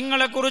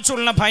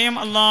നിങ്ങളെക്കുറിച്ചുള്ള ഭയം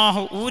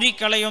അല്ലാഹു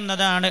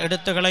ഊരിക്കളയുന്നതാണ്,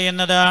 എടുത്തു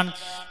കളയുന്നതാണ്.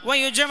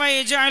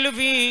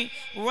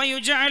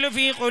 വയുജഅലു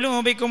ഫീ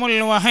ഖുലൂബികുമുൽ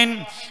വഹൻ,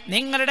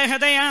 നിങ്ങളുടെ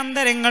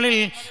ഹൃദയാന്തരങ്ങളിൽ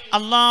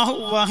അല്ലാഹു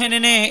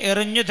വഹനിനെ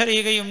എറിഞ്ഞു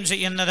തരികയും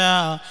ചെയ്യുന്നതാ.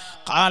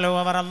 ഖാലു,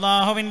 അവർ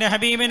അല്ലാഹുവിൻ്റെ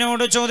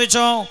ഹബീബിനോട്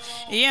ചോദിച്ചോ,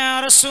 യാ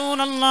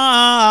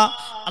റസൂലല്ലാഹ്,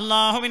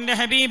 അല്ലാഹുവിൻ്റെ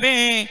ഹബീബേ,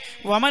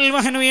 വമൽ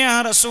വഹനു യാ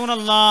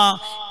റസൂലല്ലാഹ്,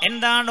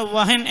 എന്താണ്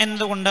വഹൻ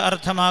എന്തുകൊണ്ട്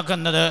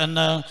അർത്ഥമാക്കുന്നത്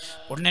എന്ന്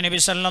നബി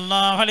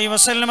സല്ലല്ലാഹു അലൈഹി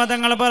വസല്ലം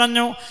തങ്ങൾ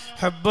പറഞ്ഞു,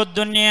 ഹുബ്ബുദ്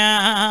ദുനിയാ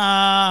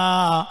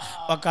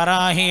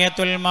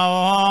വകറാഹിയത്തുൽ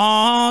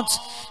മൗത്ത്,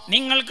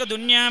 നിങ്ങൾക്ക്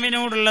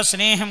ദുനിയാവിനോടുള്ള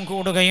സ്നേഹം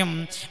കൂടുകയും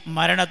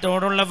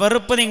മരണത്തോടുള്ള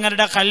വെറുപ്പ്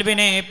നിങ്ങളുടെ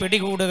ഖൽബിനെ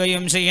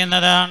പിടികൂടുകയും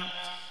ചെയ്യുന്നതാണ്.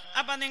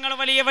 അപ്പം നിങ്ങൾ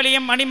വലിയ വലിയ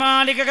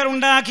മണിമാളികകൾ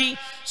ഉണ്ടാക്കി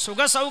സുഖ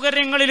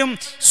സൗകര്യങ്ങളിലും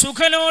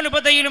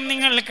സുഖലോലുപതയിലും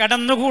നിങ്ങൾ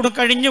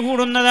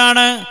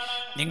കഴിഞ്ഞുകൂടുന്നതാണ്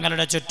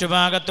നിങ്ങളുടെ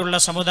ചുറ്റുഭാഗത്തുള്ള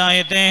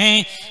സമുദായത്തെ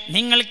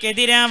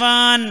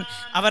നിങ്ങൾക്കെതിരാവാൻ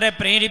അവരെ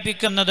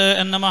പ്രേരിപ്പിക്കുന്നത്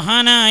എന്ന്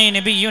മഹാനായ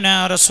നബിയുനാ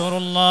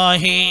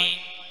റസൂലുള്ളാഹി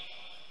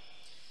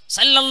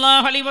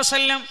സല്ലല്ലാഹു അലൈഹി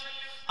വസല്ലം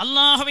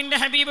അല്ലാഹുവിൻ്റെ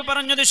ഹബീബ്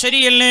പറഞ്ഞത്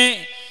ശരിയല്ലേ?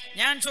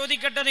 ഞാൻ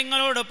ചോദിക്കട്ടെ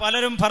നിങ്ങളോട്,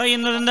 പലരും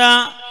പറയുന്നത് എന്താ,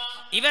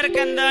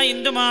 ഇവർക്കെന്താ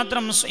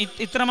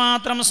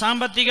ഇത്രമാത്രം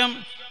സാമ്പത്തികം,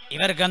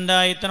 ഇവർക്കെന്താ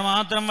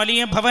ഇത്രമാത്രം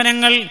വലിയ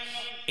ഭവനങ്ങൾ,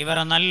 ഇവർ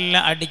നല്ല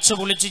അടിച്ചു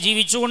പൊളിച്ച്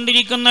ജീവിച്ചു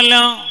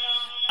കൊണ്ടിരിക്കുന്നല്ലോ,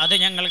 അത്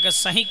ഞങ്ങൾക്ക്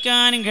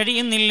സഹിക്കാൻ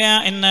കഴിയുന്നില്ല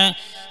എന്ന്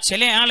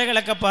ചില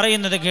ആളുകളൊക്കെ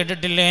പറയുന്നത്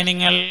കേട്ടിട്ടില്ലേ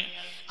നിങ്ങൾ?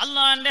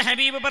 അള്ളാന്റെ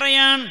ഹബീബ്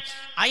പറയാൻ,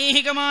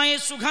 ഐഹികമായ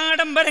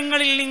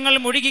സുഖാഡംബരങ്ങളിൽ നിങ്ങൾ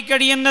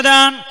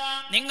മുഴുകിക്കഴിയുന്നതാണ്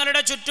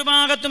നിങ്ങളുടെ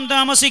ചുറ്റുഭാഗത്തും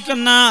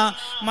താമസിക്കുന്ന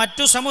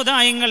മറ്റു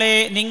സമുദായങ്ങളെ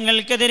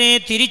നിങ്ങൾക്കെതിരെ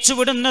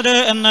തിരിച്ചുവിടുന്നത്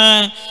എന്ന്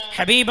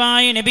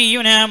ഹബീബായ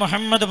നബിയുനാ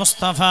മുഹമ്മദ്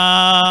മുസ്തഫ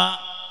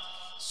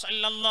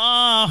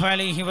സല്ലല്ലാഹു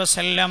അലൈഹി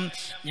വസല്ലം.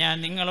 ഞാൻ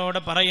നിങ്ങളോട്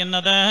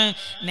പറയുന്നത്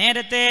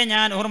നേരത്തെ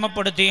ഞാൻ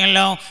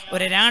ഓർമ്മപ്പെടുത്തിയല്ലോ,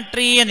 ഒരു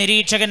രാഷ്ട്രീയ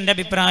നിരീക്ഷകന്റെ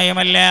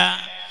അഭിപ്രായമല്ല.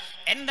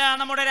 എന്താ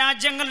നമ്മുടെ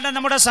രാജ്യങ്ങളുടെ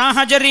നമ്മുടെ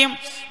സാഹചര്യം,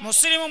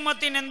 മുസ്ലിം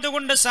ഉമ്മത്തിന്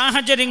എന്തുകൊണ്ട്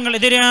സാഹചര്യങ്ങൾ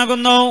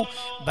എതിരാകുന്നു,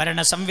 ഭരണ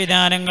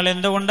സംവിധാനങ്ങൾ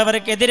എന്തുകൊണ്ട്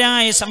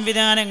അവർക്കെതിരായ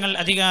സംവിധാനങ്ങൾ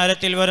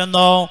അധികാരത്തിൽ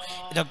വരുന്നു,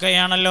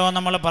 ഇതൊക്കെയാണല്ലോ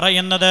നമ്മൾ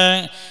പറയുന്നത്.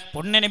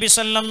 പുണ്യനബി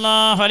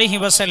സല്ലല്ലാഹു അലൈഹി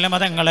വസല്ലം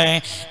തങ്ങളെ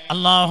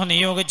അല്ലാഹു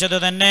നിയോഗിച്ചത്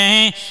തന്നെ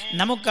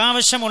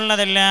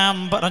നമുക്കാവശ്യമുള്ളതെല്ലാം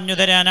പറഞ്ഞു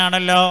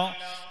തരാനാണല്ലോ.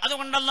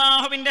 അതുകൊണ്ട്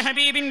അല്ലാഹുവിൻ്റെ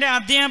ഹബീബിൻ്റെ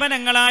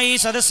അധ്യാപനങ്ങളായി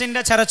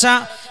സദസ്സിൻ്റെ ചർച്ച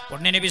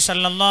പുണ്യനബി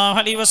സല്ലല്ലാഹു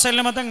അലൈഹി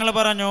വസല്ലം തങ്ങൾ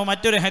പറഞ്ഞു.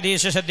 മറ്റൊരു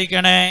ഹദീസ്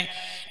ശ്രദ്ധിക്കണേ,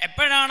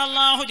 എപ്പോഴാണ്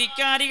അല്ലാഹു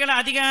ധിക്കാരികളെ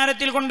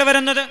അധികാരത്തിൽ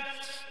കൊണ്ടുവരുന്നത്?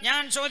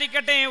 ഞാൻ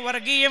ചോദിക്കട്ടെ,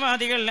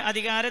 വർഗീയവാദികൾ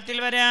അധികാരത്തിൽ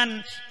വരാൻ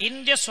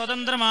ഇന്ത്യ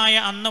സ്വതന്ത്രമായ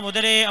അന്ന്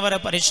മുതലേ അവർ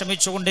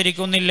പരിശ്രമിച്ചു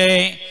കൊണ്ടിരിക്കുന്നില്ലേ?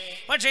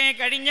 പക്ഷേ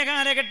കഴിഞ്ഞ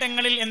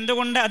കാലഘട്ടങ്ങളിൽ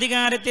എന്തുകൊണ്ട്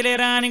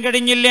അധികാരത്തിലേറാൻ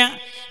കഴിഞ്ഞില്ല?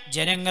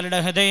 ജനങ്ങളുടെ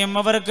ഹൃദയം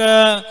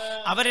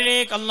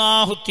അവരിലേക്ക്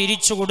അല്ലാഹു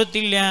തിരിച്ചു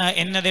കൊടുത്തില്ല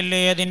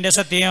എന്നതല്ലേ അതിൻ്റെ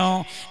സത്യം.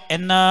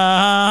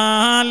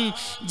 എന്നാൽ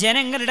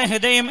ജനങ്ങളുടെ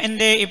ഹൃദയം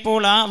എന്തേ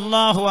ഇപ്പോൾ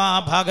അല്ലാഹു ആ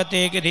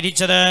ഭാഗത്തേക്ക്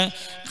തിരിച്ചത്?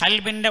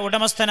 ഖൽബിൻ്റെ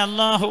ഉടമസ്ഥൻ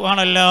അല്ലാഹു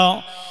ആണല്ലോ.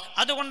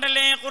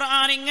 അതുകൊണ്ടല്ലേ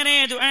ഖുർആൻ ഇങ്ങനെ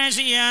ദുആ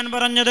ചെയ്യാൻ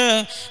പറഞ്ഞത്,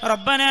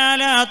 റബ്ബനാ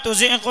ലാ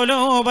തുസിഗ്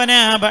ഖുലൂബനാ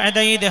ബഅദ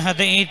ഇദ്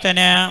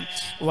ഹദൈതനാ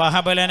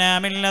വഹബ് ലനാ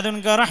മിൻ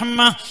ലദുൻക റഹ്മ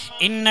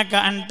ഇന്നക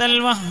അൻതൽ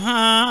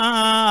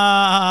വഹ്ഹാബ്.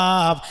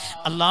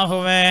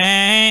 അല്ലാഹുവേ,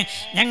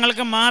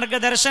 ഞങ്ങൾക്ക്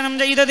മാർഗദർശനം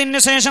ചെയ്തതിന്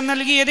ശേഷം,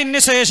 നൽകിയതിന്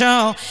ശേഷം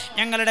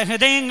ഞങ്ങളുടെ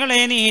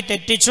ഹൃദയങ്ങളെ നീ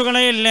തെറ്റിച്ചു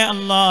കളയല്ലേ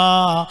അല്ലാ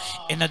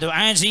എന്ന്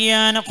ദുആ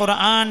ചെയ്യാൻ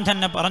ഖുർആൻ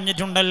തന്നെ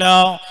പറഞ്ഞിട്ടുണ്ടല്ലോ.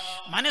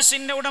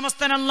 മനസ്സിന്റെ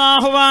ഉടമസ്ഥൻ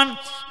അല്ലാഹുവാൻ.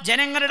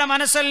 ജനങ്ങളുടെ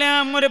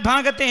മനസ്സെല്ലാം ഒരു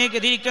ഭാഗത്തേക്ക്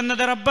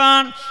തിരിക്കുന്നത്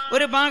റബ്ബാൻ.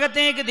 ഒരു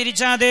ഭാഗത്തേക്ക്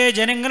തിരിച്ചാതെ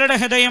ജനങ്ങളുടെ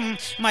ഹൃദയം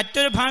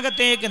മറ്റൊരു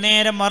ഭാഗത്തേക്ക്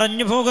നേരെ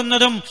മറഞ്ഞു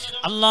പോകുന്നതും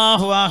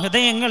അല്ലാഹു ആ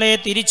ഹൃദയങ്ങളെ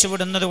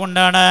തിരിച്ചുവിടുന്നത്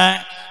കൊണ്ടാണ്.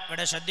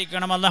 ഇവിടെ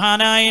ശ്രദ്ധിക്കണം.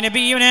 അല്ലാഹുനായ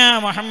നബിയുനാ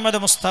മുഹമ്മദ്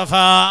മുസ്തഫ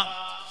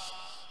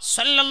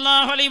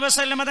സല്ലല്ലാഹു അലൈഹി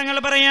വസല്ലം തങ്ങൾ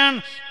പറയാൻ,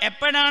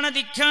 എപ്പോഴാണ്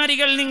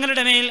ധിക്കാരികൾ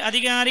നിങ്ങളുടെ മേൽ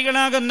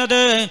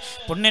അധികാരികളാകുന്നത്?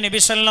 പുണ്യ നബി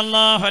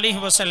സല്ലല്ലാഹു അലൈഹി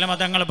വസല്ലം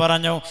തങ്ങൾ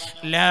പറഞ്ഞു,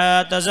 ലാ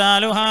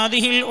തസാലു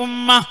ഹാദിഹിൽ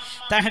ഉമ്മ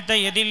തഹ്ത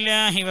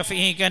യദില്ലാഹി വഫീ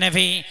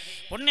കനഫി.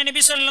 പുണ്യ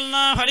നബി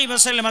സല്ലല്ലാഹു അലൈഹി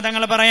വസല്ലം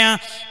തങ്ങൾ പറയാൻ,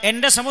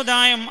 എൻ്റെ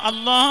സമുദായം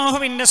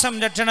അല്ലാഹുവിൻ്റെ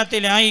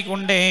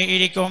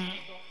സംരക്ഷണത്തിലായിക്കൊണ്ടേയിരിക്കും.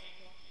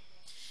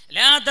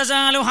 ലാ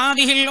തസാലു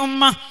ഹാദിഹിൽ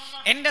ഉമ്മ,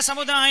 എൻ്റെ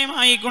സമുദായം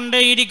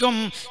ആയിക്കൊണ്ടേയിരിക്കും.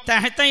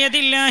 തഹ്ത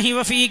യദില്ലാഹി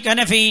വഫീ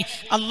കനഫി,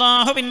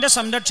 അല്ലാഹുവിൻ്റെ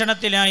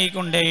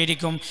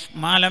സംരക്ഷണത്തിലായിക്കൊണ്ടേയിരിക്കും.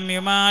 മാലം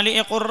യുമാലി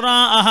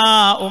ഖുറാഅഹാ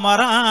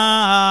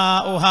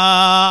ഉമറാഉഹാ.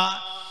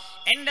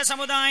 എൻ്റെ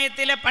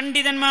സമുദായത്തിലെ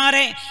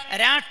പണ്ഡിതന്മാരെ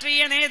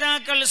രാഷ്ട്രീയ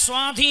നേതാക്കൾ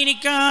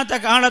സ്വാധീനിക്കാത്ത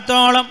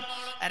കാലത്തോളം,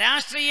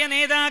 രാഷ്ട്രീയ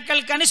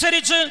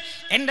നേതാക്കൾക്കനുസരിച്ച്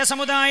എൻ്റെ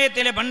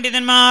സമുദായത്തിലെ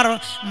പണ്ഡിതന്മാർ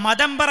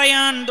മതം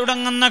പറയാൻ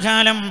തുടങ്ങുന്ന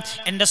കാലം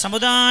എൻ്റെ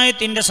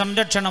സമുദായത്തിൻ്റെ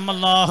സംരക്ഷണം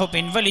അല്ലാഹു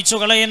പിൻവലിച്ചു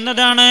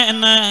കളയുന്നതാണ്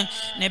എന്ന്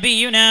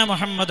നബിയുനാ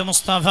മുഹമ്മദ്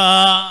മുസ്തഫ.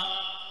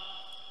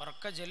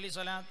 ഉറക്ക ചൊല്ലി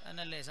സ്വലാത്ത്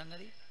എന്നല്ലേ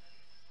സംഗതി?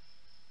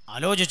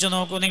 ആലോചിച്ചു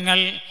നോക്കൂ നിങ്ങൾ.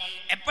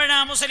 എപ്പോഴാ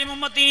മുസ്ലിം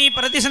ഉമ്മത്തിന്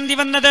പ്രതിസന്ധി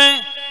വന്നത്?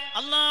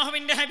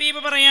 അല്ലാഹുവിൻ്റെ ഹബീബ്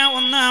പറയാ,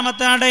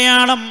 ഒന്നാമത്തെ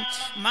അടയാളം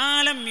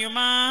മാലം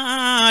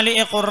യുമാലി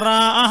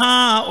ഖുറാഅഹാ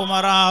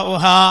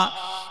ഉമറാഉഹാ.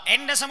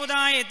 എൻ്റെ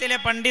സമുദായത്തിലെ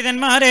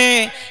പണ്ഡിതന്മാരെ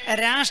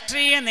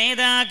രാഷ്ട്രീയ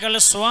നേതാക്കൾ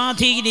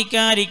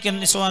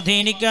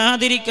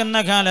സ്വാധീനിക്കാതിരിക്കുന്ന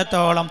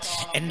കാലത്തോളം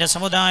എൻ്റെ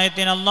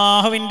സമുദായത്തിന്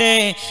അല്ലാഹുവിൻ്റെ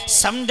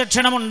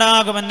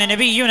സംരക്ഷണമുണ്ടാകുമെന്ന്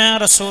നബിയുനാ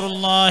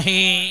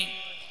റസൂലുള്ളാഹി.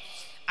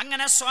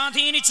 അങ്ങനെ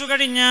സ്വാധീനിച്ചു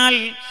കഴിഞ്ഞാൽ,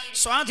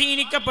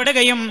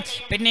 സ്വാധീനിക്കപ്പെടുകയും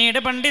പിന്നീട്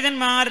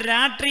പണ്ഡിതന്മാർ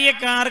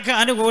രാഷ്ട്രീയക്കാർക്ക്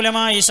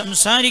അനുകൂലമായി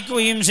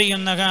സംസാരിക്കുകയും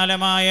ചെയ്യുന്ന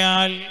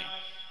കാലമായാൽ,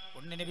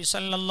 നബി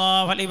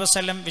സല്ലല്ലാഹു അലൈഹി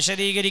വസല്ലം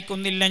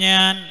വിശദീകരിക്കുന്നില്ല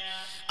ഞാൻ,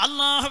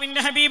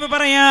 അല്ലാഹുവിൻ്റെ ഹബീബ്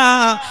പറയാ,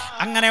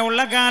 അങ്ങനെയുള്ള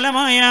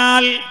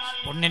കാലമായാൽ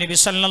നബി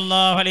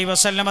സല്ലല്ലാഹു അലൈഹി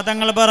വസല്ലം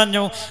തങ്ങൾ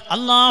പറഞ്ഞു,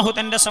 അല്ലാഹു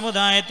തൻ്റെ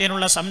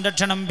സമുദായത്തിനുള്ള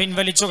സംരക്ഷണം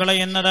പിൻവലിച്ചു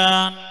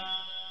കളയുന്നതാണ്.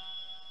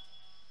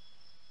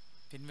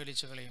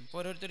 പിൻവലിച്ചു കളയും.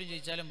 ഓരോരുത്തരും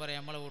ജയിച്ചാലും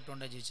പറയാം, നമ്മളെ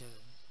വോട്ടുകൊണ്ടാണ് ജയിച്ചത്.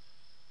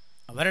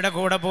 അവരുടെ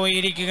കൂടെ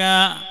പോയിരിക്കുക,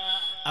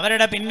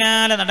 അവരുടെ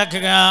പിന്നാലെ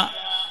നടക്കുക,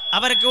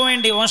 അവർക്ക്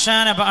വേണ്ടി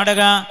ഓശാന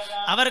പാടുക,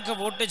 അവർക്ക്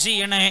വോട്ട്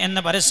ചെയ്യണേ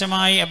എന്ന്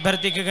പരസ്യമായി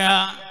അഭ്യർത്ഥിക്കുക.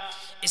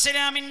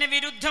 ഇസ്ലാമിന്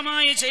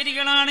വിരുദ്ധമായ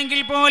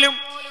ശൈലികളാണെങ്കിൽ പോലും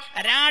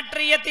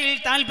രാഷ്ട്രീയത്തിൽ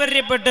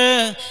താല്പര്യപ്പെട്ട്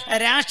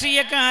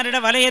രാഷ്ട്രീയക്കാരുടെ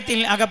വലയത്തിൽ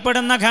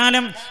അകപ്പെടുന്ന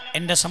കാലം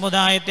എൻ്റെ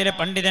സമുദായത്തിലെ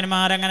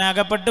പണ്ഡിതന്മാരങ്ങനെ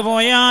അകപ്പെട്ടു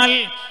പോയാൽ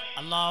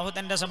അല്ലാഹു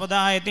തൻ്റെ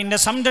സമുദായത്തിൻ്റെ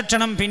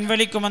സംരക്ഷണം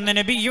പിൻവലിക്കുമെന്ന്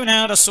നബിയുനാ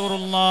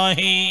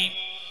റസൂലുള്ളാഹി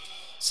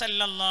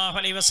സല്ലല്ലാഹു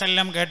അലൈഹി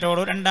വസല്ലം.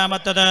 കേട്ടോളൂ.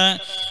 രണ്ടാമത്തത്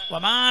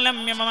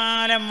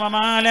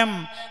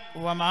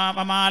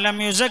വമാലം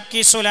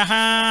യുസക്കി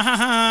സുലഹാ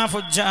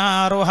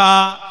ഫുജ്ജാറുഹാ.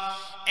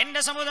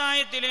 എൻ്റെ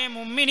സമുദായത്തിലെ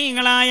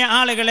മുഅ്മിനീങ്ങളായ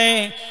ആളുകളെ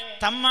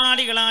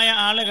തമ്മാടികളായ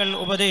ആളുകൾ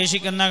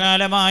ഉപദേശിക്കുന്ന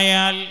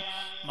കാലമായാൽ,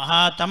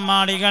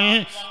 മഹാതമ്മാടികൾ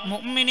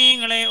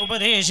മുഅ്മിനീങ്ങളെ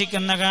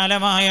ഉപദേശിക്കുന്ന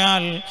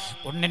കാലമായാൽ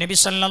നബി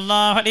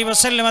സല്ലല്ലാഹു അലൈഹി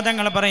വസല്ലം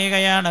തങ്ങൾ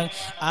പറയുകയാണ്,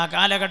 ആ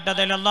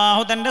കാലഘട്ടത്തിൽ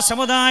അല്ലാഹു തൻ്റെ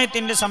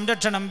സമുദായത്തിൻ്റെ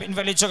സംരക്ഷണം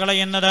പിൻവലിച്ചു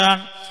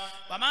കളയുന്നതാണ്.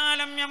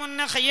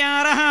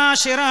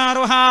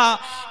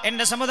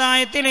 എൻ്റെ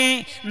സമുദായത്തിലെ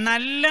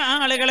നല്ല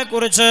ആളുകളെ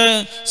കുറിച്ച്,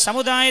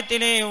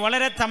 സമുദായത്തിലെ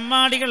വളരെ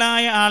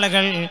തമ്മാടികളായ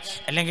ആളുകൾ,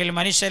 അല്ലെങ്കിൽ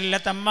മനുഷ്യരിലെ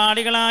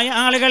തമ്മാടികളായ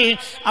ആളുകൾ,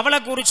 അവളെ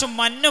കുറിച്ച്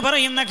മഞ്ഞു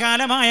പറയുന്ന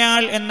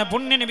കാലമായാൽ എന്ന്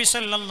പുണ്യ നബി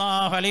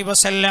സല്ലല്ലാഹു അലൈഹി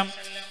വസല്ലം.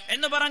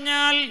 എന്ന്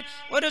പറഞ്ഞാൽ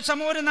ഒരു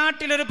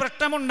നാട്ടിലൊരു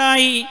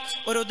പ്രശ്നമുണ്ടായി.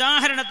 ഒരു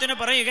ഉദാഹരണത്തിന്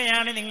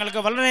പറയുകയാണ്, നിങ്ങൾക്ക്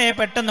വളരെ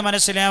പെട്ടെന്ന്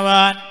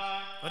മനസ്സിലാവാൻ.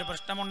 ഒരു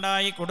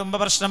പ്രശ്നമുണ്ടായി, കുടുംബ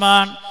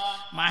പ്രശ്നമാണ്.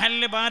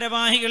 മഹല്ല്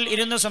ഭാരവാഹികൾ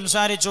ഇരുന്ന്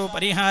സംസാരിച്ചു,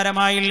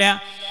 പരിഹാരമായില്ല.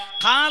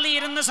 ഖാദി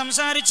ഇരുന്ന്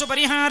സംസാരിച്ചു,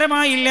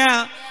 പരിഹാരമായില്ല.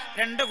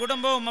 രണ്ട്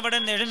കുടുംബവും അവിടെ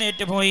നിന്ന്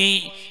എഴുന്നേറ്റ് പോയി.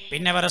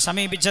 പിന്നെ അവർ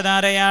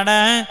സമീപിച്ചതാരെയാണ്?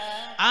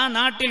 ആ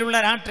നാട്ടിലുള്ള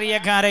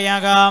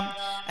രാഷ്ട്രീയക്കാരെയാകാം.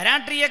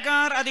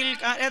 രാഷ്ട്രീയക്കാർ അതിൽ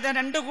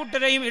രണ്ടു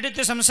കൂട്ടരെയും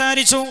എടുത്ത്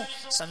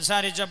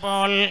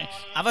സംസാരിച്ചപ്പോൾ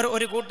അവർ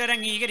ഒരു കൂട്ടരെ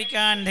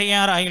അംഗീകരിക്കാൻ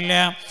തയ്യാറായില്ല.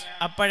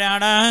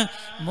 അപ്പോഴാണ്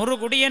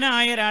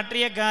മുറുകുടിയനായ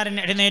രാഷ്ട്രീയക്കാരൻ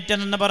എഴുന്നേറ്റ്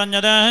നിന്ന്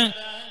പറഞ്ഞത്,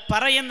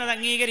 പറയുന്നത്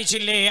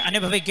അംഗീകരിച്ചില്ലേ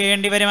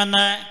അനുഭവിക്കേണ്ടി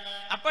വരുമെന്ന്.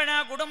 അപ്പോഴാ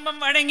കുടുംബം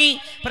വഴങ്ങി,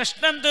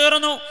 പ്രശ്നം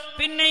തീർന്നു.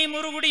 പിന്നെ ഈ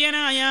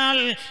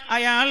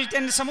അയാൾ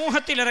തൻ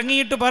സമൂഹത്തിൽ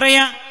ഇറങ്ങിയിട്ട്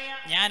പറയാ,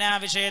 ഞാൻ ആ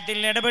വിഷയത്തിൽ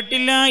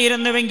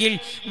ഇടപെട്ടില്ലായിരുന്നുവെങ്കിൽ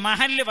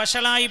മഹല്ല്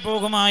വഷളായി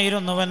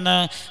പോകുമായിരുന്നുവെന്ന്,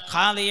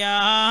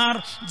 ഖാദിയാർ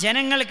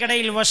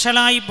ജനങ്ങൾക്കിടയിൽ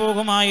വഷളായി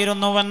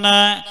പോകുമായിരുന്നുവെന്ന്.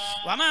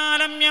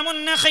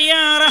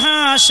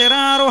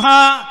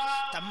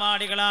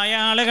 തമ്മാടികളായ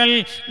ആളുകൾ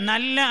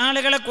നല്ല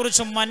ആളുകളെ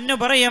കുറിച്ചും മന്നു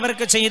പറയും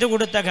അവർക്ക് ചെയ്തു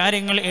കൊടുത്ത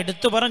കാര്യങ്ങൾ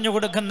എടുത്തു പറഞ്ഞു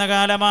കൊടുക്കുന്ന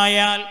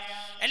കാലമായാൽ,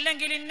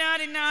 അല്ലെങ്കിൽ ഇന്ന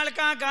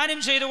ആൾക്ക് ആ കാര്യം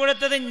ചെയ്തു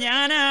കൊടുത്തത്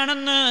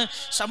ഞാനാണെന്ന്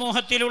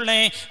സമൂഹത്തിലുള്ള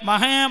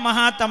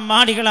മഹാ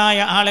തമ്മാടികളായ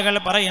ആളുകൾ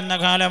പറയുന്ന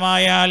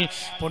കാലമായാൽ,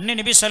 പുണ്യ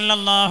നബി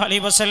സല്ലല്ലാഹു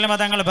അലൈഹി വസല്ലം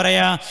തങ്ങൾ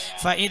പറയാ,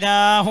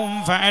 ഫഇദാഹും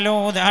ഫഅലൂ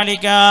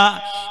ദാലിക,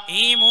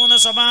 ഈ മൂന്ന്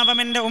സ്വഭാവം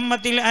എൻ്റെ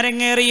ഉമ്മത്തിൽ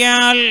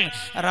അരങ്ങേറിയാൽ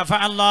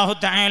റഫഅല്ലാഹു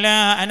തആല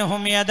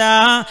അൻഹും യദാ,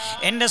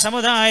 എൻ്റെ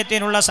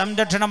സമുദായത്തിനുള്ള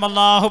സംരക്ഷണം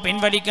അല്ലാഹു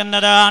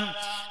പിൻവലിക്കുന്നതാണ്.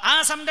 ആ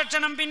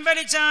സംരക്ഷണം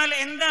പിൻവലിച്ചാൽ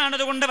എന്താണ്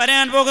അതുകൊണ്ട്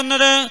വരാൻ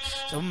പോകുന്നത്?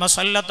 സുമ്മ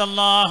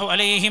സല്ലല്ലാഹു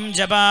അലൈഹിം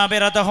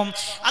ജബാബിറതഹും,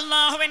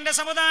 അല്ലാഹുവിൻ്റെ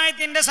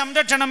സമുദായത്തിൻ്റെ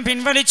സംരക്ഷണം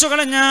പിൻവലിച്ചു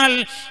കളഞ്ഞാൽ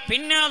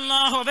പിന്നെ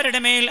അല്ലാഹു അവരുടെ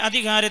മേൽ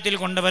അധികാരത്തിൽ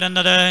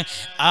കൊണ്ടുവരുന്നത്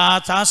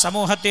ആ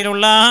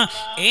സമൂഹത്തിലുള്ള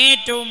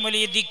ഏറ്റവും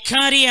വലിയ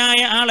ധിക്കാരിയായ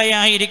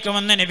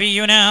ആളെയായിരിക്കുമെന്ന്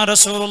നബിയുനാ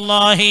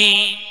റസൂലുള്ളാഹി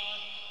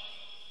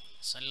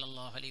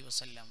സല്ലല്ലാഹു അലൈഹി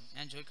വസല്ലം.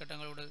 ഞാൻ ചോദിക്കട്ടെ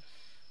നിങ്ങളോട്,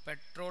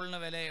 പെട്രോളിന്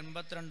വില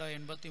 82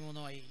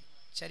 83 ആയി.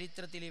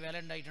 ചരിത്രത്തിൽ ഈ വില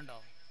ഉണ്ടായിട്ടുണ്ടോ?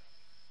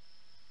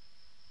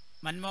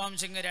 മൻമോഹൻ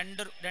സിംഗ്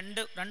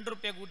രണ്ട്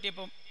റുപ്യ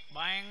കൂട്ടിയപ്പോൾ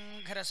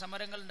ഭയങ്കര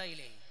സമരങ്ങൾ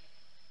ഉണ്ടായില്ലേ?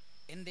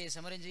 എന്തേ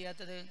സമരം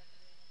ചെയ്യാത്തത്?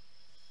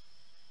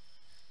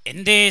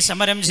 എന്തേ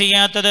സമരം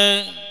ചെയ്യാത്തത്?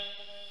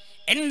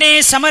 എന്തേ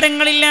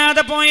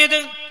സമരങ്ങളില്ലാതെ പോയത്?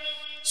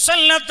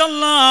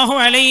 സല്ലല്ലാഹു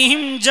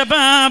അലൈഹിം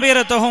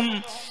ജബാബിറതഹും,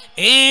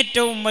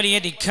 ഏറ്റവും വലിയ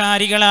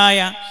ധിക്കാരികളായ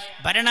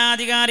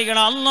ഭരണാധികാരികൾ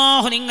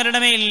അല്ലാഹു നിങ്ങളുടെ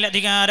മേൽ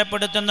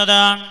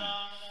അധികാരപ്പെടുത്തുന്നതാണ്.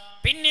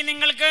 പിന്നെ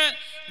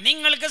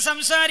നിങ്ങൾക്ക്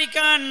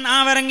സംസാരിക്കാൻ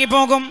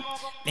നാവിറങ്ങിപ്പോകും.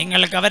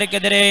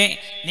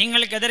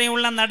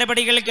 നിങ്ങൾക്കെതിരെയുള്ള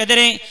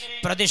നടപടികൾക്കെതിരെ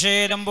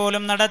പ്രതിഷേധം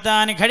പോലും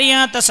നടത്താൻ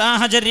കഴിയാത്ത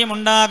സാഹചര്യം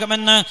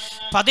ഉണ്ടാകുമെന്ന്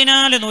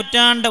 14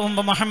 നൂറ്റാണ്ട്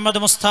മുമ്പ് മുഹമ്മദ്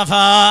മുസ്തഫ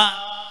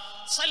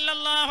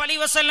സല്ലല്ലാഹു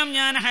അലൈഹി വസല്ലം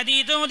ഞാൻ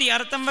ഹദീസ് ഓതി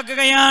അർത്ഥം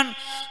വെക്കുകയാണ്.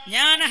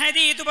 ഞാൻ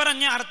ഹദീസ്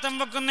പറഞ്ഞ് അർത്ഥം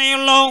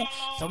വെക്കുന്നേയുള്ളൂ.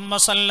 സുമ്മ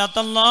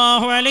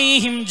സല്ലല്ലാഹു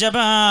അലൈഹിം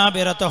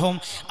ജബാബിറതഹും,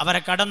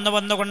 അവരെ കടന്നു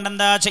വന്നുകൊണ്ട്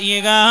എന്താ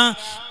ചെയ്യുക?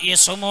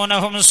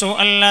 യസുമൂനഹും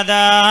സുഅല്ലദാബ്,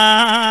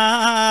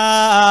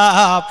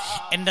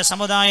 എൻ്റെ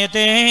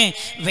സമുദായത്തെ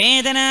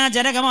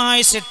വേദനാജനകമായ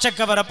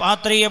ശിക്ഷക്കവർ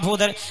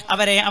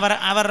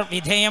അവർ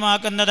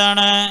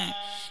വിധേയമാക്കുന്നതാണ്.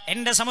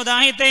 എൻ്റെ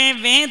സമുദായത്തെ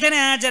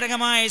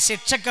വേദനാജനകമായ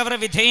ശിക്ഷക്കവർ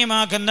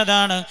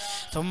വിധേയമാക്കുന്നതാണ്.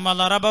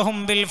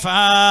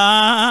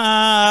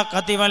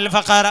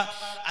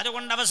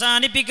 അതുകൊണ്ട്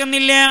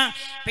അവസാനിപ്പിക്കുന്നില്ല,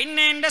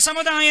 പിന്നെ എൻ്റെ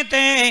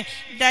സമുദായത്തെ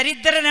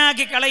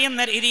ദരിദ്രനാക്കി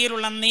കളയുന്ന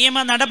രീതിയിലുള്ള നിയമ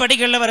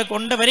നടപടികൾ അവർ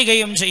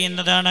കൊണ്ടുവരികയും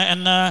ചെയ്യുന്നതാണ്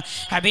എന്ന്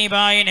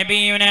ഹബീബായ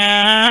നബിയുനാ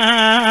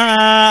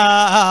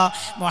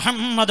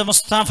മുഹമ്മദ്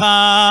മുസ്തഫ.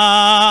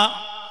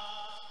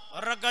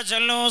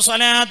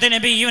 സ്വലാത്ത്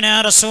നബിയുനാ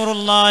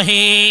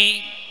റസൂലുള്ളാഹി.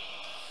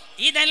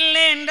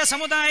 ഇതല്ലേ എൻ്റെ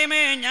സമുദായമേ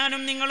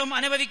ഞാനും നിങ്ങളും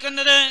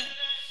അനുഭവിക്കുന്നത്?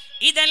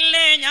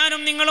 ഇതല്ലേ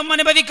ഞാനും നിങ്ങളും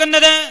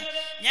അനുഭവിക്കുന്നത്?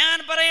 ഞാൻ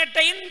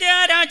പറയട്ടെ, ഇന്ത്യ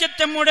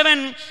രാജ്യത്തെ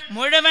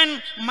മുഴുവൻ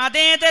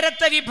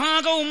മതേതരത്വ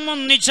വിഭാഗവും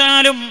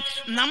ഒന്നിച്ചാലും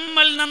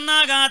നമ്മൾ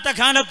നന്നാകാത്ത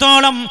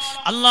കാലത്തോളം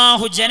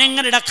അല്ലാഹു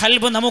ജനങ്ങളുടെ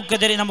ഖൽബ് നമുക്ക്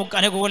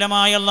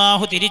അനുകൂലമായി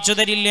അല്ലാഹു തിരിച്ചു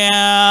തരില്ല.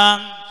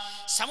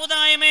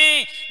 സമുദായമേ,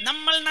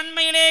 നമ്മൾ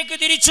നന്മയിലേക്ക്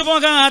തിരിച്ചു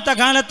പോകാത്ത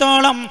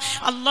കാലത്തോളം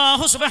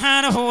അല്ലാഹു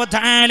സുബ്ഹാനഹു വ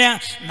തആല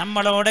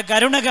നമ്മളോട്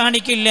കരുണ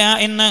കാണിക്കില്ല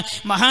എന്ന്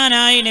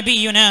മഹാനായ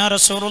നബിയുനാ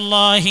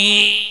റസൂലുള്ളാഹി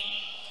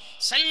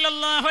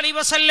സല്ലല്ലാഹു അലൈഹി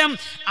വസല്ലം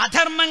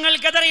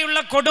അധർമ്മങ്ങൾക്കെതിരെയുള്ള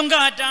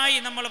കൊടുങ്കാറ്റായി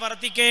നമ്മൾ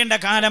വർത്തിക്കേണ്ട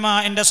കാലമാ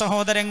എൻ്റെ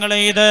സഹോദരങ്ങളെ.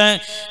 ഇത്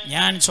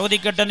ഞാൻ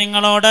ചോദിക്കട്ടെ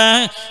നിങ്ങളോട്,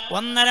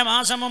 1.5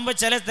 മാസം മുമ്പ്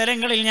ചില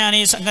സ്ഥലങ്ങളിൽ ഞാൻ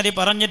ഈ സംഗതി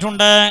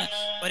പറഞ്ഞിട്ടുണ്ട്.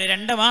 ഒരു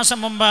 2 മാസം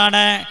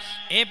മുമ്പാണ്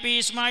AP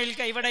ഇസ്മായിൽ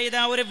ഇവിടെ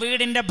ഇതാ ഒരു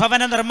വീടിൻ്റെ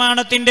ഭവന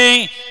നിർമ്മാണത്തിൻ്റെ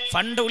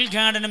ഫണ്ട്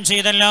ഉദ്ഘാടനം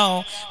ചെയ്തല്ലോ.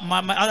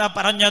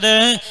 പറഞ്ഞത്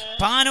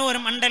പാനൂർ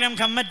മണ്ഡലം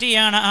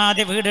കമ്മിറ്റിയാണ്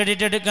ആദ്യ വീട്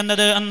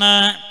എടുക്കുന്നത് എന്ന്.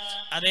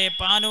 അതെ,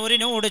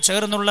 പാനൂരിനോട്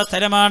ചേർന്നുള്ള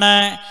സ്ഥലമാണ്.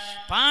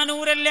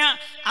 പാനൂരല്ല,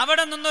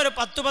 അവിടെ നിന്നൊരു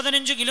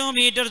 10-15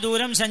 കിലോമീറ്റർ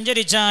ദൂരം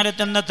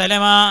സഞ്ചരിച്ചാലെത്തുന്ന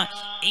സ്ഥലമാ.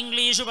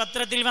 ഇംഗ്ലീഷ്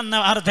പത്രത്തിൽ വന്ന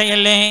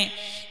വാർത്തയല്ലേ?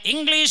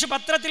 ഇംഗ്ലീഷ്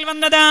പത്രത്തിൽ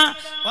വന്നതാ.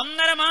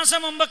 1.5 മാസം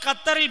മുമ്പ്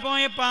ഖത്തറിൽ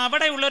പോയപ്പോൾ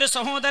അവിടെയുള്ളൊരു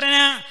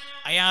സഹോദരന്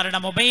അയാളുടെ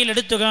മൊബൈൽ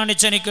എടുത്തു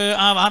കാണിച്ച് എനിക്ക്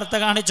ആ വാർത്ത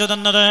കാണിച്ചു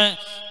തന്നത്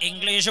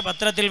ഇംഗ്ലീഷ്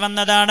പത്രത്തിൽ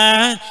വന്നതാണ്.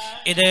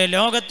 ഇത്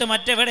ലോകത്ത്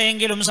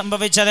മറ്റെവിടെയെങ്കിലും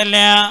സംഭവിച്ചതല്ല,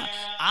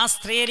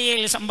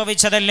 ആസ്ട്രേലിയയിൽ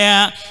സംഭവിച്ചതല്ല,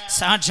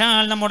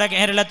 സാക്ഷാൽ നമ്മുടെ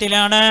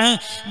കേരളത്തിലാണ്.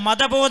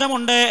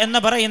 മതബോധമുണ്ട് എന്ന്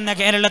പറയുന്ന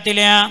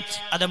കേരളത്തില്,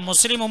 അത്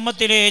മുസ്ലിം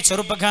ഉമ്മത്തിലെ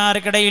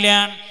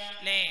ചെറുപ്പക്കാർക്കിടയിലാണ്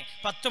അല്ലേ.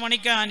 10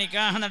 മണിക്കാ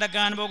നിക്കാഹ്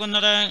നടക്കാൻ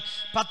പോകുന്നത്.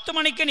 10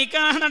 മണിക്ക്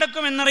നിക്കാഹ്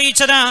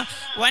നടക്കുമെന്നറിയിച്ചതാ.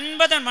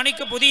 9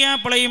 മണിക്ക്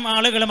പുതിയാപ്പിളയും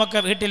ആളുകളുമൊക്കെ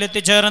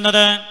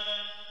വീട്ടിലെത്തിച്ചേർന്നത്.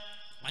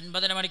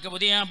 9 മണിക്ക്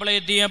പുതിയാപ്പിള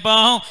എത്തിയപ്പോ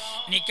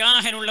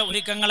നിക്കാഹിനുള്ള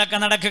ഒരുക്കങ്ങളൊക്കെ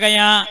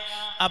നടക്കുകയാ.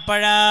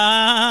 അപ്പോഴാ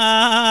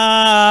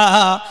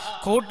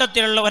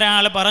കൂട്ടത്തിലുള്ള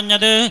ഒരാൾ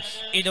പറഞ്ഞത്,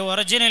 ഇത്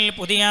ഒറിജിനൽ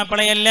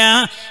പുതിയാപ്പിളയല്ല,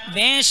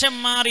 വേഷം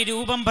മാറി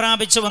രൂപം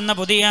പ്രാപിച്ചു വന്ന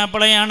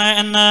പുതിയാപ്പിളയാണ്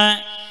എന്ന്.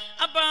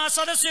 അപ്പൊ ആ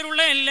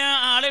സദസ്സിലുള്ള എല്ലാ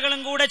ആളുകളും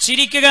കൂടെ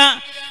ചിരിക്കുക,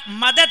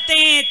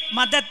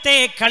 മതത്തെ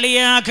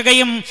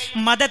കളിയാക്കുകയും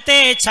മതത്തെ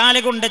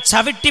ചാലുകൊണ്ട്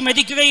ചവിട്ടി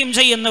മെതിക്കുകയും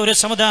ചെയ്യുന്ന ഒരു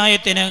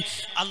സമുദായത്തിന്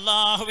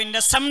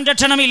അള്ളാഹുവിന്റെ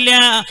സംരക്ഷണമില്ല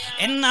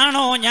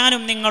എന്നാണോ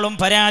ഞാനും നിങ്ങളും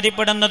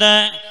പരാതിപ്പെടുന്നത്?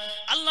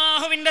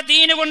 അള്ളാഹുവിന്റെ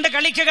ദീന് കൊണ്ട്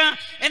കളിക്കുക,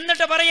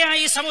 എന്നിട്ട് പറയാ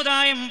ഈ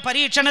സമുദായം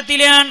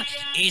പരീക്ഷണത്തിലാണ്,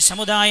 ഈ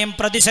സമുദായം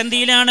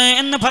പ്രതിസന്ധിയിലാണ്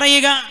എന്ന്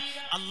പറയുക.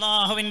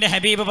 അള്ളാഹുവിന്റെ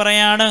ഹബീബ്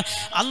പറയാണ്,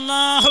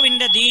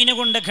 അള്ളാഹുവിന്റെ ദീന്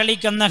കൊണ്ട്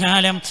കളിക്കുന്ന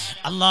കാലം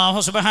അള്ളാഹു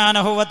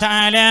സുബ്ഹാനഹു വ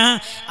തആല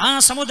ആ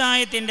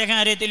സമുദായത്തിന്റെ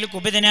കാര്യത്തിൽ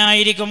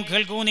കുപിതനായിരിക്കും.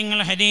 കേൾക്കൂ നിങ്ങൾ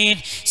ഹദീസ്.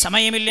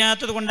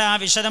 സമയമില്ലാത്തത് കൊണ്ട് ആ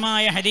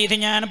വിശദമായ ഹദീസ്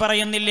ഞാൻ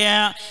പറയുന്നില്ല,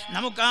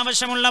 നമുക്ക്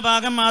ആവശ്യമുള്ള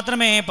ഭാഗം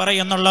മാത്രമേ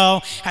പറയുന്നുള്ളൂ.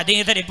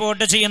 ഹദീസ്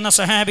റിപ്പോർട്ട് ചെയ്യുന്ന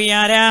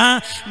സഹാബിയാരാ?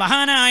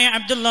 മഹാനായ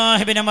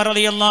അബ്ദുല്ലാഹ് ഇബ്നു ഉമർ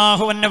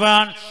റളിയല്ലാഹു അൻഹു.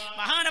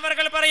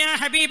 മഹാനവർകൾ പറയാ,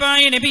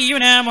 ഹബീബായ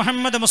നബിയുനാ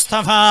മുഹമ്മദ്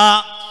മുസ്തഫ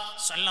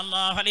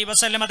സല്ലല്ലാഹു അലൈഹി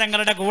വസല്ലം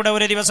തങ്ങളുടെ കൂടെ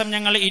ഒരു ദിവസം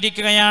ഞങ്ങൾ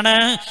ഇരിക്കുകയാണ്.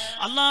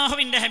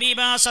 അള്ളാഹുവിന്റെ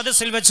ഹബീബ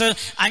സദസ്സിൽ വെച്ച്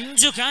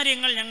 5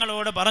 കാര്യങ്ങൾ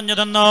ഞങ്ങളോട് പറഞ്ഞു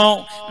തന്നു.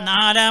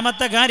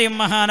 4ാമത്തെ കാര്യം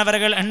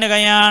മഹാനവറുകൾ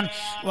എണ്ണുകയാണ്.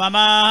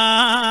 വമാ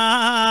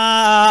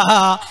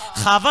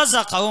ഖഫസ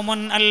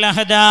ഖൗമുൻ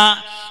അൽഹദ,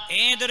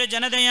 ഏതൊരു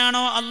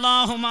ജനതയാണോ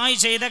അള്ളാഹുമായി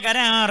ചെയ്ത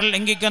കരാർ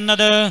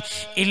ലംഘിക്കുന്നത്,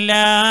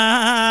 ഇല്ലാ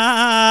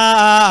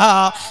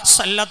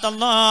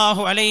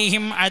സല്ലല്ലാഹു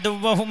അലൈഹിം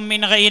അദുവഹും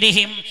മിൻ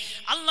ഗൈരിഹിം,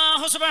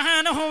 അല്ലാഹു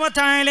സുബ്ഹാനഹു വ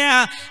തആല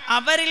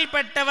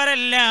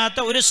അവരിൽപ്പെട്ടവരല്ലാത്ത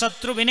ഒരു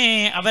ശത്രുവിനെ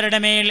അവരുടെ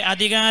മേൽ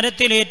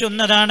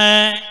അധികാരത്തിലേറ്റുന്നതാണ്.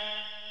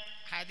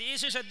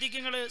 ഹദീസ്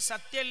ശ്രദ്ധിക്കുക,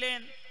 സത്യല്ലേ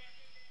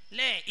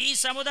അല്ലേ? ഈ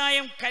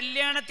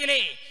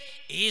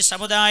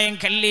സമുദായം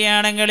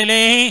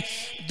കല്യാണങ്ങളിലെ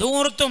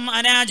ധൂർത്തും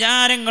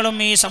അനാചാരങ്ങളും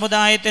ഈ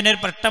സമുദായത്തിന്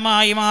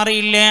പ്രശ്നമായി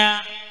മാറിയില്ല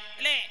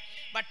അല്ലേ?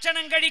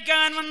 ഭക്ഷണം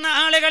കഴിക്കാൻ വന്ന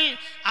ആളുകൾ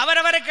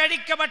അവരവരെ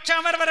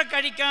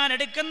കഴിക്കാൻ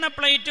എടുക്കുന്ന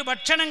പ്ലേറ്റ്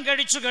ഭക്ഷണം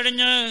കഴിച്ചു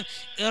കഴിഞ്ഞ്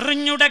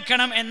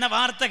എറിഞ്ഞുടക്കണം എന്ന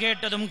വാർത്ത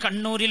കേട്ടതും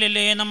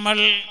കണ്ണൂരിലല്ലേ നമ്മൾ?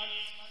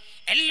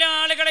 എല്ലാ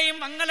ആളുകളെയും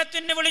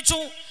മംഗലത്തിന് വിളിച്ചു,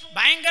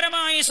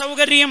 ഭയങ്കരമായ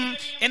സൗകര്യം.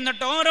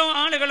 എന്നിട്ട് ഓരോ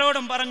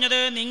ആളുകളോടും പറഞ്ഞത്,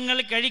 നിങ്ങൾ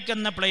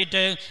കഴിക്കുന്ന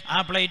പ്ലേറ്റ്, ആ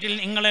പ്ലേറ്റിൽ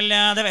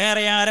നിങ്ങളല്ലാതെ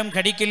വേറെ ആരും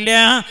കഴിക്കില്ല,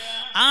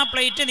 ആ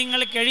പ്ലേറ്റ്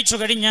നിങ്ങൾ കഴിച്ചു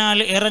കഴിഞ്ഞാൽ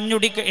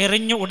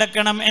എറിഞ്ഞു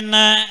ഉടക്കണം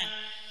എന്ന്.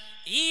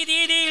 ഈ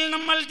രീതിയിൽ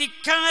നമ്മൾ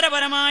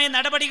ധിക്കാരപരമായ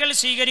നടപടികൾ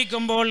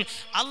സ്വീകരിക്കുമ്പോൾ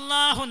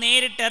അള്ളാഹു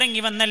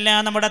നേരിട്ടിറങ്ങി വന്നല്ല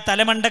നമ്മുടെ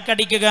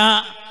തലമണ്ടക്കടിക്കുക.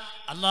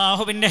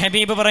 അള്ളാഹുവിന്റെ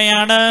ഹബീബ്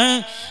പറയാണ്,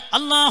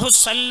 അല്ലാഹു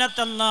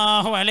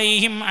സല്ലല്ലാഹു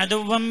അലൈഹിം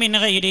അദുവ്വം മിൻ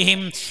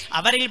ഗൈരിഹിം,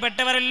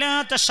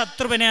 അവരിൽപ്പെട്ടവരല്ലാത്ത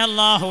ശത്രുവിനെ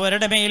അള്ളാഹു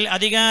അവരുടെ മേൽ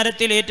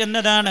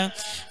അധികാരത്തിലേറ്റുന്നതാണ്.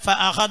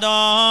 ഫഅഖദാ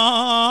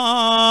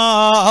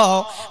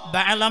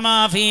ബഅല മാ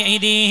ഫീ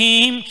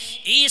ഐദീഹിം,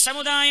 ഈ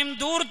സമുദായം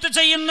ധൂർത്ത്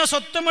ചെയ്യുന്ന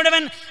സ്വത്ത്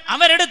മുഴുവൻ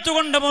അവരെടുത്തു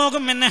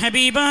കൊണ്ടുപോകും എന്ന്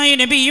ഹബീബായ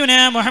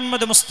നബിയുനാ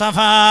മുഹമ്മദ് മുസ്തഫ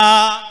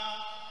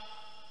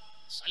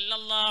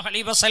സല്ലല്ലാഹു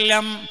അലൈഹി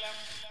വസല്ലം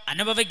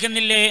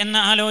അനുഭവിക്കുന്നില്ലേ എന്ന്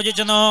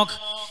ആലോചിച്ചു നോക്ക്.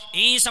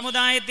 ഈ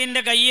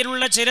സമുദായത്തിന്റെ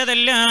കയ്യിലുള്ള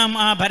ചിലതെല്ലാം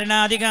ആ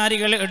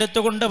ഭരണാധികാരികൾ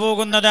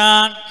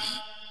എടുത്തുകൊണ്ടുപോകുന്നതാണ്.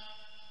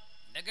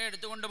 ഇതൊക്കെ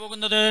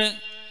എടുത്തുകൊണ്ടുപോകുന്നത്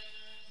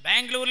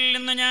ബാംഗ്ലൂരിൽ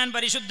നിന്ന് ഞാൻ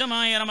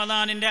പരിശുദ്ധമായ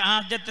റമദാനിന്റെ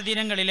ആദ്യത്തെ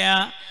ദിനങ്ങളില്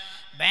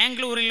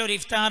ബാംഗ്ലൂരിൽ ഒരു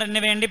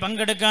ഇഫ്താറിന് വേണ്ടി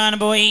പങ്കെടുക്കാൻ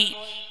പോയി.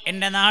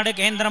 എൻ്റെ നാട്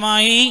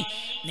കേന്ദ്രമായി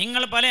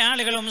നിങ്ങൾ പല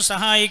ആളുകളും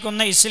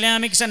സഹായിക്കുന്ന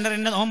ഇസ്ലാമിക്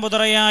സെന്ററിന്റെ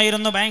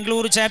നോമ്പുതുറയായിരുന്നു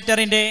ബാംഗ്ലൂർ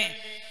ചാപ്റ്ററിന്റെ.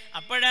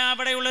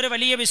 അവിടെയുള്ളൊരു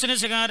വലിയ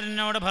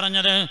ബിസിനസ്സുകാരനോട്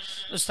പറഞ്ഞത്,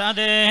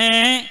 ഉസ്താദേ,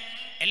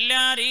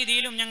 എല്ലാ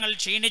രീതിയിലും ഞങ്ങൾ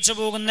ക്ഷീണിച്ചു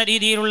പോകുന്ന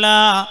രീതിയിലുള്ള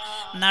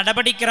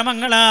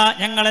നടപടിക്രമങ്ങളാ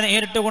ഞങ്ങൾ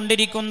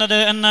നേരിട്ടുകൊണ്ടിരിക്കുന്നത്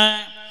എന്ന്.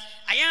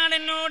 അയാൾ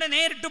എന്നോട്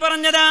നേരിട്ട്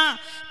പറഞ്ഞതാ.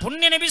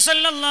 പുണ്യ നബി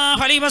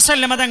സല്ലല്ലാഹു അലൈഹി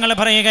വസല്ലം തങ്ങൾ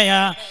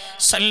പറയുകയാ,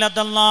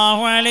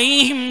 സല്ലല്ലാഹു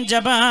അലൈഹിം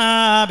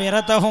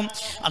ജബാബിറതഹും,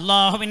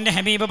 അല്ലാഹുവിന്റെ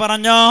ഹബീബ്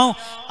പറഞ്ഞു,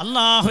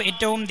 അല്ലാഹു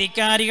ഏറ്റവും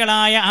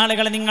ധിക്കാരികളായ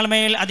ആളുകളെ നിങ്ങൾ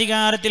മേൽ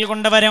അധികാരത്തിൽ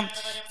കൊണ്ടുവരും.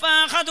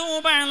 ഫഖദൂ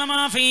ബഅല മാ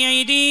ഫീ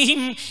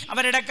ഐദീഹിം,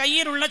 അവരുടെ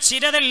കയ്യിലുള്ള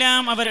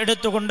ചിരതെല്ലാം അവർ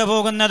എടുത്തു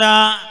കൊണ്ടുപോകുന്നതാ.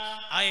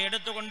 ആ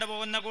എടുത്തു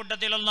കൊണ്ടുപോകുന്ന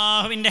കൂട്ടത്തിൽ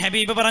അല്ലാഹുവിന്റെ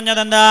ഹബീബ്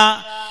പറഞ്ഞതെന്താ?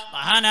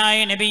 മഹാനായ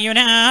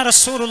നബിയുനാ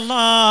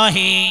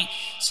റസൂലുള്ളാഹി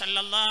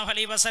സല്ലല്ലാഹു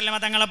അലൈഹി വസല്ലം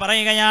തങ്ങൾ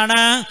പറയുകയാണ്,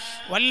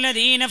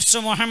 വല്ലദീ നഫ്സു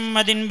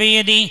മുഹമ്മദിൻ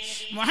ബിയദി,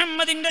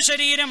 മുഹമ്മദിന്റെ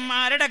ശരീരം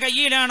ആരുടെ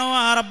കയ്യിലാണോ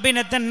ആ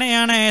റബ്ബിനെ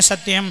തന്നെയാണ്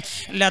സത്യം.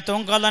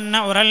 ലതുൻഖലന്ന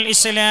ഉറൽ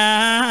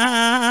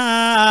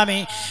ഇസ്ലാമി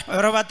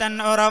ഉറവതൻ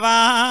ഉറവാ,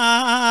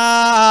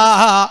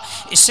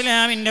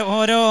 ഇസ്ലാമിന്റെ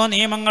ഓരോ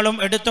നിയമങ്ങളും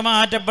എടുത്തു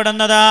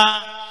മാറ്റപ്പെടുന്നതാ.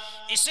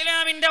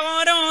 ഇസ്ലാമിന്റെ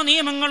ഓരോ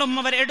നിയമങ്ങളും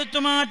അവർ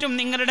എടുത്തുമാറ്റും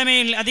നിങ്ങളുടെ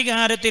മേൽ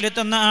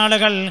അധികാരത്തിലെത്തുന്ന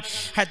ആളുകൾ.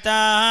 ഹത്താ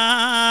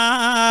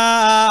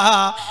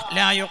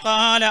ലാ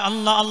യുഖാല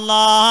അല്ലാ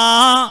അല്ലാ,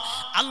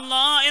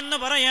 അല്ലാ എന്ന്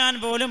പറയാൻ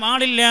പോലും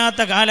ആളില്ലാത്ത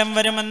കാലം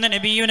വരുമെന്ന്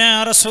നബിയുനാ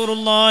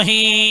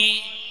റസൂലുള്ളാഹി.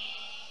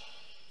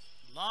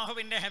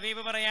 അല്ലാഹുവിന്റെ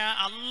ഹബീബ് പറയാ,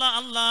 അല്ലാ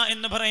അല്ലാ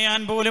എന്ന് പറയാൻ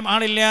പോലും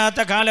ആളില്ലാത്ത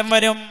കാലം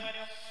വരും.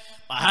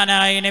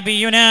 മഹാനായ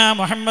നബിയുനാ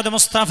മുഹമ്മദ്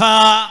മുസ്തഫ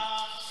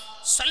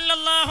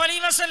സല്ലല്ലാഹു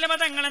അലൈഹി വസല്ലം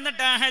തങ്ങൾ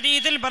എന്നിട്ട്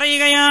ഹദീസിൽ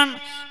പറയുകയാണ്,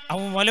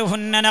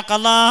 അവ്വലുഹുന്ന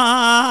നഖലാ,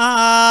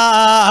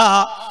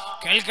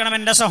 കേൾക്കണം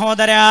എൻ്റെ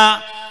സഹോദരാ,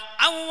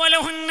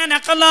 അവ്വലുഹുന്ന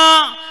നഖല,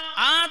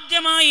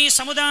 ആദ്യമായി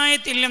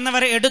സമുദായത്തിൽ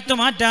നിന്നവർ എടുത്തു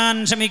മാറ്റാൻ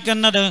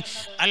ശ്രമിക്കുന്നത്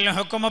അൽ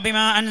ഹുക്മു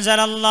ബിമാ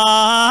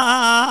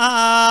അൻസലല്ലാഹ്,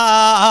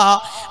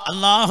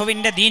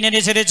 അല്ലാഹുവിന്റെ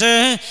ദീനനുസരിച്ച്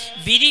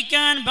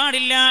വിധിക്കാൻ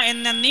പാടില്ല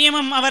എന്ന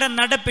നിയമം അവരെ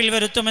നടപ്പിൽ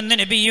വരുത്തുമെന്ന്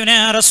നബിയുനാ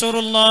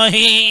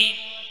റസൂലുള്ളാഹി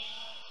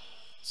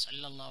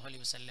സല്ലല്ലാഹു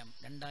അലൈഹി വസല്ലം.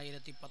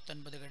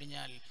 2019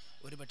 കഴിഞ്ഞാൽ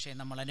ഒരുപക്ഷെ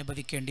നമ്മൾ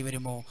അനുഭവിക്കേണ്ടി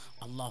വരുമോ?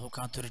 അല്ലാഹു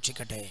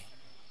കാത്തുരക്ഷിക്കട്ടെ.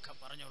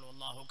 പറഞ്ഞോളൂ,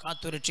 അല്ലാഹു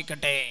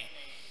കാത്തുരക്ഷിക്കട്ടെ.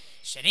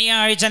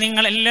 ശനിയാഴ്ച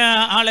നിങ്ങൾ എല്ലാ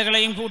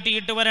ആളുകളെയും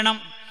കൂട്ടിയിട്ട് വരണം.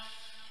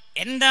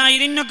 എന്താ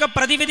ഇതിനൊക്കെ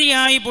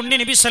പ്രതിവിധിയായി പുണ്യ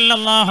നബി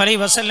സല്ലല്ലാഹു അലൈഹി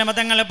വസല്ലം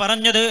തങ്ങൾ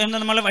പറഞ്ഞത് എന്ന്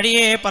നമ്മൾ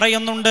വഴിയെ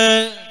പറയുന്നുണ്ട്.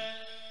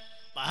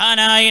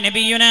 മഹാനായ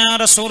നബിയുനാ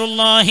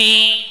റസൂലുള്ളാഹി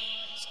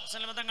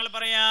സല്ലല്ലാഹു തങ്ങൾ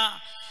പറയാ,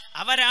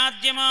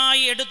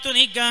 അവരാദ്യമായി എടുത്തു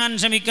നീക്കാൻ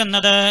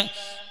ശ്രമിക്കുന്നത്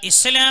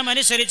ഇസ്ലാം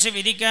അനുസരിച്ച്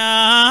വിധിക്കാൻ,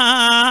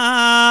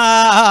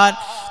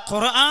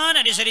 ഖുർആൻ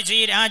അനുസരിച്ച്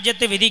ഈ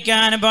രാജ്യത്ത്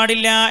വിധിക്കാൻ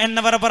പാടില്ല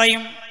എന്നവർ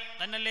പറയും.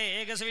 തന്നല്ലേ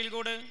ഏക സിവിൽ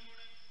കോഡ്?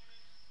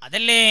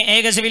 അതല്ലേ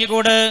ഏക സിവിൽ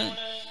കോഡ്?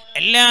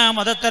 എല്ലാ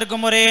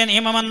മതസ്ഥർക്കും ഒരേ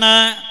നിയമമെന്ന്.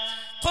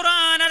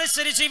 ഖുർആൻ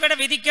അനുസരിച്ച് ഇവിടെ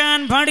വിധിക്കാൻ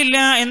പാടില്ല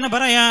എന്ന്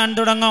പറയാൻ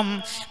തുടങ്ങും.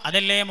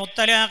 അതല്ലേ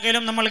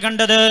മുത്തലാഖിലും നമ്മൾ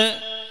കണ്ടത്.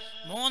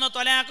 3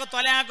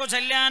 ത്വലാഖ്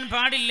ചെല്ലാൻ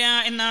പാടില്ല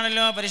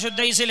എന്നാണല്ലോ പരിശുദ്ധ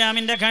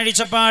ഇസ്ലാമിന്റെ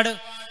കാഴ്ചപ്പാട്.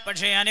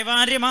 പക്ഷേ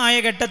അനിവാര്യമായ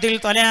ഘട്ടത്തിൽ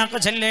ത്വലാഖ്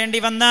ചെല്ലേണ്ടി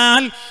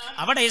വന്നാൽ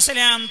അവിടെ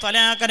ഇസ്ലാം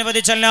ത്വലാഖ്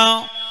അനുവദിച്ചല്ലോ.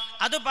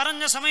 അത്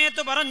പറഞ്ഞ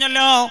സമയത്ത്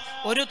പറഞ്ഞല്ലോ,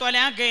 ഒരു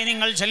ത്വലാഖേ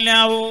നിങ്ങൾ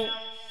ചെല്ലാവൂ,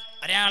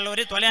 ഒരാൾ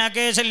ഒരു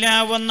ത്വലാഖേ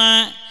ചെല്ലാവൂന്ന്.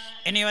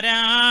 ഇനി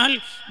ഒരാൾ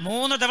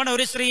 3 തവണ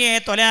ഒരു സ്ത്രീയെ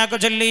ത്വലാഖ്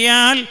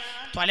ചൊല്ലിയാൽ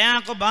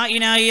ത്വലാഖ്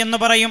ബായിനായി എന്ന്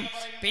പറയും.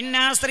 പിന്നെ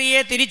ആ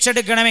സ്ത്രീയെ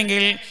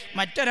തിരിച്ചെടുക്കണമെങ്കിൽ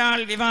മറ്റൊരാൾ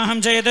വിവാഹം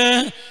ചെയ്ത്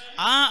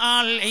ആ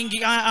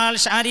ആൾ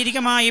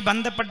ശാരീരികമായി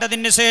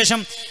ബന്ധപ്പെട്ടതിന് ശേഷം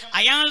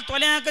അയാൾ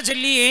ത്വലാഖ്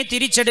ചൊല്ലിയെ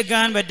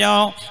തിരിച്ചെടുക്കാൻ പറ്റോ?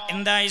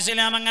 എന്താ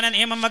ഇസ്ലാം അങ്ങനെ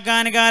നിയമം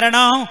വെക്കാൻ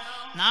കാരണം?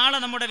 നാളെ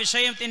നമ്മുടെ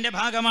വിഷയത്തിന്റെ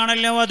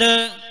ഭാഗമാണല്ലോ അത്.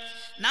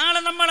 നാളെ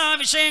നമ്മൾ ആ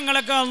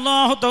വിഷയങ്ങളൊക്കെ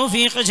അല്ലാഹു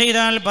തൗഫീഖ്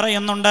ചെയ്താൽ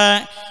പറയുന്നുണ്ട്.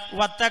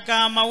 വത്തക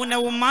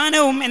മൗനവും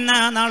മാനവും എന്ന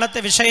നാളത്തെ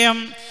വിഷയം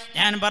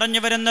ഞാൻ പറഞ്ഞു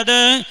വരുന്നത്,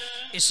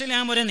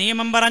 ഇസ്ലാം ഒരു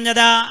നിയമം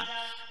പറഞ്ഞതാ.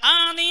 ആ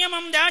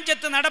നിയമം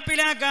രാജ്യത്ത്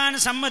നടപ്പിലാക്കാൻ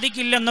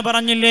സമ്മതിക്കില്ലെന്ന്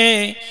പറഞ്ഞില്ലേ?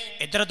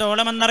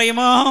 എത്രത്തോളം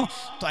എന്നറിയുമോ?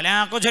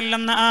 ത്വലാഖ്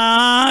ചൊല്ലുന്ന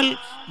ആൾ,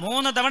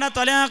 3 തവണ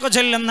ത്വലാഖ്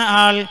ചൊല്ലുന്ന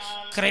ആൾ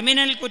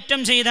ക്രിമിനൽ കുറ്റം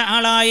ചെയ്ത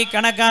ആളായി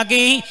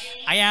കണക്കാക്കി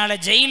അയാളെ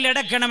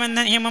ജയിലിലടക്കണമെന്ന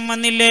നിയമം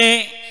വന്നില്ലേ?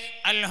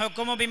 അൽ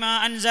ഹുക്മു ബിമാ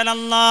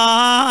അൻസലല്ലാഹ്,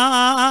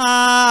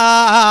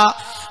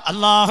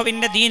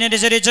 അല്ലാഹുവിന്റെ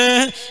ദീനനുസരിച്ച്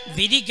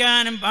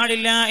വിധിക്കാനും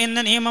പാടില്ല എന്ന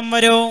നിയമം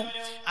വരൂ.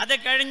 അത്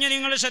കഴിഞ്ഞ്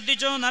നിങ്ങൾ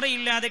ശ്രദ്ധിച്ചോ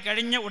എന്നറിയില്ല, അത്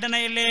കഴിഞ്ഞ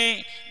ഉടനെയല്ലേ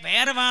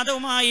വേറെ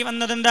വാദവുമായി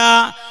വന്നതെന്താ?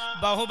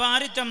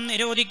 ബഹുഭാരിത്വം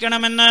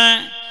നിരോധിക്കണമെന്ന്.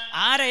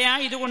 ആരെയാ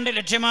ഇതുകൊണ്ട്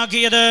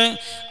ലക്ഷ്യമാക്കിയത്?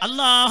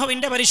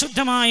 അല്ലാഹുവിന്റെ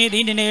പരിശുദ്ധമായ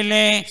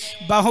ദീനിനെയല്ലേ.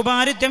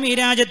 ബഹുഭാരിത്വം ഈ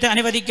രാജ്യത്ത്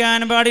അനുവദിക്കാൻ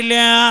പാടില്ല,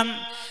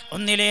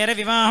 ഒന്നിലേറെ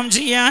വിവാഹം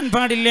ചെയ്യാൻ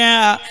പാടില്ല,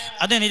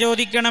 അത്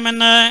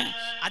നിരോധിക്കണമെന്ന്.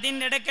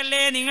 അതിൻ്റെ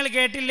ഇടയ്ക്കല്ലേ നിങ്ങൾ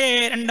കേട്ടില്ലേ,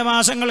 2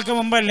 മാസങ്ങൾക്ക്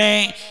മുമ്പല്ലേ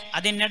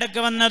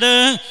അതിനിടയ്ക്ക് വന്നത്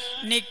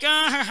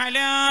നിക്കാഹ്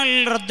ഹലാൽ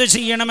റദ്ദ്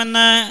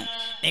ചെയ്യണമെന്ന്.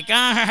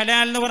 നിക്കാഹ്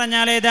ഹലാൽ എന്ന്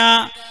പറഞ്ഞാൽ ഏതാ?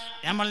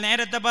 നമ്മൾ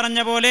നേരത്തെ പറഞ്ഞ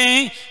പോലെ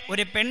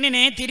ഒരു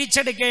പെണ്ണിനെ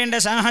തിരിച്ചെടുക്കേണ്ട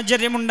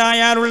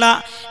സാഹചര്യമുണ്ടായാലുള്ള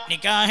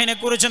നിക്കാഹിനെ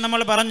കുറിച്ച്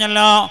നമ്മൾ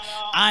പറഞ്ഞല്ലോ.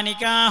 ആ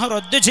നിക്കാഹ്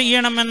റദ്ദ്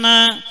ചെയ്യണമെന്ന്.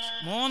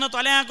 3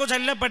 ത്വലാഖ്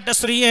ചൊല്ലപ്പെട്ട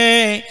സ്ത്രീയെ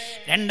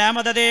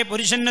രണ്ടാമതേ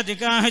പുരുഷന്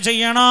നിക്കാഹ്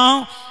ചെയ്യണോ?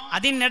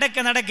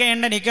 അതിനിടയ്ക്ക്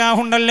നടക്കേണ്ട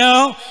നിക്കാഹുണ്ടല്ലോ,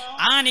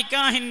 ആ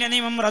നിക്കാഹിന്റെ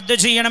നിയമം റദ്ദ്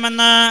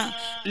ചെയ്യണമെന്ന്.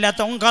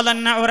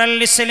 ലതുൻഖദന്ന ഉറൽ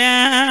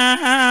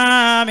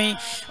ഇസ്ലാമി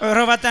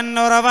ഉർവതൻ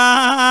ഉറവാ.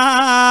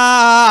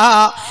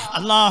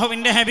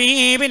 അല്ലാഹുവിന്റെ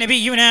ഹബീബ്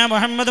നബിയുനാ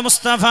മുഹമ്മദ്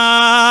മുസ്തഫ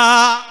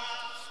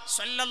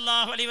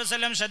സല്ലല്ലാഹു അലൈഹി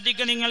വസല്ലം.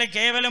 ശ്രദ്ധിക്കുക, നിങ്ങൾ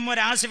കേവലം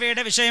ഒരു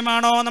ആസിഫയുടെ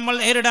വിഷയമാണോ നമ്മൾ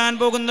നേരിടാൻ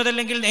പോകുന്നത്,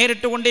 അല്ലെങ്കിൽ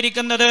നേരിട്ട്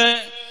കൊണ്ടിരിക്കുന്നത്?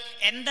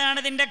 എന്താണ്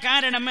ഇതിന്റെ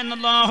കാരണം എന്ന്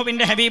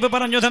അല്ലാഹുവിന്റെ ഹബീബ്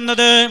പറഞ്ഞു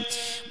തന്നത്.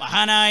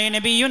 മഹാനായ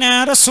നബിയുനാ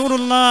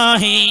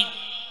റസൂലുള്ളാഹി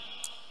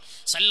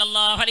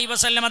സല്ലല്ലാഹു അലൈഹി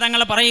വസല്ലം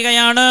തങ്ങൾ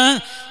പറയുകയാണ്,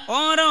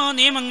 ഓരോ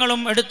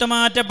നിയമങ്ങളും എടുത്തു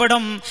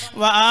മാറ്റപ്പെടും.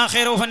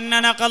 വആഖിറുഹുന്ന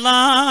നഖലാ,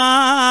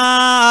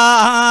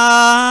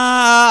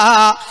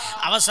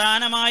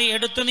 അവസാനമായി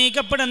എടുത്തു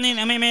നീക്കപ്പെടുന്ന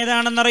നിയമം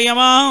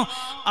ഏതാണെന്നറിയാമോ?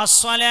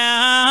 അസ്വലാ,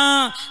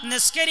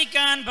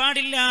 നിസ്കരിക്കാൻ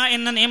പാടില്ല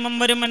എന്ന നിയമം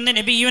വരുമെന്ന്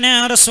നബിയുനാ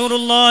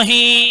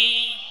റസൂലുള്ളാഹി.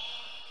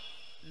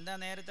 എന്താ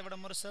നേരത്തെ ഇവിടെ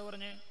ഉമർസാദ്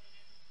പറഞ്ഞു?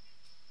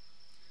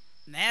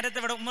 നേരത്തെ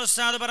ഇവിടെ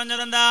ഉമർസാദ്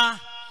പറഞ്ഞത് എന്താ?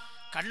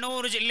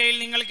 കണ്ണൂർ ജില്ലയിൽ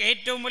നിങ്ങൾക്ക്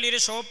ഏറ്റവും വലിയൊരു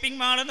ഷോപ്പിംഗ്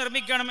മാൾ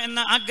നിർമ്മിക്കണം എന്ന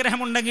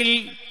ആഗ്രഹമുണ്ടെങ്കിൽ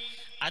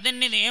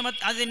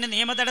അതിന്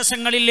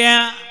നിയമതടസ്സങ്ങളില്ല.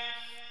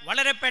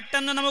 വളരെ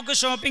പെട്ടെന്ന് നമുക്ക്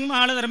ഷോപ്പിംഗ്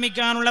മാൾ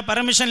നിർമ്മിക്കാനുള്ള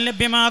പെർമിഷൻ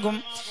ലഭ്യമാകും.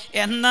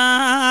 എന്നാൽ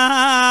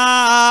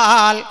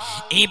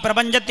ഈ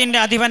പ്രപഞ്ചത്തിന്റെ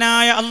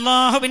അധിപനായ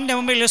അല്ലാഹുവിന്റെ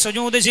മുമ്പിൽ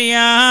സുജൂദ്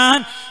ചെയ്യാൻ,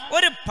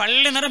 ഒരു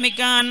പള്ളി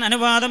നിർമ്മിക്കാൻ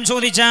അനുവാദം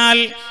ചോദിച്ചാൽ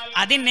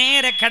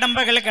അതിനേറെ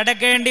കടമ്പകൾ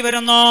കടക്കേണ്ടി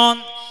വരുന്നു.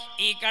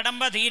 ഈ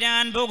കടമ്പ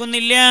തീരാൻ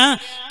പോകുന്നില്ല.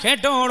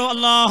 കേട്ടോളൂ,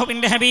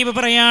 അല്ലാഹുവിന്റെ ഹബീബ്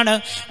പറയാണ്,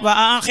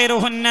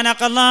 വആഖിറുഹുന്ന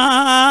നഖലാ,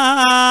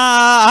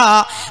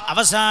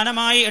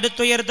 അവസാനമായി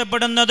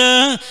എടുത്തുയർത്തപ്പെടുന്നത്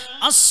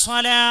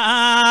അസ്വലാ,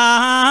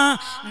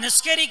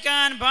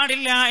 നിസ്കരിക്കാൻ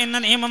പാടില്ല എന്ന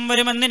നിയമം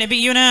വരുമെന്ന്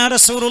നബിയുനാ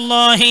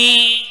റസൂലുള്ളാഹി.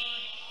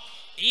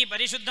 ഈ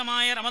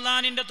പരിശുദ്ധമായ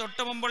റമദാനിന്റെ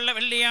തൊട്ടു മുമ്പുള്ള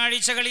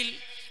വെള്ളിയാഴ്ചകളിൽ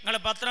നിങ്ങൾ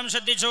പത്രം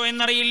ശ്രദ്ധിച്ചോ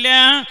എന്നറിയില്ല,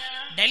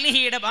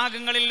 ഡൽഹിയുടെ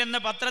ഭാഗങ്ങളിൽ നിന്ന്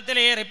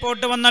പത്രത്തിലെ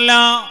റിപ്പോർട്ട്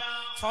വന്നല്ലോ,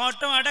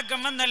 ഫോട്ടോ അടക്കം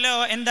വന്നല്ലോ.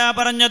 എന്താ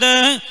പറഞ്ഞത്?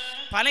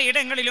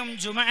 പലയിടങ്ങളിലും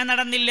ജുമഅ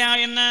നടന്നില്ല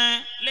എന്ന്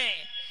അല്ലേ?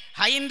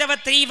 ഹൈന്ദവ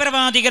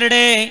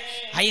തീവ്രവാദികളുടെ,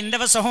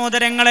 ഹൈന്ദവ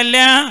സഹോദരങ്ങളല്ല,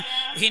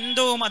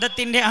 ഹിന്ദു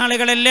മതത്തിന്റെ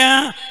ആളുകളല്ല,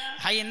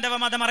 ഹൈന്ദവ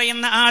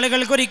മതമറിയുന്ന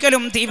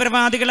ആളുകൾക്കൊരിക്കലും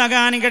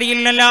തീവ്രവാദികളാകാൻ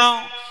കഴിയില്ലല്ലോ.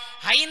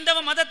 ഹൈന്ദവ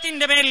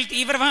മതത്തിന്റെ പേരിൽ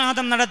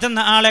തീവ്രവാദം നടത്തുന്ന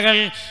ആളുകൾ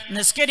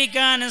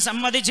നിസ്കരിക്കാൻ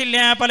സമ്മതിച്ചില്ല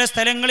പല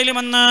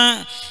സ്ഥലങ്ങളിലുമെന്ന്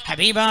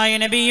ഹബീബായ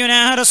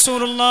നബിയുനാ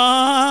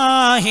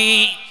റസൂലുള്ളാഹി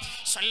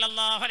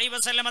സല്ലല്ലാഹു അലൈഹി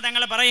വസല്ലം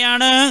തങ്ങൾ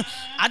പറയാണ്,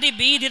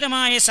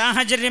 അതിഭീതിതമായ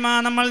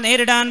സാഹചര്യമാണ് നമ്മൾ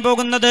നേരിടാൻ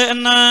പോകുന്നത്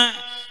എന്ന്.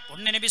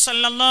 പുണ്യനബി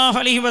സല്ലല്ലാഹു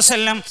അലൈഹി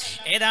വസല്ലം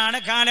ഏതാണ്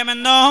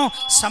കാലമെന്നോ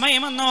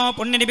സമയമെന്നോ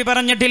പുണ്യനബി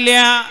പറഞ്ഞിട്ടില്ല.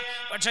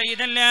 പക്ഷെ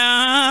ഇതെല്ലാം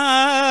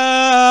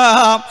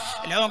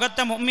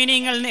ലോകത്തെ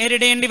മുഅ്മിനീങ്ങൾ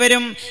നേരിടേണ്ടി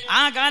വരും.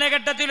 ആ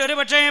കാലഘട്ടത്തിൽ ഒരു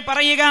പക്ഷേ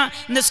പറയുക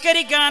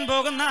നിസ്കരിക്കാൻ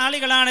പോകുന്ന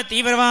ആളുകളാണ്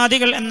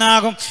തീവ്രവാദികൾ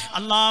എന്നാകും.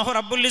 അല്ലാഹു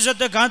റബ്ബുൽ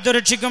ഇസ്സത്ത്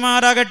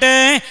കാത്തുരക്ഷിക്കുമാറാകട്ടെ.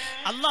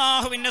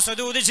 അല്ലാഹുവിന്റെ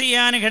സുജൂദ്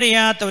ചെയ്യാൻ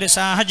കഴിയാത്ത ഒരു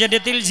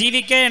സാഹചര്യത്തിൽ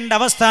ജീവിക്കേണ്ട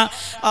അവസ്ഥ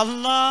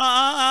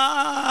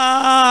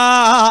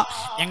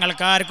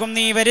ഞങ്ങൾക്കാർക്കും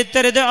നീ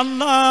വരുത്തരുത്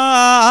അല്ലാ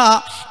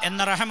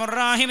എന്ന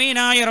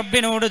റഹ്മുർ-റഹീമീനായ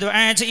റബ്ബിനോട്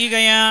ദുആ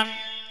ചെയ്യുകയാണ്.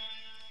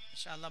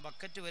 ഇൻഷാ അല്ലാഹ്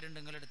ബക്കറ്റ് വരുന്നുണ്ട്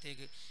നിങ്ങളുടെ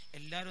അടുത്തേക്ക്.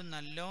 എല്ലാവരും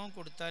നല്ലോണം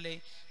കൊടുത്താലേ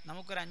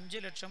നമുക്കൊരു 5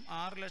 ലക്ഷം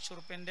 6 ലക്ഷം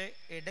റുപ്യൻ്റെ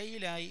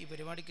ഇടയിലായി ഈ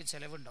പരിപാടിക്ക്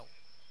ചിലവുണ്ടാവും.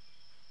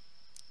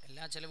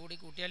 എല്ലാ ചിലവ് കൂടി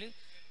കൂട്ടിയാൽ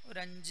ഒരു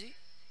 5,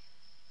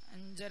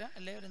 5.5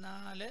 അല്ലെ ഒരു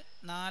 4,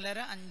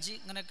 4.5, 5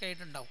 ഇങ്ങനെയൊക്കെ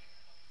ആയിട്ടുണ്ടാവും.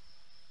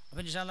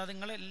 അപ്പം ഇൻഷാ അല്ലാഹ്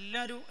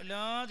നിങ്ങളെല്ലാവരും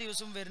എല്ലാ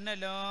ദിവസവും വരുന്ന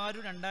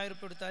എല്ലാവരും 2000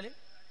 റുപ്യ കൊടുത്താൽ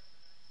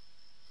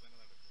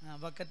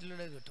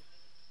ബക്കറ്റിലൂടെ കിട്ടും.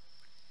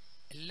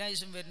 എല്ലാ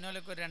ദിവസവും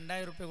വരുന്നവരൊക്കെ ഒരു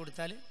 2000 റുപ്യ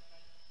കൊടുത്താൽ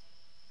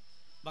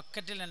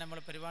ബക്കറ്റിൽ തന്നെ നമ്മൾ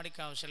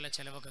പരിപാടിക്ക് ആവശ്യമുള്ള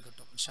ചിലവൊക്കെ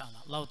കിട്ടും. ഇൻഷാ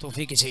അല്ലാഹ് അല്ലാഹു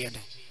തൗഫീഖ്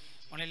ചെയ്യട്ടെ.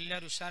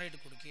 നമ്മളെല്ലാവരും ഉഷാറായിട്ട്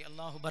കൊടുക്കുക.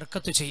 അല്ലാഹു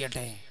ബർക്കത്ത്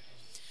ചെയ്യട്ടെ.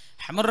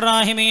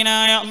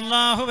 റഹ്മുർ-റഹീമീനായ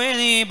അല്ലാഹുവേ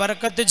നീ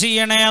ബർക്കത്ത്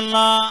ചെയ്യണേ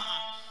അല്ലാ.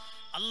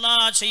 അല്ലാ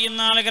ചെയ്യുന്ന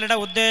ആളുകളുടെ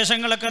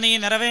ഉദ്ദേശങ്ങളൊക്കെ നീ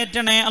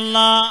നിറവേറ്റണേ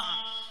അല്ലാ.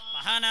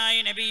 മഹാനായ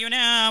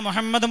നബിയുനാ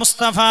മുഹമ്മദ്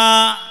മുസ്തഫ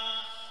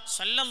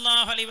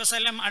സല്ലല്ലാഹു അലൈഹി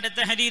വസല്ലം അടുത്ത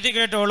ഹദീസ്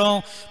കേട്ടോളൂ.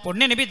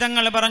 പുണ്യനബി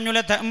തങ്ങൾ പറഞ്ഞു,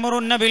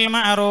 ലതഅ്മുറുന്ന ബിൽ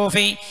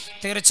മഅറൂഫി,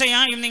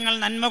 തീർച്ചയായും നിങ്ങൾ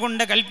നന്മ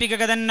കൊണ്ട്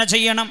കൽപ്പിക്കുക തന്നെ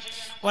ചെയ്യണം.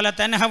 വല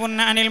തൻഹവുന്ന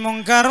അനിൽ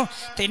മുൻകർ,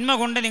 തിന്മ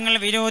കൊണ്ട് നിങ്ങൾ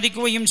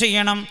വിരോധിക്കുകയും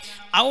ചെയ്യണം.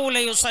 ഔ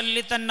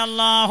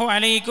ലയുസല്ലിതന്നല്ലാഹു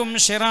അലൈക്കും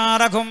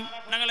ശിറാറകും.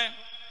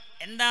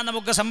 എന്താ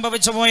നമുക്ക്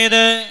സംഭവിച്ചു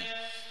പോയത്?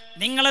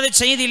 നിങ്ങളത്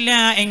ചെയ്തില്ല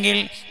എങ്കിൽ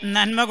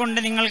നന്മ കൊണ്ട്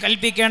നിങ്ങൾ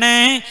കൽപ്പിക്കണേ,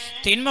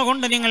 തിന്മ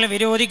കൊണ്ട് നിങ്ങൾ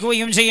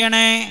വിരോധിക്കുകയും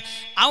ചെയ്യണേ.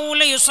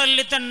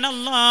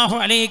 ഔലയുസല്ലിതന്നല്ലാഹു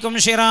അലൈക്കും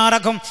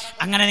ശിറാറകും,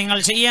 അങ്ങനെ നിങ്ങൾ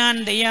ചെയ്യാൻ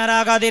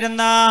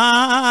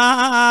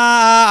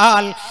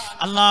തയ്യാറാകാതിരുന്നാൽ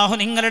അല്ലാഹു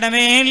നിങ്ങളുടെ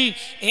മേൽ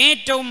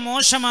ഏറ്റവും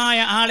മോശമായ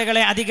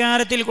ആളുകളെ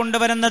അധികാരത്തിൽ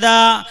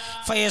കൊണ്ടുവരുന്നതാ.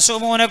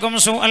 ഫയസുമൂനകും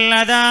സുഅൽ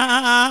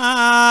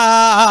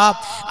അദാബ്,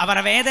 അവർ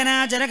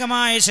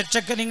വേദനാജനകമായ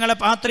ശിക്ഷക്ക് നിങ്ങളെ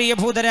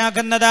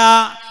പാത്രീയഭൂതരാക്കുന്നതാ.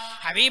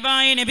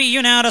 ഹബീബായ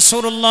നബിയുനാ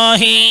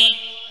റസൂലുള്ളാഹി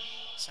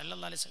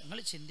സല്ലല്ലാഹു അലൈഹി വസല്ലം, നിങ്ങൾ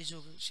ചിന്തിച്ചു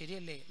നോക്ക്,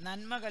 ശരിയല്ലേ?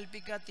 നന്മ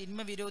കൽപ്പിക്കുക, തിന്മ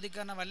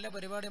വിരോധിക്കുന്ന വല്ല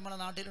പരിപാടി നമ്മുടെ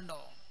നാട്ടിലുണ്ടോ?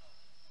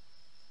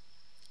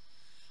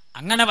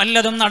 അങ്ങനെ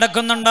വല്ലതും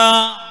നടക്കുന്നുണ്ടോ?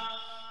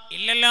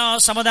 ഇല്ലല്ലോ.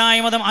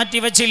 സമുദായം അത്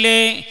മാറ്റിവെച്ചില്ലേ?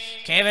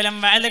 കേവലം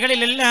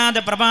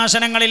വേലകളിലില്ലാതെ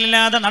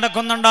പ്രഭാഷണങ്ങളിലില്ലാതെ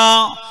നടക്കുന്നുണ്ടോ?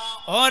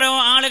 ഓരോ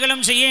ആളുകളും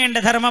ചെയ്യേണ്ട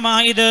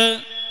ധർമ്മമായത്,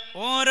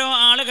 ഓരോ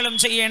ആളുകളും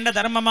ചെയ്യേണ്ട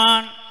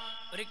ധർമ്മമാണ്.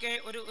 ഒരിക്കൽ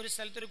ഒരു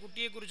സ്ഥലത്തൊരു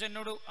കുട്ടിയെക്കുറിച്ച്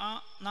എന്നോട് ആ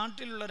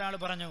നാട്ടിലുള്ള ഒരാൾ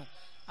പറഞ്ഞു,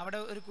 അവിടെ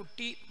ഒരു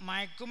കുട്ടി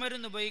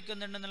മയക്കുമരുന്ന്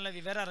ഉപയോഗിക്കുന്നുണ്ടെന്നുള്ള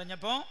വിവരം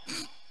അറിഞ്ഞപ്പോൾ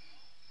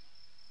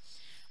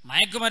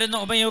മയക്കുമരുന്ന്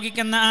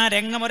ഉപയോഗിക്കുന്ന ആ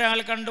രംഗം ഒരാൾ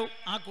കണ്ടു.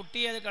 ആ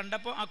കുട്ടിയെ അത്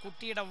കണ്ടപ്പോൾ ആ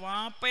കുട്ടിയുടെ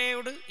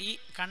വാപ്പയോട് ഈ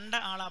കണ്ട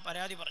ആളാ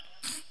പരാതി പറഞ്ഞു.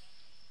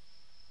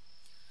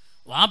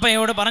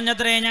 വാപ്പയോട്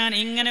പറഞ്ഞത്രേ, ഞാൻ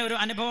ഇങ്ങനെ ഒരു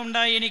അനുഭവം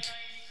ഉണ്ടായി എനിക്ക്,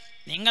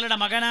 നിങ്ങളുടെ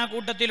മകൻ ആ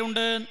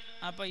കൂട്ടത്തിലുണ്ട്.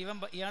 അപ്പോൾ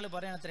ഇയാൾ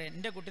പറയണത്രേ,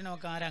 എൻ്റെ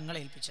കുട്ടീനൊക്കെ ആരാ അങ്ങളെ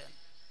ഏൽപ്പിച്ചത്?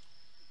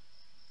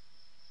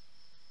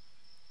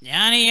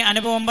 ഞാൻ ഈ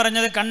അനുഭവം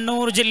പറഞ്ഞത്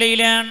കണ്ണൂർ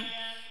ജില്ലയിലാണ്,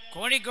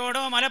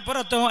 കോഴിക്കോടോ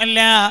മലപ്പുറത്തോ അല്ല.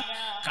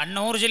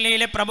 കണ്ണൂർ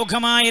ജില്ലയിലെ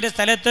പ്രമുഖമായൊരു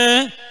സ്ഥലത്ത്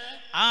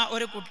ആ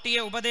ഒരു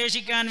കുട്ടിയെ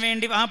ഉപദേശിക്കാൻ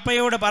വേണ്ടി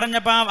വാപ്പയോട്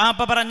പറഞ്ഞപ്പോൾ ആ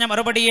വാപ്പ പറഞ്ഞ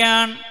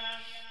മറുപടിയാണ്,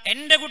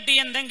 എൻ്റെ കുട്ടി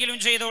എന്തെങ്കിലും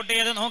ചെയ്തോട്ടെ,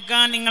 അത്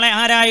നോക്കാൻ നിങ്ങളെ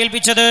ആരാ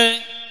ഏൽപ്പിച്ചത്?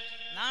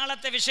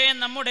 നാളത്തെ വിഷയം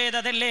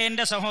നമ്മുടേതല്ലേ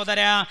എൻ്റെ സഹോദര.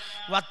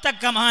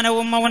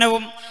 വത്തക്കമാനവും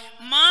മൗനവും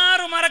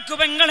മാറുമറക്കു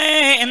പെങ്ങളെ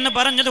എന്ന്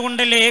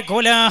പറഞ്ഞതുകൊണ്ടല്ലേ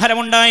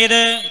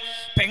കോലാഹലമുണ്ടായത്.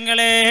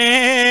 പെങ്ങളെ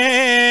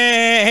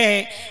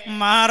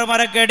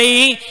മാറുമറക്കടി,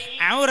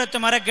 ഔറത്ത്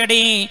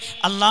മറക്കടി.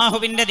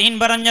 അള്ളാഹുവിൻ്റെ ദീൻ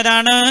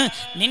പറഞ്ഞതാണ്,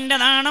 നിന്റെ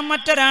നാണം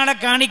മറ്റൊരാളെ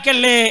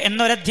കാണിക്കല്ലേ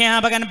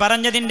എന്നൊരധ്യാപകൻ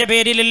പറഞ്ഞതിൻ്റെ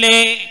പേരിലല്ലേ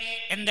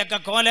എന്തൊക്കെ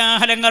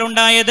കോലാഹലങ്ങൾ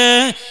ഉണ്ടായത്?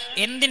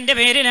 എന്തിൻ്റെ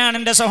പേരിലാണ്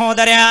എൻ്റെ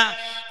സഹോദര?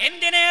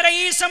 എന്തിനേറെ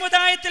ഈ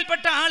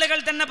സമുദായത്തിൽപ്പെട്ട ആളുകൾ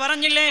തന്നെ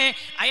പറഞ്ഞില്ലേ,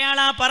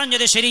 അയാളാ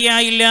പറഞ്ഞത്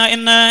ശരിയായില്ല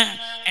എന്ന്.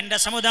 എൻ്റെ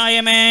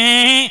സമുദായമേ,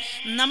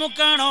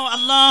 നമുക്കാണോ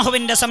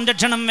അള്ളാഹുവിൻ്റെ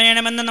സംരക്ഷണം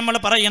വേണമെന്ന് നമ്മൾ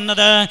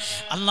പറയുന്നത്?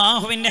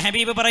 അള്ളാഹുവിൻ്റെ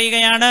ഹബീബ്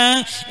പറയുകയാണ്,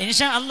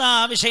 ഇൻഷാ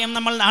അല്ലാഹ് വിഷയം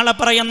നമ്മൾ നാളെ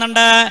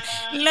പറയുന്നുണ്ട്.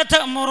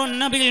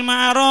 ലതഅ്മുറുന്ന ബിൽ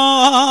മഅറൂഫ്,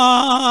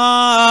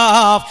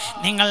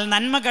 നിങ്ങൾ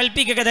നന്മ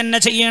കൽപ്പിക്കുക തന്നെ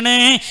ചെയ്യണേ.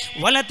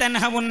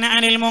 വലതൻഹവുന്ന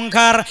അനിൽ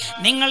മുൻകർ,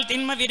 നിങ്ങൾ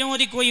തിന്മ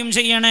വിരോധിക്കുകയും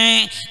ചെയ്യണേ.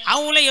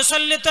 ഔല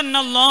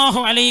യുസല്ലിതന്നല്ലാഹു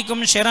അലൈക്കും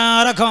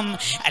ശിറാറക്കും,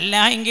 അല്ല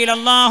എങ്കിൽ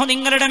അല്ലാഹു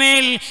നിങ്ങളുടെ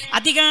മേൽ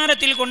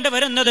അധികാരത്തിൽ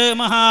കൊണ്ടുവരുന്നത്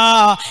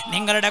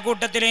നിങ്ങളുടെ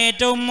കൂട്ടത്തിലെ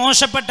ഏറ്റവും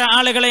മോശപ്പെട്ട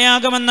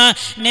ആളുകളെയാകുമെന്ന്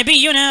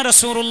നബിയുനാ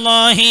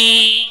റസൂലുള്ളാഹി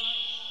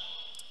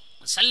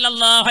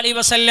സല്ലല്ലാഹു അലൈഹി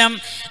വസല്ലം.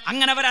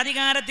 അങ്ങനെ അവർ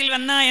അധികാരത്തിൽ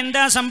വന്നാൽ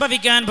എന്താ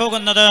സംഭവിക്കാൻ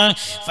പോകുന്നത്?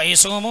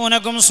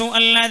 ഫയസൂമൂനകും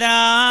സുഅൽ അദാബ്,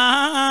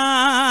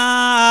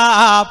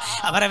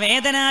 അവർ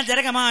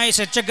വേദനാജനകമായ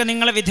ശിക്ഷക്ക്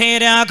നിങ്ങൾ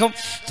വിധേയരാക്കും.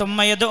 തുമ്മ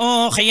യദൂ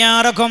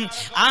ഖിയാറക്കും,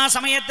 ആ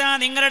സമയത്ത്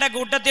നിങ്ങളുടെ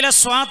കൂട്ടത്തിലെ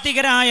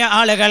സ്വാത്വികരായ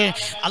ആളുകൾ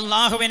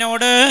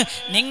അല്ലാഹുവിനോട്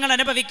നിങ്ങൾ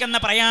അനുഭവിക്കുന്ന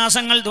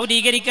പ്രയാസങ്ങൾ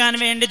ദൂരീകരിക്കാൻ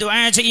വേണ്ടി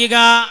ദുആ ചെയ്യുക.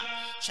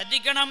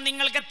 ശ്രദ്ധിക്കണം,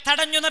 നിങ്ങൾക്ക്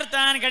തടഞ്ഞു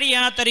നിർത്താൻ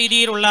കഴിയാത്ത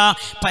രീതിയിലുള്ള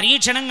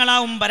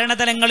പരീക്ഷണങ്ങളാവും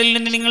ഭരണതലങ്ങളിൽ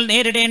നിന്ന് നിങ്ങൾ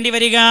നേരിടേണ്ടി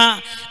വരിക.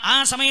 ആ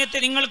സമയത്ത്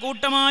നിങ്ങൾ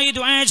കൂട്ടമായി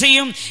ദുആ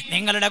ചെയ്യും.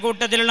 നിങ്ങളുടെ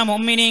കൂട്ടത്തിലുള്ള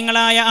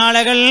മുഅ്മിനീങ്ങളായ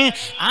ആളുകൾ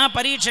ആ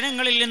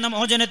പരീക്ഷണങ്ങളിൽ നിന്ന്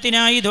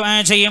മോചനത്തിനായി ദുആ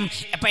ചെയ്യും.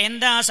 അപ്പൊ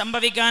എന്താ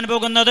സംഭവിക്കാൻ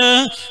പോകുന്നത്?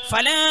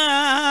 ഫലാ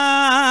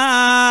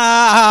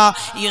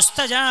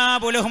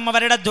യുസ്തജാബു ലഹും,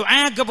 അവരുടെ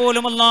ദുആക്ക്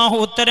പോലും അല്ലാഹു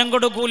ഉത്തരം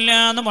കൊടുക്കൂല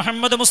എന്ന്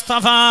മുഹമ്മദ്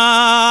മുസ്തഫ.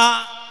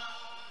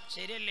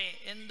 ശരിയല്ലേ?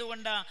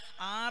 എന്തുകൊണ്ടാ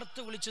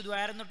ആർത്ത് വിളിച്ചു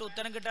ദ്വാരന്നിട്ട്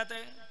ഉത്തരം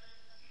കിട്ടാത്തത്?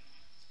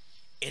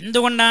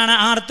 എന്തുകൊണ്ടാണ്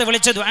ആർത്ത്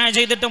വിളിച്ച് ദ്വാ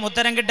ചെയ്തിട്ടും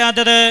ഉത്തരം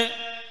കിട്ടാത്തത്?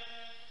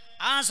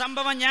 ആ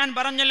സംഭവം ഞാൻ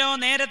പറഞ്ഞല്ലോ,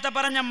 നേരത്തെ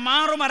പറഞ്ഞ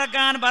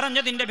മാറുമറക്കാൻ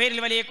പറഞ്ഞതിന്റെ പേരിൽ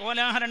വലിയ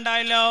കോലാഹലം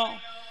ഉണ്ടായല്ലോ.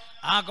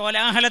 ആ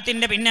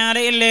കോലാഹലത്തിന്റെ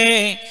പിന്നാലെയല്ലേ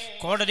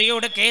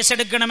കോടതിയോട്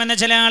കേസെടുക്കണമെന്ന്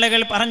ചില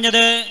ആളുകൾ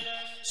പറഞ്ഞത്.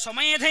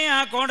 സ്വമേധയാ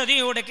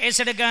കോടതിയോട്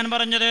കേസെടുക്കാൻ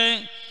പറഞ്ഞത്.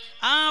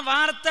 ആ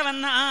വാർത്ത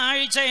വന്ന ആ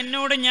ആഴ്ച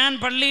എന്നോട്, ഞാൻ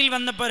പള്ളിയിൽ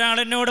വന്നപ്പോൾ ഒരാൾ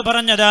എന്നോട്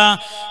പറഞ്ഞതാ,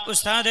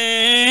 ഉസ്താദേ,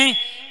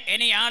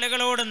 ഇനി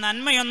ആളുകളോട്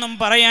നന്മയൊന്നും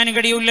പറയാൻ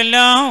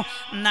കഴിയില്ലല്ലോ,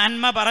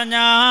 നന്മ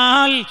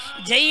പറഞ്ഞാൽ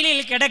ജയിലിൽ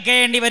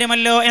കിടക്കേണ്ടി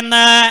വരുമല്ലോ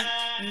എന്ന്.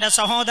 എൻ്റെ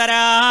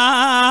സഹോദരാ,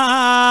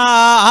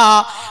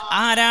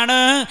 ആരാണ്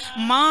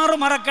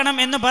മാറുമറക്കണം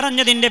എന്ന്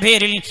പറഞ്ഞതിൻ്റെ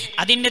പേരിൽ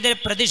അതിൻ്റെ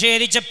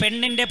പ്രതിഷേധിച്ച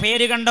പെണ്ണിൻ്റെ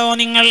പേര് കണ്ടോ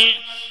നിങ്ങൾ?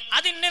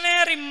 അതിന്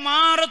വേറെ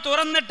മാറു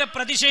തുറന്നിട്ട്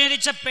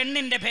പ്രതിഷേധിച്ച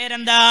പെണ്ണിന്റെ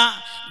പേരെന്താ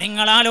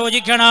നിങ്ങൾ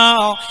ആലോചിക്കണോ?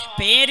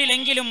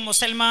 പേരിലെങ്കിലും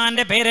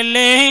മുസൽമാന്റെ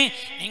പേരല്ലേ?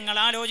 നിങ്ങൾ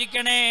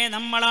ആലോചിക്കണേ,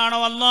 നമ്മളാണോ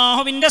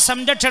അല്ലാഹുവിന്റെ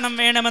സംരക്ഷണം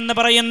വേണമെന്ന്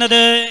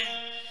പറയുന്നത്?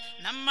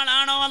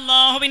 നമ്മളാണോ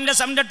അല്ലാഹുവിന്റെ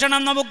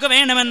സംരക്ഷണം നമുക്ക്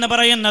വേണമെന്ന്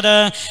പറയുന്നത്?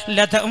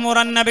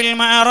 ലതഅ്മുറന്ന ബിൽ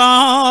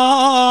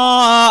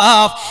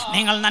മഅറൂഫ്,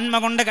 നിങ്ങൾ നന്മ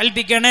കൊണ്ട്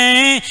കൽപ്പിക്കണേ.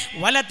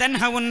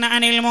 വലതൻഹവുന്ന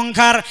അനിൽ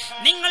മുൻകർ,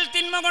 നിങ്ങൾ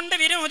തിന്മ കൊണ്ട്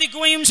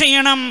വിരോധിക്കുകയും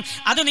ചെയ്യണം.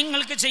 അത്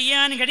നിങ്ങൾക്ക്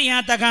ചെയ്യാൻ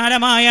കഴിയാത്ത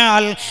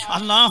കാലമായാൽ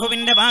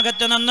അല്ലാഹുവിന്റെ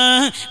ഭാഗത്ത് നിന്ന്,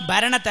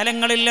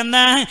 ഭരണതലങ്ങളിൽ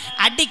നിന്ന്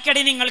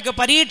അടിക്കടി നിങ്ങൾക്ക്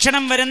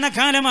പരീക്ഷണം വരുന്ന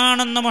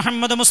കാലമാണെന്ന്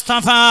മുഹമ്മദ്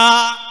മുസ്തഫ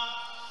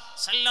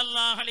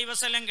സല്ലല്ലാഹു അലൈഹി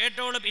വസല്ലം.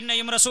 കേട്ടോളൂ,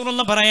 പിന്നെയും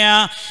റസൂലുള്ളാഹി പറയാ,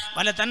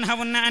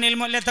 വലതൻഹവുന്ന അനിൽ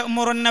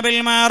മുഅ്തഅ്മുറുന്ന ബിൽ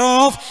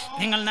മഅറൂഫ്,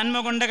 നിങ്ങൾ നന്മ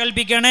കൊണ്ട്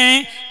കൽപ്പിക്കണേ.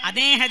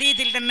 അതേ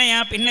ഹദീസിൽ തന്നെയാ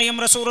പിന്നെയും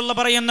റസൂലുള്ളാഹി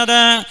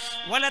പറയുന്നത്,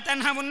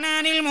 വലതൻഹവുന്ന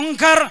അനിൽ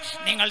മുൻകർ,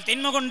 നിങ്ങൾ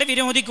തിന്മ കൊണ്ട്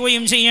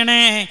വിരോധിക്കുകയും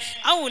ചെയ്യണേ.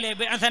 ഔ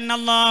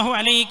ലയബഅഥന്നല്ലാഹു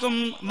അലൈക്കും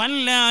മൻ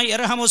ലാ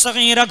യർഹമു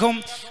സഗീറക്കും,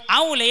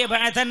 ഔ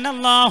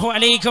ലയബഅഥന്നല്ലാഹു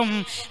അലൈക്കും,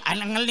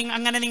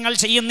 അങ്ങനെ നിങ്ങൾ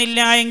ചെയ്യുന്നില്ല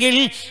എങ്കിൽ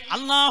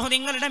അല്ലാഹു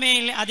നിങ്ങളുടെ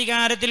മേൽ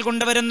അധികാരത്തിൽ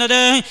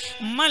കൊണ്ടുവരുന്നത്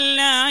മൻ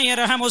ലാ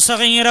യർഹമു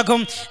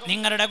സഗീറക്കും,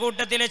 നിങ്ങളുടെ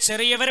കൂട്ടത്തിലെ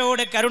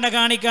ചെറിയവരോട് കരുണ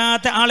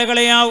കാണിക്കാത്ത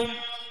ആളുകളെയാവും.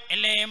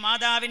 അല്ലേ?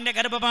 മാതാവിന്റെ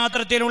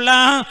ഗർഭപാത്രത്തിലുള്ള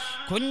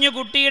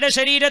കുഞ്ഞുകുട്ടിയുടെ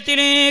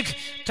ശരീരത്തിലേക്ക്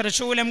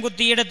ത്രിശൂലം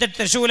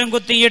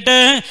കുത്തിയിട്ട്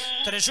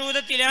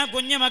ത്രിശൂലത്തിൽ ആ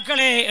കുഞ്ഞു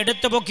മക്കളെ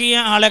എടുത്തു പൊക്കിയ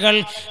ആളുകൾ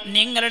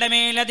നിങ്ങളുടെ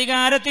മേൽ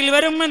അധികാരത്തിൽ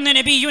വരുമെന്ന്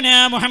നബിയുനാ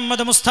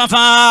മുഹമ്മദ് മുസ്തഫ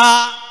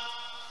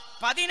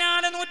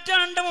 14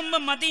 നൂറ്റാണ്ട് മുമ്പ്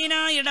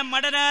മദീനയുടെ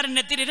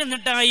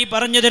മടരാരണ്യത്തിലിരുന്നിട്ടായി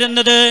പറഞ്ഞു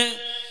തരുന്നത്.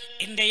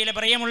 ഇന്ത്യയിലെ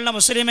പ്രിയമുള്ള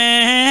മുസ്ലിമേ,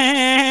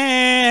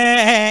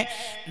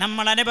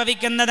 നമ്മൾ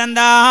അനുഭവിക്കുന്നത്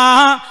എന്താ?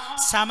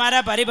 സമര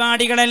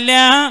പരിപാടികളല്ല,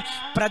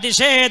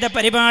 പ്രതിഷേധ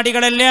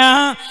പരിപാടികളല്ല.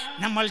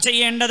 നമ്മൾ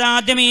ചെയ്യേണ്ടത്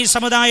ആദ്യം ഈ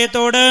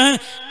സമുദായത്തോട്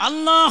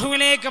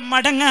അല്ലാഹുവിലേക്ക്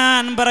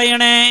മടങ്ങാൻ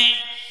പറയണേ.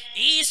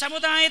 ഈ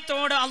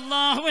സമുദായത്തോട്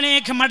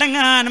അല്ലാഹുവിലേക്ക്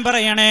മടങ്ങാൻ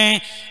പറയണേ.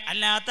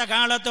 അല്ലാത്ത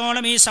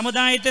കാലത്തോളം ഈ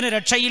സമുദായത്തിന്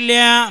രക്ഷയില്ല.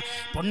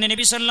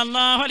 പൊന്നുനബി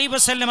സല്ലല്ലാഹു അലൈഹി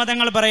വസല്ലം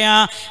തങ്ങൾ പറയാ,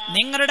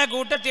 നിങ്ങളുടെ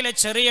കൂട്ടത്തിലെ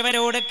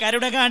ചെറിയവരോട്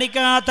കരുണ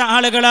കാണിക്കാത്ത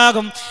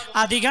ആളുകളാകും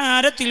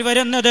അധികാരത്തിൽ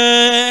വരുന്നത്.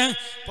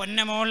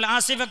 പൊന്നമോൾ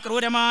ആസിഫ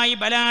ക്രൂരമായി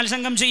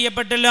ബലാത്സംഗം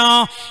ചെയ്യപ്പെട്ടല്ലോ.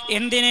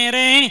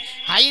 എന്തിനേറെ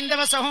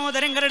ഹൈന്ദവ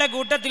സഹോദരങ്ങളുടെ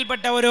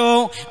കൂട്ടത്തിൽപ്പെട്ട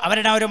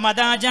അവരുടെ ഒരു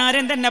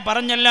മതാചാര്യൻ തന്നെ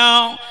പറഞ്ഞല്ലോ,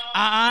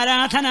 ആ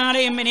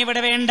ആരാധനാലയം ഇനി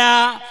ഇവിടെ വേണ്ട,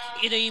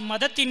 ഇത്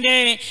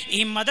ഈ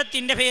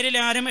മതത്തിന്റെ പേരിൽ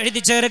ആരും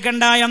എഴുതി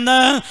ചേർക്കണ്ട എന്ന്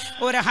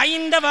ഒരു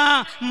ഹൈന്ദവ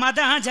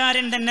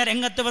മതാചാര്യൻ തന്നെ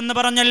രംഗത്ത് വന്ന്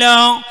പറഞ്ഞല്ലോ.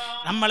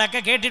 നമ്മളൊക്കെ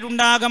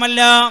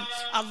കേട്ടിട്ടുണ്ടാകുമല്ലോ.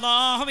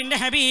 അല്ലാഹുവിന്റെ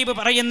ഹബീബ്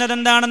പറയുന്നത്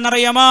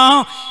എന്താണെന്നറിയാമോ?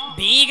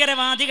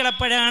 ഭീകരവാദികൾ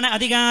എപ്പോഴാണ്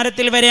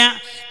അധികാരത്തിൽ വരിക?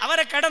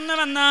 അവരെ കടന്നു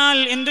വന്നാൽ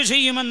എന്തു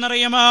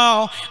ചെയ്യുമെന്നറിയുമോ?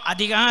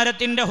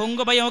 അധികാരത്തിന്റെ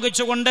ഹുങ്ക്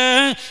ഉപയോഗിച്ചുകൊണ്ട്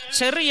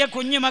ചെറിയ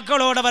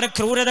കുഞ്ഞുമക്കളോട് അവർ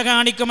ക്രൂരത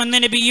കാണിക്കുമെന്ന്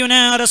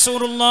നബിയുനാ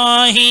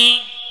റസൂലുള്ളാഹി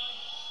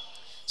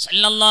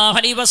സല്ലല്ലാഹു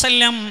അലൈഹി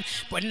വസല്ലം.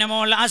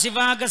 പൊന്നമോൾ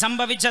ആസിഫാക്ക്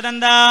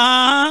സംഭവിച്ചതെന്താ?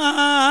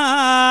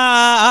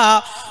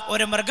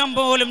 ഒരു മൃഗം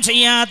പോലും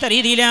ചെയ്യാത്ത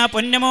രീതിയിൽ ആ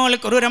പൊന്നമോൾ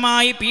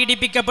ക്രൂരമായി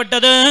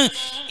പീഡിപ്പിക്കപ്പെട്ടത്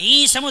ഈ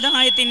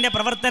സമുദായത്തിന്റെ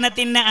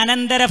പ്രവർത്തനത്തിന്റെ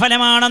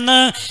അനന്തരഫലമാണെന്ന്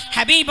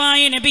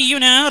ഹബീബായ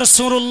നബിയുനാ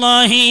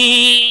റസൂലുള്ളാഹി.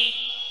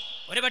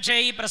 ഒരുപക്ഷെ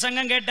ഈ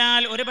പ്രസംഗം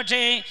കേട്ടാൽ ഒരുപക്ഷെ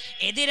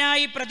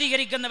എതിരായി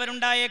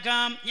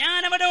പ്രതികരിക്കുന്നവരുണ്ടായേക്കാം. ഞാൻ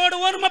അവരോട്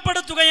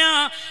ഓർമ്മപ്പെടുത്തുകയാ,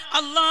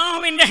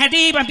 അള്ളാഹുവിൻ്റെ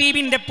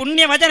ഹബീബിൻ്റെ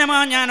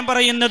പുണ്യവചനമാണ് ഞാൻ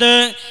പറയുന്നത്.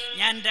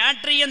 ഞാൻ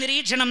രാഷ്ട്രീയ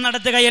നിരീക്ഷണം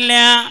നടത്തുകയല്ല,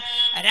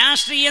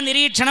 രാഷ്ട്രീയ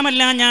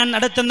നിരീക്ഷണമല്ല ഞാൻ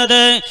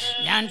നടത്തുന്നത്.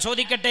 ഞാൻ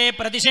ചോദിക്കട്ടെ,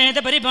 പ്രതിഷേധ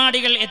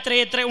പരിപാടികൾ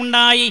എത്രയെത്ര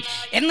ഉണ്ടായി?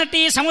 എന്നിട്ട്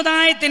ഈ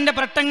സമുദായത്തിന്റെ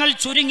പ്രശ്നങ്ങൾ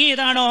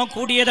ചുരുങ്ങിയതാണോ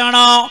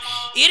കൂടിയതാണോ?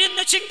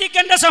 ഇരുന്ന്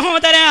ചിന്തിക്കേണ്ട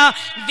സഹോദര,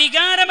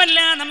 വികാരമല്ല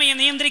നമ്മെ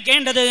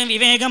നിയന്ത്രിക്കേണ്ടത്,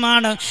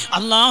 വിവേകമാണ്.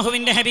 അള്ളാഹുവിന്റെ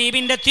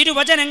ഹബീബിന്റെ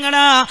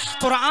തിരുവചനങ്ങളാ,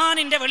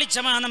 ഖുർആനിന്റെ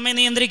വെളിച്ചമാ നമ്മെ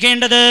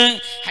നിയന്ത്രിക്കേണ്ടത്.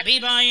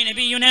 ഹബീബായ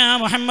നബിയുനാ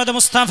മുഹമ്മദ്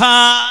മുസ്തഫ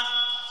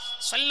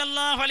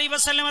സല്ലല്ലാഹു അലൈഹി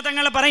വസല്ലം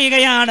തങ്ങൾ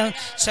പറയുകയാണ്,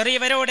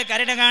 ചെറിയവരോട്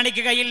കരുണ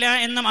കാണിക്കുകയില്ല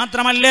എന്ന്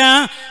മാത്രമല്ല,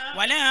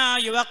 വലാ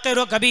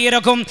യുവഖിറു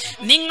കബീറക്കും,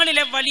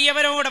 നിങ്ങളിലെ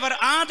വലിയവരോട് അവർ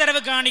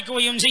ആദരവ്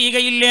കാണിക്കുകയും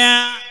ചെയ്യുകയില്ല.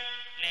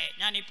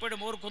 ഞാൻ ഇപ്പോഴും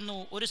ഓർക്കുന്നു,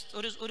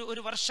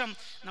 ഒരു വർഷം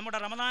നമ്മുടെ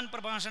റമദാൻ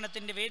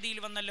പ്രഭാഷണത്തിന്റെ വേദിയിൽ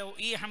വന്നല്ലോ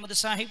ഈ അഹമ്മദ്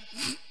സാഹിബ്.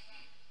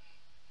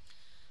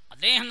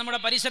 അദ്ദേഹം നമ്മുടെ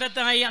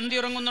പരിസരത്തായി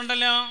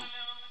അന്തിയുറങ്ങുന്നുണ്ടല്ലോ.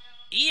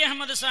 ഈ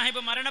അഹമ്മദ്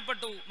സാഹിബ്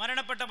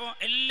മരണപ്പെട്ടപ്പോൾ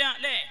എല്ലാം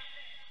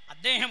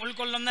അദ്ദേഹം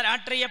ഉൾക്കൊള്ളുന്ന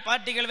രാഷ്ട്രീയ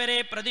പാർട്ടികൾ വരെ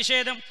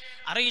പ്രതിഷേധം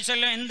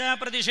അറിയിച്ചല്ലോ. എന്താ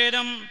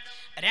പ്രതിഷേധം?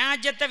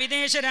 രാജ്യത്തെ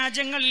വിദേശ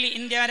രാജ്യങ്ങളിൽ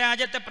ഇന്ത്യ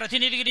രാജ്യത്തെ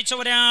പ്രതിനിധീകരിച്ച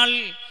ഒരാൾ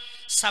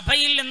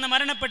സഭയിൽ നിന്ന്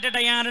മരണപ്പെട്ടിട്ട്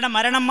അയാളുടെ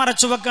മരണം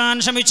മറച്ചു വെക്കാൻ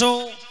ശ്രമിച്ചു.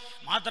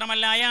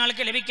 മാത്രമല്ല,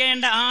 അയാൾക്ക്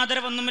ലഭിക്കേണ്ട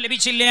ആദരവൊന്നും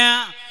ലഭിച്ചില്ല.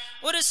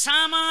 ഒരു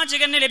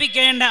സാമാജികന്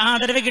ലഭിക്കേണ്ട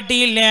ആദരവ്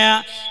കിട്ടിയില്ല.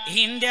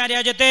 ഇന്ത്യ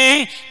രാജ്യത്തെ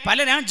പല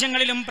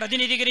രാജ്യങ്ങളിലും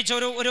പ്രതിനിധീകരിച്ച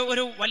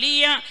ഒരു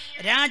വലിയ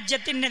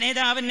രാജ്യത്തിന്റെ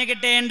നേതാവിന്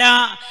കിട്ടേണ്ട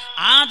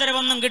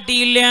ആദരവൊന്നും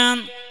കിട്ടിയില്ല.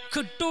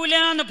 കിട്ടൂല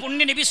എന്ന്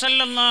പുണ്യ നബി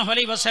സല്ലല്ലാഹു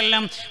അലൈഹി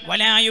വസല്ലം.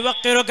 വലാ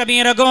യുവഖിറു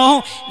കബീറകോ,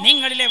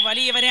 നിങ്ങളിലെ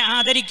വലിയവരെ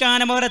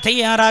ആദരിക്കാനും അവർ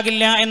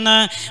തയ്യാറാകില്ല എന്ന്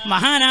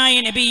മഹാനായ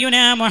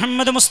നബിയുനാ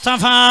മുഹമ്മദ്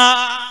മുസ്തഫ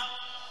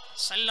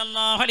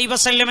സല്ലല്ലാഹു അലൈഹി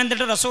വസല്ലം.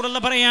 എന്നിട്ട്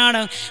റസൂലുള്ളാഹി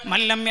പറയാണ്,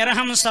 മല്ലം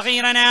യർഹം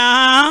സഗീറനാ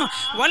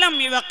വലം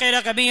യുവഖിറ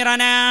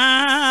കബീറനാ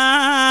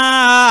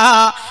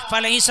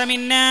ഫലൈസ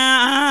മിന്നാ.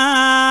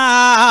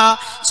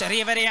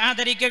 ചെറിയവരെ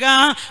ആദരിക്കുക,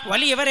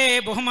 വലിയവരെ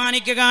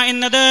ബഹുമാനിക്കുക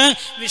എന്നത്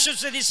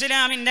വിശുദ്ധ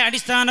ഇസ്ലാമിന്റെ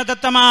അടിസ്ഥാന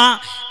തത്വമാ.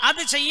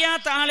 അത്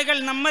ചെയ്യാത്ത ആളുകൾ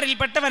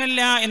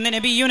നമ്മളിൽപ്പെട്ടവരല്ല എന്ന്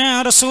നബിയുനാ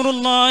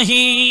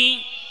റസൂലുള്ളാഹി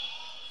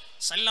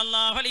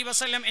സല്ലല്ലാഹു അലൈഹി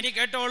വസല്ലം. ഇനി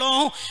കേട്ടോളൂ,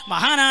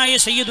 മഹാനായ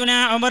സയ്യിദുനാ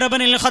ഉമർ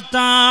ഇബ്നുൽ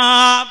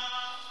ഖത്താബ്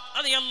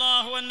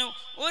റളിയല്ലാഹു അൻഹു,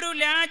 ഒരു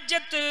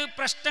രാജ്യത്ത്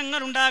പ്രശ്നങ്ങൾ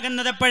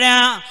ഉണ്ടാകുന്നത് എപ്പോഴാ?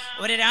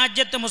 ഒരു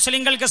രാജ്യത്ത്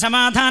മുസ്ലിങ്ങൾക്ക്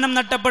സമാധാനം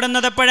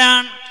നഷ്ടപ്പെടുന്നത്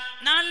എപ്പോഴാണ്?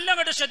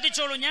 നല്ലവണ്ണം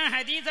ശ്രദ്ധിച്ചോളൂ. ഞാൻ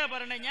ഹദീസാ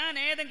പറഞ്ഞേ, ഞാൻ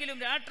ഏതെങ്കിലും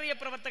രാഷ്ട്രീയ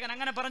പ്രവർത്തകൻ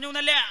അങ്ങനെ പറഞ്ഞു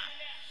എന്നല്ല.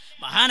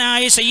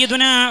 മഹാനായ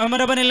സയ്യിദുനാ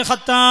ഉമർ ഇബ്നുൽ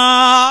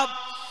ഖത്താബ്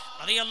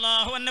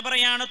റളിയല്ലാഹു അൻഹു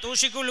പറയാണ്,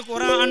 തൂഷികുൽ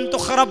ഖുർആൻ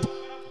തുഖറബ്.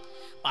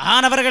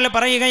 മഹാനവറുകൾ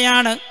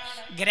പറയുകയാണ്,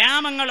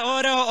 ഗ്രാമങ്ങൾ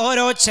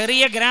ഓരോ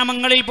ചെറിയ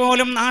ഗ്രാമങ്ങളിൽ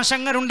പോലും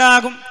നാശങ്ങൾ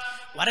ഉണ്ടാകും.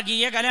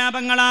 വർഗീയ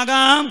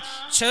കലാപങ്ങളാകാം,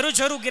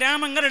 ചെറു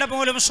ഗ്രാമങ്ങളുടെ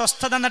പോലും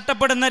സ്വസ്ഥത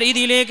നഷ്ടപ്പെടുന്ന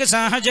രീതിയിലേക്ക്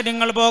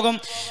സാഹചര്യങ്ങൾ പോകും.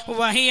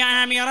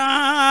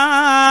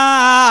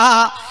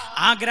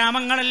 ആ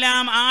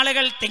ഗ്രാമങ്ങളെല്ലാം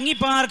ആളുകൾ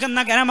തിങ്ങിപ്പാർക്കുന്ന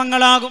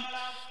ഗ്രാമങ്ങളാകും.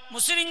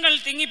 മുസ്ലിങ്ങൾ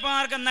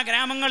തിങ്ങിപ്പാർക്കുന്ന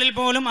ഗ്രാമങ്ങളിൽ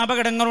പോലും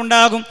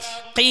അപകടങ്ങളുണ്ടാകും.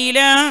 ഖീല,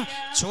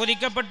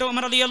 ചോദിക്കപ്പെട്ടു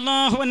ഉമർ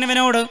റളിയല്ലാഹു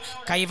അൻഹുവിനോട്,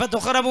 കൈഫ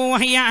തുഖറബു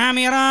വഹിയ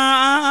ആമിറാ,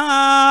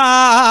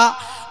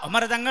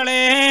 ഉമർ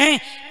തങ്ങളെ,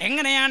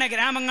 എങ്ങനെയാണ്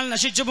ഗ്രാമങ്ങൾ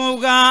നശിച്ചു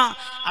പോവുക?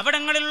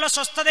 അവിടങ്ങളിലുള്ള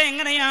സ്വസ്ഥത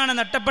എങ്ങനെയാണ്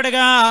നഷ്ടപ്പെടുക?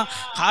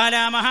 ഖാല,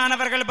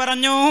 മഹാനവർകൾ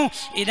പറഞ്ഞു,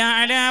 ഇദാ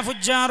അലാ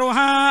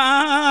ഫുജ്ജാറുഹാ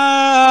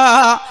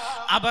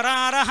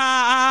അബ്റാറഹാ,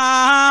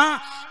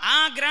 ആ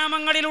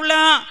ഗ്രാമങ്ങളിലുള്ള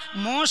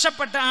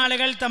മോശപ്പെട്ട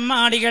ആളുകൾ,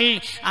 തമ്മാടികൾ,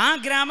 ആ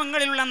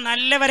ഗ്രാമങ്ങളിലുള്ള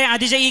നല്ലവരെ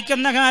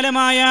അതിജയിക്കുന്ന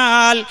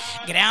കാലമായാൽ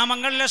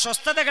ഗ്രാമങ്ങളിലെ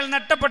സ്വസ്ഥതകൾ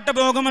നഷ്ടപ്പെട്ടു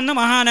പോകുമെന്ന്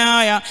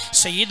മഹാനായ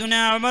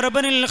സയ്യിദുനാ ഉമർ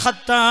ഇബ്നുൽ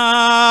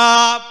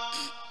ഖത്താബ്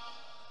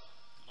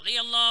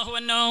റളിയല്ലാഹു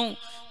അൻഹു.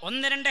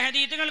 ഒന്ന് രണ്ട്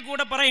ഹദീസുകൾ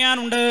കൂടെ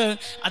പറയാനുണ്ട്,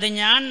 അത്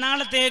ഞാൻ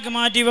നാളത്തേക്ക്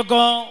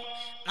മാറ്റിവെക്കോ.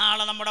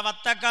 നാളെ നമ്മുടെ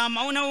വത്തക്ക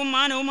മൗനവും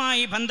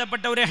മാനവുമായി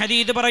ബന്ധപ്പെട്ട ഒരു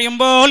ഹദീസ്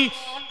പറയുമ്പോൾ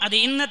അത്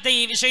ഇന്നത്തെ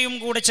ഈ വിഷയം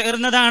കൂടെ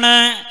ചേർന്നതാണ്.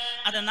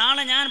 അത്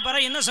നാളെ ഞാൻ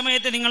പറയുന്ന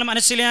സമയത്ത് നിങ്ങൾ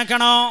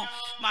മനസ്സിലാക്കണോ.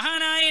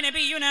 മഹാനായ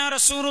നബിയുനാ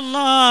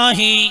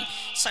റസൂലുള്ളാഹി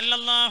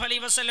സല്ലല്ലാഹു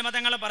അലൈഹി വസല്ലം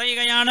തങ്ങൾ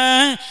പറയുകയാണ്,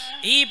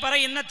 ഈ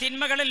പറയുന്ന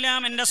തിന്മകളെല്ലാം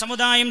എൻ്റെ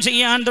സമുദായം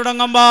ചെയ്യാൻ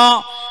തുടങ്ങുമ്പോൾ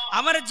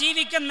അവർ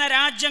ജീവിക്കുന്ന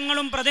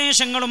രാജ്യങ്ങളും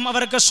പ്രദേശങ്ങളും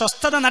അവർക്ക്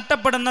സ്വസ്ഥത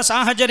നഷ്ടപ്പെടുന്ന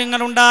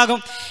സാഹചര്യങ്ങൾ ഉണ്ടാകും.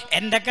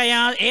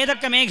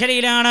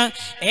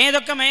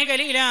 ഏതൊക്കെ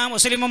മേഖലയിലാണ്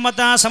മുസ്ലിം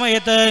ഉമ്മത്ത് ആ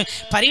സമയത്ത്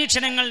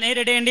പരീക്ഷണങ്ങൾ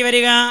നേരിടേണ്ടി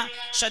വരിക?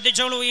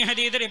 ശ്രദ്ധിച്ചോളൂ. ഈ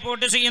ഹദീസ്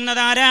റിപ്പോർട്ട്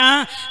ചെയ്യുന്നതാരാ?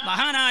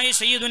 മഹാനായ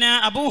സയ്യിദുനാ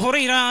അബൂ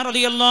ഹുറൈറ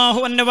റളിയല്ലാഹു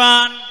അൻഹു.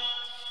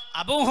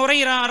 അബൂ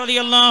ഹുറൈറ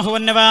റളിയല്ലാഹു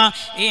അൻഹു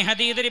ഈ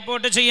ഹദീസ്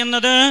റിപ്പോർട്ട്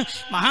ചെയ്യുന്നത്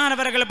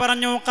മഹാനവറുകൾ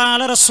പറഞ്ഞു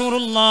ഖാല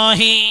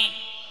റസൂലുള്ളാഹി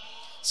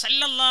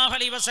സല്ലല്ലാഹു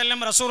അലൈഹി വസല്ലം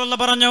റസൂലുള്ള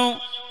പറഞ്ഞു.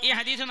 ഈ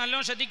ഹദീസ്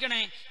നല്ലോണം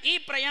ശ്രദ്ധിക്കണേ. ഈ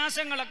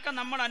പ്രയാസങ്ങളൊക്കെ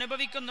നമ്മൾ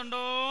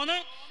അനുഭവിക്കുന്നുണ്ടോന്ന്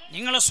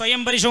നിങ്ങൾ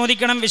സ്വയം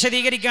പരിശോധിക്കണം.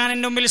 വിശദീകരിക്കാൻ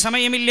എൻ്റെ മുമ്പിൽ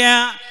സമയമില്ല.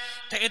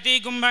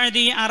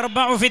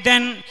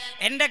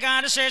 എൻ്റെ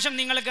കാലശേഷം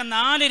നിങ്ങൾക്ക്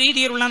 4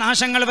 രീതിയിലുള്ള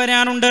നാശങ്ങൾ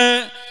വരാനുണ്ട്.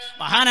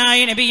 മഹാനായ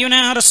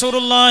നബിയുനാ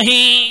റസൂലുള്ളാഹി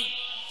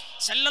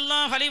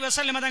സല്ലല്ലാഹു അലൈഹി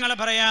വസല്ലം തങ്ങൾ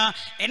പറയാ,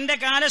 എൻ്റെ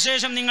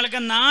കാലശേഷം നിങ്ങൾക്ക്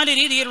 4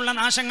 രീതിയിലുള്ള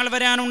നാശങ്ങൾ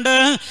വരാനുണ്ട്.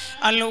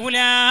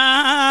 അൽ-ഊലാ,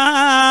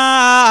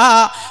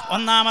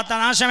 ഒന്നാമത്തെ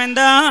നാശം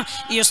എന്താ?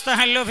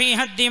 യുസ്തഹല്ലു ഫീഹ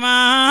ദിമാ,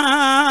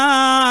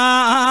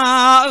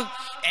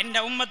 എൻ്റെ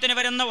ഉമ്മത്തിന്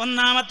വരുന്ന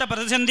ഒന്നാമത്തെ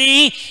പ്രതിസന്ധി,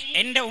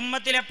 എൻ്റെ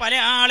ഉമ്മത്തിലെ പല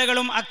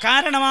ആളുകളും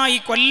അകാരണമായി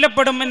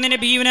കൊല്ലപ്പെടും എന്ന്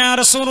നബിയുനാ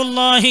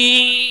റസൂലുള്ളാഹി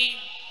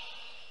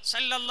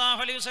സല്ലല്ലാഹു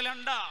അലൈഹി വസല്ലം.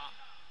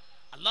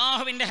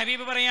 അല്ലാഹുവിൻ്റെ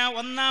ഹബീബ് പറയാ,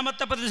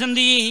 ഒന്നാമത്തെ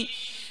പ്രതിസന്ധി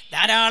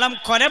ധാരാളം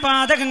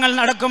കൊലപാതകങ്ങൾ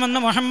നടക്കുമെന്ന്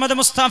മുഹമ്മദ്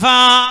മുസ്തഫ.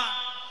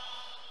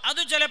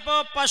 അത് ചിലപ്പോ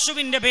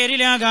പശുവിൻ്റെ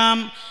പേരിലാകാം,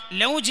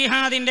 ലൗ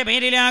ജിഹാദിൻ്റെ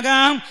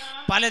പേരിലാകാം,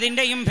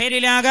 പലതിൻ്റെയും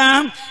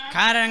പേരിലാകാം.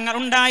 കാരണങ്ങൾ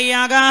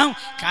ഉണ്ടായിയാകാം,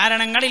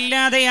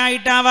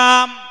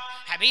 കാരണങ്ങളില്ലാതെയായിട്ടാവാം.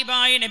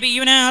 ഹബീബായ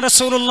നബിയുനാ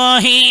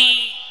റസൂലുള്ളാഹി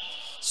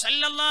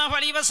സല്ലല്ലാഹു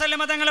അലൈഹി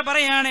വസല്ലം തങ്ങൾ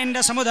പറയാണ്,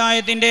 എൻ്റെ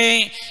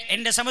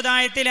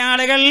സമുദായത്തിലെ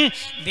ആളുകൾ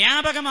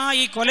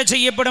വ്യാപകമായി കൊല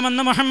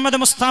ചെയ്യപ്പെടുമെന്ന് മുഹമ്മദ്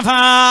മുസ്തഫ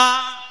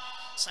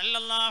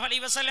സല്ലല്ലാഹു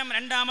അലൈഹി വസല്ലം.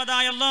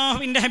 രണ്ടാമതായി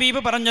അല്ലാഹുവിൻ്റെ ഹബീബ്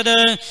പറഞ്ഞത്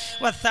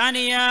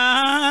വസാനിയാ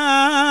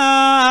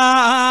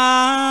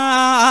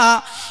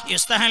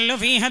യുസ്തഹല്ലു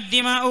ഫീഹ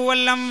ദിമാഉ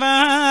വൽ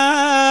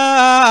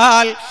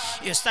അംവാൽ,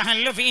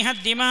 യുസ്തഹല്ലു ഫീഹ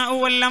ദിമാഉ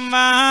വൽ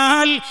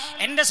അംവാൽ,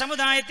 എൻ്റെ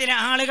സമുദായത്തിലെ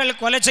ആളുകൾ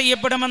കൊല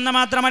ചെയ്യപ്പെടുമെന്ന്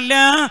മാത്രമല്ല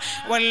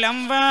വൽ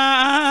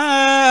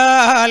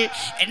അംവാൽ,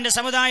 എൻ്റെ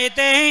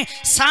സമുദായത്തെ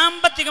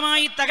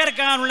സാമ്പത്തികമായി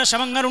തകർക്കാനുള്ള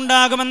ശ്രമങ്ങൾ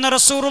ഉണ്ടാകുമെന്ന്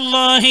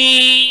റസൂലുള്ളാഹി.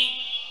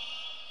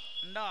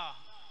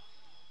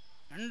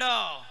 ഉണ്ടോ?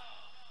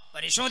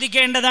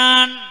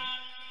 പരിശോധിക്കേണ്ടതാണ്.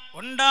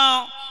 ഉണ്ടോ?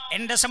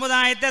 എൻ്റെ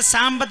സമുദായത്തെ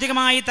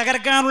സാമ്പത്തികമായി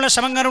തകർക്കാനുള്ള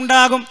ശ്രമങ്ങൾ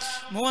ഉണ്ടാകും.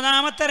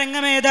 മൂന്നാമത്തെ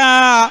രംഗമേതാ?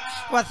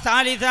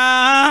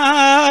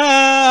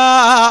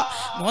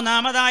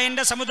 മൂന്നാമതായി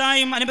എൻ്റെ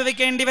സമുദായം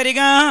അനുഭവിക്കേണ്ടി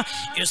വരിക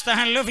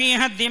യുസ്തഹല്ലു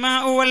ഫീഹ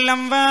ദിമാഉ വൽ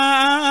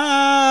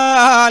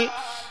അംവാൽ,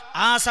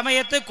 ആ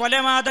സമയത്ത്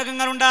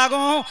കൊലപാതകങ്ങൾ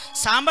ഉണ്ടാകും.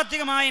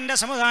 സാമ്പത്തികമായി എൻ്റെ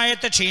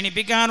സമുദായത്തെ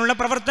ക്ഷീണിപ്പിക്കാനുള്ള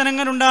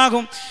പ്രവർത്തനങ്ങൾ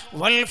ഉണ്ടാകും.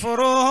 വൽ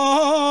ഫുറൂജ്,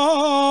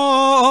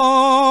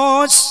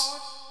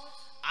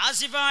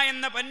 ആസിഫ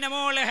എന്ന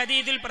പൊന്നമോൾ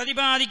ഹദീസിൽ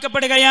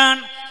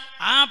പ്രതിപാദിക്കപ്പെടുകയാണ്.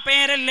 ആ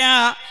പേരല്ല,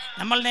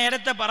 നമ്മൾ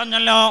നേരത്തെ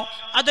പറഞ്ഞല്ലോ,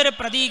 അതൊരു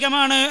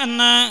പ്രതീകമാണ്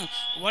എന്ന്.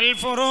 വൽ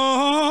ഫുറൂജ്,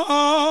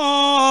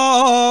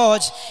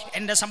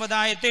 എൻ്റെ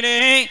സമുദായത്തിലെ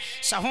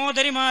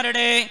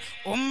സഹോദരിമാരുടെ,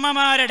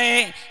 ഉമ്മമാരുടെ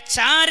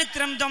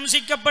ചാരിത്രം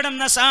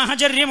ധ്വംസിക്കപ്പെടുന്ന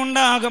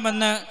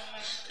സാഹചര്യമുണ്ടാകുമെന്ന്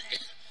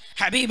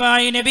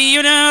ഹബീബായി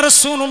നബിയുനാ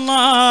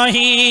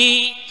റസൂലുള്ളാഹി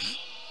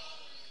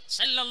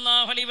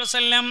സല്ലല്ലാഹു അലൈഹി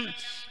വസല്ലം.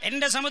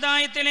 എൻ്റെ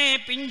സമുദായത്തിലെ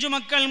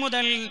പിഞ്ചുമക്കൾ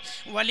മുതൽ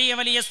വലിയ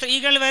വലിയ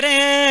സ്ത്രീകൾ വരെ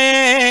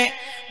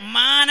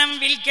മാനം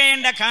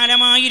വിൽക്കേണ്ട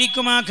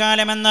കാലമായിരിക്കും ആ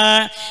കാലമെന്ന്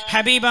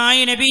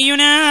ഹബീബായി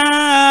നബിയുനാ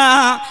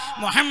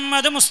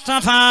മുഹമ്മദ്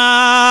മുസ്തഫ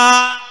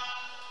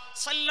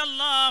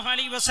സല്ലല്ലാഹു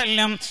അലൈഹി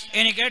വസല്ലം.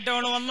 ഇനി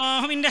കേട്ടോളൂ,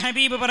 അല്ലാഹുവിൻ്റെ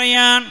ഹബീബ്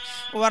പറയാൻ,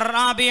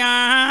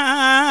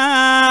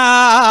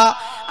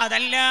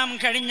 അതെല്ലാം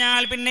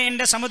കഴിഞ്ഞാൽ പിന്നെ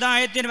എൻ്റെ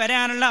സമുദായത്തിന്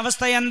വരാനുള്ള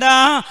അവസ്ഥ എന്താ?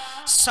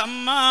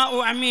 സമ്മാഉ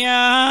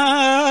അമ്യാ,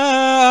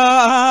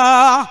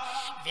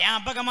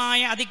 വ്യാപകമായ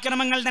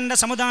അതിക്രമങ്ങൾ തൻ്റെ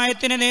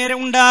സമുദായത്തിന് നേരെ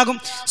ഉണ്ടാകും.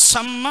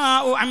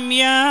 സമ്മാഉ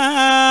അമ്യാ,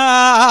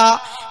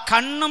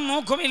 കണ്ണും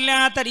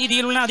മൂക്കുമില്ലാത്ത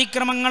രീതിയിലുള്ള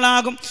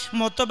അതിക്രമങ്ങളാകും.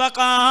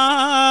 മുത്തബഖാ,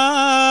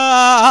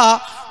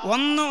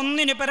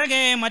 ഒന്നിനു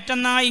പിറകെ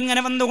മറ്റൊന്നായി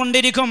ഇങ്ങനെ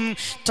വന്നുകൊണ്ടിരിക്കും.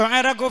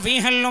 തുഅറഖു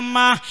ഫീഹൽ ഉമ്മ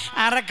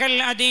അറഖൽ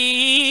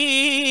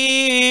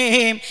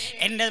അദീം,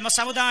 എൻ്റെ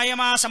സമുദായം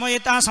ആ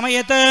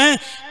സമയത്ത്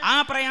ആ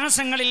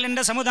പ്രയാസങ്ങളിൽ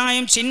എൻ്റെ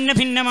സമുദായം ഛിന്ന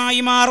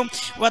ഭിന്നമായി മാറും.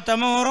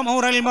 വതമൂറു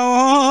മൂറൽ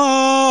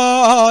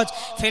മൗജ്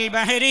ഫിൽ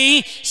ബഹരി,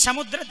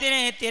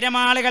 സമുദ്രത്തിലെ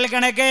തിരമാലകൾ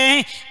കണക്കെ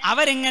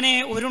അവരിങ്ങനെ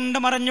ഉരുണ്ട്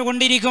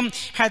മറഞ്ഞുകൊണ്ടിരിക്കും.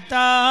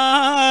 ഹത്താ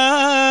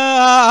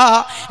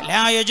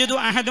ലാ യജിദു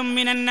അഹദും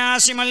മിനൻ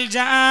നാസി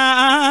മൽജാ,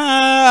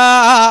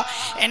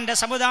 എൻ്റെ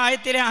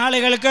സമുദായത്തിലെ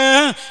ആളുകൾക്ക്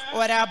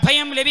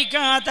ഒരഭയം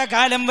ലഭിക്കാത്ത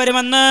കാലം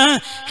വരുമെന്ന്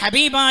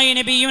ഹബീബായ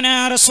നബിയുനാ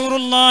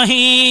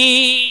റസൂലുള്ളാഹി.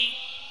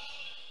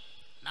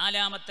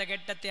 നാലാമത്തെ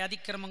ഘട്ടത്തെ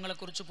അതിക്രമങ്ങളെ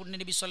കുറിച്ച്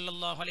പുണ്യനബി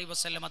സല്ലല്ലാഹു അലൈഹി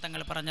വസല്ലം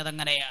തങ്ങൾ പറഞ്ഞത്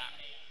അങ്ങനെയാണ്.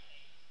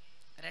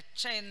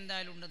 രക്ഷ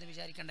എന്തായാലും ഉണ്ടെന്ന്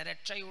വിചാരിക്കേണ്ട.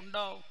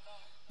 രക്ഷയുണ്ടോ?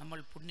 നമ്മൾ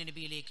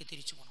പുണ്യനബിയിലേക്ക്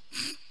തിരിച്ചു പോകണം.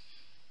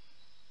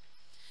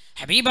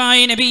 ഹബീബായ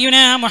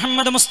നബിയുനാ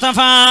മുഹമ്മദ് മുസ്തഫ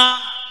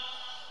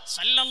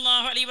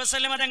സല്ലല്ലാഹു അലൈഹി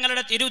വസല്ലം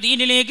തങ്ങളുടെ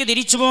തിരുദീനിലേക്ക്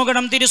തിരിച്ചു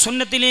പോകണം,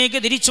 തിരുസുന്നത്തിലേക്ക്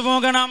തിരിച്ചു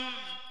പോകണം.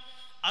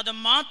 അത്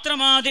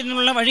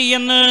മാത്രമാതിനുള്ള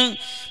വഴിയെന്ന്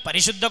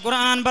പരിശുദ്ധ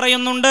ഖുർആൻ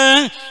പറയുന്നുണ്ട്.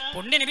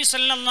 പുണ്യനബി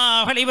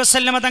സല്ലല്ലാഹു അലൈഹി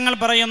വസല്ലം തങ്ങൾ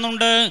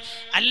പറയുന്നുണ്ട്.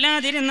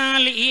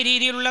 അല്ലാതിരുന്നാൽ ഈ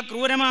രീതിയിലുള്ള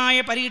ക്രൂരമായ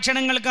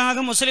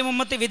പരീക്ഷണങ്ങൾക്കാകും മുസ്ലിം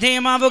ഉമ്മത്ത്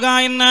വിധേയമാവുക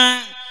എന്ന്.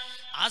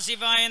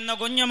 ആസിഫ എന്ന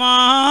കുഞ്ഞുമാൾ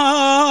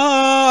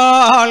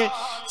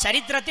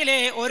ചരിത്രത്തിലെ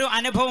ഒരു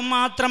അനുഭവം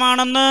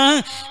മാത്രമാണെന്ന്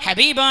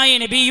ഹബീബായ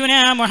നബിയുന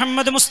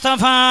മുഹമ്മദ്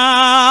മുസ്തഫ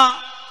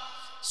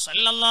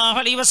സല്ലല്ലാഹു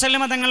അലൈഹി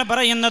വസല്ലം തങ്ങൾ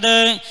പറയുന്നത്.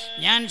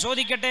 ഞാൻ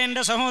ചോദിക്കട്ടെ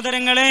എൻ്റെ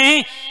സഹോദരങ്ങളെ,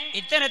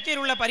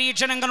 ഇത്തരത്തിലുള്ള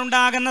പരീക്ഷണങ്ങൾ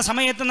ഉണ്ടാകുന്ന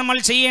സമയത്ത് നമ്മൾ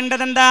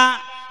ചെയ്യേണ്ടതെന്താ?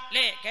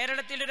 അല്ലേ,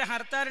 കേരളത്തിൽ ഒരു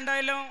ഹർത്താൽ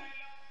ഉണ്ടായല്ലോ.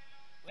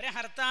 ഒരു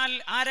ഹർത്താൽ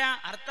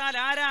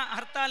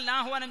ഹർത്താൽ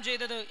ആഹ്വാനം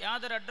ചെയ്തത്?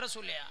 യാതൊരു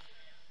അഡ്രസ്സും ഇല്ല.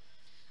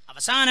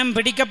 അവസാനം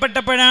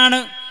പിടിക്കപ്പെട്ടപ്പോഴാണ്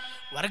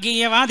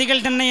വർഗീയവാദികൾ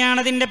തന്നെയാണ്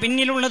അതിൻ്റെ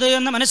പിന്നിലുള്ളത്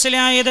എന്ന്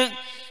മനസ്സിലായത്.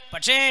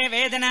 പക്ഷേ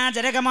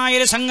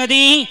വേദനാജനകമായൊരു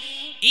സംഗതി,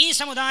 ഈ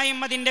സമുദായം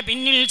അതിൻ്റെ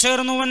പിന്നിൽ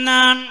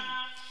ചേർന്നുവെന്നാണ്.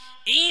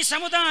 ഈ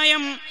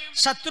സമുദായം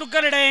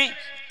ശത്രുക്കളുടെ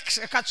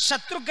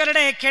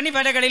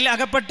കെണിവലകളിൽ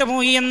അകപ്പെട്ടു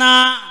പോയി എന്ന.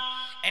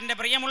 എൻ്റെ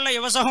പ്രിയമുള്ള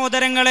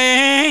യുവസഹോദരങ്ങളെ,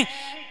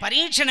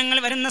 പരീക്ഷണങ്ങൾ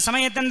വരുന്ന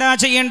സമയത്ത് എന്താ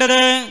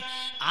ചെയ്യേണ്ടത്?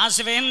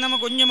 ആസിഫ എന്ന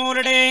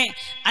കുഞ്ഞുമോളുടെ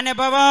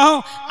അനുഭവം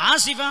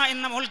ആസിഫ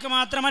എന്ന മോൾക്ക്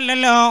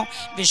മാത്രമല്ലല്ലോ,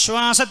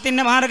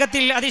 വിശ്വാസത്തിൻ്റെ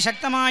മാർഗത്തിൽ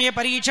അതിശക്തമായ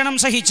പരീക്ഷണം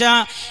സഹിച്ച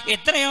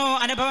എത്രയോ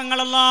അനുഭവങ്ങൾ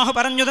അല്ലാഹു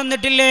പറഞ്ഞു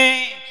തന്നിട്ടില്ലേ?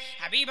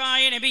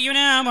 ഹബീബായ നബിയുന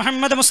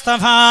മുഹമ്മദ്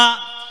മുസ്തഫ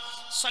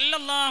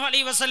സല്ലല്ലാഹു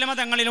അലൈഹി വസല്ലം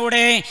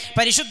തങ്ങളിലൂടെ,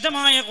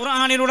 പരിശുദ്ധമായ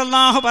ഖുർആനിലൂടെ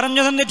അല്ലാഹു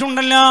പറഞ്ഞു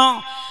തന്നിട്ടുണ്ടല്ലോ.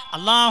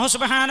 അല്ലാഹു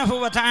സുബ്ഹാനഹു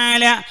വ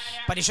തആല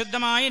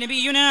പരിശുദ്ധമായ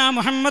നബിയുന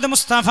മുഹമ്മദ്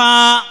മുസ്തഫ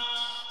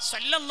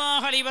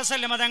സല്ലല്ലാഹു അലൈഹി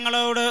വസല്ലം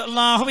തങ്ങളോട്,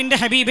 അല്ലാഹുവിൻ്റെ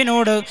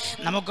ഹബീബിനോട്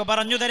നമുക്ക്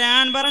പറഞ്ഞു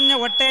തരാൻ പറഞ്ഞ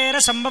ഒട്ടേറെ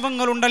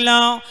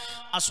സംഭവങ്ങളുണ്ടല്ലോ.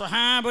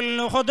 അസ്ഹാബുൽ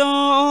ഉഖ്ദൂദ്,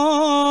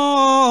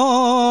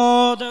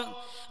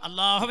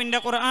 അല്ലാഹുവിൻ്റെ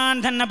ഖുർആൻ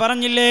തന്നെ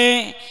പറഞ്ഞില്ലേ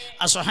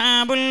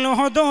അസ്ഹാബുൽ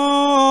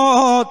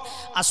ഉഖ്ദൂദ്,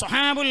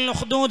 അസ്ഹാബുൽ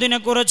ഉഖ്ദൂദിനെ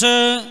കുറിച്ച്.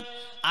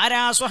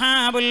 ആരാ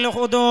അസ്ഹാബുൽ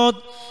ഉഖ്ദൂദ്?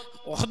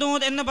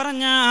 ഉഖ്ദൂദ് എന്ന്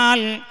പറഞ്ഞാൽ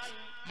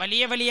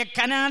വലിയ വലിയ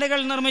കനാലുകൾ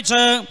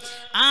നിർമ്മിച്ച്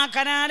ആ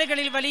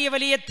കനാലുകളിൽ വലിയ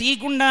വലിയ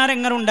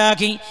തീകുണ്ടാരങ്ങൾ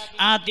ഉണ്ടാക്കി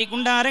ആ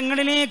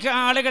തീകുണ്ടാരങ്ങളിലേക്ക്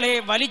ആളുകളെ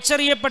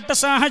വലിച്ചെറിയപ്പെട്ട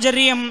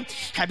സാഹചര്യം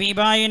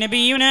ഹബീബായ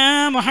നബിയുന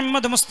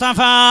മുഹമ്മദ് മുസ്തഫ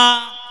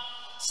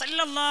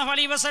സല്ലല്ലാഹു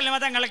അലൈഹി വസല്ലം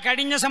തങ്ങൾ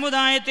കഴിഞ്ഞ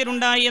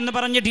സമുദായത്തിലുണ്ടായി എന്ന്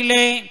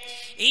പറഞ്ഞിട്ടില്ലേ?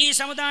 ഈ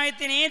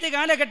സമുദായത്തിന് ഏത്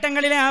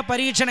കാലഘട്ടങ്ങളിലാ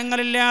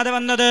പരീക്ഷണങ്ങളില്ലാതെ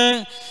വന്നത്?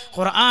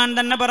 ഖുർആൻ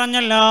തന്നെ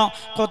പറഞ്ഞല്ലോ,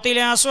 ഖുതില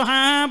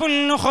അസ്ഹാബുൽ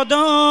ഉഖ്ദൂദ്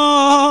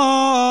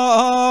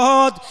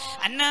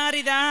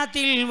അന്നാരി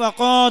ദാത്തിൽ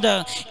വഖൂദ്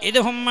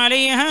ഇദ്ഹും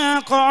അലൈഹാ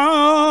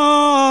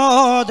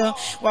ഖുഊദ്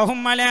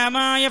വഹും അലാ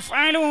മാ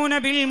യഫ്അലൂന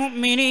ബിൽ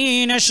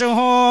മുഅ്മിനീന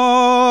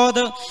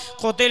ശുഹൂദ്.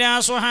 ഖുതില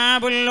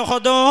അസ്ഹാബുൽ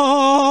ഉഖ്ദൂദ്,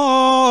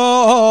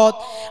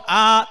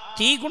 ആ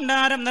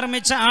തീകുണ്ടാരം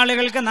നിർമ്മിച്ച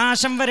ആളുകൾക്ക്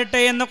നാശം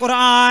വരട്ടെ എന്ന്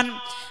ഖുർആൻ.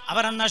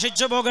 അവർ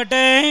നശിച്ചു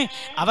പോകട്ടെ,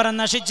 അവർ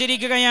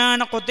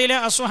നശിച്ചിരിക്കുകയാണ്. ഖുതില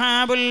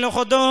അസ്ഹാബുൽ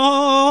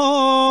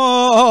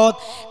ഉഖ്ദൂദ്,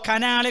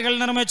 കനാലുകൾ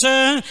നിർമ്മിച്ച്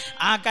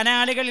ആ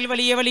കനാലുകളിൽ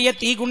വലിയ വലിയ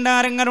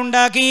തീകുണ്ടാരങ്ങൾ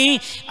ഉണ്ടാക്കി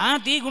ആ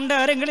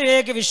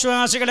തീകുണ്ടാരങ്ങളിലേക്ക്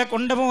വിശ്വാസികളെ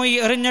കൊണ്ടുപോയി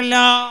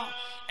എറിഞ്ഞല്ലോ.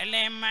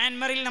 അല്ലേ,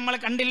 മ്യാൻമറിൽ നമ്മൾ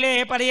കണ്ടില്ലേ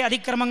പല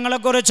അതിക്രമങ്ങളെ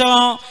കുറിച്ചോ?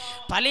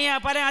 പല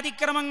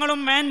അതിക്രമങ്ങളും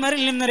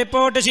മ്യാൻമറിൽ നിന്ന്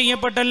റിപ്പോർട്ട്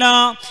ചെയ്യപ്പെട്ടല്ലോ.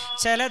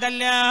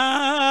 ചിലതല്ല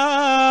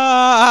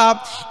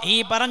ഈ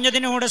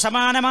പറഞ്ഞതിനോട്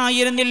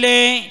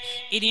സമാനമായിരുന്നില്ലേ?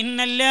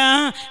 ഇതിന്നല്ല,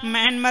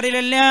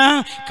 മ്യാൻമറിലല്ല,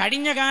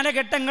 കഴിഞ്ഞ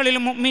കാലഘട്ടങ്ങളിൽ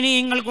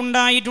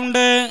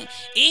മുഅ്മിനീങ്ങൾക്കുണ്ടായിട്ടുണ്ട്.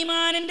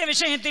 ഈമാനിന്റെ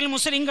വിഷയത്തിൽ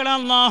മുസ്ലിംകളെ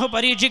അല്ലാഹു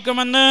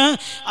പരീക്ഷിക്കുമെന്ന്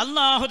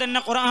അല്ലാഹു തന്നെ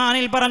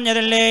ഖുർആനിൽ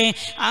പറഞ്ഞതല്ലേ?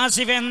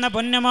 ആസിഫ എന്ന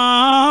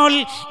പൊന്നമാൾ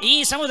ഈ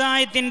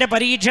സമുദായത്തിന്റെ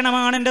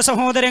പരീക്ഷണമാണ്. എൻ്റെ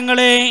സഹോദരൻ,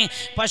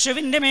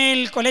 പശുവിന്റെ മേൽ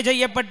കൊല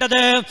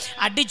ചെയ്യപ്പെട്ടത്,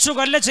 അടിച്ചു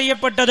കൊല്ല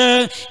ചെയ്യപ്പെട്ടത്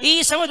ഈ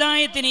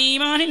സമുദായത്തിന്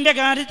ഈമാനിന്റെ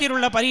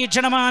കാര്യത്തിലുള്ള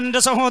പരീക്ഷണമാണ്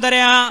സഹോദര.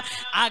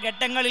 ആ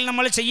ഘട്ടങ്ങളിൽ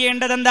നമ്മൾ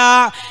ചെയ്യേണ്ടതെന്താ?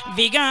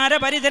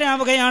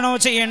 വികാരപരിതരാവുകയാണോ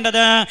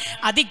ചെയ്യേണ്ടത്?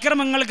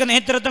 അതിക്രമങ്ങൾക്ക്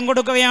നേതൃത്വം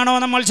കൊടുക്കുകയാണോ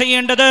നമ്മൾ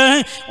ചെയ്യേണ്ടത്?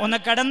 ഒന്ന്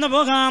കടന്നു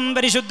പോകാം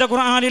പരിശുദ്ധ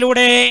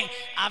ഖുർആനിലൂടെ.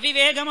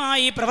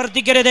 അവിവേകമായി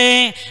പ്രവർത്തിക്കരുതേ.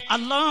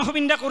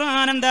 അല്ലാഹുവിന്റെ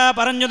ഖുർആൻ എന്താ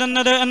പറഞ്ഞു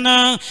തന്നത് എന്ന്?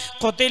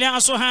 ഖുതില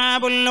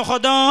അസ്ഹാബുൽ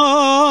ഉഖ്ദൂദ്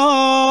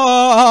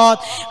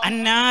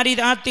അന്നാരി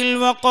ദാത്തിൽ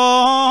വഖൂദ്.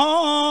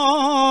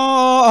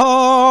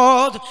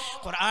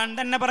 ഖുർആൻ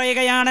തന്നെ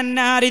പറയുകയാണ്,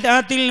 അന്നാരി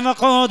ദാത്തിൽ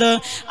വഖൂദ്,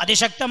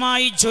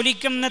 അതിശക്തമായി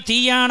ജ്വലിക്കുന്ന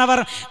തീയാണവർ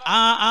ആ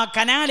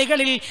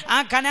കനാലുകളിൽ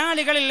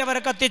അവർ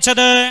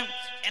കത്തിച്ചത്.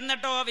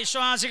 എന്നിട്ടോ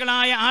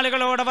വിശ്വാസികളായ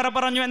ആളുകളോട് അവർ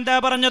പറഞ്ഞു, എന്താ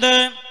പറഞ്ഞത്?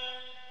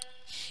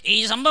 ഈ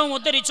സംഭവം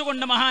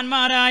ഉദ്ധരിച്ചുകൊണ്ട്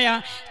മഹാന്മാരായ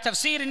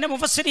തഫ്സീറിന്റെ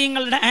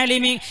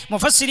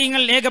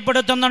മുഫസ്സിരീങ്ങൾ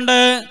രേഖപ്പെടുത്തുന്നുണ്ട്.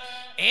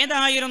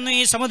 ഏതായിരുന്നു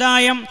ഈ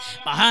സമുദായം?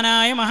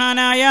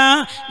 മഹാനായ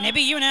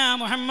നബിയുന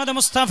മുഹമ്മദ്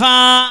മുസ്തഫ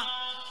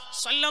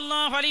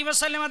സല്ലല്ലാഹു അലൈഹി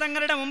വസല്ലം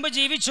തങ്ങളുടെ മുമ്പ്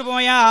ജീവിച്ചു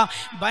പോയ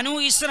ബനു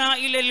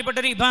ഇസ്രായേലിൽപ്പെട്ട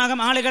ഒരു വിഭാഗം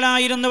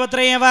ആളുകളായിരുന്നു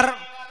അത്രയവർ.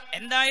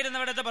 എന്തായിരുന്നു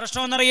അവിടുത്തെ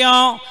പ്രശ്നമെന്നറിയോ?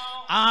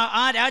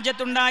 ആ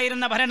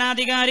രാജ്യത്തുണ്ടായിരുന്ന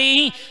ഭരണാധികാരി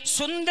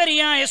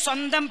സുന്ദരിയായ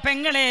സ്വന്തം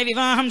പെങ്ങളെ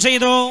വിവാഹം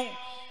ചെയ്തു.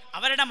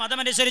 അവരുടെ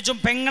മതമനുസരിച്ചും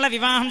പെങ്ങളെ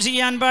വിവാഹം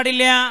ചെയ്യാൻ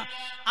പാടില്ല.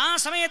 ആ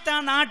സമയത്ത് ആ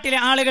നാട്ടിലെ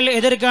ആളുകൾ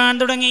എതിർക്കാൻ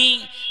തുടങ്ങി.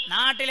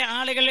 നാട്ടിലെ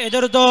ആളുകൾ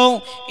എതിർത്തു.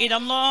 ഇത്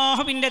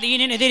അല്ലാഹുവിൻ്റെ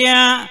ദീനിനെതിരെ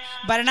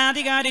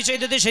ഭരണാധികാരി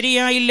ചെയ്തത്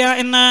ശരിയായില്ല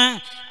എന്ന്.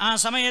 ആ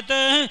സമയത്ത്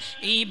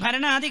ഈ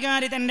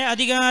ഭരണാധികാരി തൻ്റെ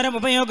അധികാരം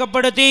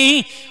ഉപയോഗപ്പെടുത്തി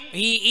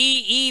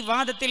ഈ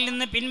വാദത്തിൽ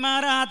നിന്ന്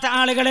പിന്മാറാത്ത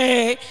ആളുകളെ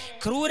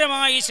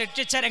ക്രൂരമായി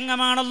ശിക്ഷിച്ച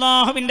രംഗമാണ്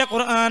അല്ലാഹുവിൻ്റെ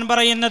ഖുർആൻ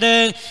പറയുന്നത്.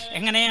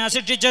 എങ്ങനെയാ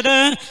ശിക്ഷിച്ചത്?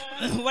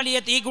 വലിയ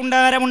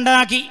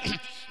തീകുണ്ടാരമുണ്ടാക്കി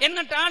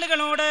എന്നിട്ട്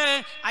ആളുകളോട്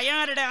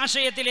അയാളുടെ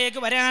ആശയത്തിലേക്ക്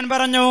വരാൻ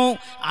പറഞ്ഞു.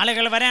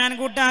 ആളുകൾ വരാൻ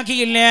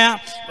കൂട്ടാക്കിയില്ല.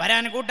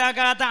 വരാൻ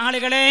കൂട്ടാക്കാത്ത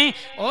ആളുകളെ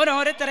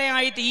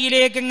ഓരോരുത്തരെയായി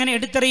തീയിലേക്ക് ഇങ്ങനെ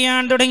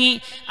എടുത്തെറിയാൻ തുടങ്ങി.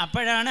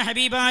 അപ്പോഴാണ്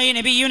ഹബീബായി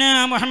നബിയുന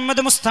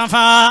മുഹമ്മദ് മുസ്തഫ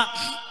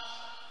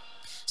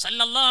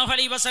സല്ലല്ലാഹു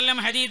അലൈഹി വസല്ലം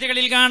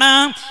ഹദീസുകളിൽ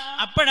കാണാം,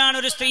 അപ്പോഴാണ്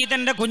ഒരു സ്ത്രീ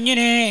തൻ്റെ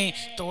കുഞ്ഞിനെ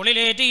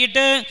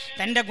തോളിലേറ്റിയിട്ട്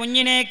തൻ്റെ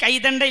കുഞ്ഞിനെ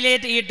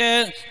കൈതണ്ടയിലേറ്റിയിട്ട്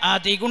ആ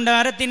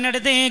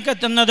തീകുണ്ടാരത്തിനടുത്തേക്ക്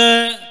എത്തുന്നത്.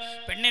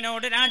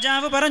 പെണ്ണിനോട്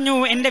രാജാവ് പറഞ്ഞു,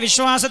 എൻ്റെ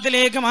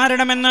വിശ്വാസത്തിലേക്ക്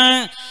മാറണമെന്ന്.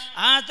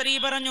 ആ സ്ത്രീ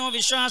പറഞ്ഞു,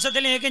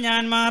 വിശ്വാസത്തിലേക്ക്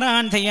ഞാൻ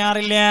മാറാൻ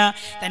തയ്യാറില്ല.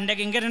 തൻ്റെ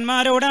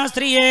കിങ്കരന്മാരോട് ആ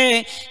സ്ത്രീയെ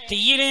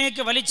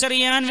തീയിലേക്ക്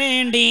വലിച്ചെറിയാൻ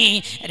വേണ്ടി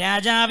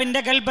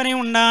രാജാവിൻ്റെ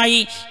കൽപ്പനയുണ്ടായി.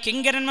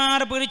 കിങ്കരന്മാർ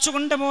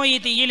പിടിച്ചുകൊണ്ടുപോയി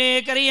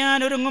തീയിലേക്ക് എറിയാൻ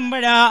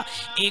ഒരുങ്ങുമ്പോഴാ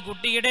ഈ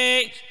കുട്ടിയുടെ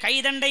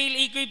കൈതണ്ടയിൽ,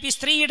 ഈ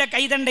സ്ത്രീയുടെ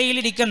കൈതണ്ടയിൽ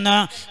ഇരിക്കുന്ന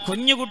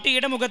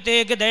കുഞ്ഞുകുട്ടിയുടെ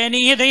മുഖത്തേക്ക്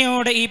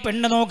ദയനീയതയോടെ ഈ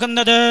പെണ്ണ്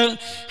നോക്കുന്നത്.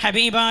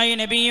 ഹബീബായ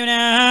നബിയുന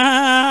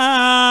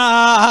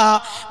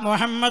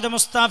മുഹമ്മദ്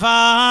മുസ്തഫ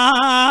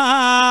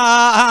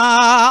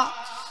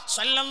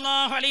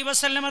സല്ലല്ലാഹു അലൈഹി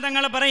വസല്ലം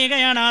തങ്ങൾ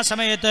പറയുകയാണ്, ആ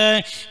സമയത്ത്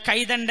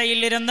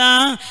കൈതണ്ടയിലിരുന്ന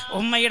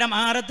ഉമ്മയുടെ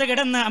മാറത്ത്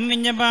കിടന്ന്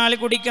അമ്മിഞ്ഞ പാൽ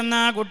കുടിക്കുന്ന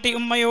കുട്ടി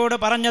ഉമ്മയോട്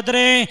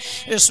പറഞ്ഞത്രേ,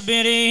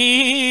 ഇസ്ബിരി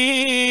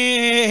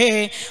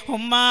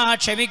ഉമ്മ,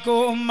 ക്ഷമിക്കൂ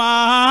ഉമ്മ,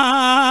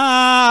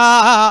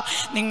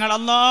 നിങ്ങൾ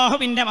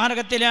അല്ലാഹുവിൻ്റെ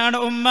മാർഗത്തിലാണ്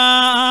ഉമ്മ,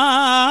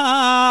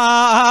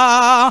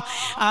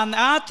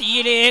 ആ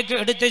തീയിലേക്ക്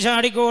എടുത്തു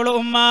ചാടിക്കോളൂ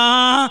ഉമ്മ,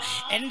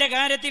 എൻ്റെ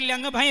കാര്യത്തിൽ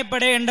അങ്ങ്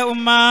ഭയപ്പെടേണ്ട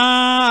ഉമ്മ,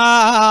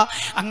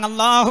 അങ്ങ്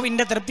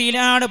അല്ലാഹുവിൻ്റെ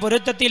തൃപ്തിയിലാണ്,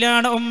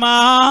 പൊരുത്തത്തിലാണ് ഉമ്മ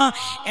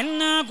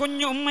എന്ന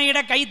കുഞ്ഞു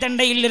ഉമ്മയുടെ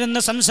കൈതണ്ടയിൽ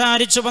ഇരുന്ന്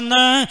സംസാരിച്ചു വന്ന്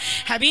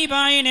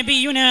ഹബീബായ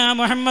നബിയുന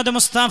മുഹമ്മദ്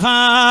മുസ്തഫ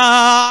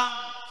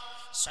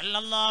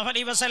സല്ലല്ലാഹു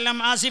അലൈഹി വസല്ലം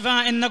ആസിഫ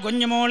എന്ന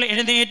കുഞ്ഞുമോൾ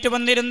എഴുന്നേറ്റ്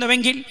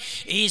വന്നിരുന്നുവെങ്കിൽ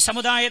ഈ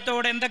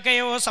സമുദായത്തോട്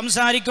എന്തൊക്കെയോ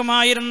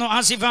സംസാരിക്കുമായിരുന്നു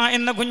ആസിഫ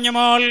എന്ന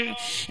കുഞ്ഞുമോൾ.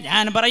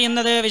 ഞാൻ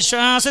പറയുന്നത്,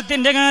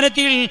 വിശ്വാസത്തിൻ്റെ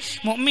കാര്യത്തിൽ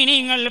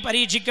മുഅ്മിനീങ്ങൾ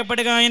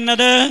പരീക്ഷിക്കപ്പെടുക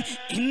എന്നത്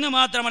ഇന്ന്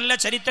മാത്രമല്ല,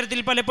 ചരിത്രത്തിൽ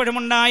പലപ്പോഴും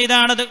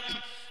ഉണ്ടായതാണത്.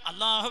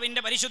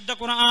 അള്ളാഹുവിൻ്റെ പരിശുദ്ധ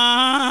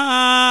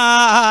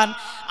ഖുർആൻ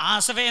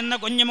ആസിഫ എന്ന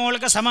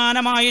കുഞ്ഞുമോൾക്ക്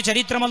സമാനമായ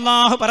ചരിത്രം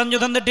അള്ളാഹു പറഞ്ഞു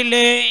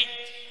തന്നിട്ടില്ലേ?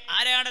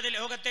 ആരാണത്?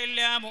 ലോകത്തെ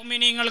എല്ലാ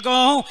മുഅ്മിനീങ്ങൾക്കോ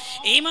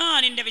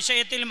ഈമാനിന്റെ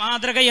വിഷയത്തിൽ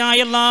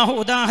മാതൃകയായി അല്ലാഹു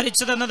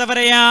ഉദാഹരിച്ചു തന്നത്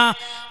പറയാ.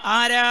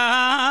 ആരാ?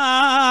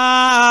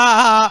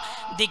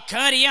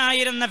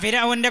 ധിക്കാരിയായിരുന്ന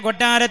ഫിർഔന്റെ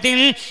കൊട്ടാരത്തിൽ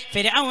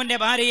ഫിർഔന്റെ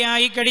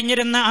ഭാര്യയായി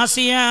കഴിഞ്ഞിരുന്ന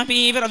ആസിയ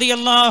ബീവി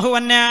റളിയല്ലാഹു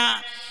അൻഹാ.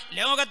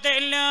 ലോകത്തെ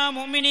എല്ലാ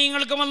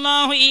മുഅ്മിനീങ്ങൾക്കും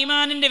അല്ലാഹു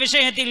ഈമാനിന്റെ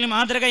വിഷയത്തിൽ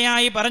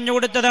മാതൃകയായി പറഞ്ഞു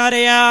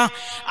കൊടുത്തതാരെയാ?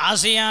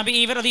 ആസിയ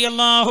ബീവി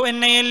റളിയല്ലാഹു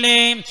അൻഹയല്ലേ.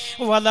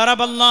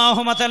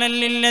 വദറബല്ലാഹു മതലൻ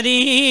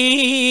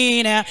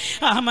ലില്ലദീന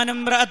ആമനു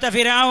ഇംറഅത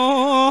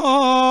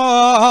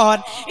ഫിർഔൻ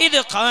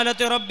ഇദ്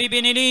ഖാലത് റബ്ബി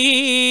ഇബ്നി ലീ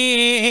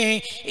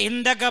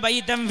ഇൻദക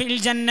ബൈതൻ ഫിൽ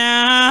ജന്ന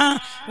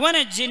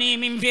വനജ്ജിനി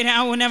മിൻ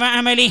ഫിർഔന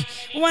വഅമലിഹി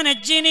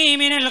വനജ്ജിനി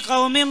മിനൽ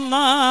ഖൗമിൽ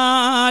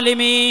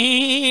ളാലിമീൻ.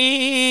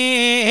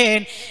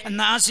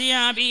 ആസിയ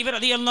ബീവി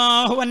റളിയല്ലാഹു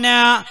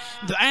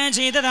ദുആ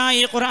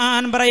ചെയ്തതായി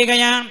ഖുർആൻ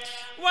പറയുകയാണ്.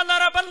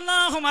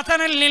 വദറബല്ലാഹു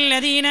മതലൻ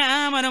ലില്ലദീന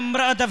ആമനു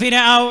ഇംറഅത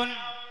ഫിർഔൻ.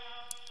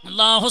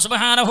 അല്ലാഹു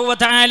സുബ്ഹാനഹു വ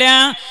തആല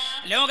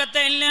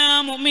ലോകത്തെ എല്ലാ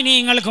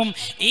മുഅ്മിനീങ്ങൾക്കും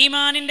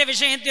ഈമാനിന്റെ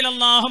വിഷയത്തിൽ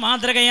അല്ലാഹു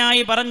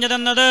മാതൃകയായി പറഞ്ഞു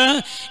തന്നത്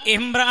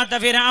ഇംറഅത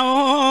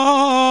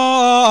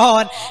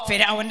ഫിർഔൻ,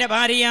 ഫിർഔന്റെ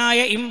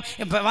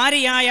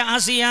ഭാര്യയായ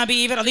ആസിയ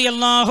ബീവി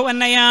റളിയല്ലാഹു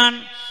അൻഹയാണ്.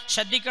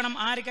 ശ്രദ്ധിക്കണം,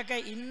 ആർക്കൊക്കെ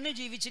ഇന്ന്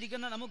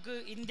ജീവിച്ചിരിക്കുന്ന നമുക്ക്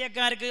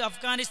ഇന്ത്യക്കാർക്ക്,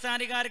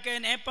 അഫ്ഗാനിസ്ഥാനുകാർക്ക്,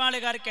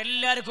 നേപ്പാളുകാർക്ക്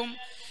എല്ലാവർക്കും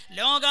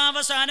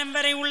ലോകാവസാനം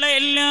വരെയുള്ള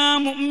എല്ലാ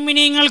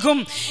മുഅ്മിനീങ്ങൾക്കും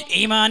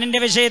ഈമാനിന്റെ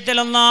വിഷയത്തിൽ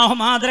അല്ലാഹു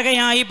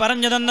മാതൃകയായി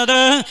പറഞ്ഞു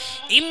തന്നത്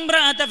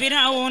ഇംറഅത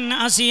ഫിർഔൻ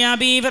ആസിയ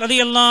ബീവി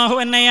റളിയല്ലാഹു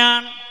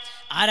അൻഹയാണ്.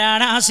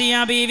 ആരാണ് ആസിയ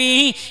ബീവി?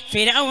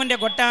 ഫിർഔന്റെ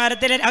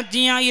കൊട്ടാരത്തിലെ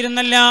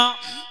രാജ്ഞിയായിരുന്നല്ലോ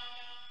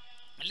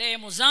അല്ലേ?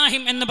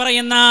 മുസാഹിം എന്ന്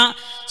പറയുന്ന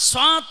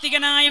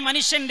സ്വാത്വികനായ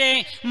മനുഷ്യന്റെ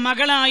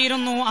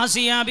മകളായിരുന്നു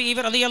ആസിയ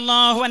ബീവി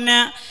റളിയല്ലാഹു അൻഹ.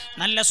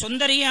 നല്ല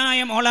സുന്ദരിയായ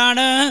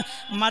മോളാണ്,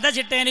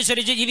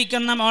 മതചിട്ടയനുസരിച്ച്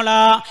ജീവിക്കുന്ന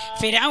മോളാ.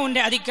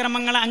 ഫിർഔന്റെ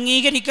അതിക്രമങ്ങൾ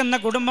അംഗീകരിക്കുന്ന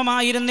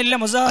കുടുംബമായിരുന്നില്ല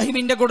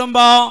മുസാഹിമിന്റെ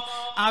കുടുംബം.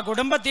 ആ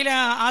കുടുംബത്തിലെ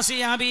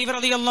ആസിയ ബീവി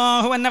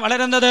റളിയല്ലാഹു അൻഹ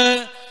വളരുന്നത്.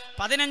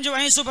 15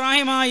 വയസ്സ്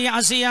പ്രായമായി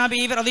ആസിയ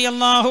ബീവി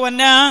റളിയല്ലാഹു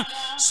അൻഹ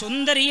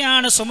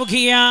സുന്ദരിയാണ്,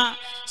 സുമുഖിയ,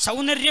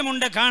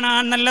 സൗന്ദര്യമുണ്ട്,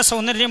 കാണാൻ നല്ല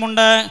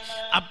സൗന്ദര്യമുണ്ട്.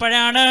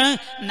 അപ്പോഴാണ്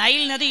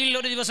നൈൽ നദിയിൽ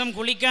ഒരു ദിവസം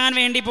കുളിക്കാൻ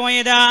വേണ്ടി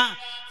പോയതാ.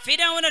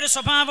 ഫിർഔനൊരു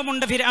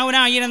സ്വഭാവമുണ്ട്.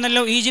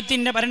 ഫിർഔനായിരുന്നല്ലോ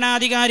ഈജിപ്തിന്റെ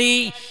ഭരണാധികാരി.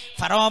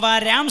 ഫറോവ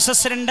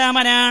രാംസസ്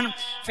രണ്ടാമനാണ്.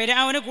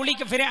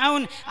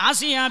 ഫിർഔൻ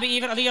ആസിയ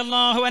ബീവി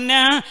റളിയല്ലാഹു അൻഹ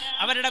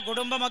അവരുടെ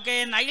കുടുംബമൊക്കെ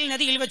നൈൽ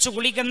നദിയിൽ വെച്ച്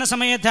കുളിക്കുന്ന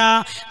സമയത്ത്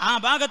ആ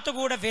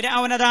ഭാഗത്തുകൂടെ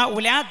ഫിർഔനതാ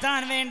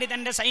ഉലാത്താൻ വേണ്ടി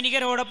തൻ്റെ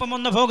സൈനികരോടൊപ്പം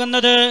ഒന്ന്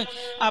പോകുന്നത്.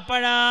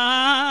 അപ്പോഴാ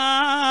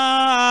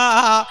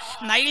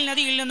നൈൽ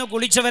നദിയിൽ നിന്ന്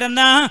കുളിച്ചു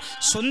വരുന്ന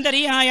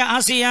സുന്ദരിയായ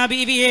ആസിയ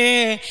ബീവിയെ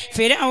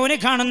ഫിർഔന്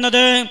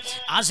കാണുന്നത്.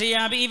 ആസിയ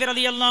ബീവി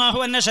റളിയല്ലാഹു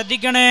അൻഹ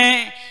ശ്രദ്ധിക്കണേ,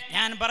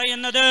 ഞാൻ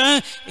പറയുന്നത്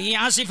ഈ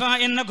ആസിഫ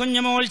എന്ന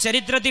കുഞ്ഞുമോൾ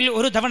ചരിത്രത്തിൽ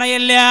ഒരു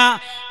തവണയല്ല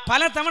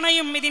പല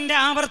തവണയും ഇതിൻ്റെ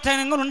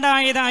ആവർത്തനങ്ങൾ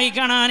ഉണ്ടായതായി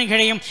കാണാൻ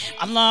കഴിയും.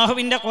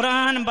 അള്ളാഹുവിൻ്റെ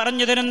ഖുർആൻ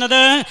പറഞ്ഞു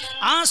തരുന്നത്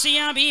ആസിയ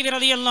ബീവി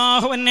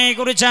റളിയല്ലാഹു അൻഹയെ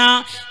കുറിച്ചാ.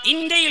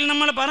 ഇന്ത്യയിൽ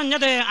നമ്മൾ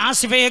പറഞ്ഞത്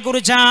ആസിഫയെ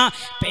കുറിച്ചാ.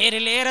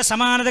 പേരിലേറെ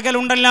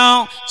സമാനതകളുണ്ടല്ലോ,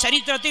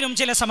 ചരിത്രത്തിലും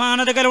ചില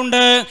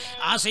സമാനതകളുണ്ട്.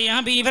 ആസിയ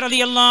ബീവി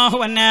റളിയല്ലാഹു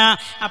അൻഹ,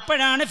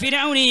 അപ്പോഴാണ്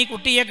ഫിറഔൻ ഈ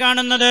കുട്ടിയെ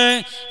കാണുന്നത്.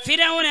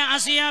 ഫിറഔൻ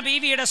ആസിയ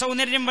ബീവിയുടെ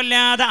സൗന്ദര്യം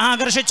വല്ലാതെ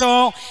ആകർഷിച്ചോ.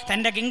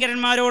 തൻ്റെ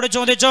കിങ്കരന്മാരോട്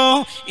ചോദിച്ചോ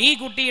ഈ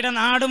കുട്ടിയുടെ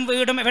നാടും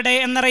വീടും എവിടെ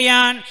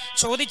എന്നറിയാൻ.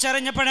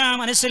 ചോദിച്ചറിഞ്ഞപ്പോഴാണ്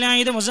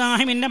മനസ്സിലായത്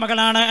മുസാഹിമിന്റെ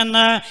മകളാണ്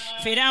എന്ന്.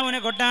 ഫിറഔൻ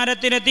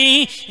കൊട്ടാരത്തിലെത്തി.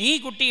 ഈ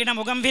കുട്ടിയുടെ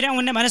മുഖം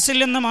ഫിറഔന്റെ മനസ്സിൽ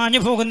നിന്ന് മാഞ്ഞു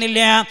പോകുന്നില്ല.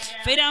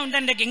 ഫിറഔൻ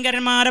തൻ്റെ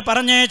കിങ്കരന്മാരെ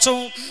പറഞ്ഞയച്ചു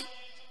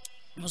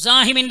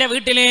മുസാഹിമിന്റെ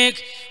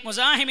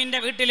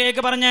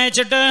വീട്ടിലേക്ക്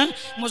പറഞ്ഞയച്ചിട്ട്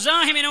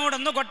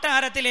മുസാഹിമിനോടൊന്ന്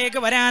കൊട്ടാരത്തിലേക്ക്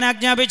വരാൻ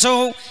ആജ്ഞാപിച്ചു.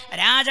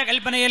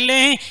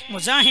 രാജകൽപ്പനയല്ലേ.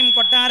 മുസാഹിം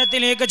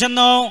കൊട്ടാരത്തിലേക്ക്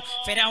ചെന്നു.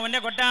 ഫിറഔന്റെ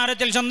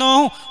കൊട്ടാരത്തിൽ ചെന്നു.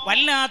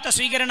 വല്ലാത്ത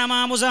സ്വീകരണമാ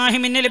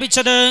മുസാഹിമിന്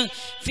ലഭിച്ചത്.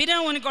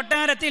 ഫിറഔൻ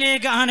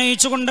കൊട്ടാരത്തിലേക്ക്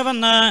ആനയിച്ചു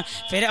കൊണ്ടുവന്ന്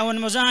ഫിറഔൻ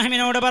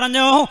മുസാഹിമിനോട്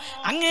പറഞ്ഞു,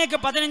 അങ്ങേക്ക്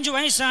 15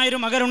 വയസ്സായൊരു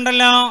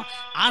മകനുണ്ടല്ലോ,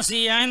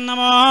 ആസിയ എന്ന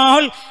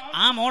മോൾ.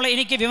 ആ മോളെ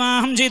എനിക്ക്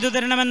വിവാഹം ചെയ്തു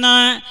തരണമെന്ന്.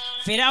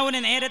 ഫിറഔന്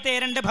നേരത്തെ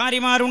 2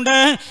 ഭാര്യമാരുണ്ട്.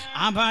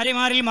 ആ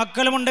ഭാര്യമാരിൽ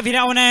മക്കളുമുണ്ട്.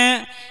 ഫിറഔന്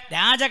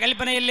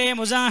രാജകൽപ്പനയല്ലേ,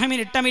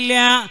 മുസാഹിമിന് ഇഷ്ടമില്ല.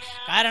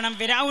 കാരണം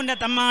ഫിറഔന്റെ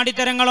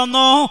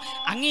തമ്മാടിത്തരങ്ങളൊന്നോ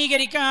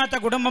അംഗീകരിക്കാത്ത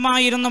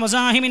കുടുംബമായിരുന്നു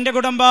മുസാഹിമിന്റെ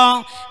കുടുംബം.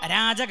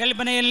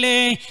 രാജകൽപ്പനയല്ലേ,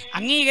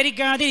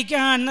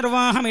 അംഗീകരിക്കാതിരിക്കാൻ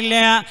നിർവാഹമില്ല.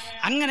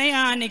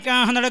 അങ്ങനെയാ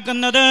നിക്കാഹ്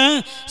നടക്കുന്നത്.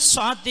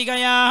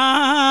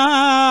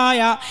 സ്വാത്വികയായ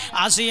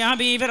ആസിയ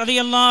ബീവി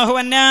റളിയല്ലാഹു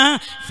അൻഹ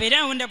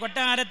ഫിറഔന്റെ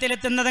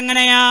കൊട്ടാരത്തിലെത്തുന്നത്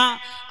എങ്ങനെയാ?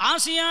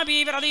 ആസിയ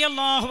ബീവി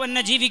റളിയല്ലാഹു അൻഹ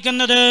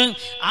ജീവിക്കുന്നത്,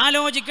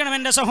 ആലോചിക്കണം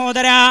എൻ്റെ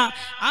സഹോദര,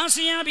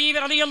 ആസിയ ബീവി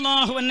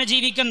റളിയല്ലാഹു അൻഹ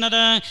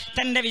ജീവിക്കുന്നത്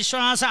തൻ്റെ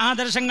വിശ്വാസ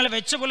ആദർശങ്ങൾ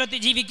വെച്ചു പുലർത്തി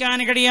ജീവിക്കാൻ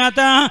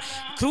കഴിയാത്ത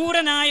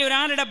ക്രൂരനായ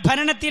ഒരാളുടെ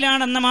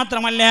ഭരണത്തിലാണെന്ന്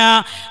മാത്രമല്ല,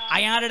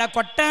 അയാളുടെ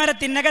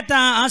കൊട്ടാരത്തിനകത്ത്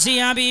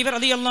ആസിയ ബീവി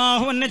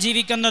റളിയല്ലാഹു അൻഹ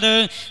ജീവിക്കുന്നത്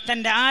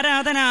തൻ്റെ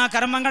ആരാധനാ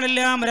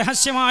കർമ്മങ്ങളെല്ലാം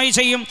രഹസ്യമായി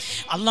ചെയ്യും.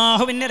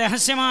 അള്ളാഹുവിൻ്റെ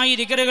രഹസ്യമായി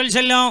ദിക്റുകൾ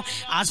ചൊല്ലും.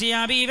 ആസിയ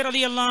ബീവി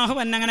റളിയല്ലാഹു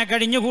അൻഹ അങ്ങനെ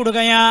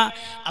കഴിഞ്ഞുകൂടുകയാ.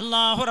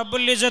 അല്ലാഹു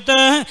റബ്ബുൽ ഇസ്സത്ത്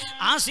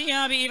ആസിയ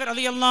ബീവി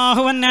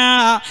റളിയല്ലാഹു അൻഹ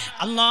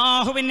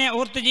അള്ളാഹുവിനെ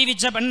ഓർത്ത്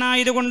ജീവിച്ച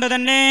പെണ്ണായതുകൊണ്ട്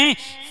തന്നെ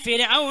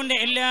ഫിറഔന്റെ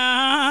എല്ലാ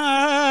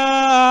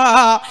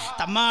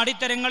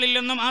തമ്മാടിത്തരങ്ങളിൽ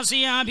നിന്നും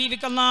ആസിയ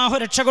ബീവിക്ക് അല്ലാഹു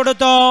രക്ഷ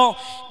കൊടുത്തു.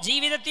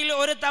 ജീവിതത്തിൽ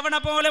ഒരു തവണ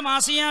പോലും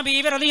ആസിയ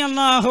ബീവി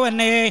റളിയല്ലാഹു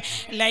അൻഹയെ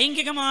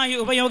ലൈംഗികമായി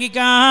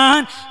ഉപയോഗിക്കാൻ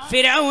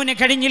ഫിറഔന്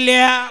കഴിഞ്ഞില്ല.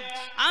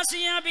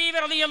 ആസിയ ബീവി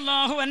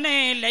റളിയല്ലാഹു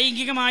അൻഹയെ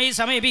ലൈംഗികമായി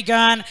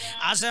സമീപിക്കാൻ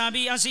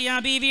ആസിയ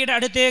ബീവിയുടെ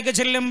അടുത്തേക്ക്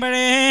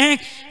ചെല്ലുമ്പോഴേ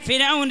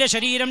ഫിറഔന്റെ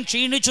ശരീരം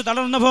ക്ഷീണിച്ചു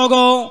തളർന്നു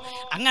പോകും.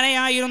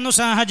 അങ്ങനെയായിരുന്നു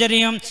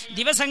സാഹചര്യം.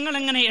 ദിവസങ്ങൾ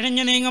എങ്ങനെ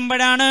ഇഴഞ്ഞു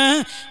നീങ്ങുമ്പോഴാണ്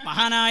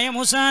മഹാനായ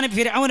മൂസാ നബി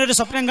ഫിറഔനൊരു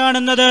സ്വപ്നം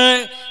കാണുന്നത്.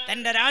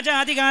 തൻ്റെ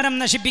രാജാധികാരം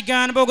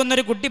നശിപ്പിക്കാൻ പോകുന്ന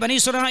ഒരു കുട്ടി ബനി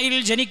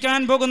ഇസ്രായേലിൽ ജനിക്കാൻ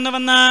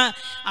പോകുന്നുവെന്ന്.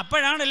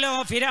 അപ്പോഴാണല്ലോ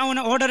ഫിറഔൻ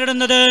ഓർഡർ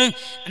ഇടുന്നത്,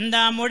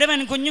 എന്താ മുഴുവൻ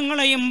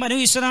കുഞ്ഞുങ്ങളെയും ബനി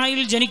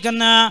ഇസ്രായേലിൽ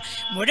ജനിക്കുന്ന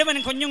മുഴുവൻ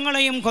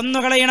കുഞ്ഞുങ്ങളെയും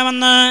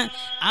കൊന്നുകളയണമെന്ന്.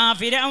 ആ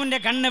ഫിറഔന്റെ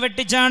കണ്ണ്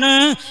വെട്ടിച്ചാണ്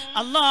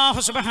അല്ലാഹു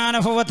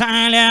സുബ്ഹാനഹു വ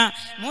തആല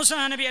മൂസാ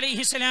നബി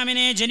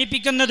അലൈഹിസ്സലാമിനെ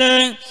ജനിപ്പിക്കുന്നത്.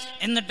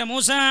 എന്നിട്ട്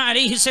മൂസാ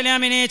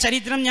അലൈഹിസ്സലാമിനെ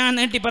ചരിത്രം ഞാൻ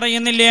നീട്ടി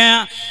പറയുന്നില്ല.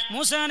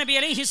 മൂസാ നബി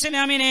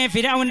അലൈഹിസ്സലാമിനെ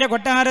ഫിറഔന്റെ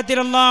കൊട്ടാരത്തിൽ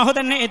അല്ലാഹു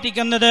തന്നെ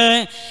എത്തിക്കുന്നത്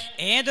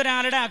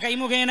ഏതൊരാളുടെ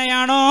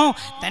കൈമുഖേനയാണോ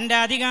തൻ്റെ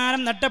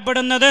അധികാരം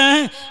നഷ്ടപ്പെടുന്നത്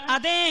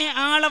അതേ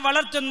ആളെ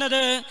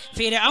വളർത്തുന്നത്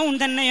ഫിറഔൻ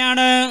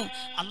തന്നെയാണ്.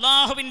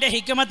 അല്ലാഹുവിൻ്റെ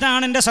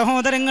ഹിക്മത്താണ് എൻ്റെ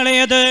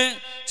സഹോദരങ്ങളേത്.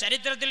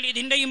 ചരിത്രത്തിൽ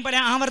ഇതിൻ്റെയും പല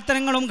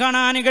ആവർത്തനങ്ങളും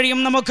കാണാൻ കഴിയും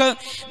നമുക്ക്.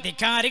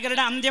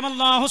 ധിക്കാരികളുടെ അന്ത്യം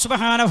അല്ലാഹു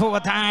സുബ്ഹാനഹു വ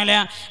തആല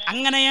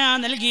അങ്ങനെയാ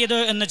നൽകിയത്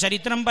എന്ന്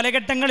ചരിത്രം പല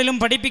ഘട്ടങ്ങളിലും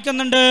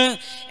പഠിപ്പിക്കുന്നുണ്ട്.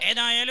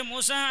 ഏതായാലും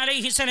മൂസാ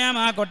അലൈഹിസ്സലാം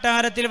ആ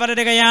കൊട്ടാരത്തിൽ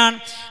വളരുകയാണ്.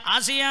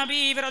 ആസിയ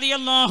ബീവി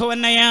റളിയല്ലാഹു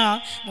അൻഹ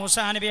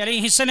മൂസാ നബി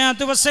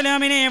അലൈഹിസ്സലാത്തു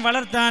വസ്സലാമിനെ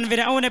വളർത്താൻ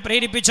ഫിറഔനെ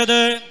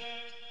പ്രേരിപ്പിച്ചത്.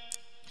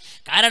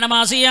 കാരണം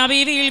ആസിയ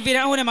ബീവിയിൽ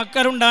ഫിറഔന്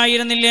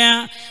മക്കളുണ്ടായിരുന്നില്ല.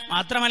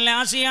 മാത്രമല്ല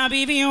ആസിയ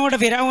ബീവിയോട്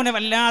ഫിറഔന്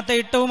വല്ലാത്ത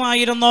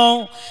ഇഷ്ടവുമായിരുന്നു.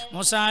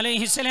 മൂസാ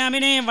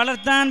അലൈഹിസ്സലാമിനെ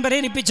വളർത്താൻ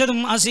പ്രേരിപ്പിച്ചതും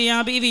ആസിയ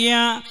ബീവിയ.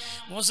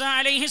 മൂസാ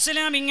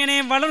അലൈഹിസ്സലാം ഇങ്ങനെ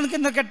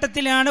വളർന്ന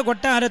ഘട്ടത്തിലാണ്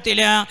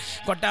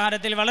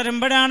കൊട്ടാരത്തിൽ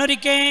വളരുമ്പോഴാണ്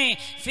ഒരിക്കൽ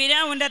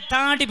ഫിറഔന്റെ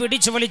താടി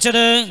പിടിച്ചു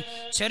വലിച്ചത്.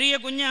 ചെറിയ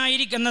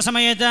കുഞ്ഞായിരിക്കുന്ന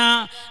സമയത്ത്.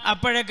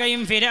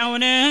 അപ്പോഴൊക്കെയും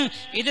ഫിറഔന്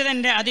ഇത്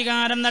തൻ്റെ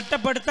അധികാരം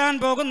നഷ്ടപ്പെടുത്താൻ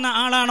പോകുന്ന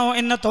ആളാണോ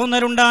എന്ന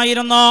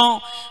തോന്നലുണ്ടായിരുന്നു.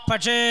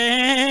 പക്ഷേ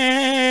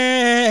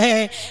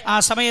ആ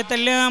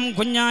സമയത്തെല്ലാം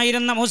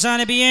കുഞ്ഞായിരുന്ന മൂസാ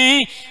നബിയെ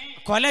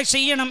കൊല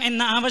ചെയ്യണം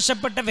എന്ന്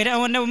ആവശ്യപ്പെട്ട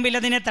ഫിറഔന്റെ മുമ്പിൽ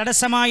അതിനെ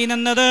തടസ്സമായി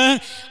നിന്നത്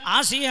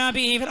ആസിയ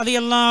ബീവി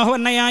റളിയല്ലാഹു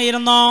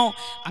അൻഹയായിരുന്നു.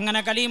 അങ്ങനെ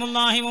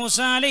കലീമുല്ലാഹി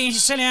മൂസാ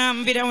അലൈഹിസ്സലാം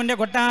ഫിറഔന്റെ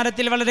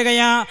കൊട്ടാരത്തിൽ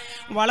വളരുകയാ.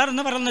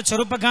 വളർന്ന്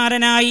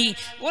ചെറുപ്പക്കാരനായി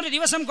ഒരു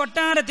ദിവസം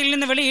കൊട്ടാരത്തിൽ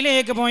നിന്ന്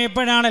വെളിയിലേക്ക്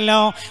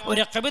പോയപ്പോഴാണല്ലോ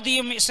ഒരു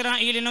ഖിബ്തിയും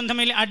ഇസ്രായേലിനും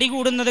തമ്മിൽ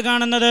അടികൂടുന്നത്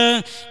കാണുന്നത്.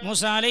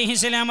 മൂസാ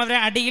അലൈഹിസ്സലാം അവരെ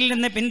അടിയിൽ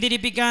നിന്ന്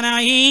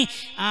പിന്തിരിപ്പിക്കാനായി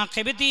ആ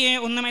ഖിബ്തിയെ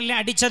ഒന്നുമല്ല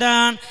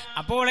അടിച്ചതാണ്.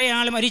 അപ്പോൾ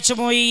അയാൾ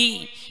മരിച്ചുപോയി.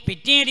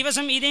 പിറ്റേ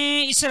ദിവസം ഇതേ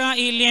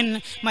ഇസ്രായേല്യൻ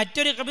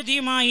മറ്റൊരു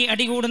ഖിബ്തിയുമായി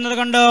അടികൂടുന്നത്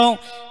കണ്ടോ?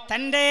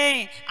 തൻ്റെ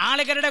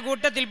ആളുകളുടെ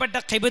കൂട്ടത്തിൽപ്പെട്ട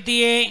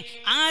ഖിബ്തിയെ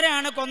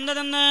ആരാണ്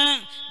കൊന്നതെന്ന്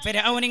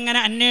ഫിർഔൻ ഇങ്ങനെ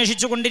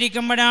അന്വേഷിച്ചു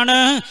കൊണ്ടിരിക്കുമ്പോഴാണ്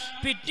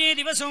പിറ്റേ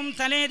ദിവസവും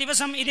തലേ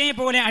ദിവസം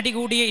ഇതേപോലെ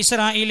അടികൂടിയ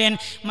ഇസ്രായേലിയൻ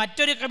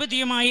മറ്റൊരു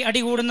ഖിബ്തിയുമായി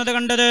അടികൂടുന്നത്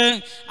കണ്ടത്.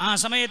 ആ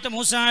സമയത്ത്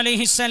മൂസ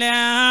അലൈഹിസ്സലാം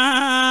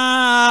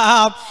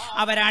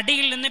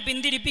അവരടിയിൽ നിന്ന്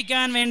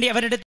പിന്തിരിപ്പിക്കാൻ വേണ്ടി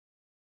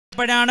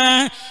അവരുടെ ാണ്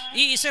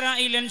ഈ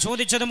ഇസ്രായേലിയൻ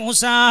ചോദിച്ചത്,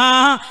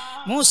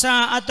 മൂസ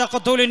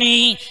അത്തഖ്തുലുനി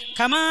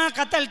കമാ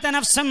ഖതൽത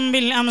നഫ്സൻ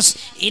ബിൽ അംസ്,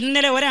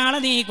 ഇന്നലെ ഒരാളെ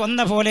നീ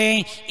കൊന്ന പോലെ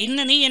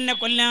ഇന്ന് നീ എന്നെ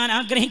കൊല്ലാൻ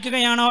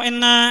ആഗ്രഹിക്കുകയാണോ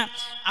എന്ന്.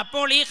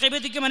 അപ്പോൾ ഈ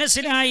ഖിബ്തിക്ക്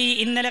മനസ്സിലായി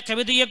ഇന്നലെ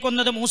ഖിബ്തിയെ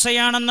കൊന്നത്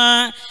മൂസയാണെന്ന്.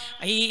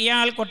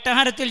 ഇയാൾ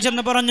കൊട്ടാരത്തിൽ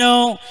ചെന്ന് പറഞ്ഞു,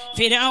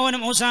 ഫിർഔൻ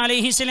മൂസ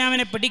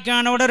അലൈഹിസ്സലാമിനെ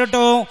പിടിക്കാൻ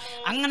ഓർഡറിട്ടു.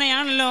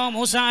 അങ്ങനെയാണല്ലോ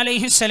മൂസ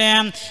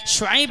അലൈഹിസ്സലാം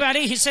ശുഐബ്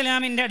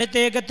അലൈഹിസ്സലാമിൻ്റെ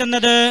അടുത്തേക്ക്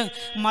എത്തുന്നത്,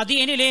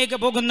 മദീനയിലേക്ക്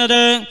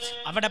പോകുന്നത്,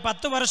 അവിടെ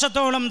 10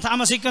 വർഷത്തോളം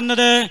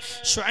താമസിക്കുന്നത്,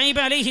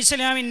 ശുഐബ്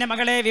അലൈഹിസ്സലാമിൻ്റെ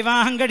മകളെ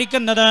വിവാഹം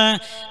കഴിക്കുന്നത്.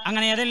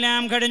 അങ്ങനെ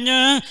അതെല്ലാം കഴിഞ്ഞ്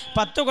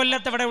 10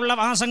 കൊല്ലത്തവിടെ ഉള്ള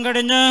വാസം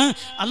കഴിഞ്ഞ്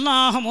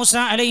അല്ലാഹു മൂസ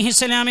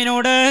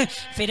അലൈഹിസ്സലാമിനോട്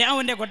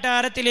ഫിർഔന്റെ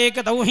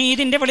കൊട്ടാരത്തിലേക്ക്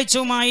തൗഹീദിന്റെ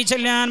വെളിച്ചവുമായി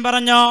ചെല്ലാൻ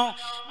പറഞ്ഞു.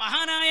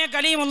 മഹാനായ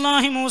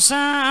കലീമുല്ലാഹി മൂസ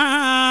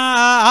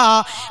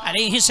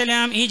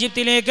അലൈഹിസ്സലാം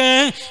ഈജിപ്തിലേക്ക്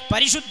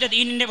പരിശുദ്ധ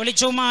ദീനിന്റെ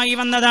വെളിച്ചവുമായി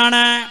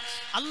വന്നതാണ്.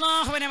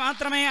 അള്ളാഹുവിനെ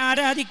മാത്രമേ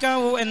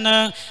ആരാധിക്കാവൂ എന്ന്,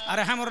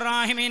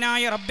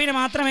 അർഹമുർറാഹിമീനായ റബ്ബിനെ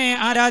മാത്രമേ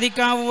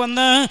ആരാധിക്കാവൂ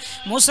എന്ന്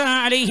മൂസ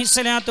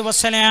അലൈഹിസ്സലാത്തു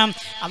വസ്സലാം,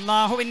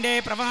 അള്ളാഹുവിൻ്റെ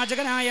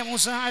പ്രവാചകനായ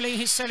മൂസ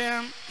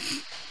അലൈഹിസ്സലാം.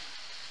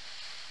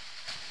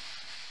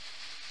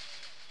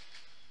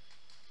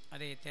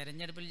 അതെ,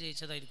 തെരഞ്ഞെടുപ്പിൽ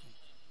ജയിച്ചതായിരിക്കും.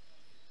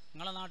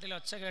 നിങ്ങളെ നാട്ടിൽ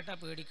ഒച്ച കേട്ടാൽ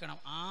പേടിക്കണം.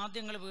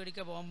 ആദ്യം നിങ്ങൾ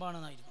പേടിക്കുക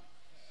ബോംബാണെന്നായിരിക്കും.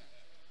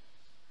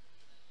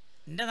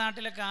 എൻ്റെ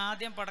നാട്ടിലൊക്കെ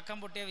ആദ്യം പടക്കം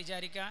പൊട്ടിയാൽ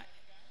വിചാരിക്കുക,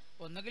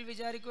 ഒന്നുകിൽ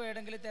വിചാരിക്കും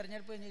ഏടെങ്കിലും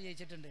തെരഞ്ഞെടുപ്പ് കഴിഞ്ഞ്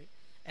ജയിച്ചിട്ടുണ്ട്,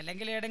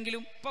 അല്ലെങ്കിൽ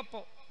ഏടെങ്കിലും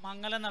ഇപ്പോൾ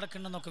മംഗലം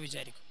നടക്കുന്നുണ്ടെന്നൊക്കെ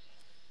വിചാരിക്കും.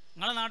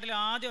 നിങ്ങളെ നാട്ടിൽ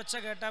ആദ്യം ഒച്ച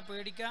കേട്ടാൽ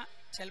പേടിക്കുക.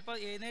 ചിലപ്പോൾ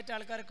എഴുന്നേറ്റ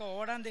ആൾക്കാരൊക്കെ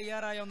ഓടാൻ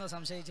തയ്യാറായോ എന്ന്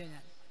സംശയിച്ചു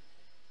ഞാൻ.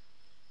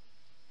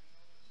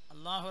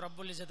 അള്ളാഹു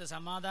റബ്ബുൽ ഇസ്സത്ത്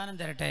സമാധാനം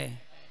തരട്ടെ.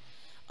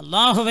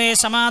 അള്ളാഹുവേ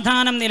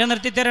സമാധാനം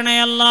നിലനിർത്തി തരണേ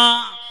അല്ലാ.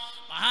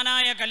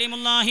 മഹാനായ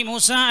കലീമുല്ലാഹി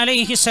മൂസ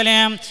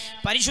അലൈഹിസ്സലാം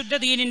പരിശുദ്ധ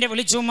ദീനിന്റെ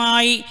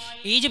വെളിച്ചവുമായി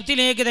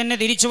ഈജിപ്തിലേക്ക് തന്നെ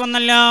തിരിച്ചു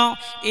വന്നല്ലോ.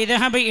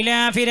 ഇദ്ഹബ് ഇലാ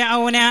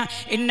ഫിർഔന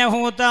ഇന്നഹു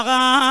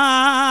തഗാ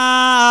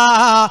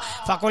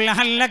ഫഖുൽ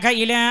ഹൽ ലക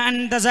ഇലാ അൻ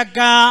തസക്ക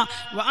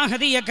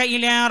വഅഹദിയക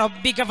ഇലാ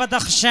റബ്ബിക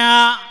ഫതഖ്ശാ.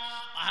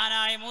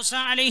 മഹാനായ മൂസ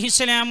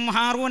അലൈഹിസ്സലാം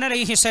ഹാറൂൻ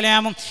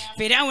അലൈഹിസ്സലാമും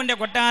ഫിർഔന്റെ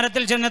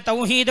കൊട്ടാരത്തിൽ ചെന്ന്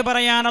തൗഹീദ്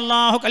പറയാൻ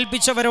അല്ലാഹു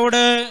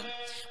കൽപ്പിച്ചവരോട്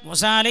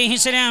മൂസ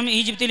അലൈഹിസ്സലാം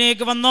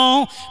ഈജിപ്തിലേക്ക് വന്നു.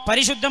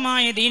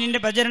 പരിശുദ്ധമായ ദീനിന്റെ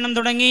പ്രചരണം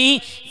തുടങ്ങി.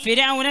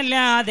 ഫിർഔനല്ല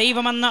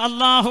ദൈവമെന്ന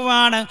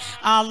അള്ളാഹുവാണ്,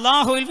 ആ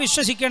അള്ളാഹുവിൽ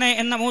വിശ്വസിക്കണേ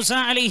എന്ന് മൂസ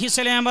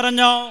അലൈഹിസ്സലാം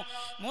പറഞ്ഞു.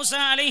 മൂസ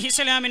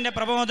അലൈഹിസ്സലാമിന്റെ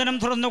പ്രബോധനം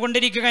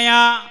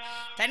തുറന്നുകൊണ്ടിരിക്കുകയാ.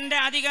 തൻ്റെ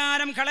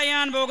അധികാരം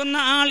കളയാൻ പോകുന്ന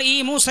ആൾ ഈ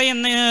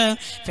മൂസയെന്ന്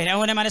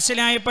ഫിർഔന്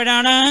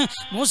മനസ്സിലായപ്പോഴാണ്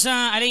മൂസ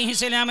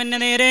അലൈഹിസ്സലാമിന്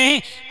നേരെ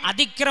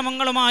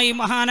അതിക്രമങ്ങളുമായി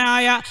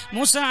മഹാനായ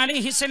മൂസ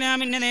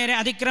അലൈഹിസ്സലാമിന് നേരെ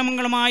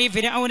അതിക്രമങ്ങളുമായി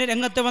ഫിർഔന്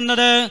രംഗത്ത്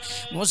വന്നത്.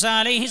 മൂസ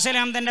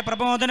അലൈഹിസ്സലാം തൻ്റെ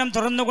പ്രബോധനം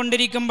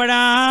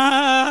തുറന്നുകൊണ്ടിരിക്കുമ്പോഴാ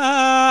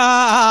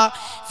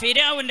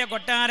ഫിർഔന്റെ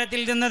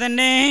കൊട്ടാരത്തിൽ നിന്ന്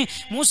തന്നെ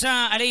മൂസ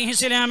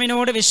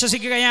അലൈഹിസ്സലാമിനോട്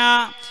വിശ്വസിക്കുകയാ.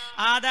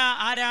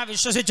 ആരാ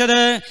വിശ്വസിച്ചത്?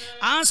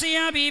 ആസിയ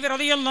ബീവി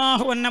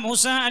റളിയല്ലാഹു അൻഹ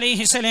മൂസ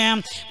അലൈഹിസ്സലാം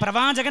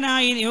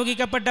പ്രവാചകനായി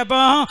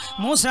നിയോഗിക്കപ്പെട്ടപ്പോൾ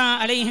മൂസ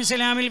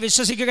അലൈഹിസ്സലാമിൽ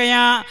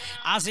വിശ്വസിക്കുകയാ.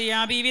 ആസിയ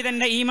ബീവി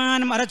തൻ്റെ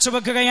ഈമാൻ മറച്ചു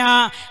വെക്കുകയാ.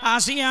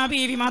 ആസിയ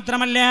ബീവി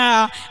മാത്രമല്ല,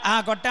 ആ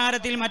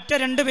കൊട്ടാരത്തിൽ മറ്റു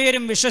 2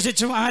 പേരും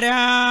വിശ്വസിച്ചു.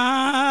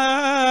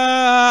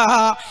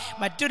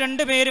 മറ്റു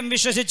 2 പേരും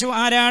വിശ്വസിച്ചു.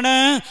 ആരാണ്?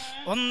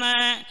 ഒന്ന്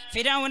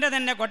ഫിർഔന്റെ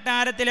തന്നെ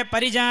കൊട്ടാരത്തിലെ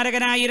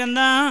പരിചാരകനായിരുന്ന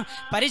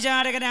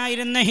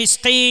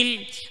ഹിസ്കീൽ.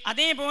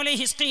 അതേപോലെ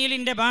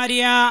ഹിസ്കീലിന്റെ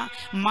ഭാര്യ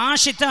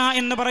മാഷിത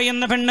എന്ന്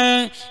പറയുന്ന പെണ്ണ്.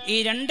 ഈ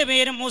 2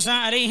 പേരും മൂസ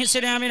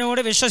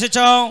അലൈഹിസ്സലാമിനോട്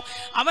വിശ്വസിച്ചു.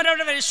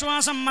 അവരുടെ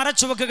വിശ്വാസം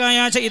മറച്ചു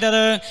വെക്കുകയാ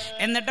ചെയ്തത്.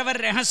 എന്നിട്ട് അവർ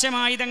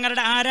രഹസ്യമായി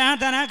തങ്ങളുടെ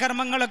ആരാധനാ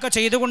കർമ്മങ്ങളൊക്കെ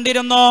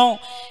ചെയ്തുകൊണ്ടിരുന്നു.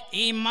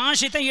 ഈ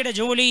മാഷിതയുടെ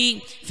ജോലി,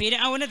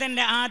 ഫിർഔന്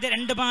തൻ്റെ ആദ്യ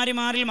 2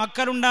 ഭാര്യമാരിൽ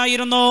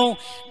മക്കളുണ്ടായിരുന്നു.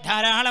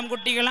 ധാരാളം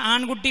കുട്ടികൾ,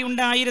 ആൺകുട്ടി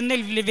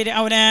ഉണ്ടായിരുന്നില്ല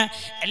ഫിർഔന്,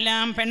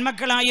 എല്ലാം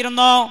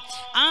പെൺമക്കളായിരുന്നു.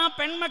 ആ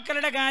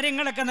പെൺമക്കളുടെ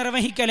കാര്യങ്ങളൊക്കെ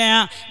നിർവഹിക്കല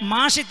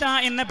മാഷിത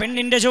എന്ന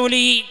പെണ്ണിന്റെ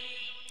ജോലി.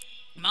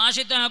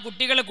 മാഷിത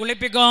കുട്ടികളെ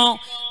കുളിപ്പിക്കും,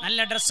 നല്ല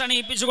ഡ്രസ്സ്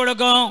അണിയിപ്പിച്ചു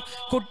കൊടുക്കും,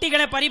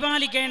 കുട്ടികളെ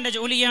പരിപാലിക്കേണ്ട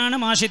ജോലിയാണ്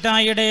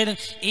മാഷിതയുടേത്.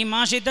 ഈ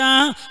മാഷിത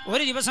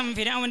ഒരു ദിവസം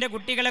ഫിർഔന്റെ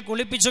കുട്ടികളെ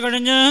കുളിപ്പിച്ചു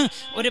കഴിഞ്ഞ്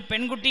ഒരു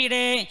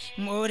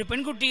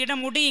പെൺകുട്ടിയുടെ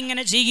മുടി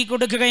ഇങ്ങനെ ചീകി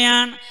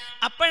കൊടുക്കുകയാണ്.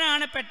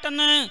 അപ്പോഴാണ്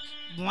പെട്ടെന്ന്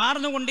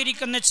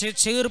വാർന്നുകൊണ്ടിരിക്കുന്ന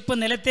ചീർപ്പ്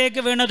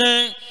നിലത്തേക്ക് വീണത്.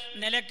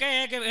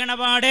 നിലത്തേക്ക്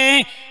വീണപാടെ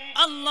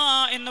അല്ലാ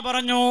എന്ന്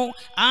പറഞ്ഞു.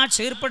 ആ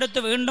ചീർപ്പെടുത്ത്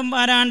വീണ്ടും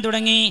വാരാൻ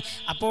തുടങ്ങി.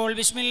 അപ്പോൾ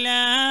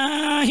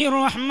ബിസ്മില്ലാഹിർ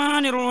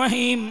റഹ്മാനിർ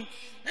റഹീം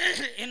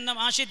എന്ന്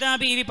മാഷിത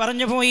ബീവി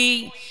പറഞ്ഞു പോയി.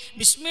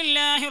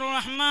 ബിസ്മില്ലാഹിർ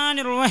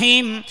റഹ്മാനിർ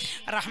റഹീം,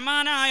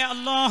 റഹ്മാനായ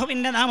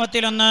അല്ലാഹുവിൻ്റെ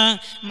നാമത്തിലൊന്ന്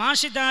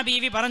മാഷിത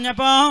ബീവി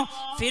പറഞ്ഞപ്പോൾ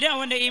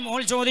ഫിർഔന്റെ ഈ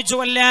മോൾ ചോദിച്ചു,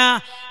 അല്ല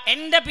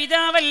എൻ്റെ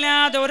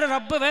പിതാവല്ലാതെ ഒരു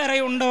റബ്ബ്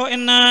വേറെയുണ്ടോ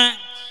എന്ന്.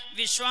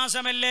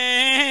 വിശ്വാസമല്ലേ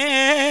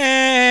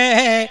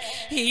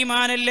ഈ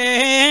ഈമാനല്ലേ?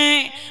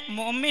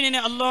 മുഅ്മിനിന്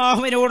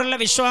അല്ലാഹുവിനോടുള്ള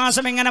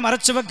വിശ്വാസം എങ്ങനെ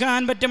മറച്ചു വെക്കാൻ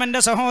പറ്റും എൻ്റെ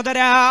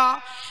സഹോദരാ?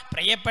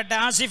 പ്രിയപ്പെട്ട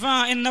ആസിഫ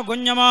എന്ന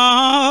കുഞ്ഞുമോൾ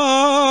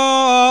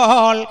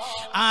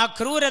ആ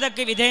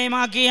ക്രൂരതയ്ക്ക്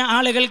വിധേയമാക്കിയ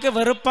ആളുകൾക്ക്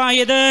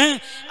വെറുപ്പായത്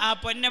ആ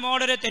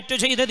പൊന്നമോളൊരു തെറ്റു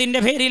ചെയ്തതിൻ്റെ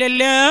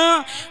പേരിലല്ല.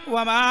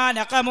 വമാ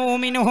നഖമൂ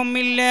മിൻഹും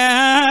ഇല്ലാ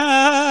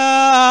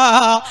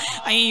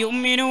അൻ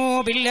യുഅ്മിനൂ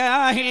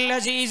ബില്ലാഹിൽ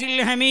അസീസിൽ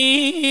ഹമീദ്.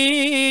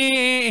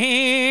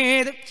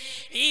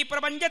 ഈ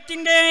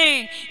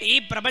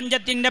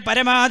പ്രപഞ്ചത്തിന്റെ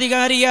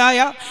പരമാധികാരിയായ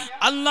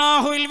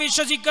അല്ലാഹുവിൽ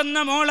വിശ്വസിക്കുന്ന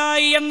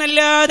മോളായി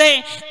എന്നല്ലാതെ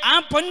ആ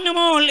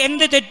പൊന്നുമോൾ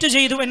എന്ത് തെറ്റ്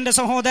ചെയ്തു എൻ്റെ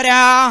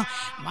സഹോദരാ?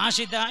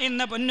 മാഷിദ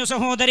എന്ന പൊന്നു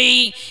സഹോദരി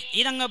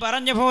ഇതങ്ങ്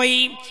പറഞ്ഞു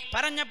പോയി.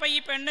 പറഞ്ഞപ്പോ ഈ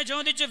പെണ്ണ്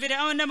ചോദിച്ചു,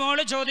 ഫിർഔന്റെ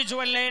മോള് ചോദിച്ചു,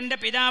 അല്ലേ എൻ്റെ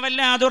പിതാവല്ല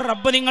അതൊരു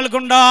റബ്ബ്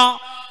നിങ്ങൾക്കുണ്ടോ?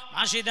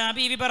 മാഷിദ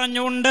ബീവി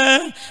പറഞ്ഞുകൊണ്ട്,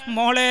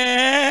 മോളെ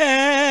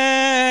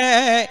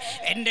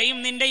എൻ്റെയും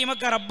നിന്റെയും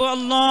ഒക്കെ റബ്ബ്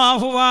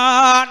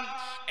അല്ലാഹുവാൻ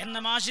എന്ന്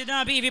മാഷിദ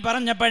ബീവി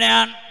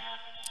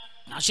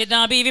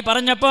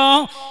പറഞ്ഞപ്പോ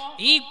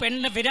ഈ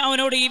പെണ്ണ്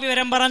ഫിർഔനോട് ഈ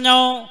വിവരം പറഞ്ഞു.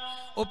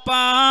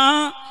 ഉപ്പാ,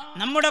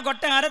 നമ്മുടെ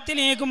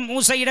കൊട്ടാരത്തിലേക്കും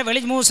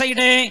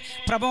മൂസയുടെ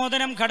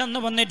പ്രബോധനം കടന്നു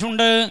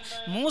വന്നിട്ടുണ്ട്.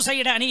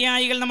 മൂസയുടെ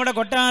അനുയായികൾ നമ്മുടെ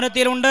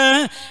കൊട്ടാരത്തിലുണ്ട്.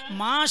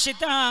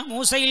 മാഷിത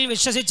മൂസയിൽ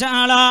വിശ്വസിച്ച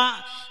ആളാ.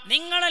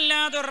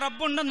 നിങ്ങളല്ലാതെ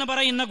റബ്ബുണ്ടെന്ന്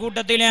പറയുന്ന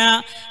കൂട്ടത്തില്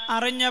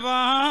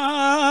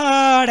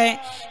അറിഞ്ഞപാടെ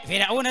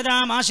ഫിർഔനദാ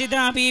മാഷിദ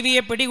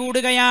ബീവിയെ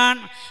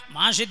പിടികൂടുകയാണ്.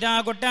 മാഷിദ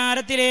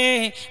കൊട്ടാരത്തിലെ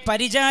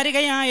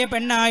പരിചാരികയായ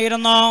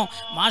പെണ്ണായിരുന്നു.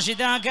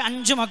 മാഷിദക്ക്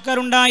 5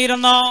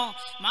 മക്കളുണ്ടായിരുന്നു.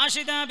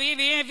 മാഷിദ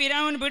ബീവിയെ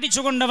ഫിർഔൻ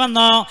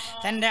പിടിച്ചുകൊണ്ടുവന്നു.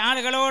 തൻ്റെ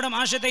ആളുകളോട്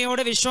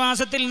മാഷിദയോട്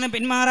വിശ്വാസത്തിൽ നിന്ന്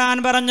പിന്മാറാൻ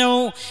പറഞ്ഞു.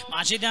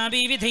 മാഷിദ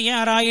ബീവി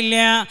തയ്യാറായില്ല.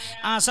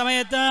 ആ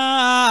സമയത്ത്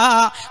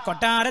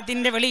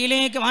കൊട്ടാരത്തിൻ്റെ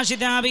വെളിയിലേക്ക്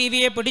മാഷിദ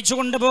ബീവിയെ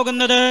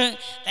പിടിച്ചുകൊണ്ടുപോകുന്നത്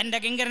തൻ്റെ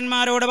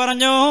കിങ്കരന്മാരോട്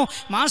പറഞ്ഞു,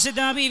 മാഷിദ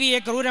ബീവിയെ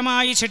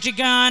ക്രൂരമായി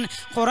ശിക്ഷിക്കാൻ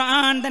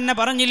ഖുർആൻ തന്നെ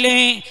പറഞ്ഞില്ലേ?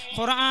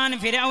 ഖുർആൻ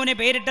ഫിർഔന്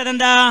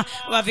പേരിട്ടതെന്താ?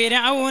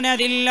 വഫിർഔന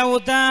ദിൽ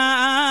ഔതാദ്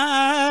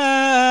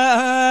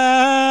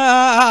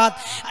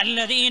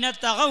الذين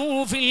طغوا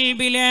في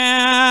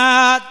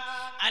البلاد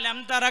ألم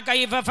تر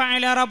كيف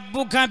فعل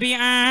ربك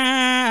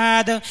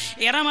بعاد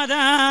إرم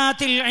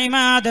ذات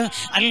العماد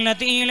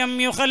التي لم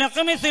يخلق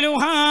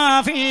مثلها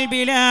في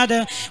البلاد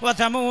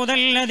وثمود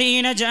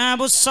الذين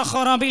جابوا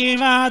الصخر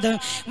بالواد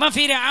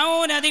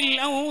وفرعون ذي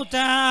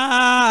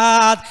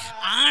الأوتاد.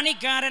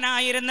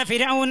 ആണിക്കാരനായിരുന്ന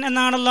ഫിർഔൻ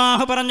എന്നാണ്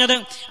അല്ലാഹു പറഞ്ഞത്.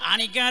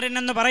 ആണിക്കാരൻ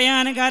എന്ന്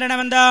പറയാൻ കാരണം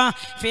എന്താ?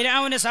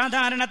 ഫിർഔന്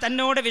സാധാരണ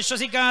തന്നോട്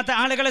വിശ്വസിക്കാത്ത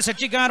ആളുകളെ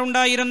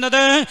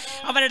ശിക്ഷിക്കാറുണ്ടായിരുന്നത്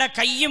അവരുടെ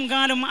കയ്യും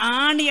കാലും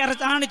ആണി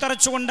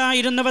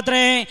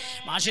തറച്ചുകൊണ്ടായിരുന്നുവത്രേ.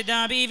 മാഷിദ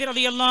ബീവി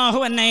റളിയല്ലാഹു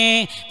അൻഹയെ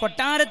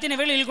കൊട്ടാരത്തിന്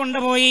വെളിയിൽ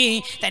കൊണ്ടുപോയി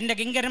തൻ്റെ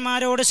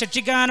കിങ്കരന്മാരോട്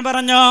ശിക്ഷിക്കാൻ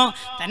പറഞ്ഞു.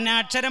 തന്നെ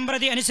അക്ഷരം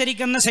പ്രതി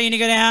അനുസരിക്കുന്ന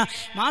സൈനികരെ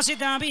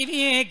മാഷിദ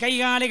ബീവിയെ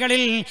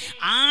കൈകാലുകളിൽ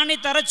ആണി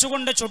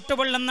തറച്ചുകൊണ്ട്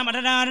ചുട്ടുപൊള്ളുന്ന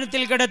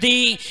മരണത്തിൽ കിടത്തി.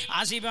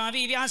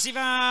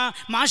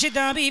 മാഷിദ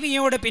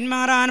ബീവിയോട്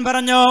പിന്മാറാൻ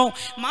പറഞ്ഞു.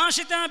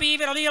 മാഷിദ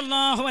ബീവി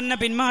റളിയല്ലാഹു അൻഹ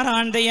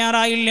പിന്മാറാൻ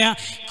തയ്യാറായില്ല.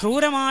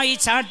 ക്രൂരമായി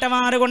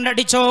ചാട്ടവാറ്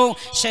കൊണ്ടടിച്ചോ.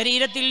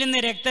 ശരീരത്തിൽ നിന്ന്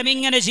രക്തം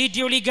ഇങ്ങനെ ചീറ്റി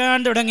ഒലിക്കാൻ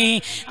തുടങ്ങി.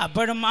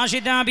 അപ്പോഴും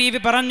മാഷിദ ബീവി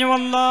പറഞ്ഞു,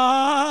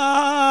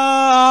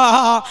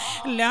 അല്ലാഹ്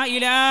ലാ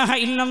ഇലാഹ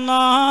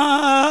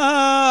ഇല്ലല്ലാഹ്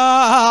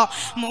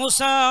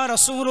മൂസാ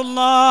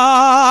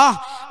റസൂലുള്ളാഹ്,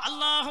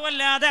 അല്ലാഹു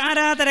അല്ലാതെ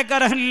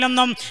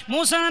ആരാധനക്കർഹനില്ലെന്നും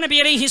മൂസാ നബി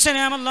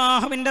അലൈഹിസ്സലാം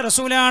അല്ലാഹുവിൻ്റെ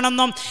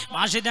റസൂലാണെന്നും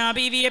മാഷിദ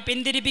ബീവിയെ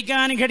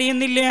പിന്തിരിപ്പിക്കാൻ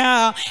കഴിയുന്നില്ല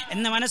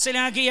എന്ന്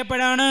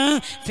മനസ്സിലാക്കിയപ്പോഴാണ്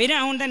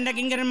ഫിർഔൻ തൻ്റെ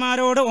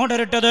കിങ്കരന്മാരോട്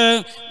ഓർഡറിട്ടത്.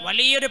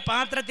 വലിയൊരു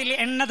പാത്രത്തിൽ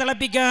എണ്ണ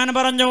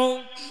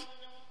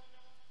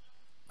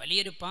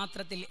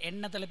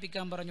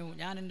തിളപ്പിക്കാൻ പറഞ്ഞു.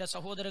 ഞാൻ എൻ്റെ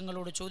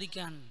സഹോദരങ്ങളോട്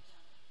ചോദിക്കാൻ,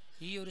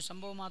 ഈ ഒരു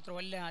സംഭവം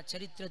മാത്രമല്ല,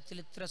 ചരിത്രത്തിൽ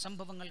ഇത്ര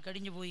സംഭവങ്ങൾ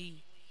കഴിഞ്ഞുപോയി.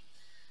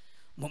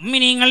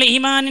 മുഅ്മിനീങ്ങൾ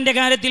ഈമാനിന്റെ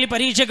കാര്യത്തിൽ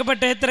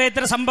പരീക്ഷിക്കപ്പെട്ട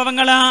എത്ര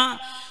സംഭവങ്ങളാ.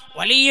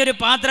 വലിയൊരു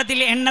പാത്രത്തിൽ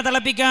എണ്ണ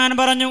തിളപ്പിക്കാൻ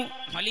പറഞ്ഞു.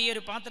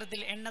 വലിയൊരു പാത്രത്തിൽ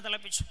എണ്ണ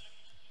തിളപ്പിച്ചു.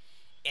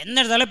 എണ്ണ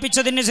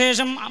തിളപ്പിച്ചതിന്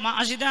ശേഷം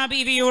മാഷിദ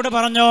ബീവിയോട്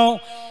പറഞ്ഞു,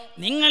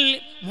 നിങ്ങൾ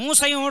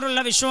മൂസയോടുള്ള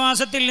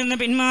വിശ്വാസത്തിൽ നിന്ന്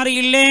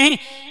പിന്മാറിയില്ലേ?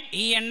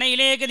 ഈ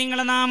എണ്ണയിലേക്ക്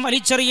നിങ്ങളെ നാം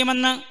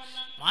വലിച്ചെറിയുമെന്ന്.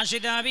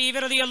 മാഷിദ ബീവി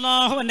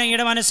റളിയല്ലാഹു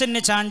അൻഹയുടെ മനസ്സിന്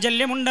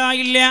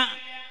ചാഞ്ചല്യമുണ്ടായില്ല.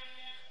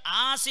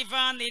 ആസിഫ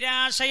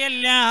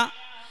നിരാശയല്ല,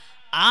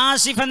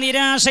 ആസിഫ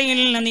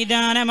നിരാശയിൽ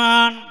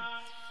നിദാനമാണ്.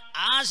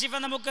 ആസിഫ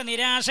നമുക്ക്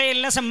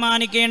നിരാശയല്ല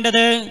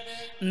സമ്മാനിക്കേണ്ടത്,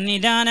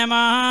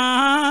 നിദാനമാ.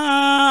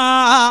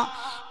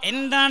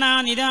 എന്താണ് ആ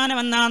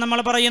നിദാനമെന്നാ നമ്മൾ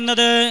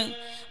പറയുന്നത്?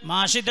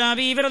 മാഷിദ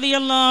ബീവി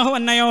റളിയല്ലാഹു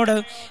അൻഹയോട്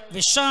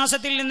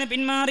വിശ്വാസത്തിൽ നിന്ന്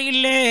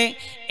പിന്മാറിയില്ലേ,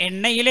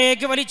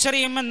 എണ്ണയിലേക്ക്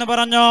വലിച്ചെറിയുമെന്ന്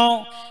പറഞ്ഞു.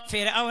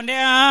 ഫിർഔന്റെ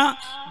ആ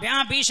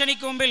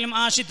ഭീഷണിക്ക് മുമ്പിൽ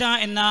മാഷിദ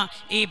എന്ന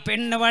ഈ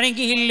പെണ്ണ്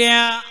വഴങ്ങിയില്ല.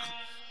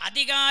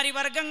 അധികാരി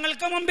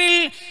വർഗങ്ങൾക്ക് മുമ്പിൽ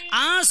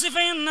ആസിഫ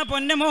എന്ന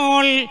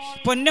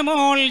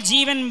പൊന്നുമോൾ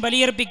ജീവൻ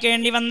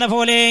ബലിയർപ്പിക്കേണ്ടി വന്ന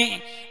പോലെ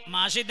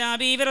മാഷിദ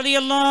ബീവി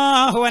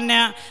റളിയല്ലാഹു അൻഹ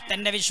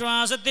തൻ്റെ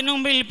വിശ്വാസത്തിന്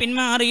മുമ്പിൽ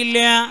പിന്മാറിയില്ല.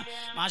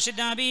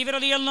 മാഷിദ ബീവി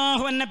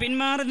റളിയല്ലാഹു അൻഹ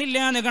പിന്മാറുന്നില്ല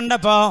എന്ന്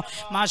കണ്ടപ്പോ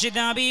മാഷിദ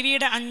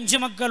ബീവിയുടെ 5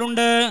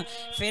 മക്കളുണ്ട്.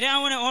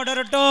 ഫിറഔൻ ഓർഡർ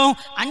ഇട്ടു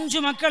 5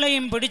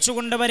 മക്കളെയും പിടിച്ചു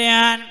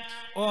കൊണ്ടുവരാൻ.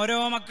 ഓരോ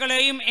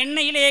മക്കളെയും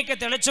എണ്ണയിലേക്ക്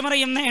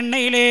തിളച്ചുമറിയുന്ന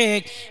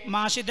എണ്ണയിലേക്ക്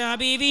മാഷിദ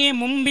ബീവിയെ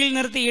മുമ്പിൽ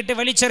നിർത്തിയിട്ട്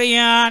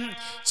വലിച്ചെറിയാൻ.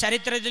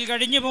 ചരിത്രത്തിൽ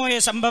കഴിഞ്ഞുപോയ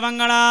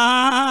സംഭവങ്ങളാ.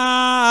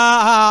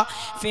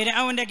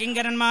 ഫിറഔന്റെ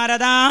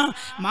കിങ്കരന്മാരതാ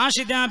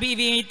മാഷിദ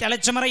ബീവിയെ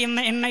തിളച്ചുമറിയുന്ന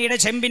എണ്ണയുടെ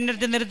ചെമ്പിൻ്റെ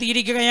അടുത്ത്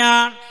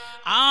നിർത്തിയിരിക്കുകയാണ്.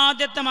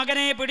 ആദ്യത്തെ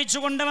മകനെ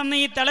പിടിച്ചുകൊണ്ടുവന്ന്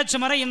ഈ തിളച്ചു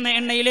മറിയുന്ന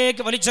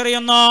എണ്ണയിലേക്ക്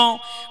വലിച്ചെറിയുന്നു.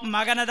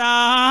 മകനതാ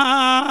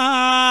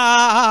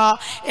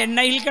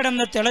എണ്ണയിൽ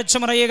കിടന്ന് തിളച്ചു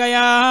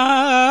മറിയുകയാ.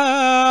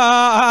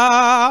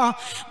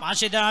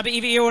 മാഷിദ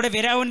ബീവിയോട്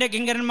ഫിറഔന്റെ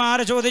കിങ്കരന്മാർ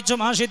ചോദിച്ചു,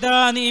 മാഷിദ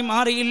നീ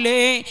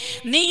മാറിയില്ലേ?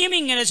 നീയും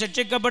ഇങ്ങനെ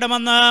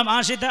ശിക്ഷിക്കപ്പെടുമെന്ന്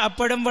മാഷിദ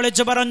അപ്പോഴും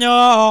വിളിച്ചു പറഞ്ഞു,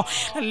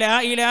 ലാ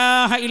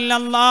ഇലാഹ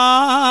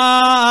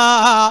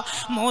ഇല്ലല്ലാഹ്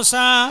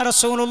മൂസാ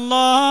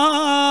റസൂലുള്ളാഹ്,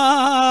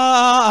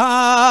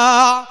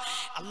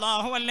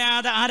 അല്ലാഹു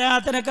അല്ലാതെ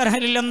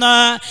ആരാധനക്കർഹരില്ലെന്ന്,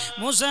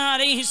 മൂസ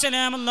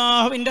അലൈഹിസ്സലാം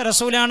അല്ലാഹുവിൻ്റെ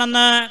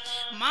റസൂലാണെന്ന്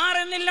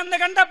മാറുന്നില്ലെന്ന്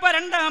കണ്ടപ്പോൾ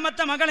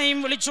രണ്ടാമത്തെ മകനെയും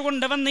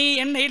വിളിച്ചുകൊണ്ടുവന്ന് ഈ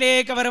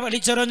എണ്ണയിലേക്ക് അവർ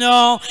വലിച്ചെറിഞ്ഞു.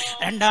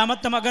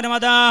 രണ്ടാമത്തെ മകനും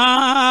അതാ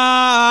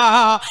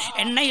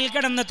എണ്ണയിൽ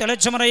കിടന്ന്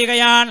തിളച്ചു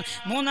മറിയുകയാണ്.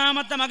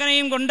 മൂന്നാമത്തെ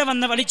മകനെയും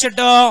കൊണ്ടുവന്ന്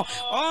വലിച്ചിട്ടു.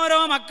 ഓരോ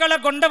മക്കളെ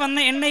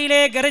കൊണ്ടുവന്ന്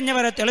എണ്ണയിലേക്ക്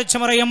എറിഞ്ഞവർ തിളച്ചു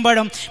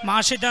മറിയുമ്പോഴും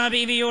മാഷിദ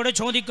ബീവിയോട്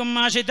ചോദിക്കും,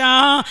 മാഷിദ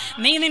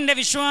നീ നിന്റെ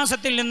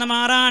വിശ്വാസത്തിൽ നിന്ന്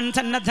മാറാൻ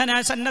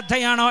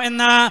സന്നദ്ധയാണോ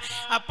എന്ന്.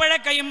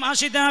 അപ്പോഴൊക്കെ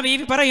മാഷിദ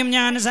ബീവി പറയും,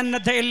 ഞാൻ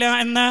സന്നദ്ധയില്ല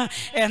എന്ന്.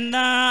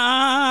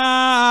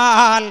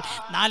 എന്നാൽ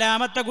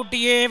നാലാമത്തെ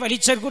കുട്ടിയെ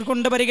വലിച്ചു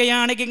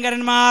കൊണ്ടുവരികയാണ്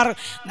കിങ്കരന്മാർ.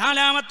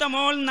 നാലാമത്തെ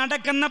മോൾ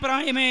നടക്കുന്ന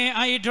പ്രായമേ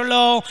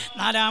ആയിട്ടുള്ളൂ.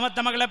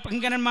 നാലാമത്തെ മകളെ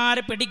കിങ്കരന്മാർ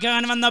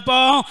പിടിക്കാൻ വന്നപ്പോ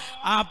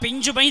ആ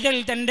പിഞ്ചു പൈതൽ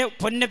തൻ്റെ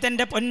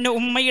പൊന്ന്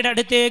ഉമ്മയുടെ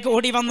അടുത്തേക്ക്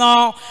ഓടി വന്നോ.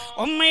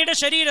 ഉമ്മയുടെ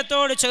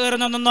ശരീരത്തോട്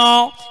ചേർന്ന് നിന്നോ.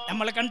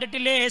 നമ്മൾ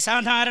കണ്ടിട്ടില്ലേ,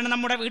 സാധാരണ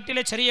നമ്മുടെ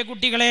വീട്ടിലെ ചെറിയ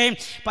കുട്ടികളെ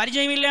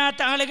പരിചയമില്ലാത്ത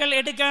ആളുകൾ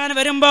എടുക്കാൻ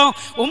വരുമ്പോ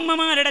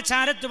ഉമ്മമാരുടെ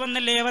ചാരത്ത്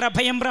വന്നല്ലേ അവർ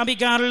അഭയം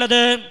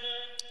പ്രാപിക്കാറുള്ളത്.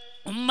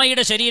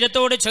 ഉമ്മയുടെ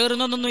ശരീരത്തോട്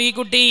ചേർന്ന് നിന്നു ഈ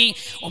കുട്ടി.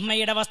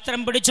 ഉമ്മയുടെ വസ്ത്രം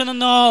പിടിച്ചു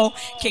നിന്നു.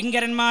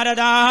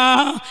 കിങ്കരന്മാരതാ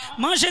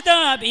മാഷിദ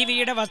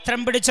ബീവിയുടെ വസ്ത്രം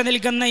പിടിച്ചു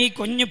നിൽക്കുന്ന ഈ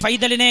കുഞ്ഞു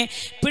പൈതലിനെ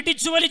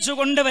പിടിച്ചു വലിച്ചു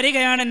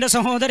കൊണ്ടുവരികയാണ്. എൻ്റെ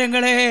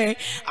സഹോദരങ്ങളെ,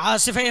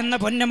 ആസിഫ എന്ന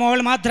പൊന്നുമോൾ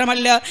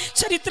മാത്രമല്ല,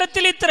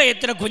 ചരിത്രത്തിൽ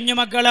ഇത്ര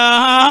കുഞ്ഞുമക്കളാ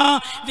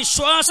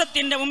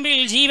വിശ്വാസത്തിൻ്റെ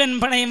മുമ്പിൽ ജീവൻ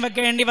പണയം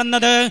വെക്കേണ്ടി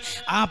വന്നത്.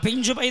 ആ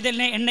പിഞ്ചു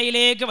പൈതലിനെ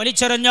എണ്ണയിലേക്ക്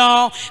വലിച്ചെറിഞ്ഞോ.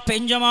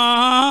 പിഞ്ചുമോൾ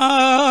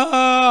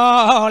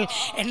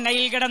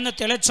എണ്ണയിൽ കിടന്ന്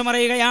തിളച്ചു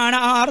മറിയുകയാണ്.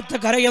 ആർത്ത്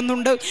കരയുന്നു.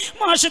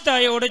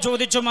 മാഷിദയോട്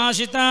ചോദിച്ചു,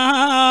 മാഷിദ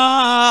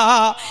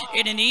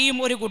ഇനി നീയും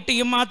ഒരു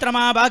കുട്ടിയും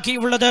മാത്രമാ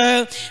ബാക്കിയുള്ളത്.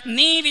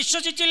 നീ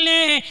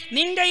വിശ്വസിച്ചില്ലേ?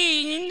 നിന്റെ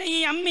ഈ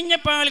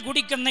അമ്മിഞ്ഞപ്പാൽ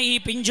കുടിക്കുന്ന ഈ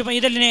പിഞ്ചു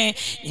പൈതലിനെ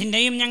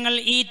നിന്നെയും ഞങ്ങൾ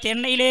ഈ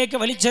തെണ്ണയിലേക്ക്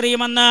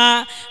വലിച്ചെറിയുമെന്ന്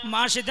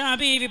മാഷിദ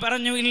ബീവി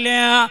പറഞ്ഞു. ഇല്ല,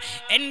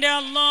 എൻ്റെ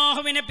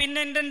അല്ലാഹുവിനെ,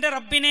 പിന്നെ എൻ്റെ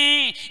റബ്ബിനെ,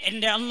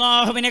 എൻ്റെ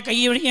അല്ലാഹുവിനെ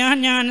കൈയൊഴിയാൻ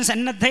ഞാൻ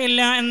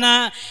സന്നദ്ധയില്ല എന്ന്.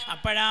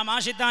 അപ്പോഴാ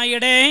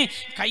മാഷിദയുടെ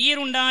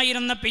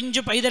കയ്യിലുണ്ടായിരുന്ന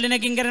പിഞ്ചു പൈതലിനെ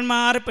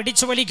കിങ്കരന്മാർ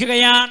പിടിച്ചു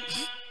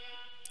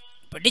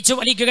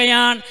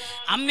വലിക്കുകയാണ്.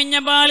 അമ്മിഞ്ഞ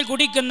പാൽ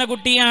കുടിക്കുന്ന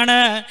കുട്ടിയാണ്.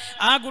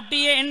 ആ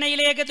കുട്ടിയെ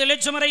എണ്ണയിലേക്ക്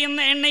തിളച്ചുമറിയുന്ന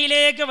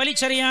എണ്ണയിലേക്ക്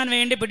വലിച്ചെറിയാൻ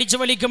വേണ്ടി പിടിച്ചു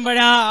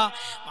വലിക്കുമ്പോഴാ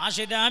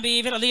മാഷിദ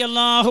ബീവി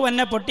റളിയല്ലാഹു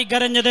അൻഹ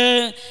പൊട്ടിക്കരഞ്ഞത്.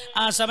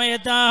 ആ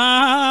സമയത്ത്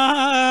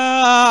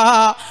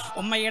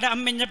ഉമ്മയുടെ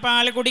അമ്മിഞ്ഞ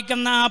പാൽ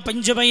കുടിക്കുന്ന ആ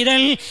പിഞ്ചു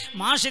പൈതൽ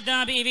മാഷിദ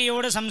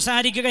ബീവിയോട്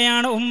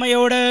സംസാരിക്കുകയാണ്.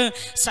 ഉമ്മയോട്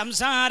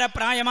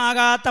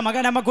സംസാരപ്രായമാകാത്ത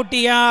മകനമ്മ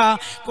കുട്ടിയാ.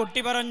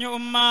 കുട്ടി പറഞ്ഞു,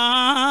 ഉമ്മ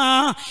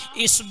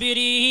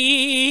ഇസ്ബിരി,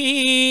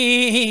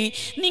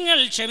 നിങ്ങൾ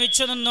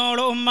ക്ഷമിച്ചു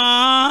നിന്നോളൂ ഉമ്മ.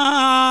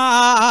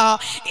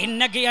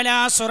 ഇന്നക അലാ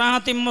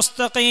സിറാത്തിൻ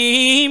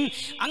മുസ്തഖീം,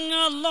 അങ്ങ്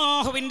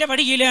അല്ലാഹുവിൻ്റെ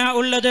വഴിയിലാ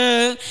ഉള്ളത്,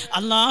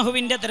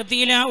 അല്ലാഹുവിൻ്റെ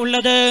തൃപ്തിയിലാ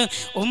ഉള്ളത്.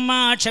 ഉമ്മ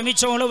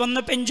ക്ഷമിച്ചോളൂ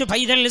എന്ന് പെഞ്ചു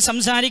പൈതൽ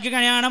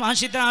സംസാരിക്കുകയാണ്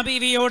മാഷിദ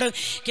ബീവിയോട്.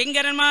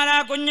 കിങ്കരന്മാരാ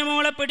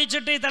കുഞ്ഞുമോളെ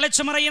പിടിച്ചിട്ട്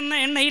തിളച്ചുമറിയുന്ന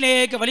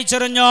എണ്ണയിലേക്ക്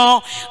വലിച്ചെറിഞ്ഞോ.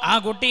 ആ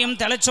കുട്ടിയും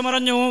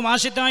തിളച്ചുമറിഞ്ഞു.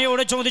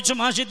 മാഷിദയോട് ചോദിച്ചു,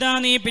 മാഷിദ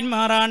നീ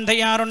പിന്മാറാൻ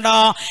തയ്യാറുണ്ടോ?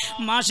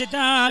 മാഷിദ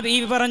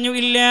ബീവി പറഞ്ഞു,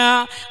 ഇല്ല.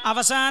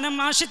 അവസാനം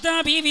മാഷിദ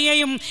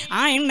ബീവിയെയും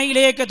ആ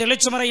എണ്ണയിലേക്ക്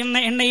തിളച്ചുമറിയുന്ന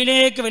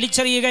എണ്ണയിലേക്ക്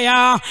വലിച്ചെറിയുകയാ.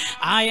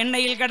 ആ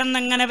എണ്ണയിൽ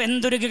കിടന്നങ്ങനെ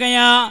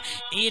വെന്തുരുകയാ.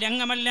 ഈ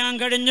രംഗമെല്ലാം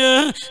കഴിഞ്ഞ്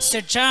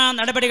ശിക്ഷാ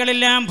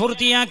നടപടികളെല്ലാം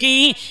പൂർത്തിയാക്കി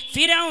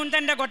ഫിറഔൻ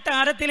തൻ്റെ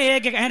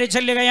കൊട്ടാരത്തിലേക്ക് കയറി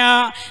ചെല്ലുകയാ.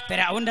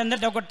 ഫിറഔൻ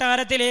തൻ്റെ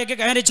കൊട്ടാരത്തിലേക്ക്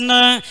കയറി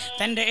ചെന്ന്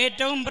തൻ്റെ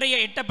ഏറ്റവും പ്രിയ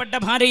ഇഷ്ടപ്പെട്ട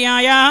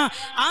ഭാര്യയായ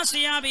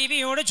ആസിയ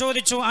ബീവിയോട്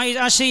ചോദിച്ചു,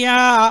 ആസിയ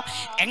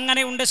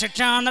എങ്ങനെയുണ്ട്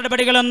ശിക്ഷാ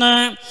നടപടികളെന്ന്.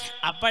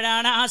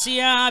 അപ്പോഴാണ്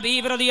ആസിയ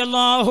ബീവി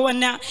റളിയല്ലാഹു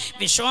അൻഹ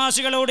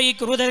വിശ്വാസികളോട് ഈ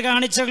ക്രൂരത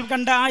കാണിച്ചു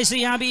കണ്ട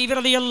ആസിയ ബീവി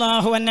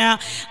റളിയല്ലാഹു അൻഹ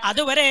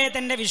അതുവരെ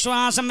തൻ്റെ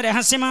വിശ്വാസം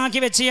രഹസ്യമാക്കി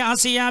വെച്ച്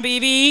ആസിയ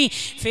ബീവി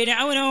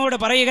ഫിറഔനോട്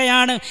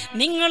പറയുകയാണ്,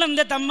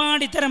 നിങ്ങളെന്ത്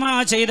തമ്മാടിത്തരമാ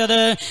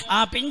ചെയ്തത്? ആ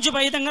പിഞ്ചു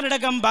പൈതങ്ങളുടെ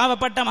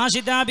പാവപ്പെട്ട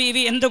മാഷിദ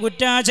ബീവി എന്ത്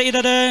കുറ്റാ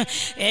ചെയ്തത്?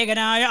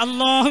 ഏകനായ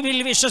അല്ലാഹുവിൽ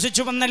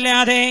വിശ്വസിച്ചു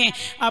വന്നല്ലാതെ.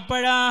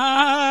 അപ്പോഴാ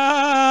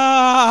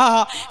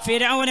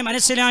ഫിർഔന്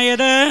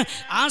മനസ്സിലായത്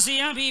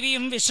ആസിയ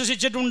ബീവിയും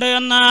വിശ്വസിച്ചിട്ടുണ്ട്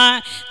എന്ന്.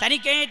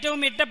 തനിക്ക് ഏറ്റവും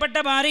ഇഷ്ടപ്പെട്ട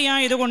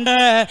ഭാര്യയായതുകൊണ്ട്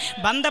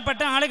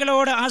ബന്ധപ്പെട്ട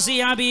ആളുകളോട്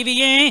ആസിയ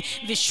ബീവിയെ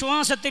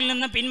വിശ്വാസത്തിൽ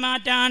നിന്ന്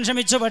പിന്മാറ്റാൻ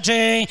ശ്രമിച്ചു.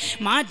 പക്ഷേ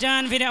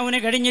മാറ്റാൻ ഫിർഔന്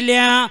കഴിഞ്ഞില്ല.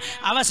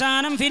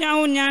 അവസാനം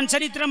ഫിർഔൻ, ഞാൻ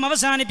ചരിത്രം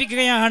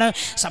അവസാനിപ്പിക്കുകയാണ്,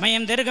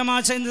 സമയം ദീർഘമായ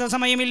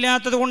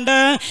സമയമില്ലാത്തത് കൊണ്ട്,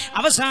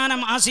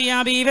 അവസാനം ആസിയ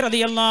ബീവി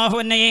റളിയല്ലാഹു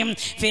അൻഹയെ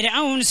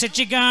ഫിർഔൻ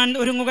ശിക്ഷിക്കാൻ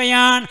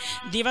ഒരുങ്ങുകയാണ്.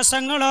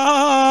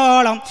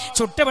 ദിവസങ്ങളോളം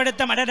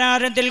ചുട്ടുപഴുത്ത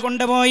മടരാരത്തിൽ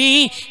കൊണ്ടുപോയി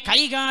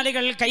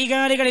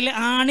കൈകാലുകളിൽ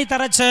ആണി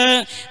തറച്ച്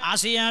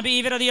ആസിയ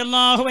ബീവി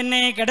റളിയല്ലാഹു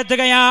അൻഹയെ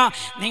കിടത്തുകയാ.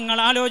 നിങ്ങൾ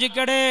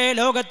ആലോചിക്കട്ടെ,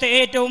 ലോകത്തെ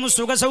ഏറ്റവും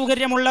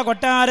സുഖസൗകര്യമുള്ള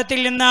കൊട്ടാരത്തിൽ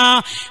നിന്ന്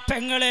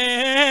പെങ്ങളെ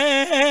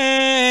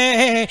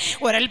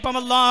ഒരൽപ്പം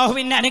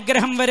അല്ലാഹുവിൻ്റെ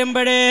അനുഗ്രഹം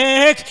വരുമ്പോഴേ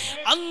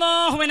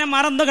അല്ലാഹുവിനെ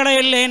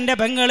മറന്നുകളയല്ലേ എൻ്റെ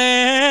പെങ്ങളെ.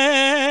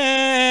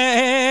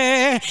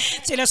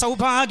 ചില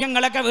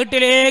സൗഭാഗ്യങ്ങളൊക്കെ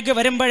വീട്ടിലേക്ക്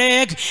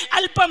വരുമ്പോഴേക്ക്,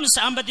 അല്പം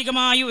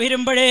സാമ്പത്തികമായി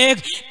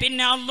ഉയരുമ്പോഴേക്ക്,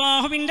 പിന്നെ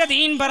അല്ലാഹുവിൻ്റെ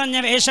ദീൻ പറഞ്ഞ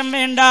വേഷം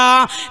വേണ്ട,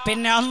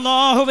 പിന്നെ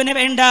അല്ലാഹുവിന്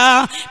വേണ്ട,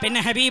 പിന്നെ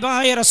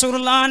ഹബീബായ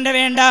റസൂലുള്ളാഹിന്റെ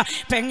വേണ്ട.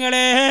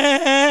 പെങ്ങളെ,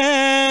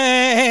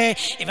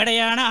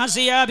 ഇവിടെയാണ്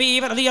ആസിയ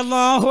ബീവി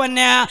റളിയല്ലാഹു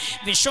അൻഹ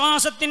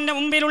വിശ്വാസത്തിന്റെ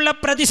മുമ്പിലുള്ള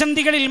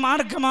പ്രതിസന്ധികളിൽ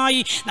മാർഗമായി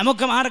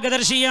നമുക്ക്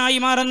മാർഗദർശിയായി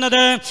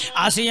മാറുന്നത്.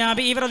 ആസിയ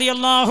ബീവി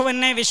റളിയല്ലാഹു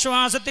അൻഹ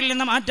വിശ്വാസത്തിൽ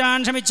നിന്ന് മാറ്റാൻ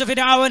ശ്രമിച്ച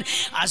ഫിർഔൻ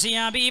ആസിയ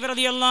ബീവി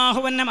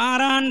റളിയല്ലാഹു അൻഹ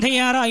മാറാൻ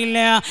തയ്യാറായില്ല.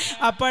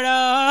 അപ്പോഴാ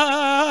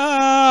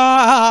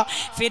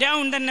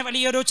ഫിർഔൻ തന്നെ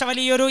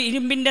വലിയൊരു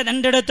ഇരുമ്പിന്റെ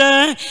ദണ്ടെടുത്ത്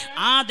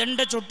ആ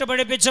ദണ്ട്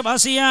ചുട്ടുപഴുപ്പിച്ച്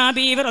ആസിയ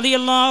ബീവി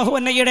റളിയല്ലാഹു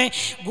അൻഹയുടെ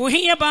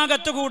ഗുഹ്യ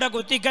ഭാഗത്തുകൂടെ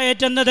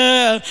കുത്തിക്കയറ്റുന്നത്,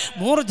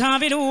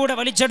 മൂർധാവിലൂടെ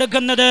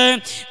വലിച്ചെടുക്കുന്നത്.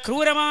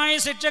 ക്രൂരമായ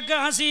ശിക്ഷക്ക്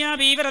ആസിയ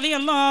ബീവി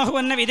റളിയല്ലാഹു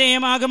അൻഹ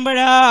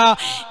വിധേയമാകുമ്പോഴാ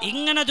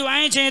ഇങ്ങനെ ദുആ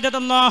ചെയ്തത്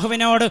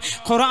അല്ലാഹുവിനോട്.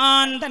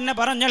 ഖുർആൻ തന്നെ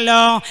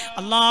പറഞ്ഞല്ലോ,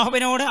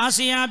 അല്ലാഹുവിനോട്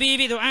ആസിയ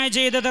ബീവി ദുആ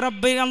ചെയ്തത്,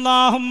 റബ്ബി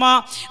അല്ലാഹുമ്മ,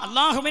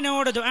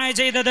 അല്ലാഹുവിനോട് ദുആ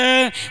ചെയ്തത്,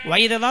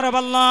 വൈദ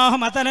ദറബല്ലാഹു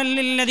മതലൻ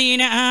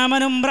ലില്ലദീന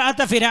ആമനു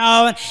ഇംറഅത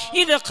ഫിർഔൻ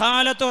ഇദ്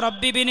ഖാലതു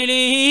റബ്ബി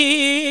ബിനിലി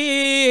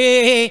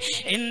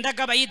ഇൻദക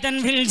ബൈതൻ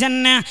ഫിൽ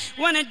ജന്ന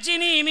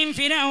വനജ്ജിനി മിൻ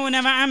ഫിർഔന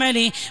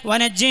വഅമലി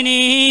വനജ്ജിനി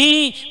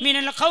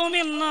മിനൽ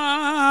ഖൗമിൽ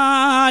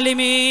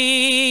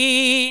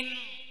ളാലിമീൻ.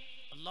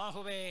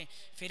 അല്ലാഹുവേ,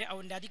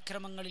 ഫിർഔന്റെ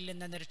അതിക്രമങ്ങളിൽ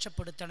നിന്ന്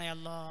രക്ഷപ്പെടുത്തണേ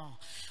അല്ലാഹ്.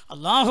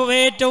 അല്ലാഹുവേ,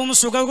 ഏറ്റവും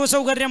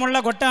സുഖസൗകര്യമുള്ള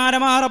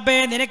കൊട്ടാരമാ റബ്ബേ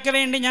നിനക്ക്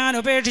വേണ്ടി ഞാൻ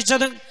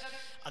ഉപേക്ഷിച്ചത്.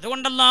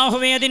 അതുകൊണ്ട്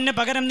അല്ലാഹുവേ, അതിന്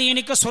പകരം നീ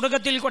എനിക്ക്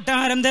സ്വർഗത്തിൽ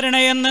കൊട്ടാരം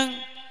തരണേ എന്ന്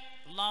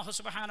അല്ലാഹു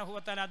സുബ്ഹാനഹു വ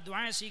തആല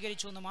ദുആ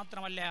സ്വീകരിച്ചു എന്ന്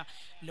മാത്രമല്ല,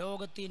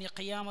 ലോകത്തിന്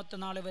ഖിയാമത്ത്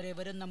നാൾ വരെ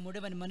വരുന്ന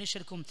മുഴുവൻ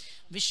മനുഷ്യർക്കും,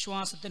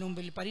 വിശ്വാസത്തിന്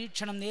മുമ്പിൽ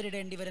പരീക്ഷണം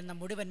നേരിടേണ്ടി വരുന്ന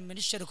മുഴുവൻ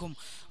മനുഷ്യർക്കും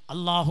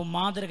അല്ലാഹു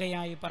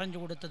മാതൃകയായി പറഞ്ഞു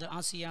കൊടുത്തത്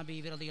ആസിയ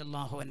ബീവി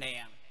റളിയല്ലാഹു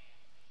അൻഹയാണ്.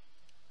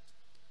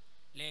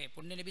 അല്ലേ?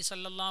 പുണ്യനബി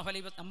സല്ലല്ലാഹു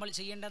അലൈഹി വസല്ലം നമ്മൾ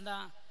ചെയ്യേണ്ടതാ?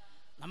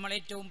 നമ്മൾ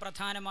ഏറ്റവും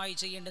പ്രധാനമായി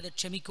ചെയ്യേണ്ടത്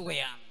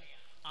ക്ഷമിക്കുകയാണ്.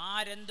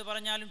 ആരെന്ത്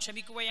പറഞ്ഞാലും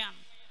ക്ഷമിക്കുകയാണ്.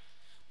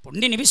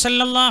 പുണ്യനബി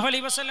സല്ലല്ലാഹു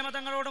അലൈഹി വസല്ലം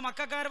തങ്ങളോട്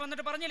മക്കക്കാർ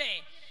വന്നിട്ട് പറഞ്ഞില്ലേ,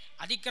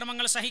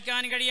 അതിക്രമങ്ങൾ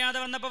സഹിക്കാൻ കഴിയാതെ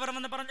വന്നപ്പോൾ അവർ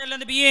വന്ന് പറഞ്ഞല്ലോ,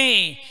 നബിയേ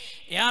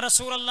യാ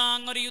റസൂലല്ലാഹ്,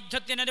 അങ്ങൊരു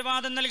യുദ്ധത്തിന്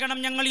അനുവാദം നൽകണം,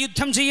 ഞങ്ങൾ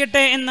യുദ്ധം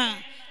ചെയ്യട്ടെ എന്ന്.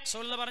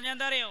 റസൂലുള്ളാഹി പറഞ്ഞ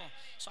എന്താ അറിയോ?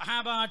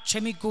 സഹാബ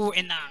ക്ഷമിക്കൂ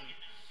എന്നാണ്.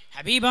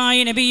 ഹബീബായ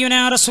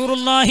നബിയുനാ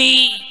റസൂലുള്ളാഹി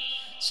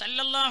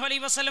സല്ലല്ലാഹു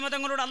അലൈഹി വസല്ലം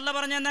തങ്ങളോട് അല്ലാഹ്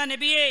പറഞ്ഞ എന്താ?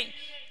 നബിയേ,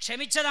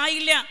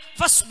 ക്ഷമിച്ചതായില്ല,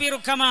 ഫസ്ബിർ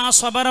കമാ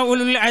സബറ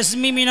ഉലുൽ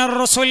അസ്മി മിനർ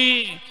റസൂൽ,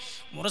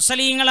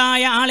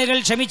 മുർസലീങ്ങളായ ആളുകൾ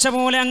ക്ഷമിച്ച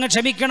പോലെ അങ്ങ്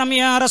ക്ഷമിക്കണം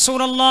യാ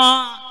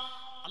റസൂലല്ലാഹ്.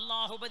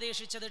 അല്ലാഹു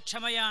ഉപദേശിച്ചത്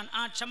ക്ഷമയാണ്.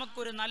 ആ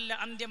ക്ഷമക്കൊരു നല്ല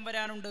അന്ത്യം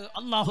വരാനുണ്ട്.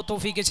 അല്ലാഹു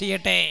തൗഫീഖ്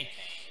ചെയ്യട്ടെ.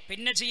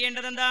 പിന്നെ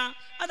ചെയ്യേണ്ടത് എന്താ?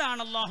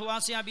 അതാണ് അല്ലാഹു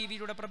ആസിയ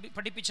ബീവിയിലൂടെ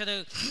പഠിപ്പിച്ചത്.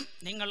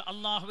 നിങ്ങൾ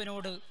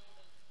അല്ലാഹുവിനോട്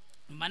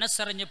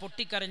മനസ്സറിഞ്ഞ്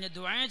പൊട്ടിക്കരഞ്ഞ്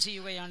ദുആ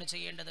ചെയ്യുകയാണ്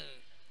ചെയ്യേണ്ടത്.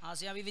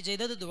 ആസിയ ബീവി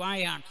ചെയ്തത്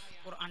ദുആയാണ്.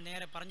 ഖുർആൻ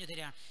നേരെ പറഞ്ഞു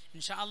തരാൻ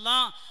ഇൻഷാ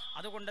അല്ലാഹ്.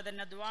 അതുകൊണ്ട്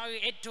തന്നെ ദുആ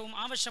ഏറ്റവും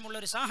ആവശ്യമുള്ള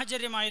ഒരു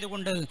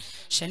സാഹചര്യമായതുകൊണ്ട്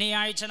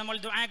ശനിയാഴ്ച നമ്മൾ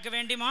ദുആക്ക്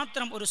വേണ്ടി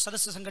മാത്രം ഒരു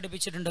സദസ്സ്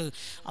സംഘടിപ്പിച്ചിട്ടുണ്ട്.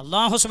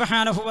 അല്ലാഹു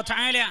സുബ്ഹാനഹു വ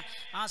തആല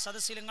ആ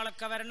സദസ്സിൽ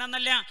നിങ്ങളൊക്കെ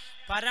വരണമെന്നല്ല,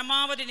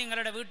 പരമാവധി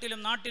നിങ്ങളുടെ വീട്ടിലും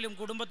നാട്ടിലും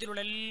കുടുംബത്തിലുള്ള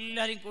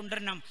എല്ലാവരും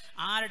കൊണ്ടുവരണം.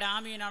 ആരുടെ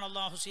ആമീനാണ്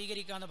അല്ലാഹു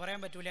സ്വീകരിക്കുക എന്ന്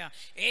പറയാൻ പറ്റൂല.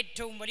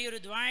 ഏറ്റവും വലിയൊരു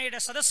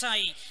ദുആയുടെ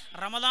സദസ്സായി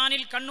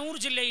റമദാനിൽ കണ്ണൂർ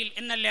ജില്ലയിൽ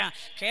എന്നല്ല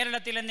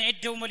കേരളത്തിൽ എന്ന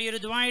ഏറ്റവും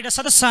വലിയൊരു ദുആയുടെ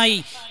സദസ്സായി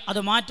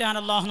അത് മാറ്റാൻ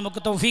അല്ലാഹു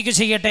നമുക്ക് തൗഫീഖ്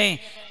ചെയ്യട്ടെ.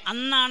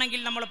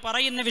 അന്നാണെങ്കിൽ നമ്മൾ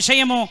പറയുന്ന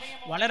വിഷയമോ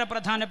വളരെ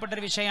പ്രധാനപ്പെട്ട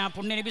ഒരു വിഷയമാണ്.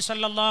 പുണ്യനബി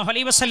സല്ലല്ലാഹു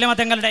അലൈഹി വസല്ലം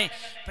തങ്ങളുടെ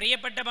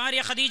പ്രിയപ്പെട്ട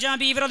ഭാര്യ ഖദീജ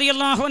ബീവി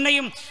റളിയല്ലാഹു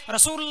അൻഹയും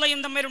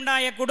റസൂലുള്ളാഹിയും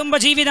തമ്മിലുണ്ടായ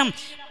കുടുംബജീവിതം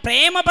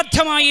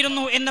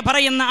പ്രേമബദ്ധമായിരുന്നു എന്ന്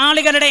പറയുന്ന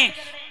ആളുകളുടെ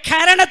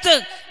കരണത്ത്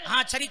ആ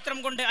ചരിത്രം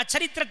കൊണ്ട് ആ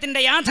ചരിത്രത്തിന്റെ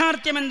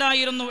യാഥാർത്ഥ്യം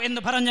എന്തായിരുന്നു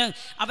എന്ന് പറഞ്ഞ്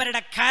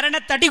അവരുടെ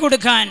കരണത്തടി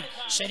കൊടുക്കാൻ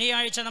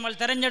ശനിയാഴ്ച നമ്മൾ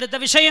തെരഞ്ഞെടുത്ത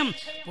വിഷയം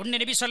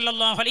പുണ്യനബി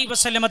സല്ലല്ലാഹു അലൈഹി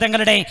വസല്ലം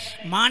തങ്ങളുടെ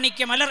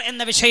മാണിക്യമലർ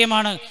എന്ന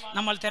വിഷയമാണ്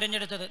നമ്മൾ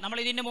തെരഞ്ഞെടുത്തത്. നമ്മൾ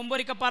ഇതിന്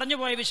മുമ്പൊരിക്കൽ പറഞ്ഞു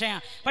പോയ വിഷയം,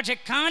 പക്ഷെ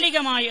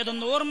കാലികമായി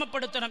അതൊന്ന്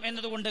ഓർമ്മപ്പെടുത്തണം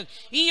എന്നതുകൊണ്ട്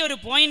ഈ ഒരു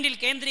പോയിന്റിൽ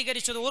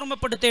കേന്ദ്രീകരിച്ചത്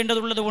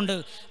ഓർമ്മപ്പെടുത്തേണ്ടതുള്ളതുകൊണ്ട്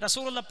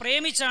റസൂലുള്ള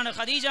പ്രേമിച്ചാണ്,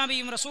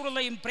 ഖദീജാബിയും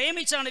റസൂലുള്ളയും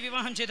പ്രേമിച്ചാണ്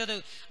വിവാഹം ചെയ്തത്.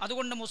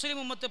 അതുകൊണ്ട് മുസ്ലിം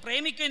ഉമ്മത്ത്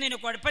പ്രേമിക്കുന്നതിന്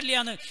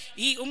കുഴപ്പമില്ലാന്ന്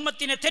ഈ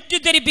ഉമ്മത്തിനെ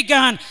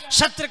തെറ്റിദ്ധരിപ്പിക്കാൻ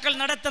ശത്രുക്കൾ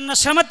നടത്തുന്ന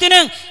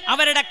ശ്രമത്തിന്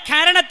അവരുടെ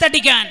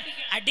കാരണത്തടിക്കാൻ,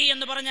 അടി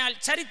എന്ന് പറഞ്ഞാൽ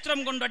ചരിത്രം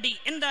കൊണ്ടടി,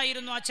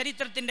 എന്തായിരുന്നു ആ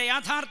ചരിത്രത്തിന്റെ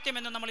യാഥാർത്ഥ്യം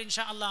എന്ന് നമ്മൾ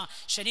ഇൻഷാ അല്ലാഹ്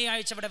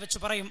ശനിയാഴ്ച ഇവിടെ വെച്ച്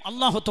പറയും.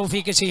 അള്ളാഹു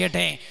തൗഫീക്ക്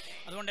ചെയ്യട്ടെ.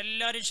 അതുകൊണ്ട്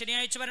എല്ലാവരും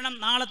ശനിയാഴ്ച വരണം.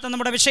 നാളത്തെ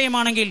നമ്മുടെ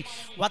വിഷയമാണെങ്കിൽ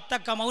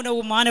വത്തക്ക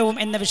മൗനവും മാനവും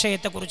എന്ന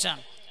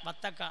വിഷയത്തെക്കുറിച്ചാണ്.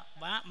 വത്തക്ക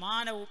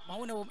മാനവും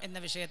മൗനവും എന്ന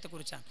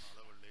വിഷയത്തെക്കുറിച്ചാണ്.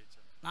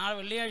 നാളെ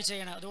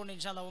വെള്ളിയാഴ്ചയാണ്. അതുകൊണ്ട്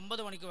ഇൻഷാ അല്ലാഹ്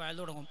 9 മണിക്ക് വയൽ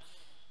തുടങ്ങും.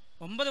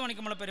 9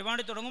 മണിക്ക് നമ്മൾ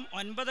പരിപാടി തുടങ്ങും.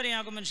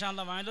 9:30 ഇൻഷാ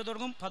അല്ലാഹ് വയൽ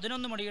തുടങ്ങും.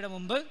 11 മണിയുടെ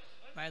മുമ്പ്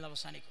വയൽ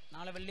അവസാനിക്കും.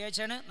 നാളെ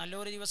വെള്ളിയാഴ്ചയാണ്,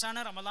 നല്ലൊരു ദിവസമാണ്,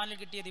 റമദാനിൽ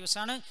കിട്ടിയ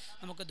ദിവസമാണ്.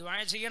 നമുക്ക് ദുആ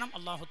ചെയ്യണം.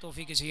 അള്ളാഹു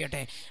തൗഫീക്ക്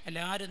ചെയ്യട്ടെ.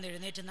 എല്ലാവരും ഒന്ന്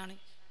എഴുന്നേറ്റുന്നാണ്.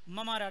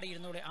 ഉമ്മമാരാടെ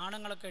ഇരുന്നൂടെ,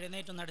 ആണുങ്ങളൊക്കെ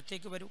എഴുന്നേറ്റൊന്ന്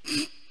അടുത്തേക്ക് വരൂ.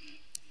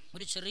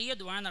 ഒരു ചെറിയ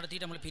ദുആ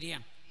നടത്തിയിട്ട് നമ്മൾ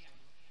പിരിയാം.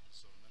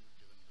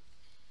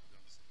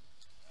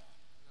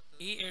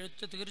 ഈ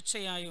എഴുത്ത്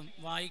തീർച്ചയായും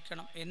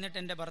വായിക്കണം. എന്നിട്ട്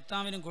എൻ്റെ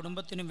ഭർത്താവിനും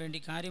കുടുംബത്തിനും വേണ്ടി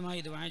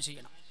കാര്യമായി ദുആ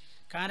ചെയ്യണം.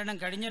 കാരണം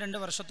കഴിഞ്ഞ 2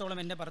 വർഷത്തോളം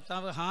എൻ്റെ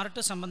ഭർത്താവ്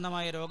ഹാർട്ട്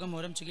സംബന്ധമായ രോഗം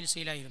മൂലം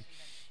ചികിത്സയിലായിരുന്നു.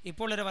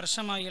 ഇപ്പോൾ 1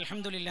 വർഷമായി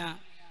അൽഹംദുലില്ലാ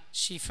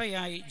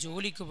ഷിഫയായി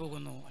ജോലിക്ക്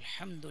പോകുന്നു.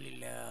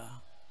 അൽഹംദുലില്ലാ.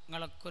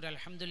 നിങ്ങളൊക്കെ ഒരു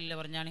അൽഹംദുലില്ലാ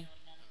പറഞ്ഞാണ്.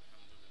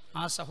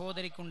 ആ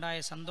സഹോദരിക്കുണ്ടായ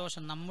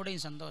സന്തോഷം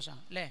നമ്മുടെയും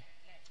സന്തോഷമാണ് അല്ലേ?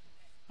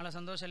 നിങ്ങളെ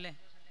സന്തോഷമല്ലേ?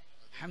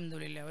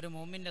 അൽഹംദുലില്ലാ. ഒരു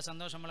മോമിൻ്റെ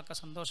സന്തോഷം നമ്മളൊക്കെ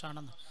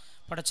സന്തോഷമാണെന്ന്.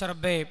 പടച്ച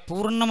റബ്ബേ,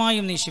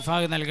 പൂർണ്ണമായും നീ ഷിഫാ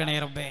നൽകണേ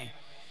റബ്ബേ.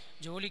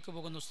 ജോലിക്ക്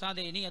പോകുന്നു.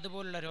 ഉസ്താദെ, ഇനി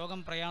അതുപോലുള്ള രോഗം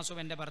പ്രയാസവും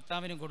എൻ്റെ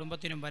ഭർത്താവിനും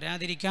കുടുംബത്തിനും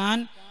വരാതിരിക്കാൻ,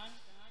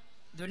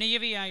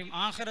 ദുനിയവിയായും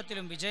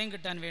ആഖിറത്തിലും വിജയം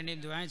കിട്ടാൻ വേണ്ടി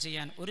ദുആ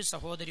ചെയ്യാൻ ഒരു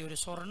സഹോദരി ഒരു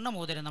സ്വർണ്ണ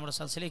മോതിരം നമ്മുടെ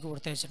സദസ്സിലേക്ക്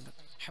കൊടുത്തേച്ചിട്ടുണ്ട്.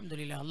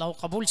 അൽഹംദുലില്ലാ. അള്ളാഹു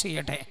ഖബൂൽ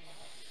ചെയ്യട്ടെ.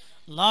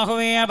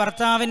 അല്ലാഹുവേ, ആ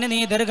ഭർത്താവിന് നീ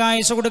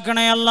ദീർഘായുസ്സ്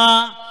കൊടുക്കണേ അല്ലാ.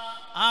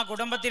 ആ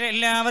കുടുംബത്തിലെ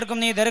എല്ലാവർക്കും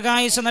നീ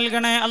ദീർഘായുസ്സ്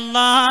നൽകണേ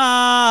അല്ലാ.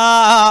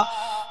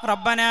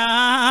 റബ്ബനാ,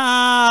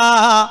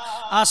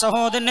 ആ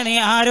സഹോദരന് നീ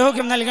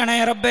ആരോഗ്യം നൽകണേ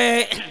റബ്ബേ.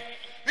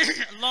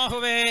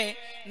 അല്ലാഹുവേ,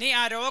 നീ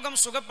ആ രോഗം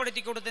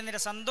സുഖപ്പെടുത്തി കൊടുത്തതിൻ്റെ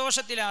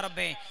സന്തോഷത്തിലാ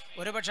റബ്ബേ.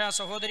 ഒരുപക്ഷെ ആ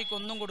സഹോദരിക്ക്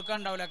ഒന്നും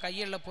കൊടുക്കാണ്ടാവില്ല,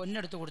 കയ്യിലുള്ള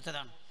പൊന്നെടുത്ത്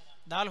കൊടുത്തതാണ്.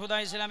 ദാൽഹുദ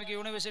ഇസ്ലാമിക്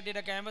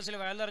യൂണിവേഴ്സിറ്റിയുടെ ക്യാമ്പസിൽ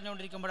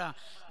വയലറിഞ്ഞുകൊണ്ടിരിക്കുമ്പോഴാണ്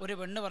ഒരു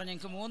പെണ്ണ് പറഞ്ഞു,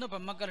 എനിക്ക് 3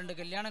 പെമ്മക്കളുണ്ട്,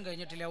 കല്യാണം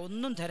കഴിഞ്ഞിട്ടില്ല,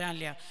 ഒന്നും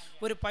തരാനില്ല,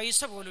 ഒരു പൈസ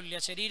പോലുമില്ല,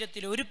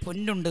 ശരീരത്തിൽ ഒരു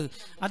പൊന്നുണ്ട്,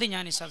 അത്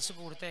ഞാൻ ഈ സദസ്സ്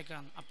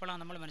കൊടുത്തേക്കാം. അപ്പോഴാണ്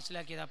നമ്മൾ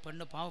മനസ്സിലാക്കിയത് ആ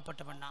പെണ്ണ്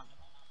പാവപ്പെട്ട പെണ്ണാണ്.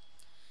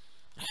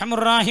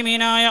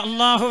 റഹ്മുർ-റഹീമീനായ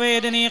അല്ലാഹുവേ,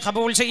 നീ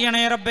ഖബൂൽ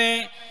ചെയ്യണേ റബ്ബേ.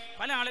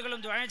 പല ആളുകളും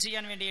ദുആ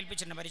ചെയ്യാൻ വേണ്ടി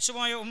ഏൽപ്പിച്ചിട്ടുണ്ട്.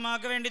 മരിച്ചുപോയ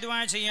ഉമ്മാക്ക് വേണ്ടി ദുആ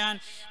ചെയ്യാൻ,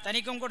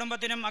 തനിക്കും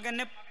കുടുംബത്തിനും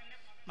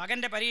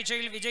മകൻ്റെ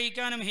പരീക്ഷയിൽ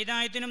വിജയിക്കാനും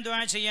ഹിദായത്തിനും ദുആ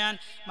ചെയ്യാൻ,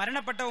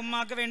 മരണപ്പെട്ട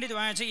ഉമ്മാക്ക് വേണ്ടി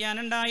ദുആ ചെയ്യാൻ,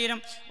 2000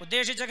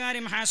 ഉദ്ദേശിച്ച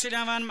കാര്യം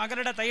ഹാസിലാവാൻ,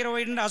 മകളുടെ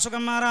തൈറോയിഡിൻ്റെ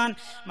അസുഖം മാറാൻ,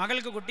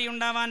 മകൾക്ക്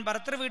കുട്ടിയുണ്ടാവാൻ,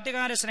 ഭർത്തൃ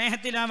വീട്ടുകാരെ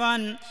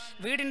സ്നേഹത്തിലാവാൻ,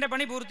 വീടിൻ്റെ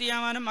പണി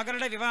പൂർത്തിയാവാനും,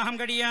 മകളുടെ വിവാഹം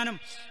കഴിയാനും,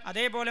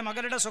 അതേപോലെ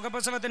മകളുടെ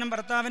സുഖപ്രസവത്തിനും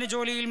ഭർത്താവിന്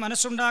ജോലിയിൽ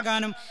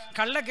മനസ്സുണ്ടാകാനും,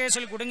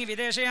 കള്ളക്കേസിൽ കുടുങ്ങി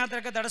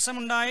വിദേശയാത്രയ്ക്ക്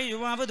തടസ്സമുണ്ടായ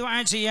യുവാവ് ദുആ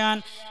ചെയ്യാൻ.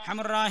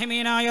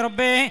 റഹ്മുർ-റഹീമീനായ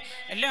റബ്ബേ,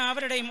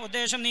 എല്ലാവരുടെയും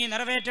ഉദ്ദേശം നീ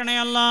നിറവേറ്റണേ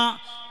അല്ലാ.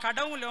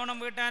 കടവും ലോണും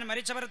വീട്ടാൻ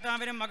മരിച്ച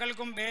ഭർത്താവിനും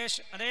മകൾക്കും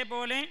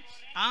അതേപോലെ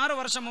 6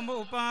 വർഷം മുമ്പ്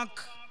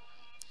ഉപ്പാക്ക്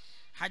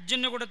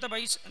ഹജ്ജിന് കൊടുത്ത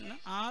പൈസ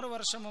 6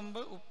 വർഷം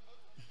മുമ്പ്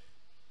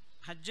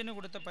ഹജ്ജിന്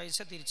കൊടുത്ത പൈസ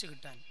തിരിച്ചു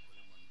കിട്ടാൻ.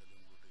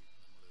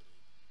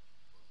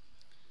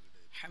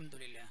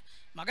 അൽഹംദുലില്ലാ.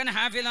 മകൻ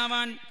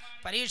ഹാഫിളാവാൻ,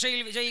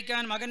 പരീക്ഷയിൽ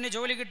വിജയിക്കാൻ, മകന്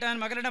ജോലി കിട്ടാൻ,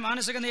 മകളുടെ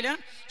മാനസിക നില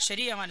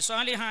ശരിയാവാൻ,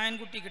 സ്വാലിഹായ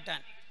കുട്ടി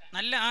കിട്ടാൻ,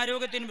 നല്ല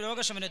ആരോഗ്യത്തിനും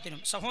രോഗശമനത്തിനും,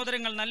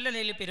 സഹോദരങ്ങൾ നല്ല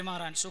നിലയിൽ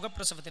പെരുമാറാൻ,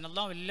 സുഖപ്രസവത്തിന്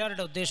അള്ളാഹു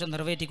എല്ലാവരുടെ ഉദ്ദേശം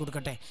നിറവേറ്റി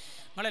കൊടുക്കട്ടെ.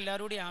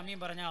 നിങ്ങളെല്ലാവരും കൂടി ആമീൻ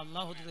പറഞ്ഞാൽ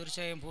അള്ളാഹു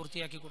തീർച്ചയായും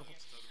പൂർത്തിയാക്കി കൊടുക്കും.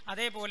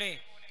 അതേപോലെ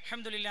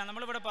അൽഹംദുലില്ലാ,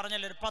 നമ്മളിവിടെ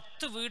പറഞ്ഞല്ലോ ഒരു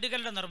 10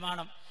 വീടുകളുടെ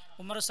നിർമ്മാണം.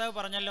 ഉമർ ഉസ്താദ്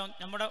പറഞ്ഞല്ലോ,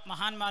 നമ്മുടെ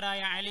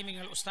മഹാന്മാരായ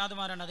ആലിമീങ്ങൾ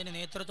ഉസ്താദുമാരാണ് അതിന്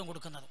നേതൃത്വം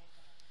കൊടുക്കുന്നത്.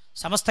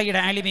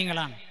 സമസ്തയുടെ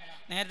ആലിമീങ്ങളാണ്.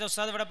 നേരത്തെ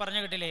ഉസ്താദ് ഇവിടെ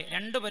പറഞ്ഞു കേട്ടില്ലേ,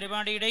 2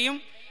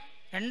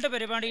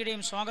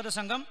 പരിപാടിയുടെയും സ്വാഗത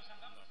സംഘം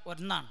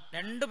ഒന്നാണ്.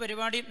 2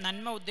 പരിപാടിയും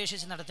നന്മ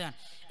ഉദ്ദേശിച്ച് നടത്തുകയാണ്.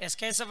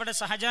 SKICR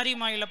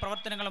സഹചാരിയുമായുള്ള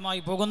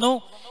പ്രവർത്തനങ്ങളുമായി പോകുന്നു.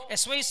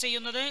 SYS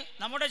ചെയ്യുന്നത്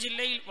നമ്മുടെ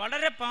ജില്ലയിൽ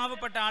വളരെ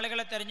പാവപ്പെട്ട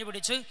ആളുകളെ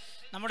തെരഞ്ഞുപിടിച്ച്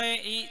നമ്മുടെ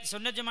ഈ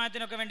സുന്നത്ത്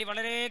ജമാഅത്തിനൊക്കെ വേണ്ടി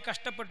വളരെ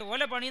കഷ്ടപ്പെട്ട്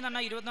ഓല പണി എന്ന്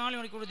പറഞ്ഞാൽ 24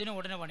 മണിക്കൂർ ഇതിന്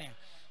ഓടുന്ന പണിയാണ്.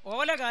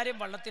 ഓല കാര്യം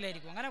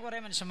വള്ളത്തിലായിരിക്കും. അങ്ങനെ കുറേ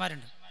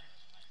മനുഷ്യന്മാരുണ്ട്.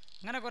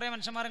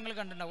 നിങ്ങൾ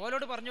കണ്ടിട്ടുണ്ടാവും.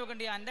 ഓലോട് പറഞ്ഞു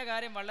നോക്കേണ്ടി എൻ്റെ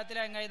കാര്യം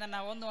വള്ളത്തിലായി തന്നെ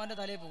ഒന്നും അവൻ്റെ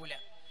തലയിൽ പോകില്ല.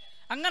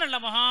 അങ്ങനെയുള്ള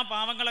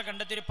മഹാപാവങ്ങളെ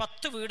കണ്ടെത്തി ഒരു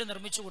 10 വീട്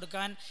നിർമ്മിച്ചു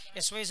കൊടുക്കാൻ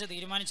SYS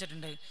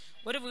തീരുമാനിച്ചിട്ടുണ്ട്.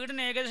 ഒരു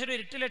വീടിന് ഏകദേശം ഒരു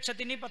 8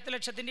 ലക്ഷത്തിൻ്റെയും 10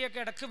 ലക്ഷത്തിൻ്റെയും ഒക്കെ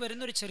ഇടക്ക്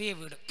വരുന്നൊരു ചെറിയ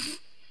വീട്.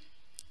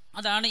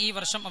 അതാണ് ഈ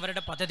വർഷം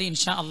അവരുടെ പദ്ധതി.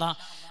 ഇൻഷാ അള്ളാഹ്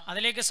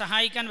അതിലേക്ക്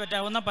സഹായിക്കാൻ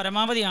പറ്റാവുന്ന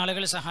പരമാവധി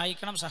ആളുകൾ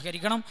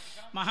സഹകരിക്കണം.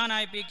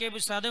 മഹാനായ PK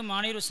ഉസ്താദ്,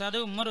 മാണീർ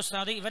ഉസ്താദ്, ഉമ്മർ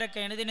ഉസ്താദ്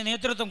ഇവരൊക്കെയാണ് ഇതിന്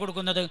നേതൃത്വം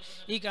കൊടുക്കുന്നത്.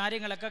 ഈ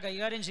കാര്യങ്ങളൊക്കെ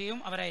കൈകാര്യം ചെയ്യും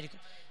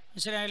അവരായിരിക്കും.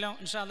 മനസ്സിലായല്ലോ?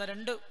 ഇൻഷാ അള്ളാഹ്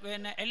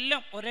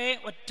എല്ലാം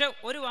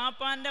ഒരു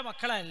വാപ്പാൻ്റെ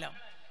മക്കളെല്ലാം,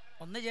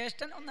 ഒന്ന്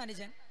ജ്യേഷ്ഠൻ, ഒന്ന്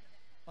അനുജൻ,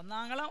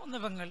 ഒന്നാങ്ങള, ഒന്ന്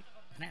പെങ്ങൾ,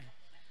 അങ്ങനെയാണ്.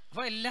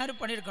 അപ്പോൾ എല്ലാവരും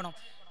പണിയെടുക്കണം.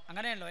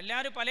 അങ്ങനെയല്ലോ,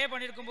 എല്ലാവരും പല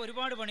പണിയെടുക്കുമ്പോൾ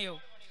ഒരുപാട്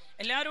പണിയാവും.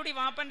 എല്ലാവരും കൂടി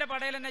വാപ്പൻ്റെ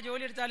പടയിൽ തന്നെ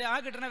ജോലി എടുത്താൽ ആ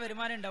കിട്ടുന്ന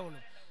വരുമാനം ഉണ്ടാവുള്ളൂ.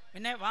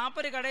 പിന്നെ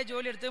വാപ്പൊരു കടയിൽ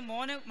ജോലി എടുത്ത്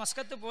മോന്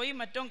മസ്കത്ത് പോയി,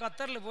 മറ്റോ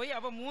ഖത്തറിൽ പോയി.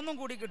 അപ്പോൾ 3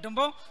 കൂടി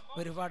കിട്ടുമ്പോൾ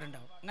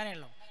ഒരുപാടുണ്ടാവും.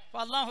 അങ്ങനെയുള്ളൂ.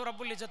 അപ്പോൾ അള്ളാഹു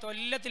റബ്ബുൽ ഇസ്സത്ത്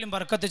എല്ലാത്തിലും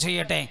ബർക്കത്ത്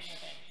ചെയ്യട്ടെ.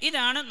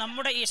 ഇതാണ്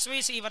നമ്മുടെ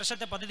SYS ഈ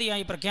വർഷത്തെ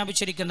പദ്ധതിയായി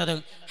പ്രഖ്യാപിച്ചിരിക്കുന്നത്.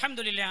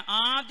 അൽഹംദുലില്ലാഹ്.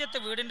 ആദ്യത്തെ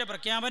വീടിൻ്റെ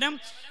പ്രഖ്യാപനം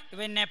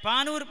പിന്നെ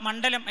പാനൂർ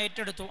മണ്ഡലം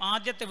ഏറ്റെടുത്തു.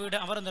 ആദ്യത്തെ വീട്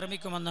അവർ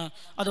നിർമ്മിക്കുമെന്ന്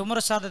അത് ഉമർ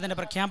സാദത്തിൻ്റെ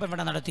പ്രഖ്യാപനം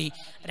ഇവിടെ നടത്തി.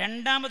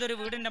 രണ്ടാമതൊരു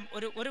വീടിൻ്റെ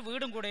ഒരു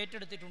വീടും കൂടെ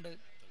ഏറ്റെടുത്തിട്ടുണ്ട്.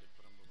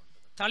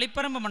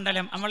 തളിപ്പറമ്പ്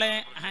മണ്ഡലം. നമ്മളെ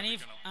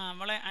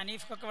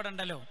ഹനീഫൊക്കെ ഇവിടെ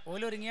ഉണ്ടല്ലോ.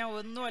 ഓലൊരുങ്ങിയാൽ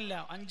ഒന്നുമല്ല,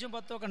 5ഉം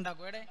 10ഉം ഒക്കെ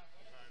ഉണ്ടാക്കും. എവിടെ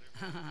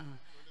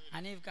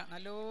ഹനീഫ്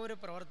നല്ലൊരു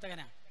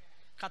പ്രവർത്തകനാണ്.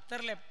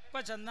 ഖത്തറിൽ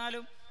എപ്പോൾ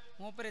ചെന്നാലും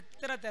മൂപ്പർ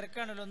എത്ര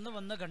തിരക്കാണല്ലോ ഒന്ന്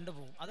വന്ന്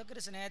കണ്ടുപോകും. അതൊക്കെ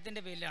ഒരു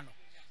സ്നേഹത്തിൻ്റെ പേരിലാണോ.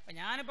 അപ്പം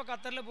ഞാനിപ്പോൾ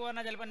ഖത്തറിൽ പോകാൻ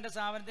ചിലപ്പോൾ എൻ്റെ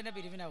സ്ഥാപനത്തിൻ്റെ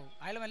പിരിവിനാവും.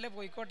 അയാൾ വല്ല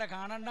പോയിക്കോട്ടെ,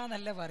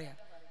 കാണണ്ടെന്നല്ല പറയാം.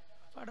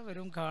 അപ്പോൾ അവിടെ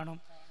വരും, കാണും,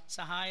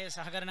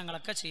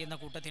 സഹകരണങ്ങളൊക്കെ ചെയ്യുന്ന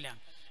കൂട്ടത്തിലാണ്.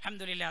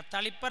 അൽഹംദുലില്ലാഹ്.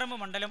 തളിപ്പറമ്പ്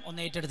മണ്ഡലം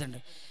ഒന്ന് ഏറ്റെടുത്തിട്ടുണ്ട്.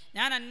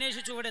 ഞാൻ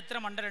അന്വേഷിച്ചു ഇവിടെ എത്ര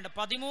മണ്ഡലമുണ്ട്.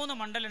 13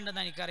 മണ്ഡലം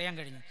ഉണ്ടെന്ന് എനിക്കറിയാൻ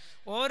കഴിഞ്ഞു.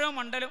 ഓരോ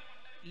മണ്ഡലം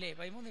ഇല്ലേ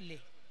 13 ഇല്ലേ?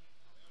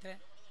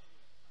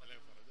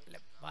 അല്ല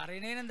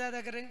പറയണേനെന്താ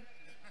അതൊക്കെ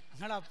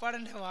നിങ്ങൾ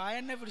അപ്പാടെൻ്റെ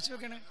വായന്നെ പിടിച്ചു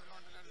വെക്കണേ.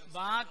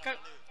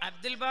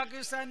 അബ്ദുൽ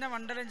ബാക്കിസ്ഥാൻ്റെ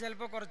മണ്ഡലം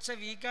ചിലപ്പോൾ കുറച്ച്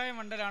വീക്കായ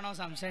മണ്ഡലമാണോ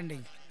സംശയം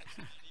ഉണ്ടെങ്കിൽ.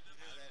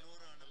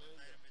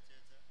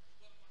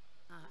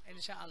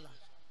 ഇൻഷാ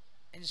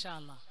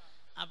അല്ലാഹ്.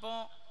 അപ്പോൾ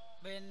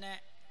പിന്നെ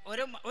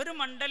ഒരു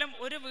മണ്ഡലം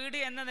ഒരു വീട്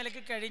എന്ന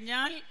നിലയ്ക്ക്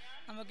കഴിഞ്ഞാൽ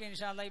നമുക്ക്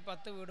ഇൻഷാ അല്ലാഹ് ഈ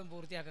 10 വീടും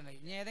പൂർത്തിയാക്കാൻ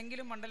കഴിയും. ഇനി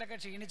ഏതെങ്കിലും മണ്ഡലമൊക്കെ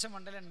ക്ഷീണിച്ച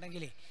മണ്ഡലം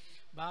ഉണ്ടെങ്കിൽ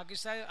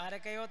ബാക്കിസ്ഥാൻ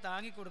ആരൊക്കെയോ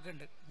താങ്ങി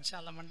കൊടുക്കുന്നുണ്ട്. ഇൻഷാ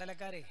അല്ലാഹ്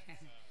മണ്ഡലക്കാരെ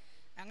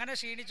അങ്ങനെ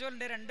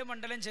ക്ഷീണിച്ചോണ്ട് 2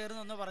 മണ്ഡലം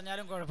ചേർന്നൊന്ന്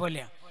പറഞ്ഞാലും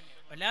കുഴപ്പമില്ല.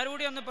 എല്ലാവരും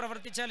കൂടി ഒന്ന്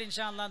പ്രവർത്തിച്ചാൽ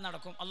ഇൻഷാ അല്ലാഹ്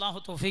നടക്കും. അള്ളാഹു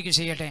തൗഫീക്ക്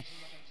ചെയ്യട്ടെ.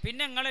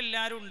 പിന്നെ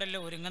നിങ്ങളെല്ലാവരും ഉണ്ടല്ലോ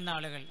ഒരുങ്ങുന്ന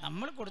ആളുകൾ,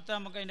 നമ്മൾ കൊടുത്താൽ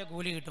നമുക്ക് അതിൻ്റെ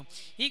കൂലി കിട്ടും.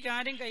 ഈ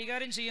കാര്യം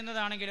കൈകാര്യം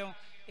ചെയ്യുന്നതാണെങ്കിലോ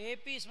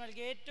AP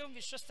ഇസ്മായിൽക്ക് ഏറ്റവും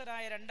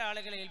വിശ്വസ്തരായ 2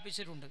 ആളുകളെ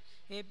ഏൽപ്പിച്ചിട്ടുണ്ട്.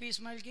 AP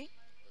ഇസ്മായിൽക്ക്,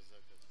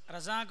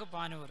 റസാഖ്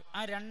പാനൂർ. ആ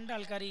 2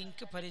 ആൾക്കാർ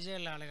എനിക്ക്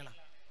പരിചയമുള്ള ആളുകളാണ്.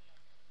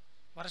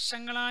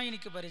 വർഷങ്ങളായി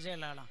എനിക്ക്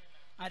പരിചയമുള്ള ആളാണ്.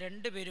 ആ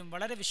 2 പേരും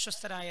വളരെ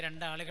വിശ്വസ്തരായ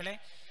 2 ആളുകളെ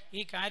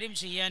ഈ കാര്യം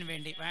ചെയ്യാൻ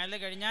വേണ്ടി വയല്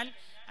കഴിഞ്ഞാൽ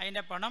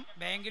അതിൻ്റെ പണം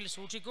ബാങ്കിൽ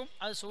സൂക്ഷിക്കും.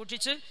 അത്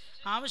സൂക്ഷിച്ച്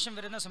ആവശ്യം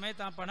വരുന്ന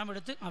സമയത്ത് ആ പണം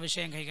എടുത്ത് ആ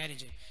വിഷയം കൈകാര്യം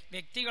ചെയ്യും.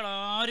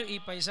 വ്യക്തികളാരും ഈ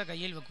പൈസ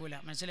കയ്യിൽ വെക്കൂല.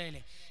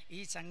 മനസ്സിലായില്ലേ? ഈ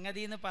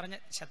സംഗതി എന്ന് പറഞ്ഞ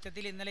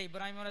സത്യത്തിൽ ഇന്നലെ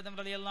ഇബ്രാഹിം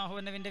റളിയല്ലാഹു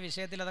അൻഹുവിൻ്റെ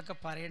വിഷയത്തിൽ അതൊക്കെ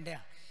പറയണ്ടേ.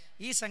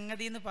 ഈ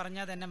സംഗതി എന്ന്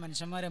പറഞ്ഞാൽ തന്നെ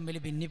മനുഷ്യന്മാർ തമ്മിൽ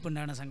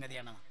ഭിന്നിപ്പുണ്ടാകുന്ന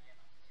സംഗതിയാണ്.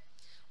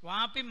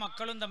 വാപ്പയും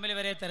മക്കളും തമ്മിൽ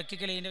വരെ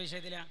തിരക്കിക്കൽ ഇതിൻ്റെ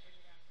വിഷയത്തിലാണ്.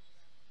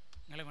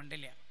 നിങ്ങൾ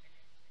കണ്ടില്ല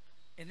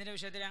എന്തിൻ്റെ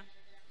വിഷയത്തിലാണ്?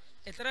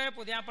 എത്രയോ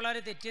പുതിയാപ്പിള്ളാർ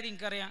തെറ്റിയത്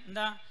എനിക്കറിയാം.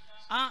 എന്താ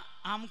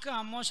നമുക്ക്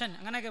അമ്മോഷൻ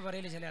അങ്ങനെയൊക്കെ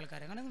പറയില്ല ചില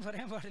ആൾക്കാർ. അങ്ങനെയൊന്നും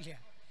പറയാൻ പാടില്ല.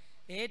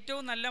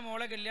 ഏറ്റവും നല്ല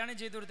മോളെ കല്യാണം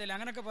ചെയ്തു കൊടുത്തില്ല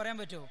അങ്ങനെയൊക്കെ പറയാൻ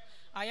പറ്റുമോ?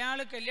 അയാൾ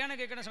കല്യാണം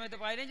കേൾക്കുന്ന സമയത്ത്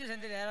 15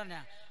 സെൻറ്റ്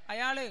തരാനാ.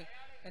 അയാൾ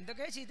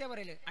എന്തൊക്കെ ചീത്ത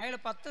പറയില്ല. അയാൾ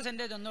 10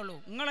 സെൻറ്റേ തന്നുള്ളൂ.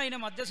 നിങ്ങളതിന്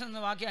മധ്യസ്ഥ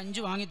നിന്ന് ബാക്കി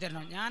 5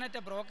 വാങ്ങിത്തരണം. ഞാനൊറ്റ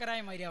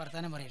ബ്രോക്കറായ മാതിരിയാ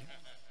വർത്താനം പറയില്ല.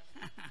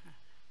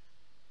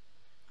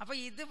 അപ്പോൾ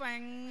ഇത്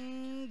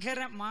ഭയങ്കര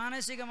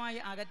മാനസികമായി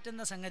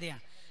അകറ്റുന്ന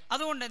സംഗതിയാണ്.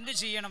 അതുകൊണ്ട് എന്ത്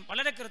ചെയ്യണം?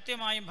 വളരെ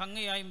കൃത്യമായും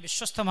ഭംഗിയായും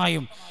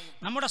വിശ്വസ്തമായും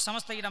നമ്മുടെ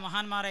സമസ്തയുടെ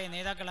മഹാന്മാരായ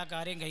നേതാക്കൾ ആ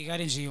കാര്യം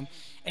കൈകാര്യം ചെയ്യും.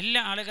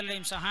 എല്ലാ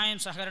ആളുകളുടെയും സഹായം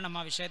സഹകരണം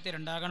ആ വിഷയത്തിൽ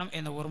ഉണ്ടാകണം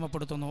എന്ന്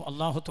ഓർമ്മപ്പെടുത്തുന്നു.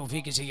 അള്ളാഹു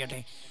തൗഫീക്ക് ചെയ്യട്ടെ.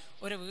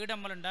 ഒരു വീട്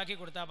നമ്മൾ ഉണ്ടാക്കി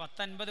കൊടുത്താൽ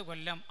 10-50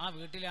 കൊല്ലം ആ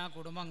വീട്ടിൽ ആ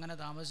കുടുംബം അങ്ങനെ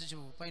താമസിച്ചു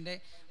പോകും. അപ്പം അതിൻ്റെ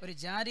ഒരു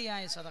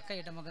ജാരിയായ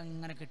സദഖയായിട്ട് നമുക്ക്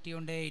അങ്ങനെ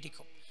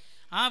കിട്ടിക്കൊണ്ടേയിരിക്കും.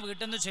 ആ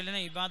വീട്ടിൽ നിന്ന് ചെല്ലുന്ന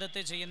ഇബാദത്ത്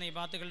ചെയ്യുന്ന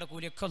ഇബാദത്തുകളുടെ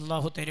കൂലിയൊക്കെ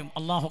അള്ളാഹു തരും.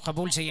 അള്ളാഹു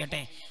കബൂൽ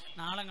ചെയ്യട്ടെ.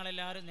 നാളെ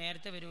നിങ്ങളെല്ലാവരും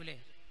നേരത്തെ വരൂലേ?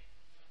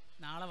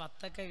 നാളെ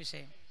വത്തക്ക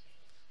വിഷയം.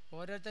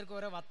 ഓരോരുത്തർക്കും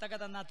ഓരോ വത്തക്ക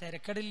തന്നാൽ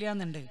തിരക്കടില്ല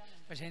എന്നുണ്ട്.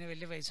 പക്ഷേ അതിന്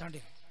വലിയ പൈസ ഉണ്ട്.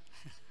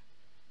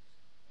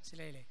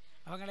 മനസ്സിലായില്ലേ?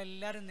 അപ്പോൾ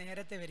നിങ്ങളെല്ലാവരും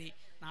നേരത്തെ വരി.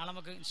 നാളെ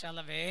നമുക്ക് ഇൻഷാ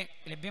അല്ലാഹ്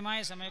ലഭ്യമായ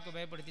സമയമൊക്കെ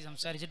ഉപയോഗപ്പെടുത്തി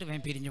സംസാരിച്ചിട്ട്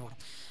വേഗം പിരിഞ്ഞു പോകണം.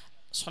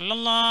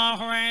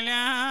 സ്വല്ലല്ലാഹു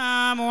അലാ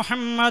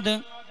മുഹമ്മദ്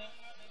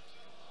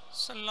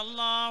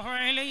സല്ലല്ലാഹു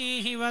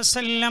അലൈഹി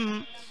വസല്ലം.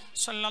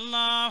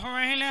 സല്ലല്ലാഹു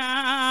അലാ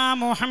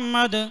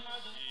മുഹമ്മദ്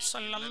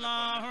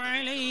സല്ലല്ലാഹു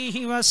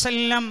അലൈഹി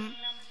വസല്ലം.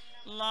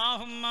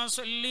 اللهم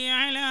صل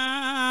على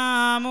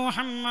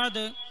محمد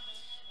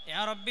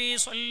يا ربي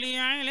صل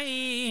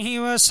عليه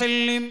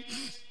وسلم.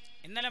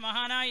 ഇന്നലെ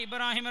മഹാനായ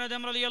ഇബ്രാഹിം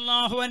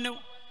റളിയല്ലാഹു അൻഹു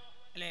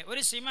അല്ലേ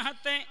ഒരു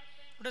സിംഹത്തെ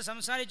ഇവിടെ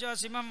സംസാരിച്ചു. ആ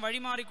സിംഹം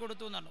വഴിമാറി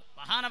കൊടുത്തു എന്നാണ്.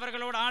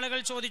 മഹാനവർകളോട് ആളുകൾ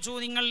ചോദിച്ചു,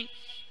 നിങ്ങൾ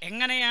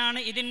എങ്ങനെയാണ്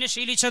ഇതിനെ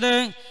ശീലിച്ചത്?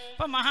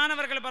 അപ്പം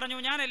മഹാനവർകൾ പറഞ്ഞു,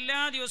 ഞാൻ എല്ലാ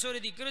ദിവസവും ഒരു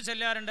ദിക്ർ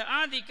ചൊല്ലാറുണ്ട്. ആ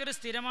ദിക്ർ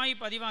സ്ഥിരമായി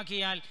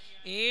പതിവാക്കിയാൽ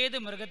ഏത്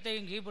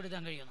മൃഗത്തെയും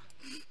കീഴ്പ്പെടുത്താൻ കഴിയുന്ന.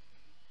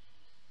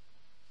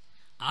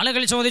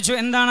 ആളുകൾ ചോദിച്ചു,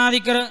 എന്താണ് ആ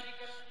ദിക്ർ?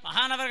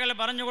 മഹാനവർകൾ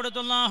പറഞ്ഞു കൊടുത്തു,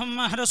 അല്ലാഹുമ്മ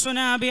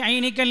ഹ്റസുനാ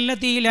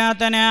ബിഐനികല്ലതീ ലാ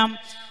തനാം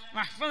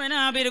വഹ്ഫദ്നാ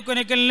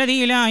ബിറുക്നികല്ലതീ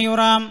ലാ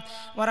യുറാം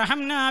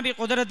വറഹംനാ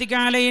ബിഖുദ്റതിക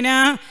അലൈനാ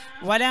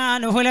വലാ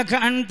നുഹ്ലക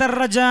അൻതർ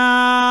റജാ.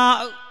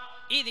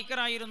 ഈ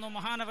ദിക്റായിരുന്നു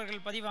മഹാനവർകൾ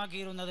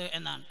പതിവാക്കിയിരുന്നത്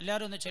എന്നാണ്.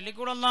 എല്ലാവരും ഒന്ന്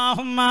ചൊല്ലിക്കൂടെ.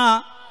 അല്ലാഹുമ്മ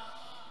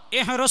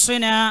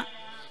ഇഹ്റസുനാ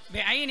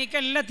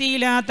ബിഐനികല്ലതീ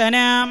ലാ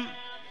തനാം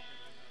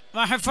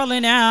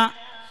വഹ്ഫദ്നാ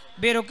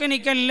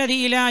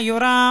ബിറുക്നികല്ലതീ ലാ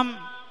യുറാം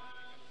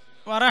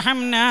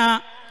വറഹംനാ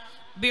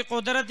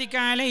ബിഖുദ്റതിക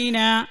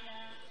അലൈനാ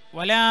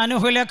വലാ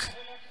നുഹ്ലക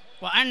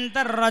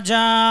വഅൻതർ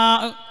റജാ.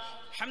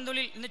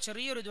 അൽഹംദുലില്ലാഹ്. ഇന്ന്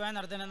ചെറിയൊരു ദുആ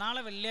നടത്തുന്നത്.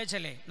 നാളെ വെള്ളിയാഴ്ച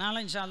അല്ലേ? നാളെ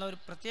ഇൻഷാ അല്ലാഹ് ഒരു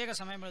പ്രത്യേക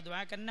സമയം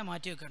ദുആക്ക് തന്നെ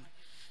മാറ്റി വെക്കണം.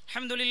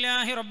 الحمد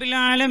لله رب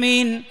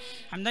العالمين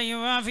حمدا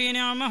يوافي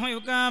نعمه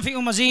ويكافئ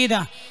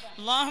مزيده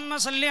اللهم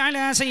صل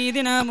على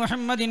سيدنا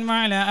محمد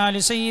وعلى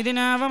آل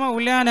سيدنا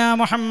ومولانا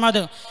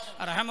محمد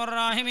أرحم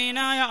الراحمين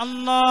يا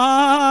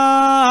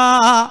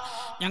الله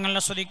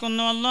ഞങ്ങളെ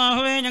സ്തുതിക്കുന്നു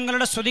അല്ലാഹുവേ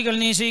ഞങ്ങളുടെ സ്തുതികൾ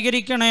നീ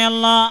സ്വീകരിക്കണേ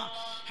അല്ലാഹ്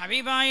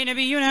ഹബീബായ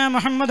നബിയുന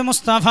മുഹമ്മദ്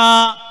മുസ്തഫ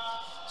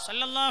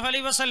സല്ലല്ലാഹു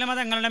അലൈഹി വസല്ലം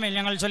തങ്ങളുടെ മേൽ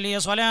ഞങ്ങൾ ചൊല്ലിയ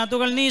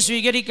സ്വലാത്തുകൾ നീ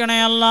സ്വീകരിക്കണേ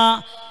അല്ലാഹ്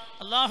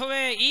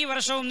അല്ലാഹുവേ ഈ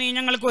വർഷവും നീ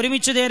ഞങ്ങൾക്ക്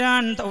ഒരുമിച്ച്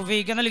തരാൻ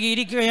തൗഫീഖ്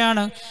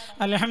നൽകിയിരിക്കുകയാണ്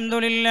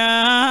അൽഹംദുലില്ലാഹ്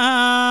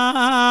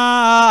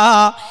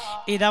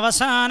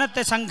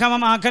ഇതവസാനത്തെ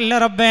സംഗമമാക്കല്ല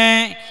റബ്ബേ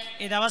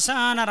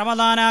ഇതവസാന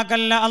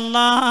റമദാനാക്കല്ല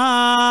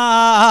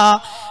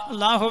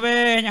അല്ലാഹുവേ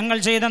ഞങ്ങൾ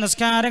ചെയ്ത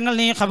നിസ്കാരങ്ങൾ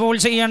നീ ഖബൂൽ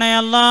ചെയ്യണേ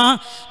അല്ലാഹ്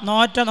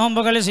നോറ്റ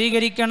നോമ്പുകൾ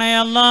സ്വീകരിക്കണേ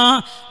അല്ലാഹ്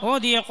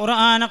ഓതിയ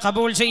ഖുർആൻ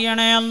ഖബൂൽ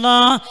ചെയ്യണേ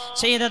അല്ലാഹ്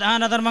ചെയ്ത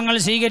ദാനധർമ്മങ്ങൾ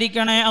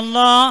സ്വീകരിക്കണേ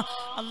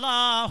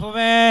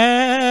അല്ലാഹുവേ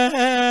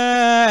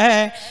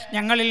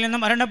ഞങ്ങളിൽ നിന്ന്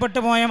മരണപ്പെട്ടു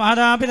പോയ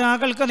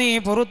മാതാപിതാക്കൾക്ക് നീ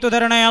പുറത്തു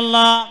തരണേ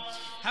അല്ലാഹ്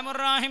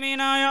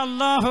റഹ്മാനായ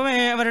അല്ലാഹുവേ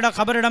അവരുടെ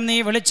ഖബറിടം നീ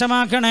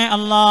വെളിച്ചമാക്കണേ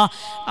അല്ലാഹ്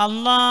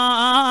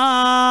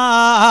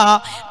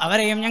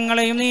അവരെയും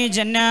ഞങ്ങളെയും നീ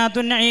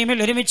ജന്നാത്തുൻ നഈമിൽ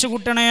ഒരുമിച്ച്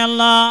കൂട്ടണേ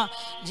അല്ലാഹ്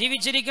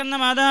ജീവിച്ചിരിക്കുന്ന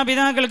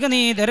മാതാപിതാക്കൾക്ക്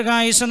നീ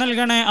ദീർഘായുസ്സ്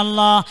നൽകണേ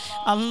അല്ലാഹ്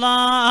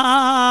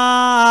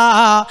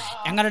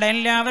ഞങ്ങളുടെ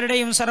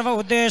എല്ലാവരുടെയും സർവ്വ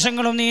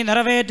ഉദ്ദേശങ്ങളും നീ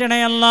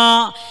നിറവേറ്റണേ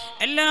അല്ലാഹ്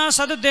എല്ലാ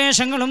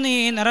സദുദ്ദേശങ്ങളും നീ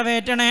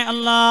നിറവേറ്റണേ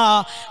അല്ലാഹ്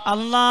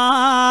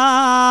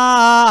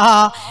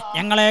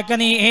ഞങ്ങളെയൊക്കെ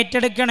നീ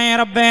ഏറ്റെടുക്കണേ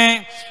റബ്ബേ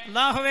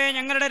അല്ലാഹുവേ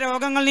ഞങ്ങളുടെ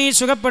രോഗങ്ങൾ നീ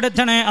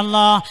സുഖപ്പെടുത്തണേ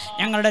അല്ലാഹ്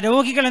ഞങ്ങളുടെ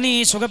രോഗികളെ നീ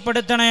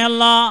സുഖപ്പെടുത്തണേ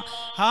അല്ലാഹ്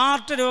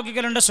ഹാർട്ട്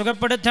രോഗികളുണ്ട്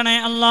സുഖപ്പെടുത്തണേ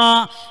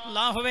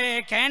അല്ലാഹുവേ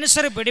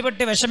ക്യാൻസർ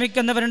പിടിപെട്ട്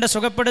വിഷമിക്കുന്നവരുണ്ട്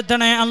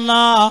സുഖപ്പെടുത്തണേ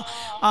അല്ലാഹ്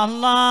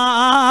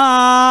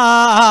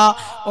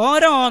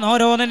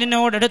ഓരോന്ന്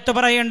നിന്നോട് എടുത്തു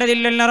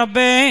പറയേണ്ടതില്ലല്ലോ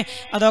റബ്ബേ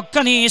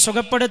അതൊക്കെ നീ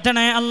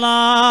സുഖപ്പെടുത്തണേ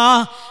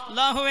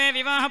അല്ലാഹുവേ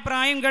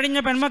വിവാഹപ്രായം കഴിഞ്ഞ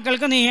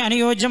പെൺമക്കൾക്ക് നീ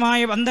അനുയോജ്യമായ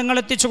ബന്ധങ്ങൾ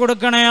എത്തിച്ചു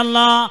കൊടുക്കണേ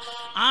അല്ലാഹ്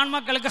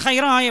ആൺമക്കൾക്ക്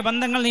ഹൈറായ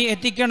ബന്ധങ്ങൾ നീ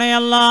എത്തിക്കണേ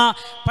അല്ലാഹ്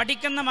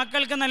പഠിക്കുന്ന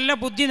മക്കൾക്ക് നല്ല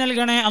ബുദ്ധി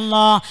നൽകണേ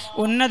അല്ലാഹ്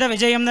ഉന്നത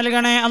വിജയം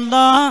നൽകണേ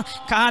അല്ലാഹ്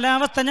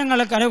കാലാവസ്ഥ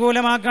ഞങ്ങൾക്ക്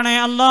അനുകൂലമാക്കണേ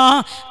അല്ലാഹ്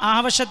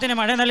ആവശ്യത്തിന്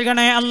മഴ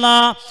നൽകണേ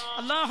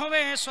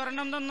അല്ലാഹുവേ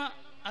സ്വർണം തന്ന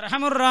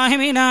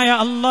അർഹമുർറാഹിമീനായ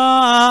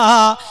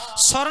അല്ലാഹ്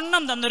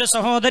സ്വർണം തന്നൊരു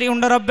സഹോദരി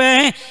ഉണ്ട് റബ്ബേ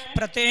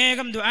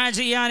പ്രത്യേകം ദുആ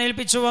ചെയ്യാൻ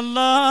ഏൽപ്പിച്ചു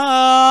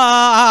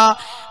അല്ലാഹ്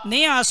നീ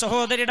ആ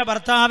സഹോദരിയുടെ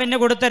ഭർത്താവിന്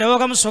കൊടുത്ത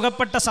രോഗം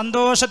സുഖപ്പെട്ട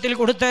സന്തോഷത്തിൽ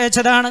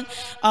കൊടുത്തയച്ചതാണ്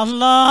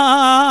അല്ലാഹ്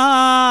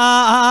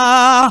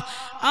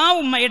ആ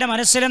ഉമ്മയുടെ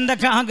മനസ്സിൽ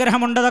എന്തൊക്കെ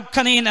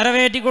ആഗ്രഹമുണ്ടതൊക്കെ നീ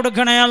നിറവേറ്റി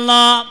കൊടുക്കണേ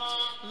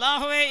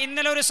അല്ലാഹുവേ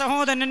ഇന്നലെ ഒരു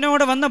സഹോദരൻ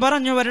എന്നോട് വന്ന്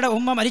പറഞ്ഞു അവരുടെ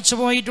ഉമ്മ മരിച്ചു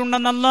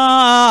പോയിട്ടുണ്ടെന്നല്ലാ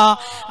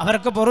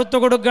അവർക്ക് പുറത്തു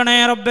കൊടുക്കണേ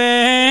റബ്ബേ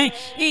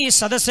ഈ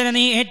സദസ്സിനെ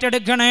നീ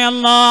ഏറ്റെടുക്കണേ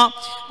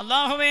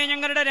അല്ലാഹുവേ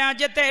ഞങ്ങളുടെ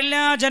രാജ്യത്തെ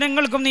എല്ലാ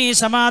ജനങ്ങൾക്കും നീ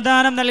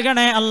സമാധാനം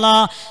നൽകണേ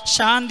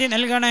ശാന്തി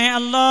നൽകണേ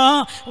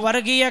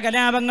വർഗീയ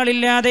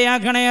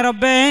കലാപങ്ങളില്ലാതെയാക്കണേ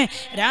റബ്ബേ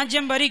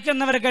രാജ്യം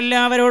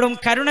ഭരിക്കുന്നവർക്കെല്ലാവരോടും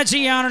കരുണ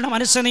ചെയ്യാനുള്ള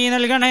മനസ്സ് നീ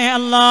നൽകണേ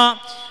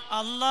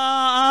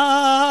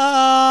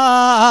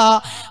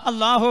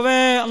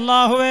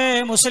അല്ലാഹുവേ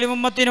മുസ്ലിം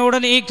ഉമ്മത്തിനോട്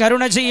നീ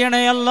കരുണ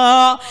ചെയ്യണേ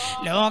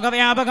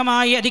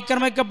ലോകവ്യാപകമായി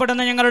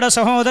അതിക്രമിക്കപ്പെടുന്ന ഞങ്ങളുടെ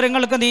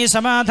സഹോദരങ്ങൾക്ക് നീ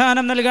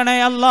സമാധാനം നൽകണേ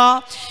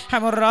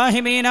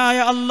റഹ്മാനായ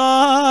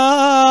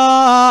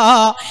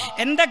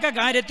എന്തൊക്കെ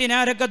കാര്യത്തിന്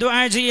ആരൊക്കെ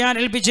ദുആ ചെയ്യാൻ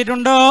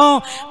ഏൽപ്പിച്ചിട്ടുണ്ടോ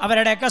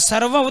അവരുടെയൊക്കെ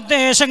സർവ്വ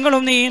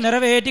ഉദ്ദേശങ്ങളും നീ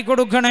നിറവേറ്റി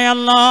കൊടുക്കണേ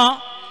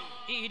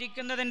ഈ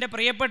ഇരിക്കുന്നതിൻ്റെ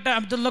പ്രിയപ്പെട്ട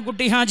അബ്ദുള്ള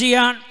കുട്ടി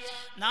ഹാജിയാൻ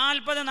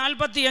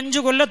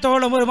 40-45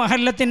 കൊല്ലത്തോളം ഒരു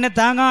മഹല്ലത്തിന്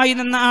താങ്ങായി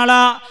നിന്ന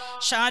ആളാ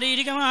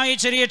ശാരീരികമായി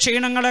ചെറിയ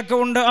ക്ഷീണങ്ങളൊക്കെ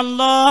ഉണ്ട്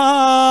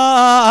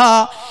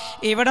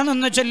ഇവിടെ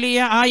നിന്ന് ചൊല്ലിയ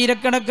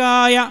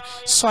ആയിരക്കണക്കായ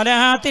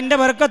സ്വലാത്തിന്റെ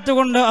ബർക്കത്ത്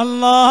കൊണ്ട്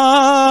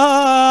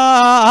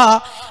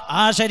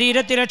ആ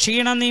ശരീരത്തിലെ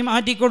ക്ഷീണം നീ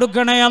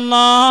മാറ്റിക്കൊടുക്കണേ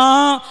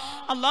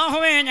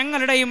അല്ലാഹുവേ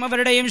ഞങ്ങളുടെയും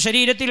അവരുടെയും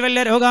ശരീരത്തിൽ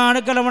വല്ല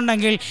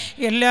രോഗാണുക്കളുമുണ്ടെങ്കിൽ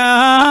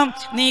എല്ലാം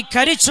നീ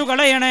കരിച്ചു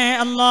കളയണേ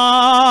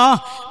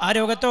ആ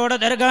രോഗത്തോടെ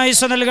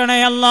ദീർഘായുസ്സ് നൽകണേ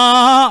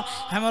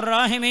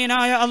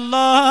റഹ്മാനായ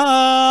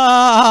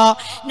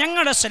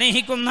ഞങ്ങളെ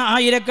സ്നേഹിക്കുന്ന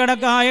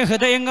ആയിരക്കണക്കായ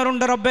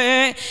ഹൃദയങ്ങളുണ്ട് റബ്ബേ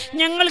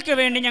ഞങ്ങൾക്ക്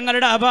വേണ്ടി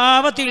ഞങ്ങളുടെ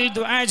അഭാവത്തിൽ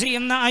ദുആ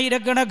ചെയ്യുന്ന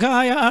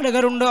ആയിരക്കണക്കായ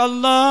ആളുകളുണ്ട്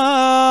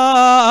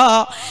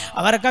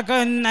അവർക്കൊക്കെ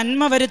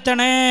നന്മ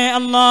വരുത്തണേ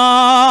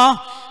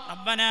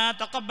റബ്ബനാ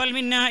തഖബ്ബൽ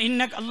മിന്നാ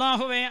ഇന്നക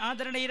അല്ലാഹുവേ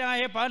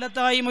ആദരണീയരായ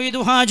പാലത്തായി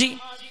മൊയ്തു ഹാജി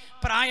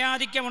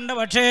പ്രായാധിക്യമുണ്ട്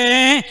പക്ഷേ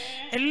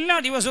എല്ലാ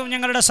ദിവസവും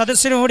ഞങ്ങളുടെ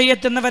സദസ്സിനോടി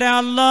എത്തുന്നവരാ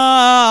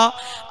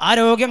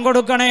ആരോഗ്യം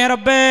കൊടുക്കണേ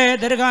റബ്ബേ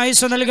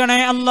ദീർഘായുസ്സ് നൽകണേ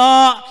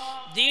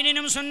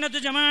ദീനിനും സുന്നത്ത്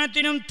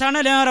ജമാഅത്തിനും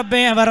തണലാ റബ്ബേ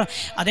അവർ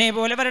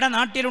അതേപോലെ അവരുടെ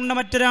നാട്ടിലുണ്ട്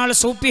മറ്റൊരാൾ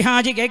സൂപ്പി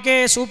ഹാജി KK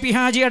സൂപ്പി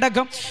ഹാജി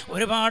അടക്കം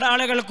ഒരുപാട്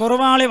ആളുകൾ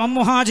കുറവാളി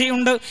മമ്മു ഹാജി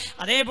ഉണ്ട്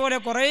അതേപോലെ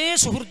കുറേ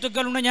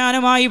സുഹൃത്തുക്കളുണ്ട്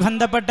ഞാനുമായി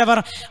ബന്ധപ്പെട്ടവർ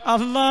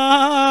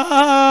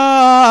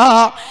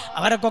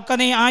അവർക്കൊക്കെ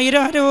നീ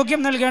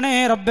ആരോഗ്യം നൽകണേ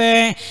റബ്ബേ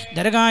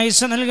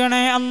ദീർഘായുസ്സ്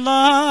നൽകണേ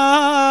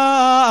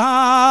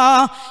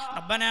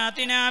ربنا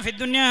آتنا في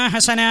الدنيا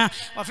حسنة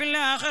وفي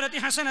الآخرة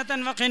حسنة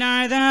وقنا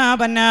عذاب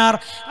النار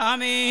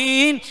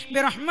آمين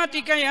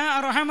برحمتك يا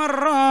أرحم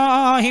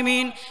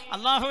الراحمين.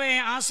 അല്ലാഹുവേ,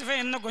 ആസിഫ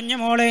എന്ന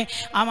കുഞ്ഞുമോളെ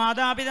ആ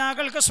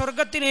മാതാപിതാക്കൾക്ക്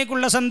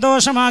സ്വർഗത്തിലേക്കുള്ള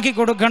സന്തോഷമാക്കി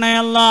കൊടുക്കണേ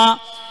അല്ലാ.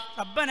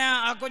 റബ്ബന,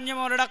 ആ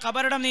കുഞ്ഞുമോളുടെ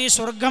ഖബറിടം നീ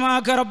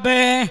സ്വർഗമാക്ക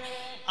റബ്ബേ.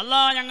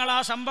 അല്ലാ, ഞങ്ങൾ ആ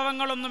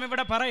സംഭവങ്ങളൊന്നും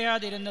ഇവിടെ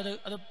പറയാതിരുന്നത്,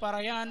 അത്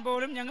പറയാൻ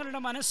പോലും ഞങ്ങളുടെ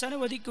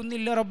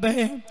മനസ്സനുവദിക്കുന്നില്ല റബ്ബേ.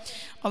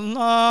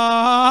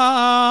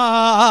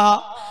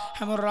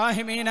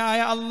 അല്ലാഹുറഹീമീനായ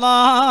അല്ലാ,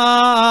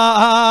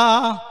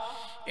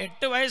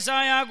 8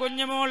 വയസ്സായ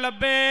കുഞ്ഞുമോൾ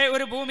റബ്ബേ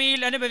ഒരു ഭൂമിയിൽ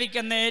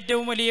അനുഭവിക്കുന്ന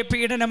ഏറ്റവും വലിയ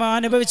പീഡനമാണ്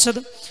അനുഭവിച്ചത്.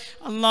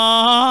 അല്ലാ,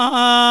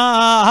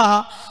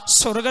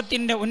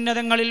 സ്വർഗത്തിൻ്റെ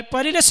ഉന്നതങ്ങളിൽ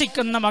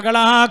പരിരസിക്കുന്ന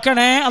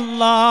മകളാക്കണേ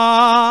അല്ലാ,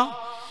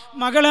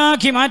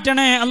 മകളാക്കി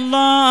മാറ്റണേ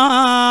അല്ലാ.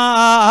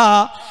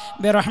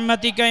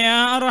 برحمتك يا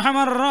أرحم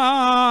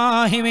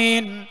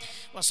الراحمين.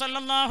 وصلى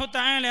الله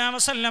تعالى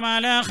وسلم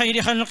على خير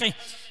خلقه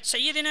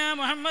سيدنا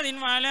محمد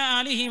وعلى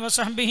آله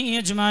وصحبه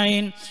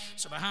أجمعين.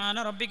 سبحان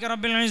ربك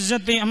رب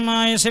العزة عما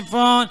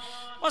يصفون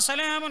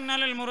وسلام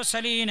على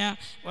المرسلين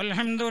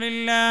والحمد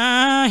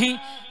لله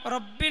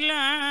رب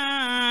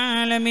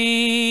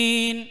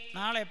العالمين.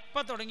 നാളെ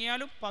എപ്പോൾ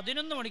തുടങ്ങിയാലും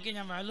 11 മണിക്ക്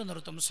ഞാൻ വഅദ്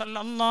നിർത്തും.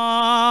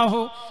 സല്ലല്ലാഹു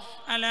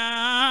അലാ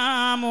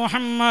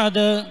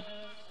മുഹമ്മദ്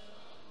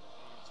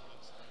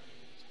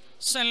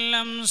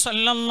സല്ലം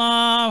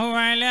സല്ലല്ലാഹു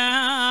അലാ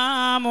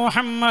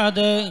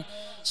മുഹമ്മദ്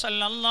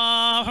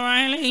സല്ലല്ലാഹു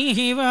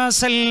അലൈഹി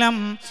വസല്ലം.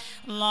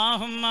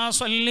 اللهم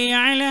صل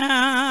على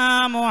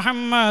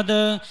محمد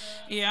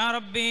يا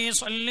ربي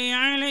صل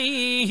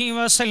عليه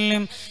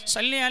وسلم.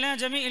 صل على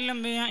جميع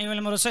الأنبياء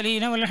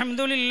والمرسلين والحمد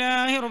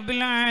لله رب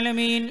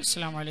العالمين.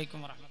 السلام عليكم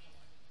ورحمة الله.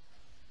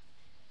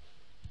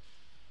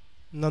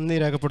 നന്ദി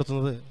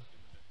രേഖപ്പെടുത്തുന്നത്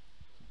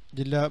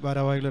ജില്ലാ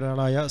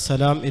ഭാരവാഹികളൊരാളായ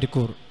സലാം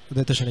ഇരിക്കൂർ.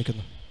 അദ്ദേഹത്തെ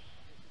ക്ഷണിക്കുന്നു.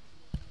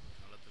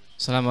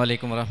 അസ്സലാമു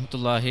അലൈക്കും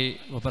വറഹ്മത്തുള്ളാഹി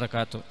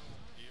വബറകാത്തു.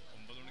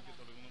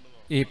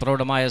 ഈ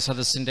പ്രൗഢമായ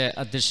സദസ്സിൻ്റെ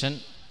അധ്യക്ഷൻ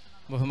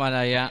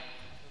ബഹുമാനായ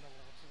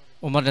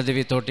ഉമർ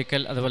നദവി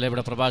തോട്ടിക്കൽ, അതുപോലെ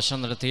ഇവിടെ പ്രഭാഷണം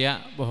നടത്തിയ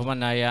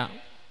ബഹുമാനായ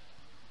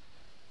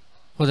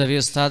ഹുദവി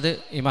ഉസ്താദ്,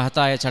 ഈ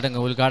മഹത്തായ ചടങ്ങ്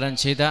ഉദ്ഘാടനം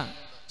ചെയ്ത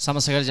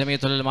സമസ്തകൾ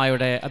ജമിയത്തുൽ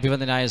ഉലമായുടെ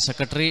അഭിവന്ദനായ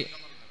സെക്രട്ടറി,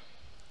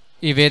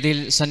 ഈ വേദിയിൽ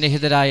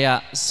സന്നിഹിതരായ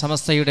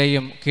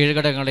സമസ്തയുടെയും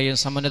കീഴ്ഘടകങ്ങളുടെയും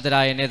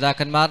സമുന്നതരായ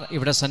നേതാക്കന്മാർ,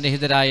 ഇവിടെ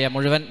സന്നിഹിതരായ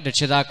മുഴുവൻ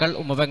രക്ഷിതാക്കൾ,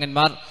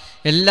 ഉമ്മപെങ്ങന്മാർ,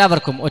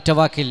 എല്ലാവർക്കും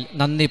ഒറ്റവാക്കിൽ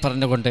നന്ദി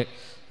പറഞ്ഞുകൊണ്ട്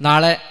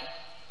നാളെ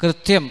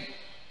കൃത്യം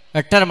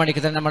 8:30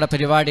 മണിക്ക് തന്നെ നമ്മുടെ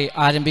പരിപാടി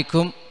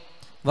ആരംഭിക്കും.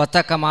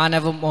 വത്തക്ക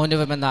മാനവും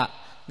മൗനവും എന്ന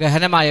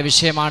ഗഹനമായ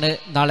വിഷയമാണ്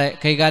നാളെ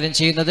കൈകാര്യം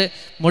ചെയ്യുന്നത്.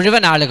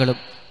 മുഴുവൻ ആളുകളും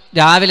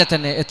രാവിലെ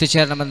തന്നെ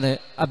എത്തിച്ചേരണമെന്ന്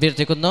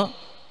അഭ്യർത്ഥിക്കുന്നു.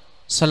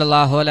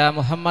 സല്ലല്ലാഹു അലാ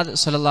മുഹമ്മദ്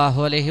സല്ലല്ലാഹു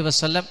അലൈഹി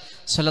വസല്ലം.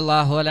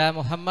 സല്ലല്ലാഹു അലാ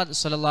മുഹമ്മദ്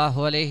സല്ലല്ലാഹു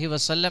അലൈഹി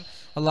വസല്ലം.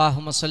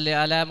 അല്ലാഹുമ്മ സല്ലി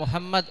അലാ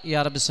മുഹമ്മദ് യാ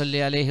റബ്ബി സല്ലി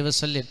അലൈഹി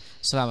വസല്ലം.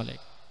 അസ്സലാമു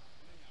അലൈക്കും.